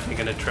 We're definitely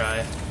gonna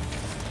try.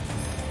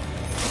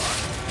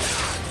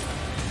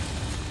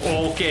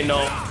 Okay,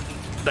 no.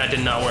 That did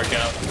not work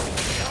out.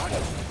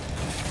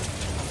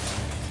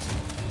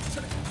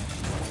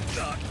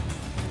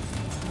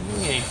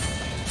 Hey.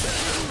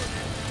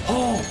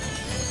 Oh!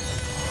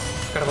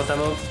 Forgot about that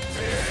move.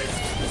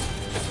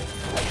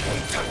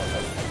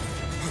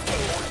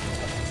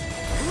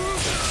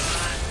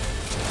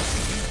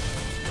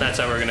 That's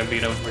how we're gonna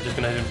beat him. We're just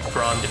gonna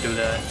draw him to do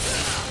that.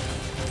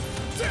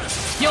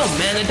 Yo,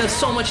 man, it does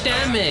so much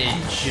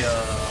damage.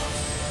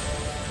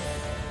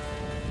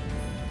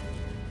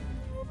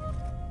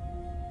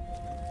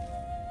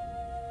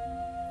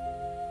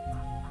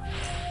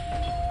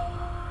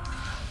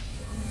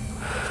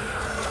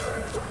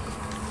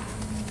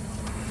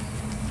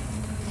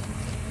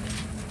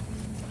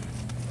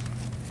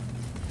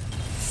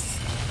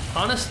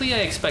 Honestly, I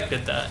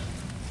expected that.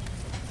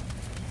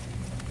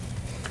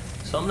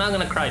 So I'm not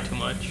gonna cry too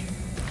much.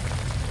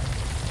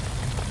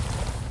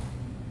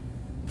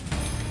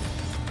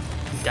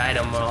 Died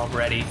him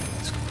already.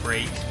 It's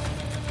great.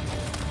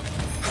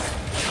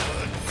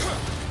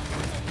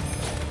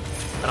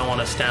 I don't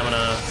want a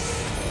stamina.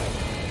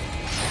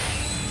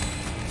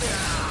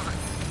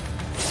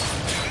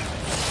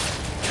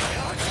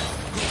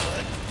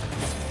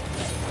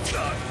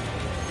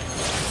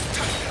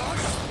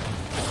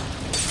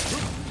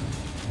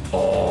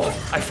 Oh,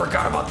 I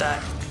forgot about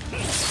that.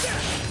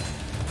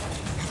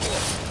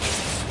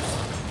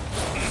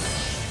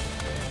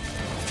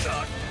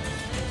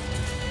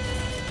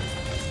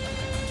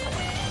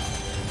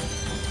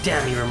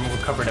 Damn, he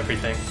recovered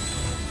everything.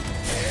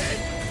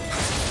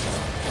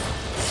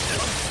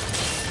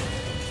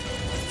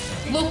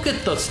 Look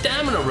at the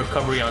stamina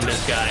recovery on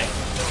this guy.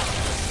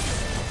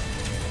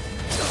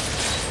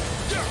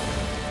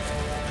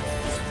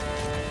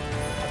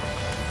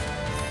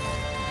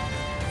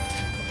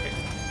 Okay.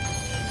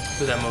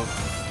 Do that move.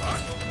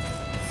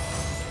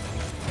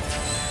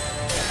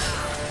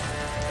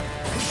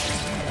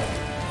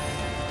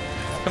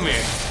 Come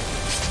here.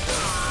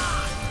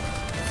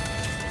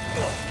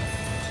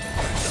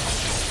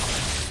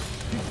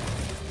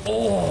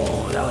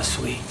 Oh, that was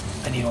sweet.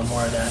 I need one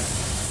more of that.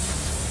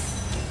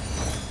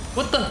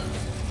 What the?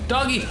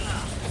 Doggy!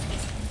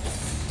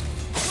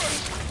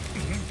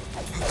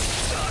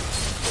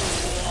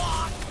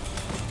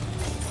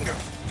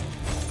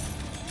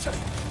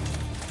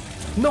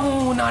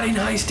 No, not in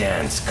high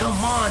stance. Come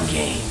on,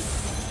 game.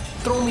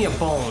 Throw me a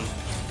bone.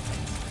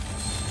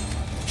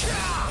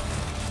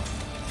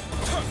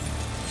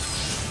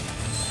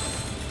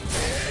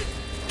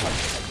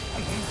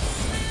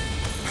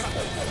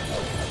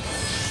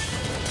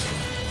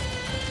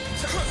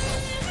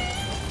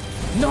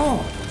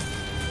 No!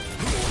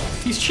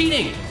 He's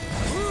cheating!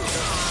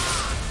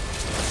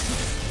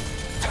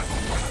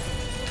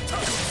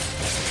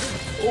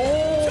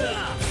 Oh!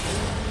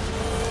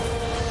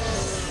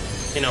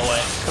 You know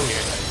what? Come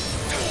here.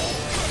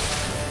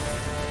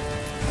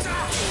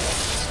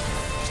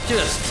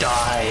 Just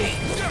die.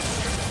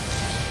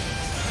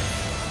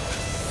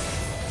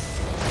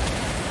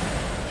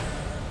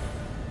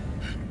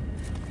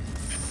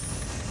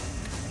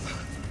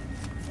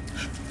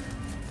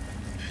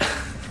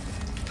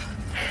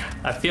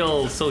 I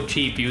feel so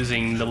cheap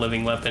using the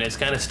living weapon. It's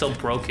kind of still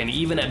broken.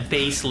 Even at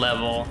base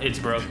level, it's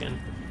broken.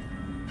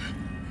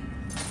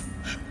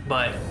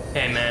 But,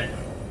 hey man.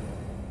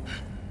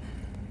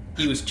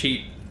 He was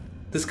cheap.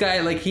 This guy,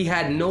 like, he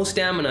had no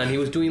stamina and he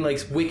was doing, like,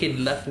 wicked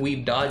left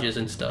weave dodges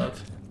and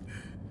stuff.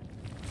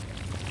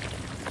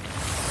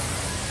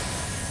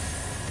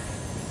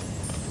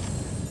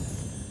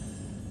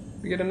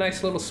 You get a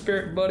nice little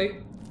spirit, buddy.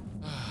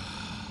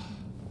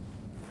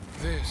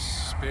 This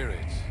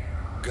spirit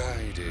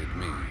guided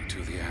me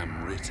to the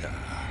Amrita.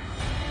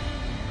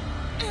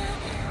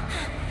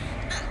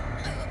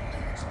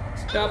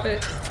 Stop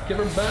it. Give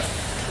her back.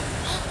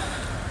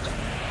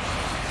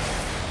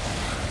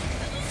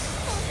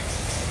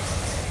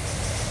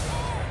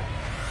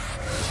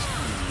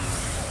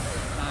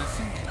 I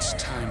think it's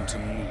time to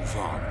move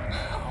on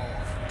now.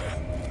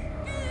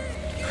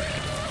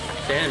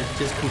 Damn,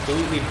 just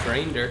completely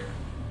drained her.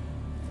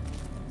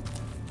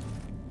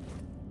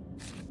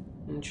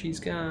 And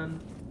she's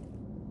gone.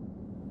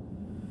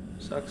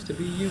 Sucks to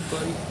be you,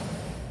 buddy.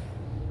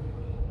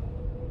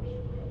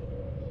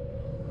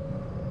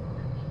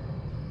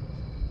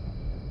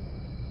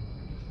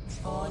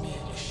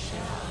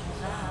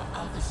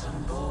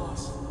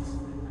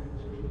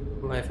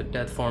 Life, a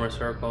death, form, a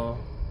circle.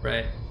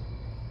 Right.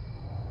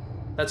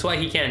 That's why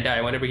he can't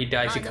die. Whenever he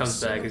dies, he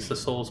comes back. It's the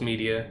soul's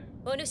media.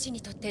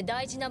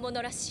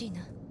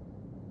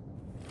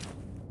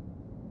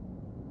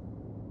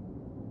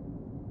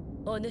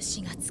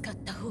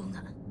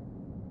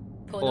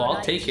 Oh,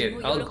 I'll take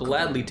it. I'll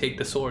gladly take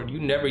the sword. You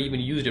never even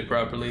used it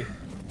properly.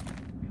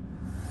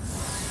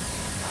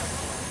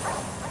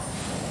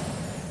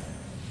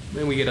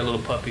 Then we get a little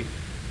puppy.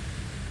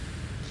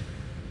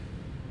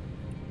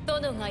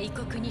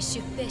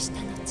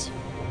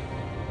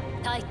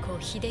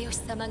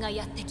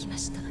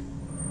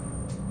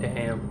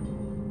 Damn.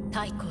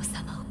 太閤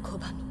様を拒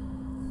み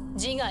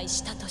自害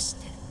したとし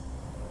て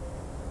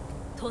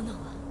殿は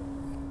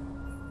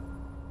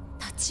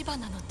橘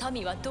の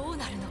民はどう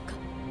なるのか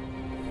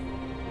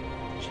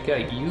She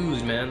got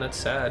used, man. That's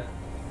sad.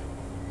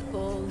 子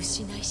を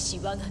失いし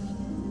我が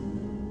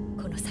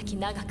身この先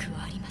長く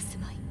はあります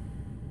まい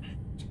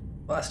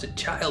Lost a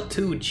child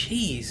too.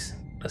 Jeez.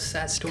 What a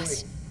sad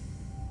story.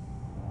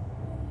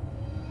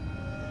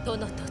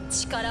 殿と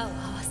力を合わ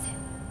せ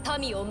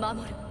民を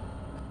守る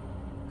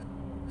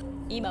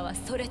今は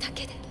それだ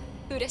けで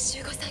嬉し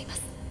ゅうございま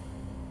す。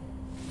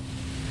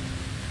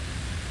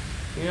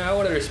 Yeah, I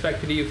would have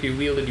respected you if you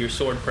wielded your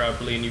sword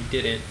properly, and you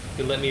didn't.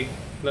 You let me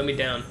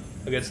down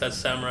against that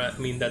samurai. I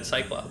mean, that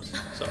Cyclops.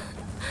 So,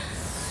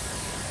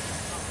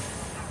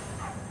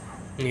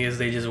 I guess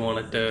they just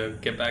wanted to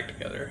get back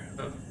together.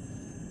 Huh?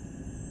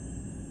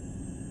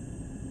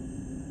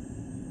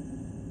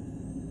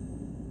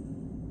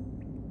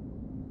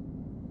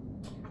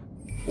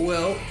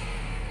 Well,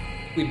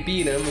 we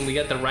beat him, and we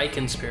got the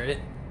Riken spirit.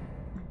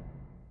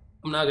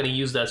 I'm not gonna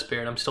use that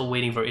spirit. I'm still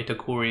waiting for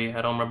Itakuri.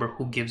 I don't remember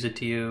who gives it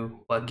to you,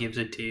 what gives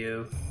it to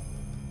you.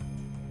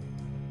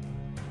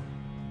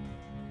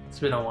 It's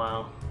been a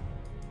while.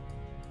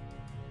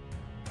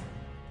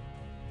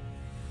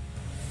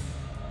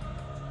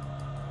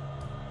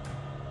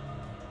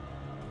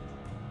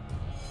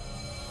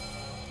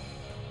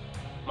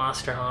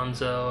 Master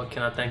Hanzo, I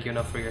cannot thank you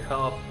enough for your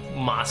help.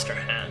 Master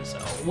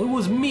Hanzo, what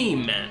was me,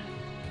 man?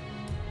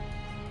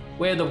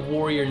 Where the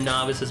warrior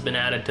novice has been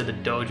added to the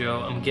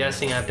dojo. I'm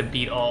guessing I have to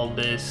beat all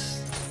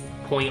this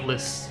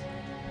pointless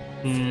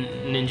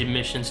ninja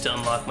missions to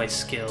unlock my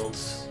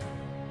skills.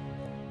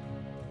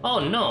 Oh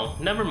no,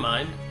 never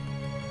mind.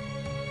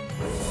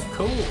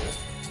 Cool.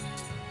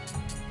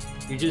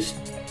 You just,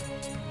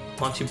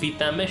 once you beat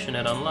that mission,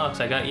 it unlocks.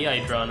 I got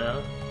EI draw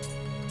now.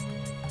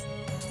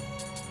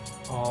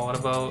 Oh, what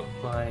about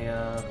my,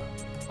 oh,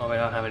 I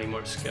don't have any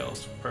more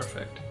skills.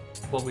 Perfect.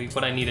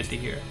 What I needed to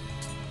hear.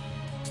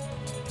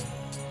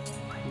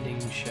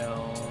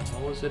 Shell.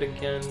 What was it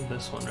again?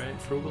 This one, right?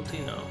 Frugality?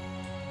 No.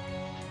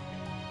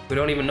 We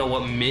don't even know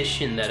what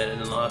mission that it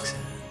unlocks.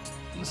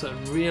 So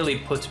it really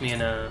puts me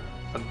in a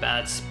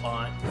bad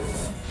spot.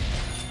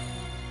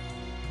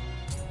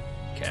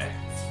 Okay.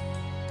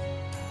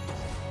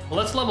 Well,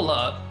 let's level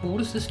up. What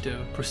does this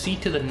do?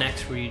 Proceed to the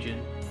next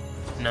region.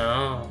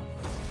 No.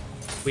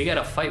 We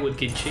gotta fight with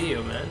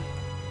Ginchiyo, man.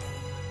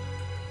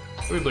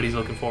 Everybody's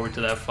looking forward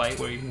to that fight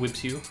where he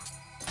whips you.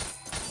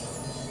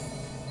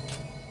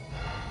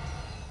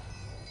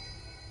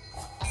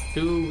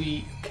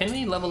 Can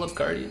we level up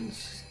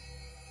Guardians?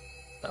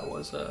 That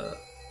was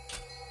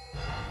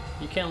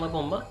you can't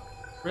level them up?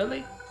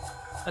 Really?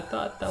 I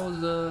thought that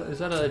was is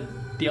that a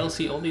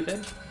DLC only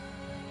thing?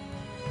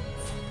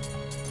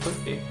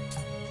 Could be.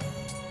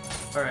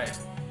 Alright,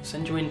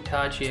 Senjuin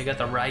Tachi, I got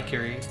the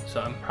Raikiri,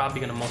 so I'm probably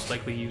gonna most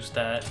likely use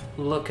that.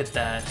 Look at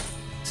that.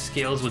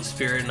 Scales with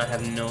spirit and I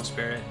have no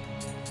spirit.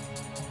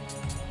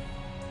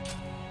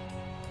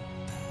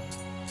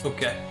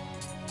 Okay.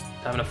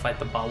 Time to fight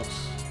the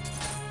boss.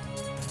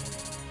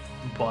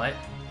 But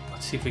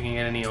let's see if we can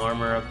get any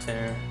armor up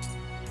there.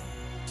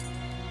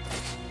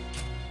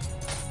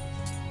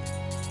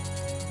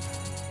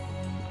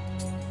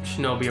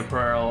 Shinobi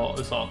Apparel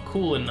is all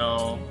cool and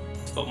all,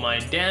 but my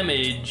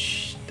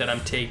damage that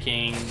I'm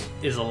taking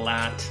is a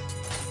lot.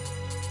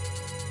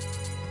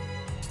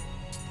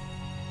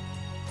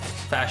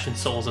 Fashion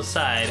souls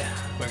aside,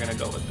 we're gonna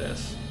go with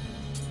this.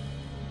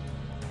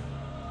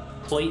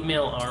 Plate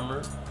mail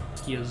armor,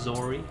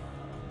 Kyozori.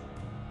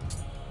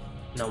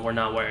 No, we're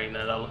not wearing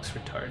that. That looks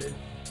retarded.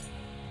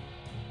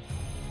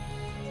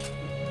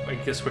 I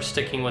guess we're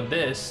sticking with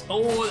this.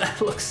 Oh, that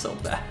looks so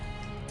bad.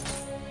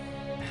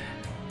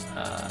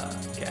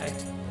 Okay.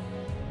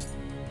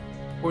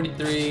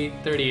 43,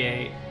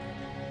 38.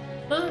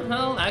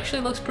 Well, actually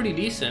it looks pretty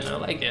decent. I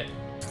like it.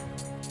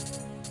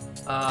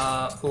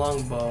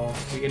 Longbow.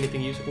 We get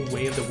anything useful?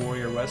 Way of the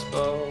Warrior West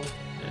Bow.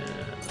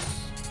 Yeah,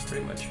 that's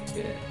pretty much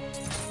it.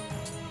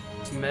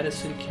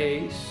 Medicine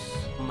case.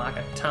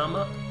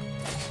 Magatama.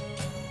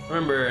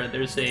 Remember,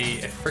 there's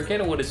I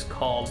forget what it's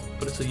called,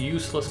 but it's a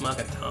useless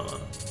Magatama.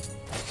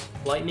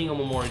 Lightning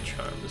Omamori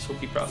Charm. This will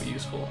be probably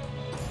useful.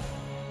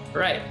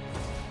 Right.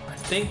 I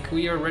think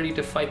we are ready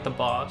to fight the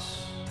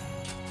boss.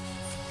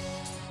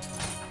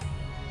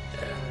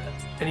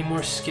 Any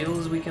more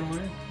skills we can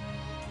learn?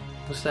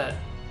 What's that?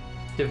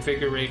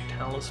 Devigorate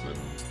Talisman.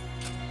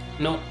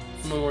 No,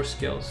 no more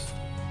skills.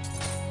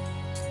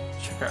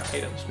 Check our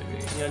items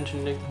maybe.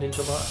 Yanjin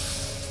Ninja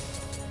Box.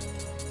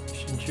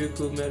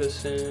 Shinjuku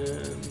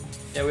Medicine.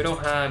 Yeah, we don't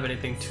have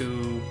anything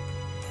too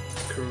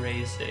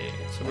crazy,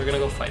 so we're gonna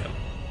go fight him.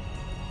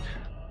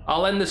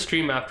 I'll end the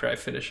stream after I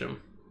finish him.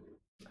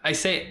 I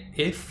say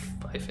if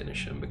I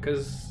finish him,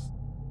 because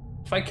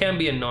if I can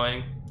be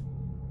annoying.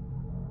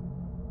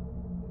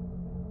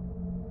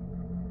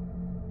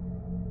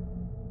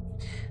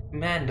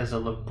 Man, does it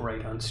look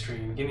bright on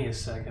stream. Give me a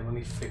second, let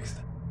me fix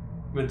that.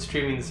 I've been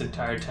streaming this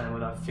entire time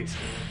without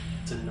fixing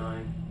it. It's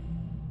annoying.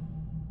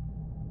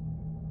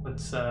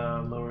 Let's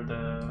lower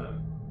the...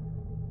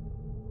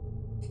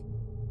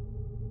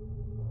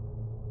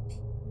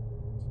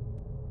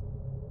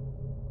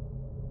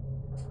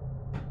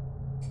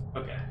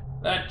 Okay,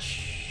 that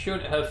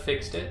should have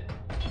fixed it.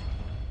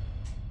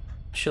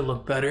 Should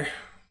look better.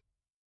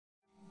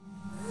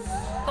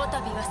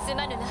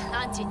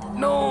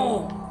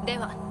 No!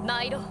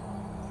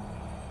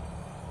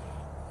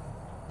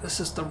 This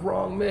is the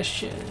wrong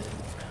mission.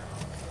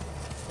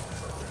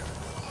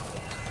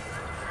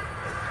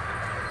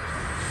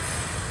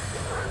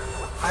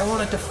 I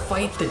wanted to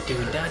fight the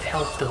dude, not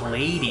help the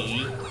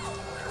lady.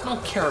 I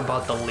don't care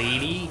about the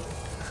lady.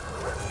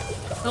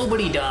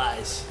 Nobody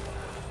does.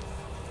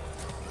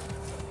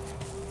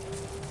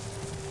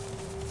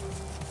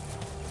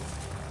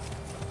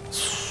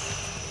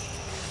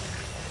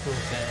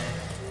 Okay,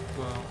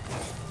 well.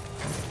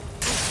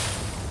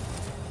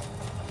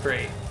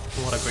 Great.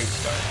 What a great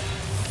start.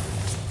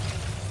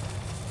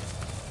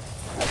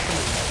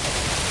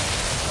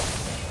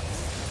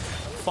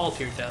 Fall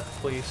to your death,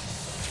 please.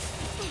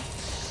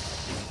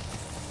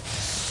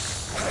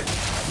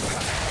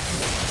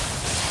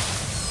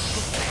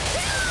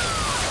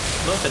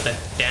 Look at the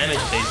damage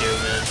they do,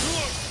 man.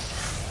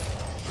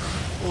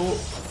 Oh.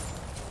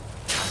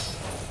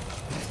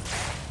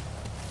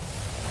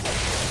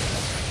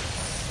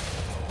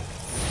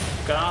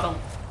 Got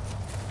him.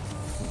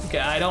 Okay,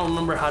 I don't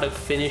remember how to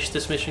finish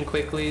this mission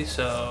quickly,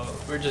 so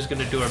we're just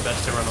gonna do our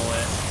best to run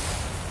away.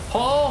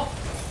 Oh!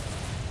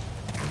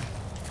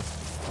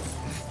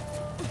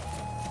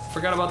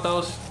 Forgot about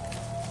those.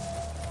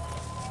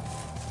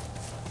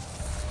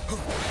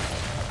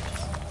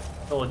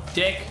 Oh,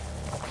 dick.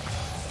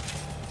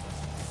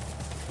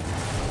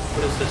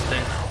 What is this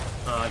thing?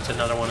 Oh, it's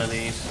another one of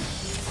these.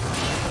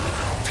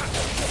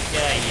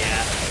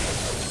 Yeah.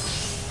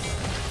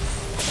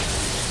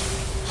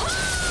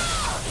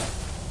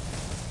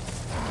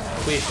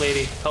 Please,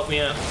 lady, help me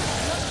out.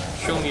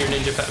 Show me your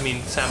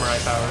samurai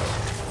powers.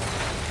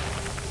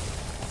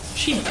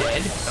 She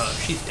dead? Oh,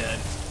 she's dead.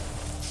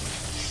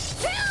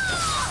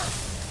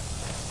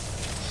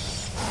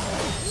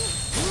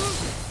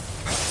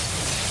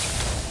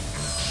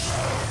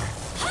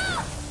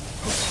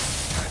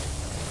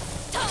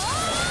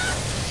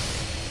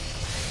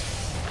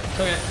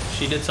 Okay,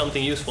 she did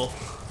something useful.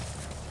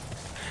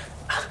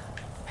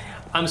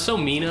 I'm so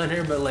mean on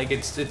her, but like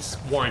it's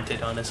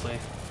warranted, honestly.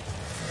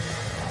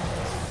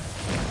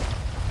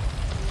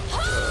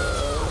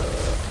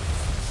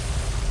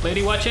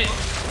 Lady, watch it!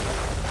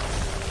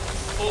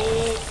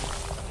 Oh!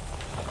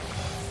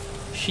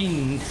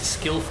 She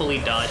skillfully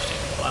dodged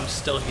it. Well, I'm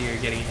still here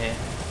getting hit.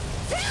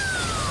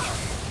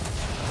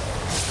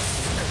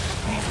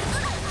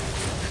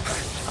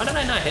 How did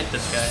I not hit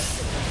this guy?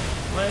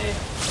 Why?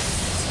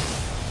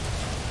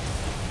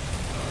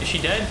 Is she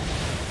dead?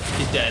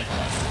 She's dead.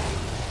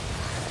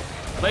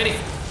 Lady!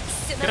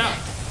 Get out!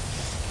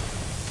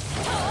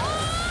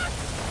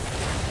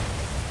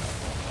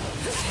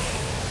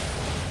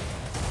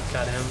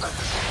 Got him. I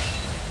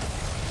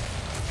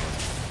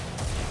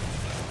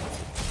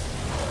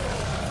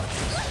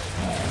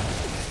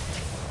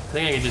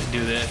think I can just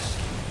do this.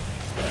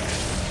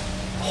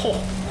 Oh!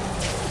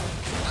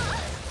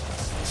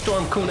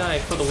 Storm Kunai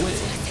for the win.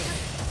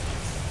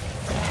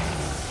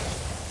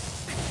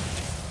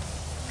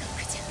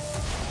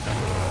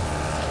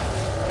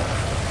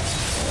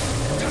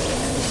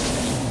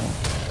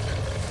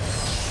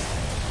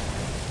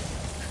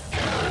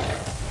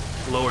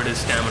 Lowered his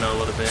stamina a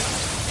little bit.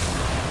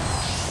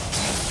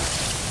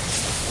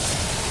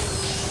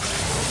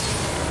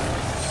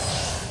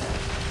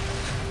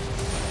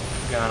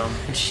 Got him.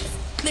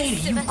 And lady,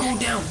 you go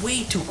down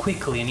way too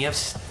quickly, and you have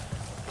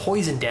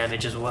poison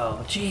damage as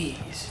well.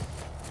 Jeez.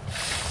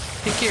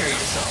 Take care of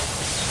yourself.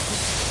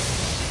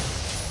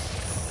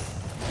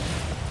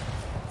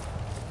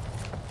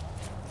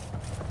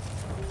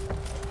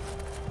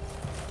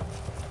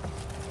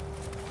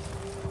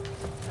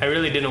 I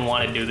really didn't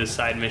want to do this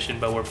side mission,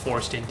 but we're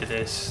forced into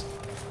this.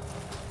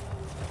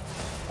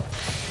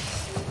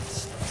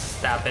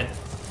 Stop it.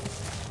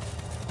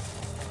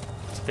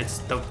 It's a bit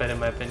stupid in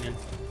my opinion.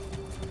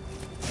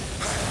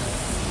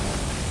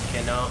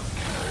 Okay, no.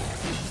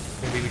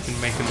 Maybe we can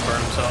make him burn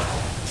himself.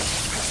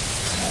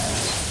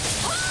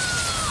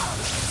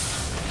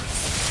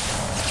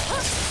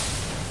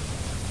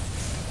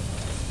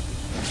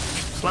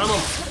 Slam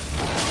him!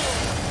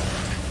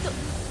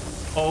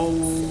 Oh,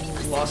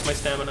 lost my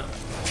stamina.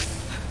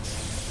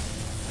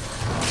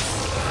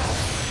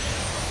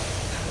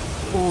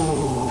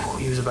 Ooh,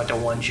 he was about to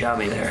one-shot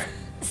me there.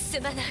 Is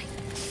that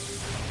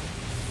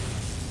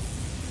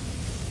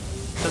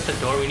the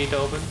door we need to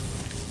open?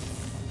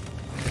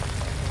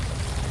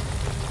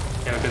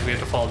 Yeah, because we have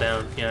to fall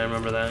down. Yeah, I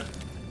remember that.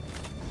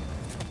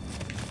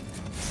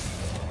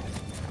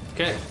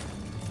 Okay.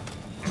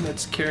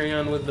 Let's carry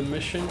on with the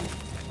mission.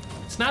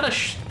 It's not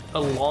a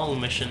long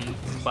mission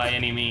by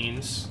any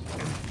means.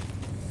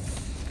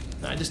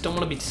 I just don't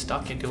want to be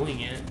stuck in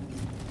doing it.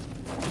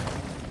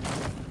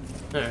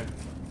 There.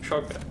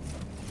 Shortcut.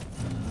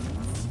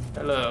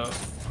 Hello.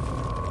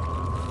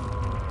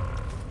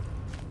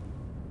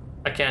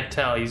 I can't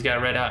tell. He's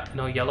got red eye.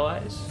 No, yellow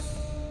eyes?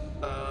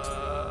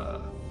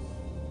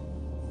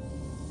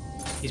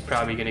 He's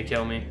probably gonna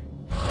kill me.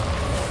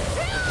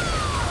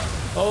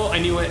 Oh, I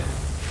knew it.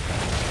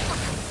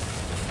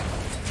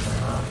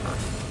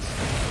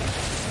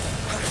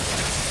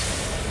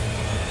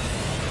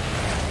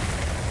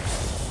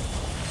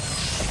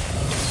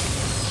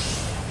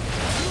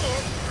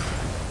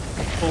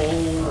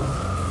 Oh.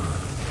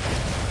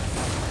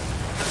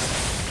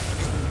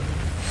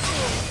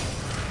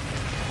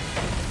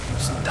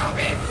 Stop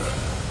it.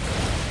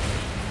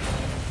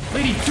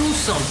 Lady, do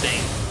something!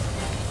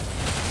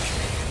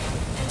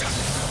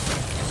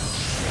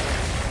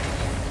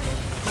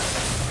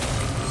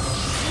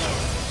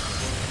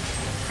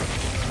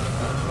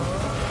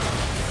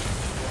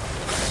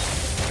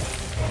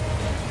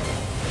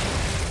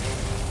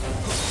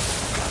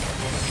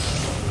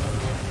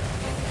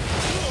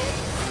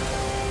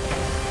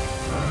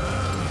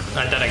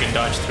 I thought I could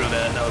dodge through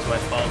that. That was my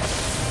fault.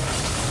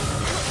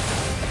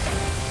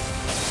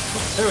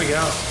 There we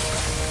go.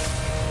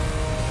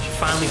 She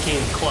finally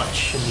came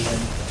clutch in the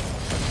end.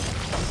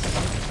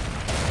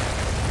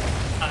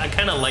 I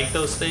kind of like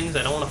those things.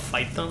 I don't want to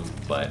fight them,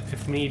 but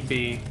if need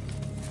be,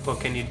 what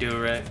can you do,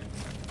 right?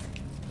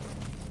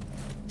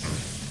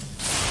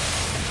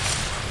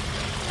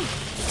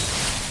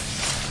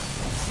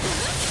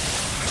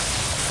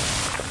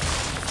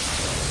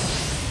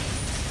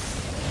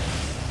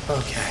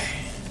 Okay.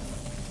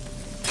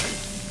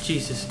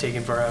 Jesus, it's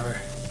taking forever.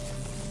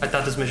 I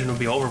thought this mission would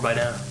be over by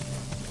now.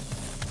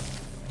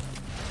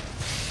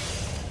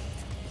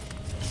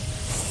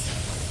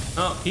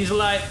 Oh, he's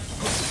alive.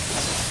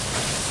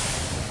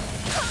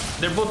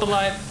 They're both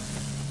alive.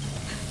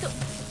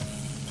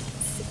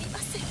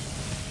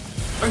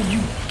 Are you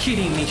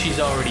kidding me? She's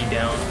already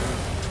down.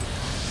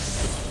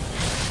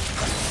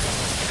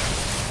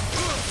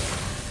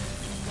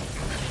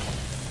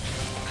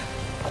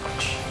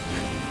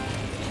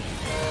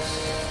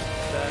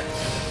 That's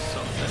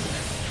something.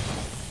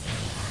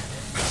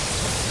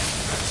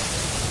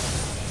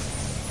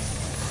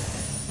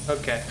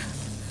 Okay.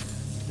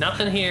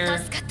 Nothing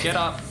here. Get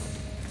up.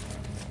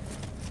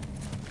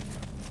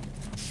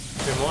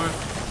 There more.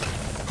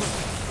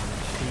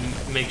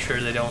 Make sure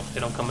they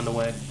don't come in the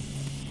way.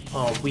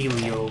 Oh,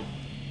 wheelio.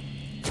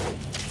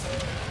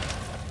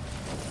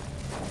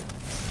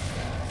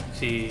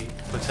 See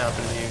what's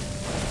happening here.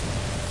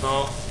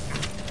 Oh.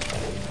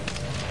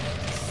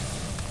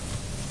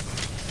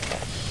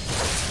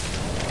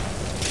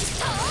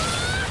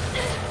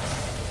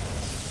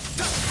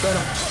 Got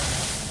him.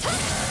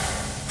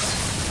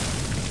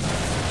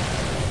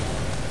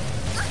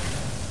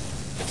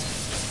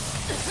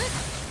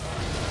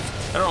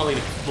 I don't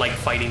really like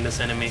fighting this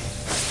enemy.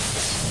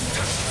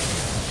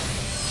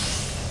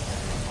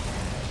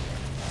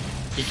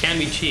 He can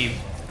be cheap.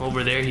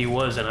 Over there he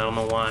was, and I don't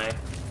know why.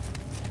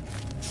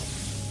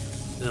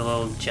 He's a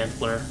little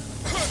gentler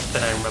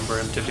than I remember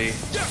him to be.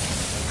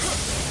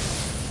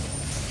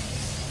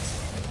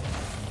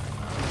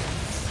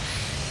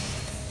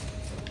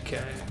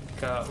 Okay,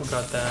 we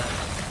got that.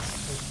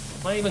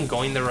 Am I even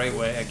going the right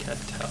way? I can't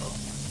tell.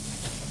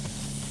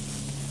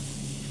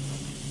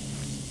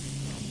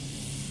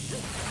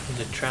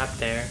 There's a trap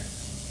there.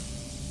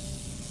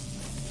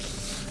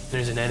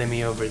 There's an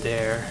enemy over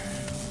there.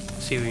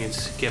 See if we can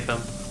skip him.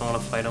 I want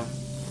to fight him.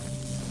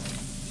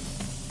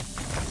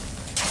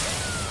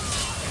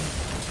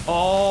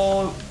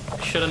 Oh,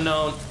 should have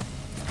known.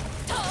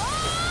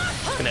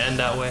 It's gonna end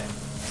that way.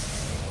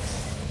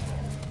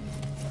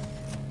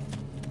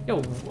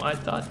 Yo, I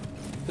thought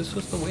this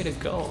was the way to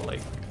go.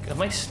 Like,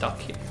 am I stuck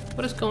here?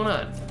 What is going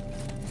on?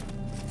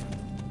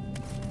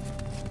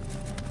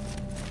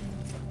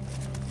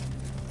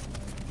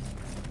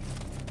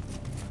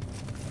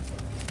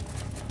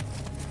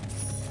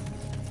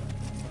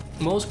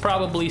 Most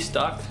probably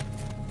stuck.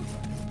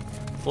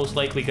 Most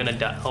likely gonna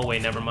die. Oh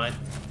wait, never mind.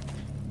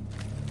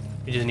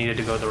 We just needed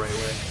to go the right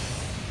way.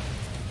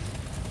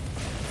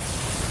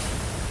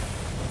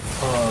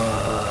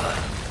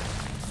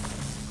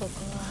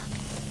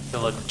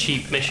 Still a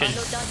cheap mission.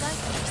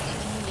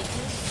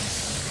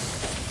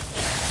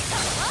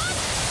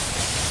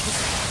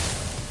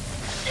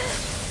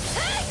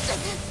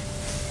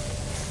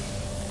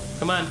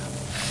 Come on.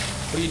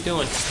 What are you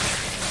doing?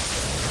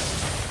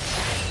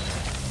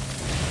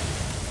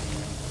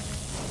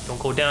 Don't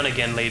go down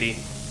again, lady.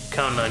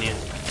 Counting on you.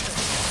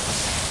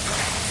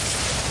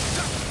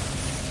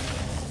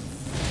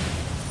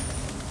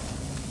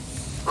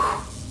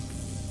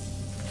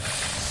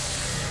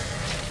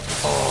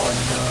 Oh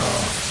no.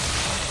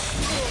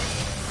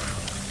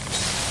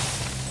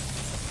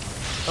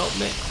 Help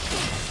me.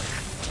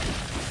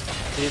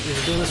 Is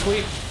he doing the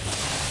sweep?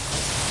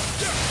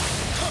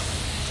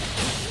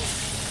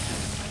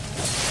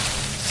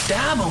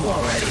 Stab him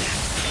already.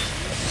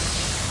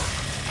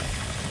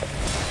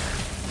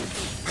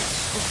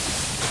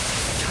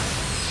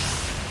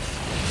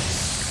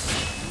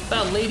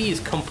 That lady is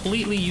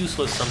completely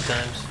useless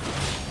sometimes.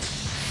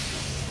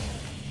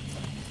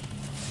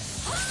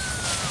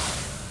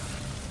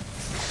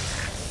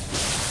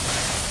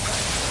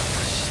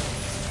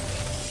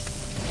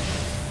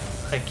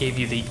 I gave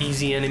you the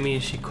easy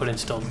enemies, she couldn't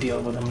still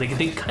deal with them.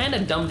 They kind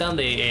of dumbed down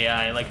the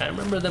AI. Like, I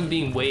remember them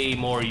being way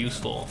more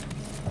useful.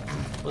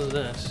 What is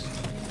this?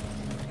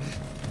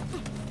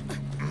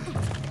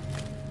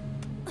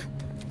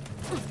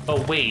 Oh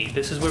wait,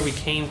 this is where we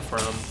came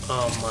from.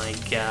 Oh my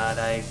god,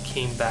 I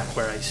came back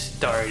where I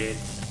started.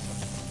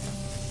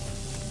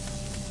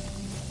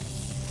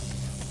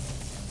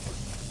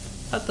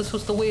 I thought this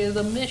was the way of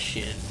the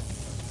mission.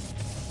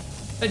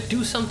 Did I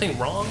do something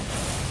wrong?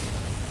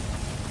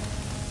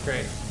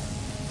 Great.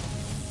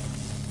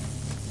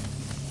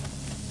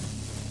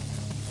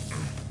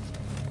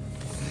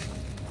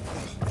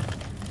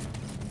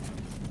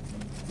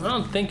 I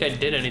don't think I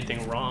did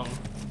anything wrong,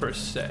 per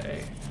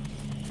se.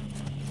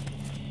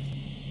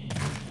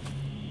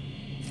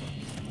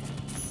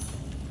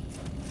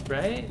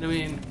 Right? I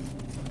mean...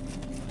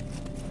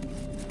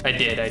 I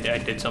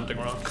did something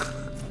wrong.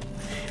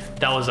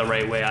 That was the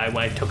right way.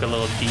 I took a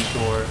little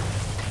detour.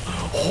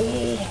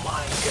 Oh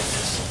my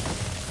goodness.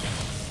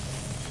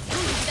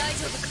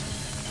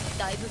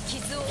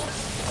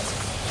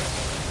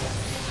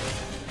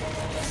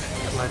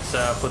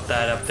 Let's put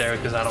that up there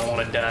because I don't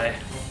want to die.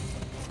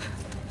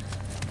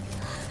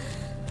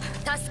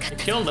 I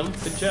killed him.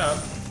 Good job.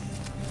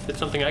 Did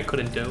something I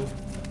couldn't do.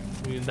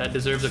 I mean, that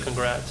deserves a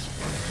congrats.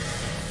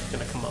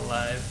 Gonna come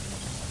alive.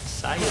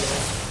 Sayonara.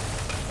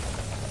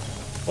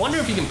 I wonder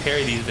if you can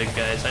parry these big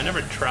guys. I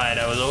never tried.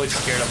 I was always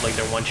scared of like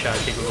their one-shot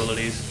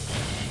capabilities.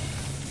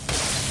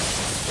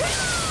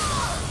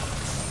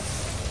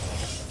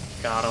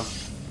 Got him.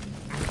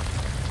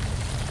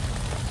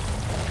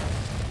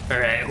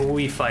 Alright, who are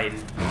we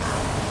fighting?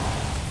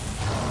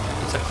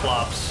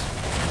 Cyclops.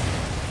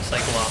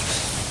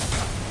 Cyclops.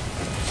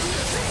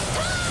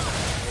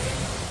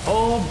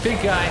 Oh,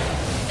 big guy.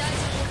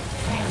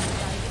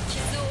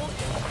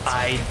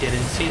 I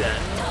didn't see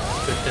that.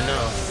 Good to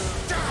know.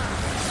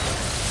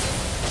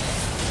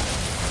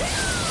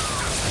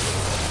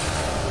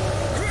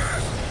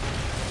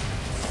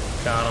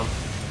 Got him.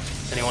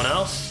 Anyone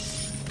else?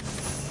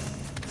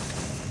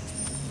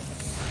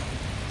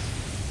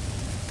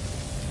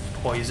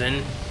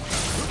 Poison.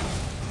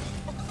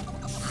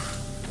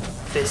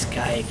 This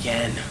guy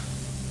again.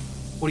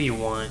 What do you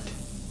want?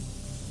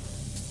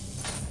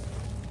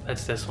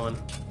 That's this one.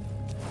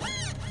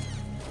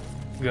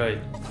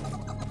 Good.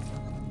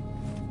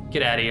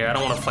 Get out of here. I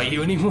don't want to fight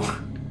you anymore.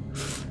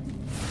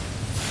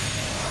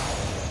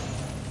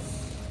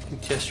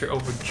 Gesture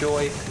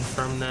overjoyed.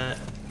 Confirm that.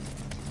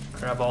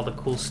 Grab all the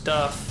cool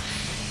stuff.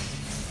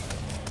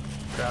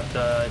 Grab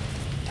the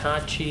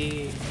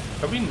Tachi.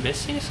 Are we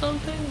missing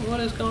something?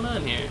 What is going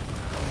on here?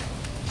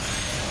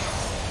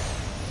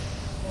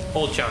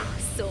 Hold charm.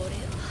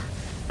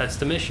 That's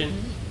the mission.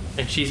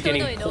 And she's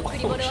getting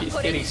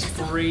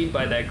sprayed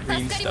by that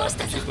green stuff.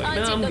 And she's like,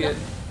 no, I'm good.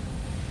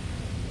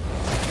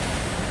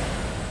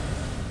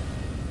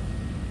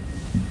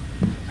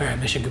 Alright,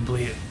 mission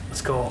completed.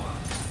 Let's go.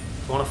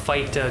 I want to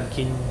fight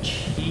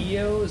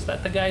Ginchio? Is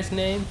that the guy's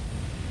name?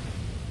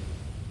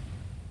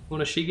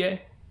 Monoshige?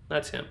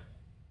 That's him.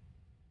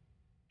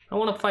 I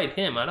want to fight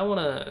him. I don't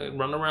want to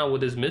run around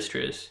with his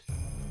mistress.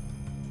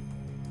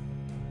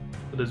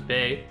 With his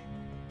bae.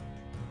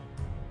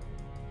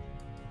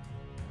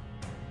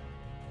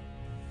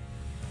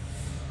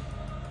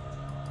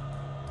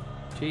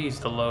 Jeez,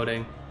 the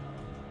loading.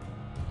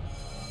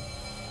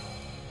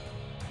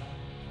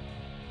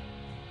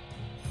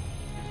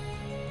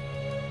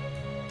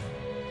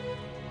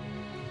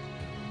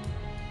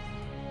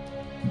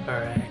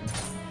 Alright,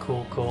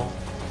 cool, cool.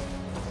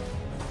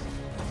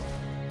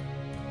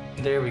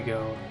 There we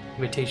go.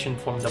 Invitation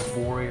from the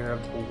Warrior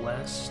of the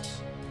West.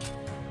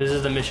 This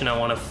is the mission I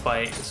want to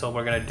fight, so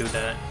we're gonna do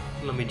that.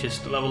 Let me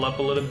just level up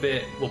a little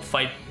bit. We'll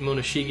fight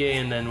Monoshige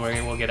and then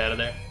we'll get out of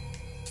there.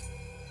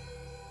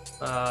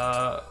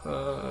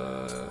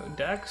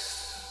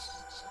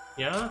 Dex?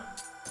 Yeah?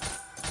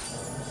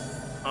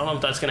 I don't know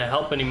if that's gonna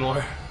help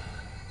anymore.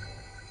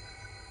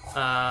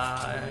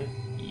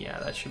 Yeah,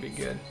 that should be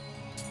good.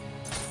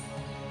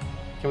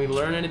 Can we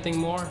learn anything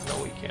more?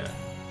 No, we can't.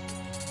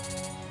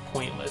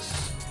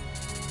 Pointless.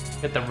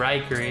 Get the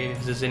Riker.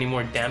 Is this any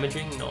more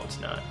damaging? No, it's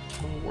not.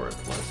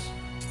 Worthless.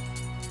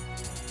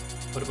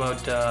 What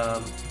about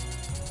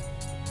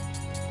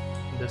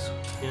this?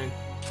 Yeah.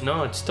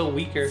 No, it's still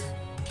weaker.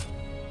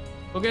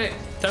 Okay,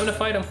 time to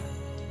fight him.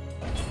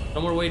 No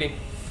more waiting.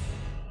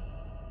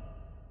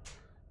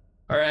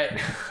 All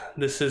right,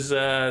 this is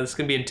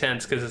gonna be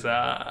intense because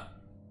I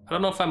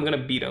don't know if I'm gonna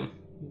beat him.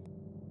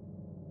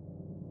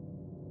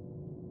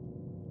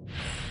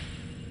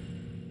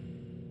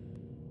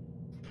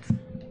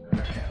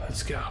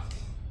 Let's go.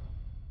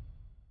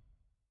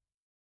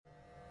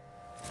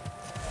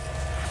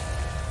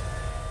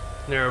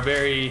 There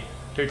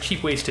are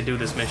cheap ways to do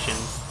this mission,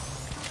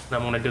 and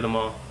I'm gonna do them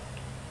all.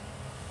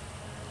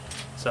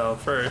 So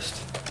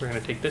first, we're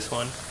gonna take this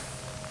one,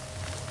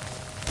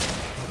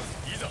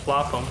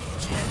 plop him.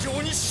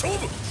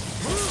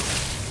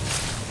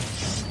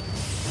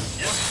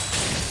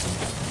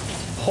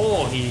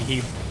 Oh,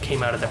 he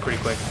came out of that pretty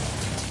quick.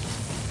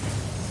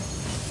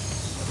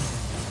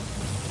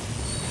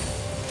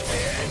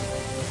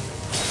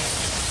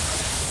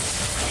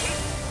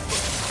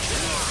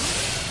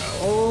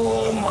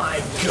 Oh my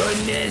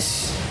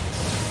goodness!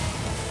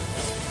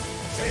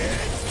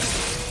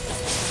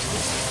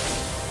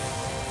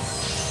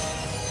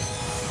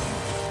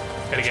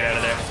 Gotta get out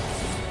of there.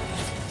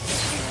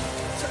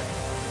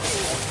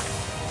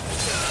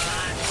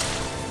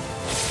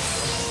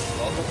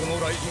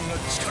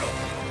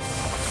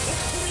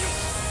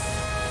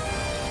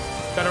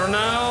 Gotta run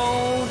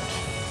out!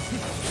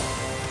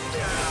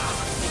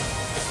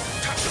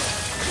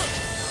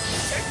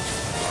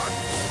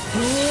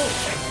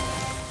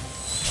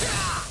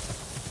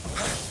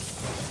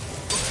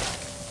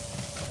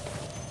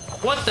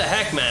 What the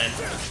heck, man?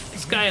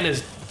 This guy and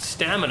his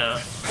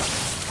stamina.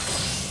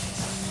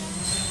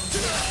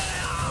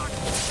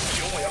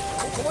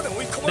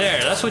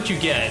 There, that's what you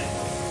get.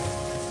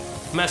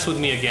 Mess with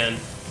me again.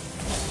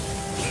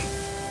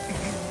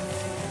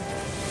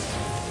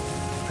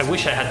 I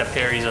wish I had the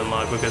parries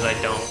unlocked because I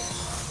don't.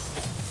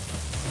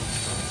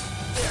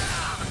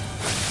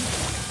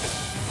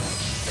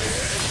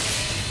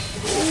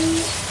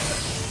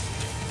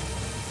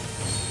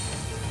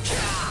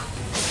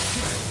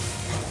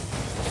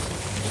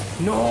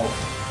 No!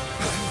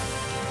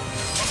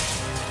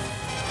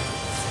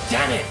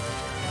 Damn it!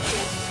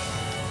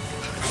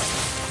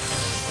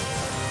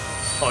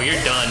 Oh,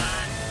 you're done.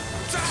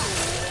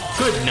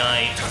 Good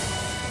night.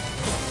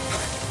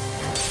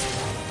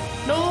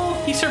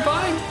 No, he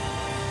survived.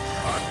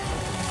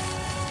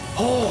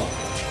 Oh.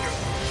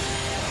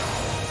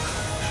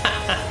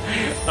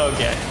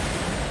 Okay,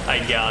 I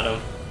got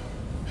him.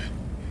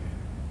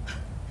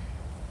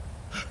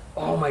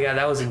 Oh my god,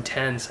 that was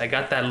intense. I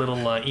got that little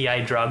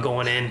EI draw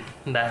going in,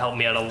 and that helped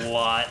me out a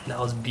lot. That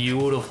was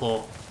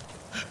beautiful.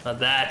 Now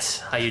that's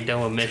how you're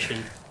done with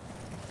mission.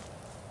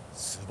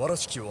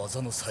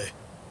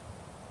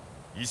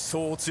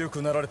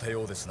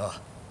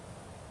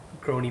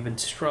 Grown even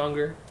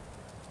stronger.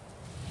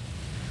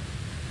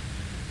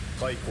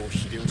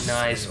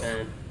 Nice,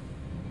 man.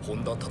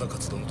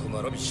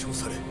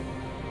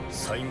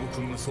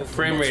 The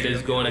frame rate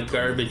is going to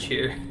garbage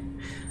here.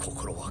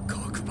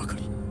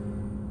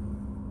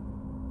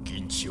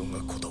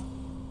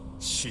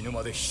 死ぬ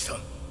まで悲惨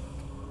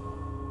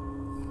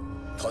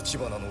立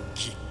花の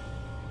義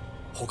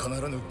他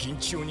ならぬ銀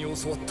千代に教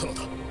わったの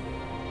だ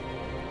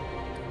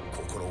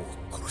心を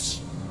殺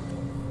し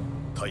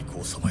太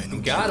閤様への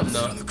義を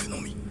貫く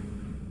のみ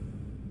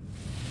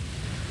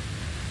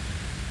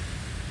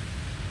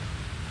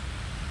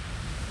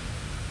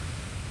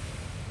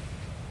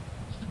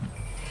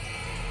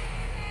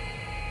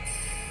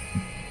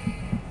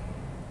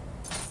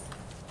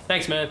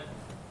Thanks, man.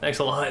 Thanks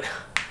a lot.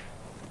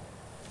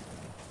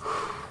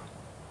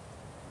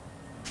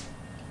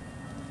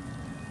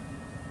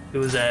 It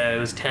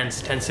was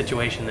tense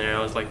situation there.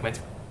 I was like, my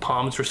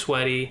palms were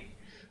sweaty.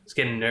 I was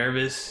getting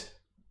nervous.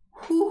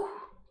 Whew.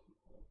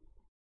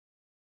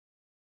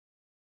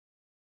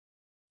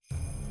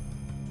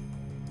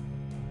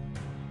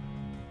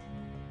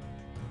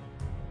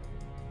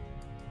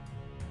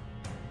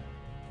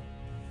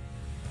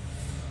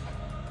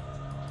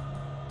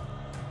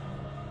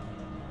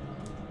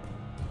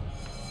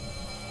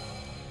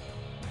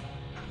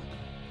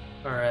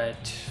 All right.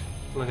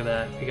 Look at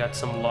that, we got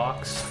some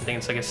locks. I think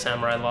it's like a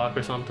samurai lock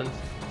or something.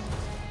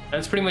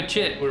 That's pretty much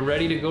it. We're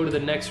ready to go to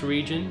the next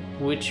region,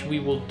 which we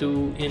will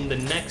do in the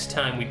next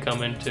time we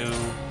come in to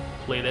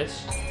play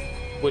this,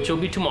 which will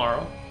be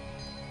tomorrow,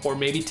 or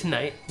maybe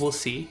tonight. We'll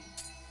see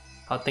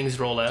how things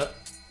roll out.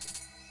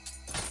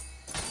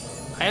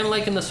 I am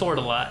liking the sword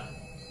a lot.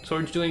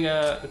 Sword's doing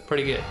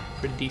pretty good,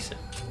 pretty decent.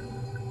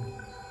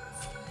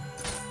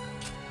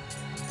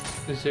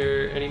 Is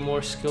there any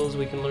more skills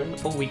we can learn?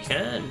 Oh, we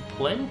can.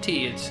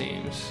 Plenty, it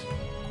seems.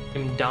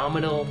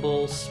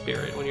 Indomitable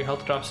Spirit. When your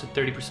health drops to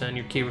 30%,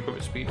 your key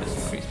recovery speed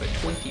is increased by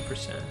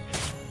 20%.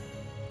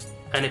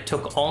 And it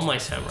took all my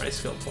samurai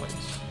skill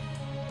points.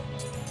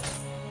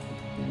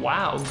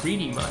 Wow,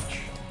 greedy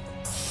much.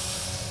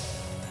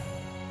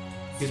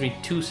 Gives me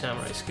 2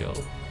 samurai skill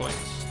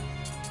points,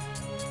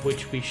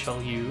 which we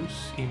shall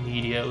use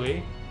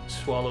immediately.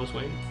 Swallow's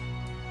Wing.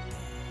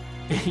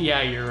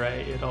 Yeah, you're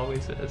right. It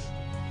always is.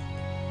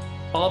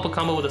 Follow up a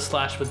combo with a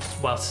slash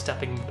while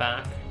stepping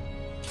back.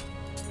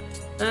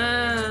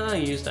 I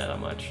don't use that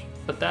much,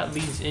 but that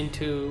leads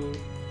into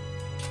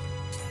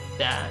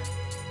that.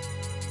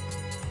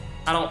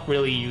 I don't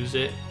really use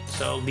it,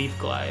 so Leaf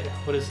Glide.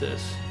 What is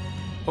this?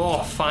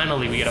 Oh,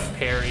 finally we get a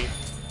parry.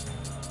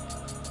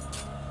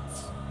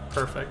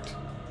 Perfect.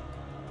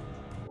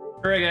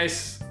 Alright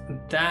guys,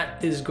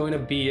 that is going to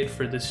be it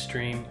for this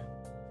stream.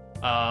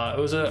 I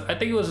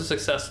think it was a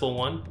successful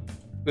one,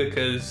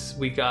 because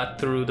we got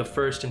through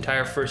the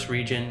entire first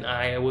region.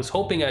 I was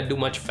hoping I'd do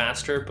much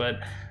faster, but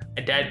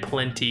I died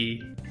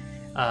plenty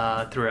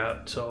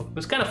throughout, so it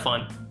was kind of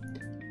fun.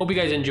 Hope you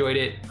guys enjoyed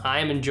it. I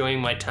am enjoying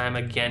my time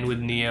again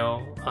with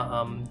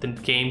Nioh. The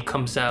game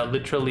comes out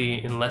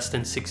literally in less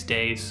than 6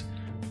 days,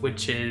 or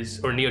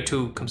Nioh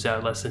 2 comes out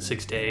in less than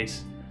 6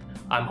 days.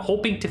 I'm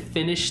hoping to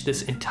finish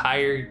this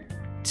entire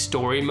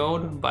story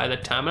mode by the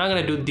time. I'm not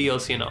gonna do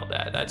DLC and all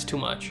that, that's too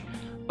much.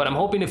 But I'm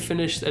hoping to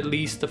finish at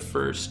least the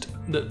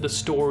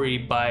story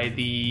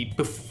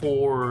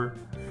before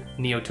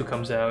Nioh 2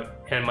 comes out,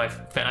 and I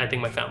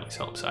think my family's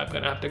home, so I'm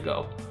gonna have to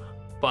go.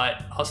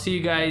 But I'll see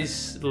you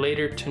guys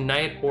later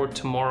tonight or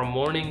tomorrow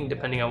morning,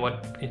 depending on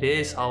what it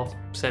is. I'll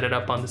set it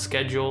up on the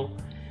schedule,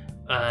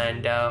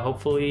 and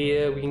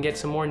hopefully we can get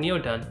some more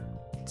Nioh done.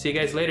 See you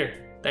guys later.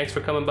 Thanks for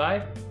coming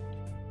by.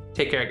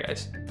 Take care,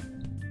 guys.